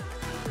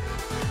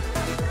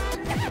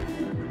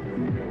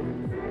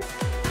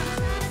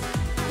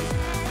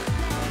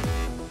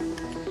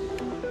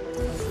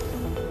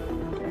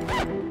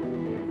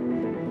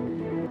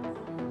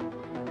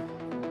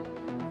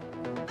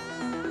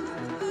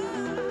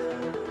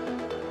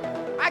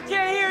 I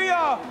can't hear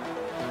y'all!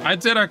 I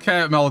did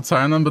okay at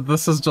melatonin, but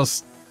this is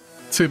just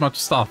too much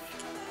stuff.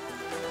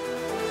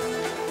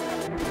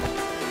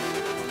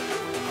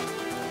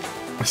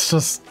 It's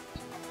just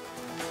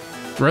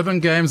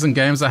rhythm games and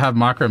games that have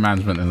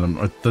micromanagement in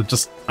them. They're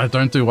just, I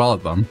don't do well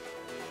at them.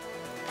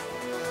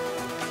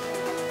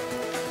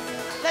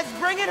 Let's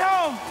bring it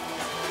home!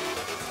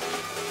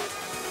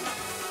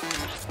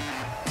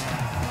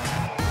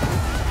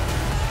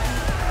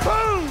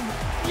 Boom!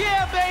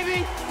 Yeah,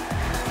 baby!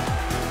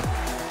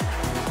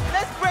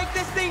 Let's break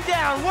this thing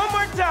down one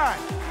more time!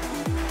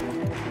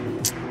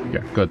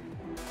 Yeah, good.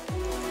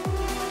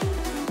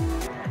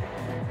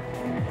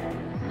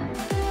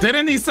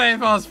 Didn't he say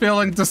if I was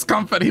feeling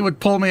discomfort, he would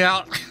pull me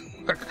out?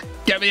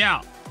 Get me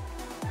out.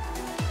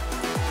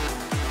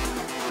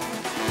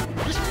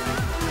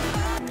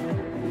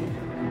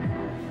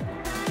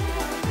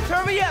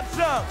 Turn me up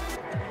some!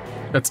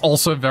 It's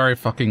also very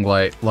fucking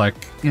late. Like,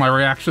 my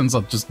reactions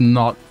are just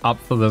not up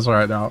for this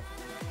right now.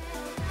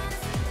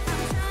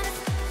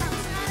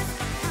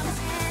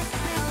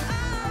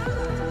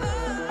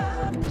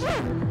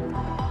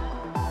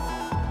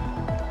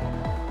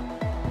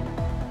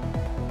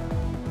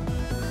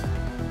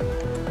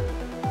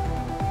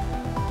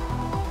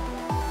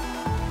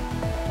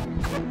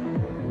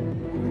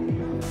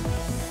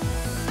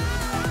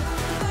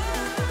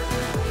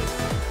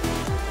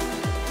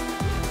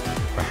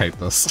 I hate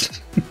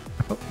this.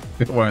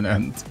 It won't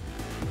end.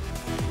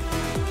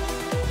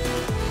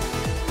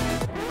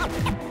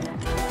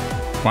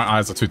 My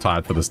eyes are too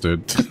tired for this,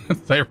 dude.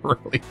 They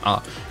really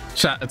are.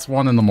 Chat, it's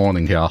 1 in the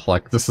morning here.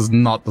 Like, this is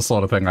not the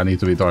sort of thing I need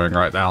to be doing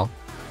right now.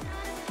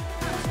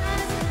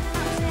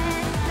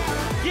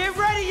 Get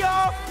ready,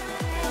 y'all!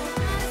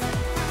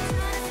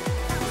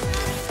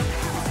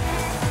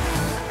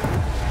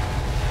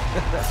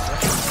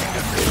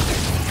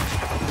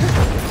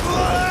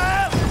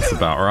 That's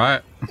about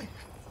right.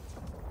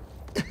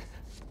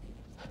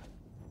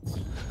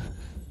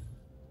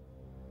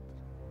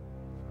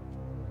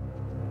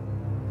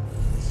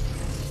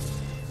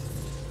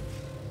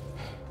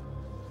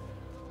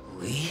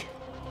 Lee?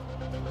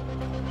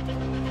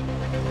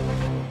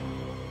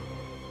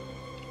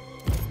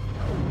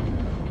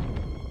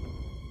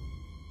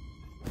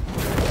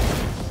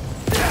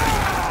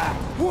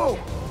 Whoa!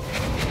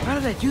 How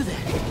did I do that?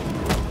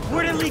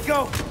 Where did Lee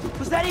go?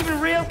 Was that even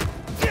real?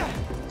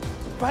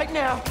 Right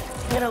now,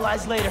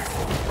 analyze later.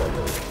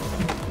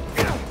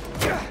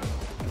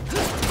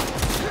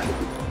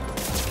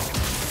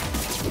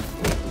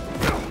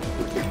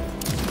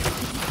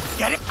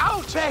 Get it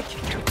out, Beck!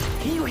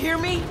 Can you hear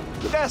me?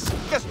 Yes,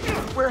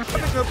 we're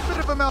having a bit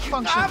of a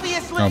malfunction.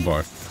 Obviously! Oh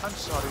boy. I'm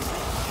sorry,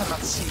 I cannot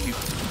see you.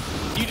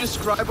 Can you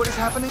describe what is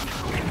happening?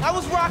 I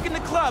was rocking the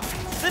club,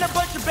 then a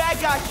bunch of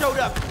bad guys showed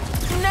up.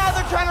 Now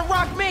they're trying to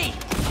rock me!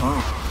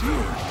 Oh,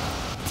 dear.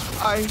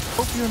 I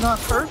hope you're not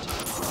hurt.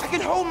 I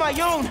can hold my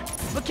own,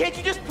 but can't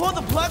you just pull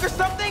the plug or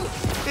something?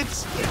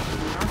 It's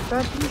not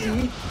that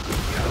easy.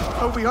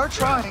 Oh, we are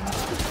trying.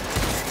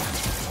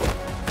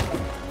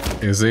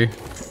 Is he?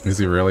 Is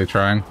he really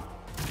trying?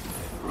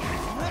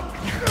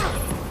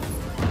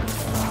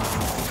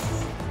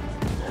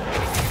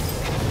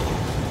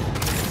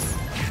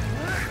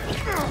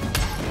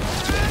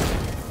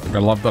 I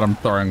love that I'm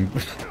throwing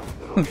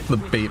the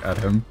bait at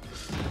him.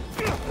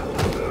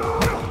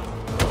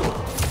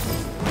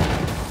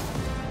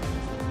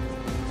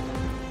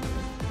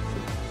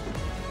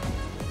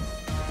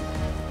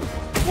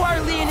 Why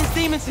are Lee and his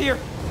demons here?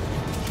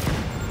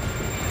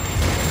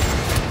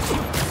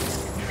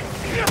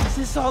 Is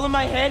this all in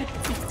my head?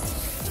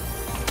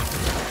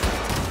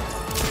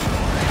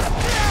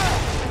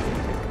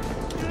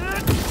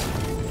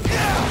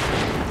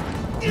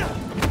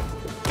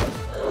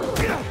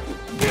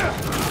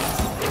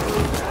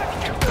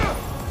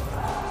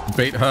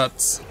 Bait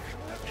hurts.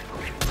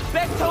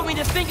 Beck told me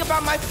to think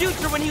about my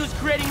future when he was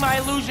creating my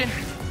illusion.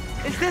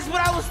 Is this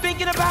what I was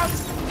thinking about?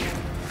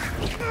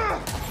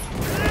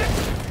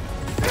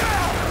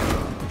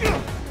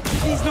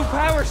 These new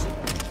powers.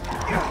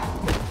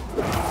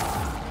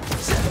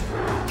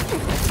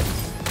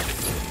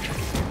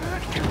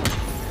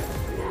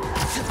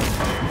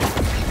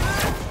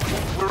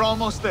 We're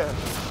almost there.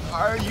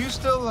 Are you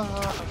still,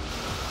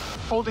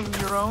 holding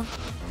your own?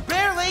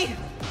 Barely!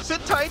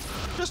 Sit tight.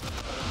 Just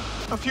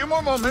a few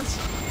more moments.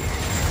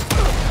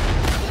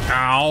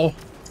 Ow.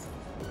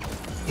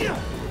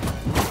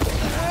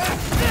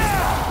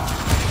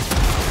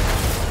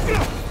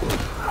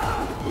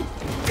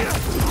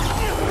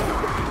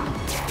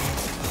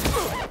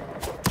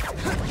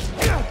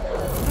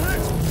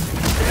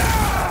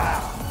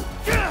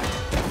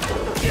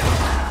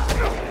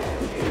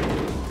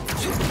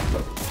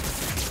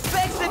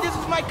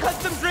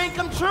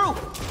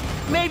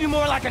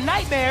 more like a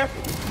nightmare.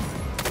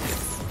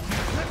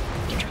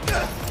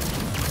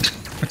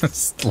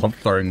 Love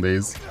throwing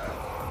these.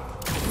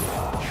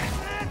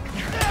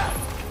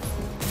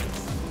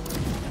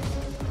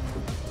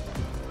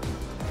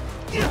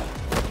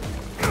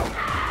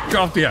 Get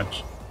off the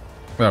edge.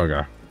 There we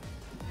go.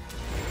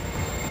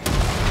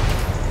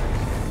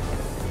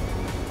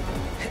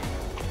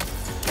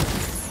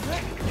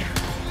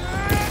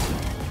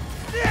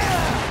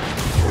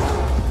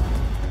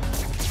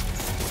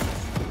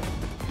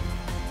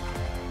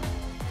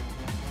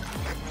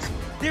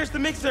 There's the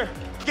mixer.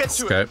 Get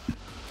to Okay. it.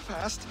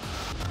 Fast.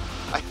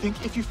 I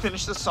think if you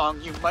finish the song,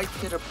 you might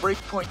hit a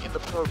breakpoint in the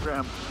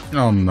program.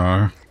 Oh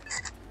no.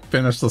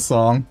 Finish the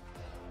song.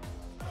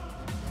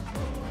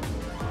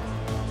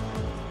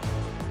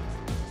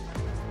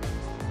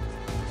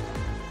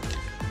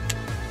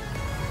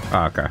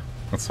 Ah, okay.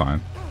 That's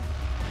fine.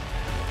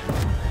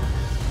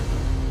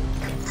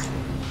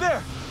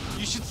 There!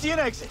 You should see an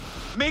exit.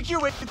 Make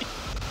your way to the...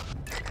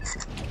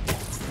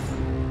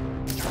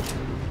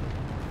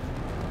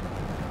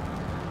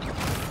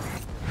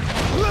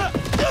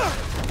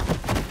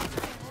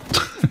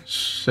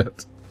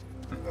 Shit.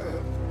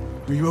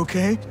 Are you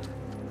okay?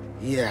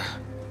 Yeah.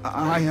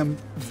 I am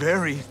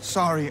very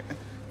sorry.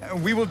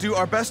 We will do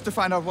our best to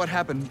find out what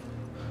happened.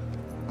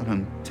 But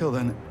until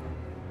then...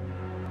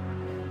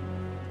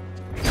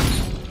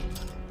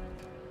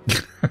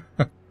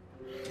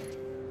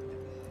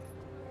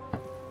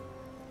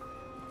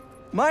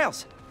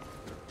 Miles!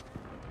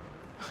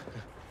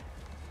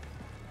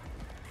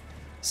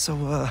 So,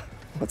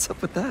 what's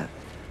up with that?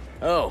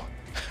 Oh.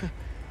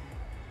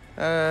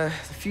 The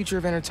future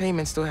of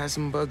entertainment still has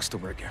some bugs to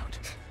work out.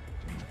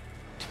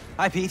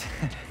 Hi, Pete.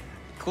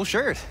 Cool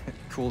shirt.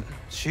 Cool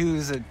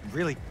shoes.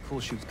 Really cool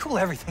shoes. Cool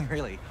everything,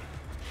 really.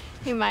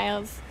 Hey,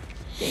 Miles.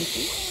 Thank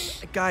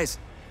you. Guys,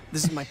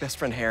 this is my best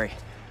friend, Harry.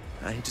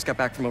 He just got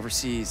back from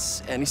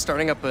overseas, and he's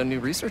starting up a new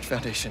research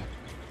foundation.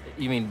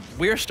 You mean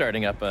we're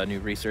starting up a new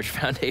research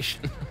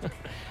foundation?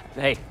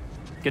 Hey,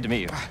 good to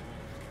meet you.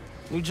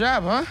 New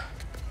job, huh?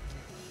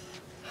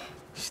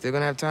 Still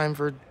gonna have time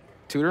for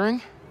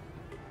tutoring?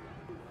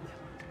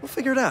 We'll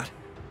figure it out.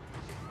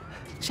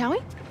 Shall we?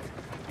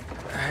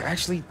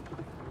 Actually,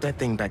 that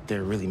thing back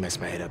there really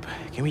messed my head up.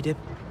 Can we dip?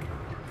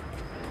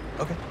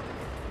 Okay.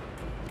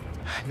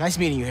 Nice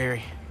meeting you,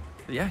 Harry.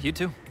 Yeah, you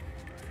too.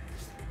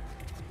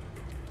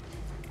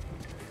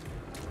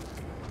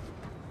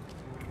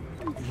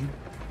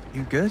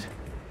 You good?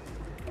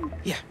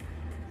 Yeah.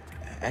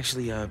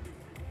 Actually, I'll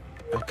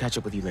catch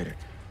up with you later.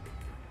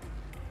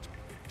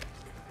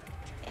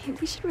 Hey,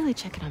 we should really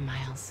check in on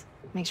Miles.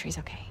 Make sure he's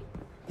okay.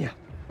 Yeah,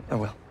 I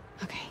will.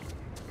 Okay.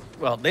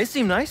 Well, they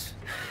seem nice.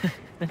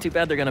 Not too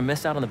bad they're gonna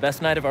miss out on the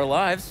best night of our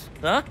lives,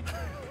 huh?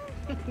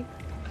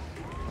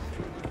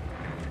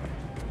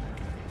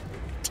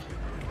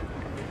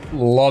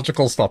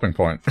 Logical stopping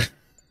point.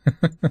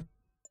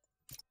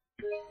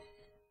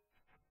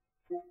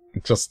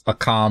 Just a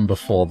calm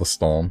before the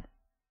storm.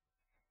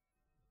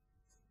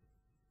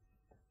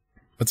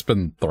 It's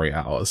been 3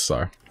 hours,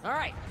 so...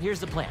 Alright,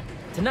 here's the plan.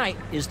 Tonight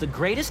is the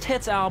greatest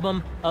hits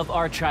album of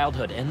our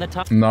childhood, and the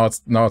top... No,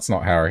 it's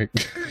not, Harry.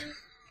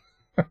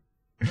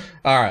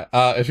 Alright,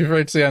 if you've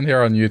reached the end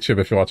here on YouTube,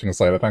 if you're watching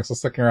this later, thanks for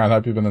sticking around.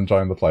 Hope you've been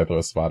enjoying the playthrough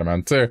of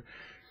Spider-Man 2.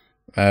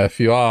 If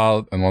you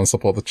are, and want to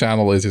support the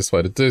channel, the easiest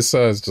way to do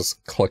so is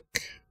just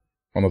click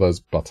one of those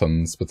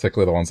buttons,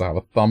 particularly the ones that have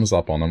a thumbs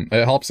up on them.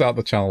 It helps out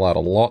the channel out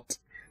a lot.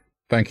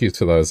 Thank you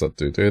to those that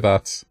do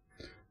that.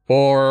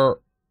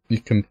 Or you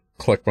can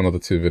click one of the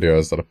 2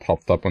 videos that have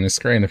popped up on your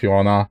screen if you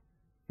wanna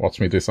watch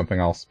me do something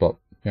else. But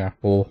yeah,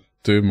 we'll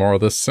do more of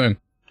this soon.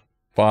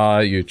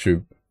 Bye,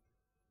 YouTube.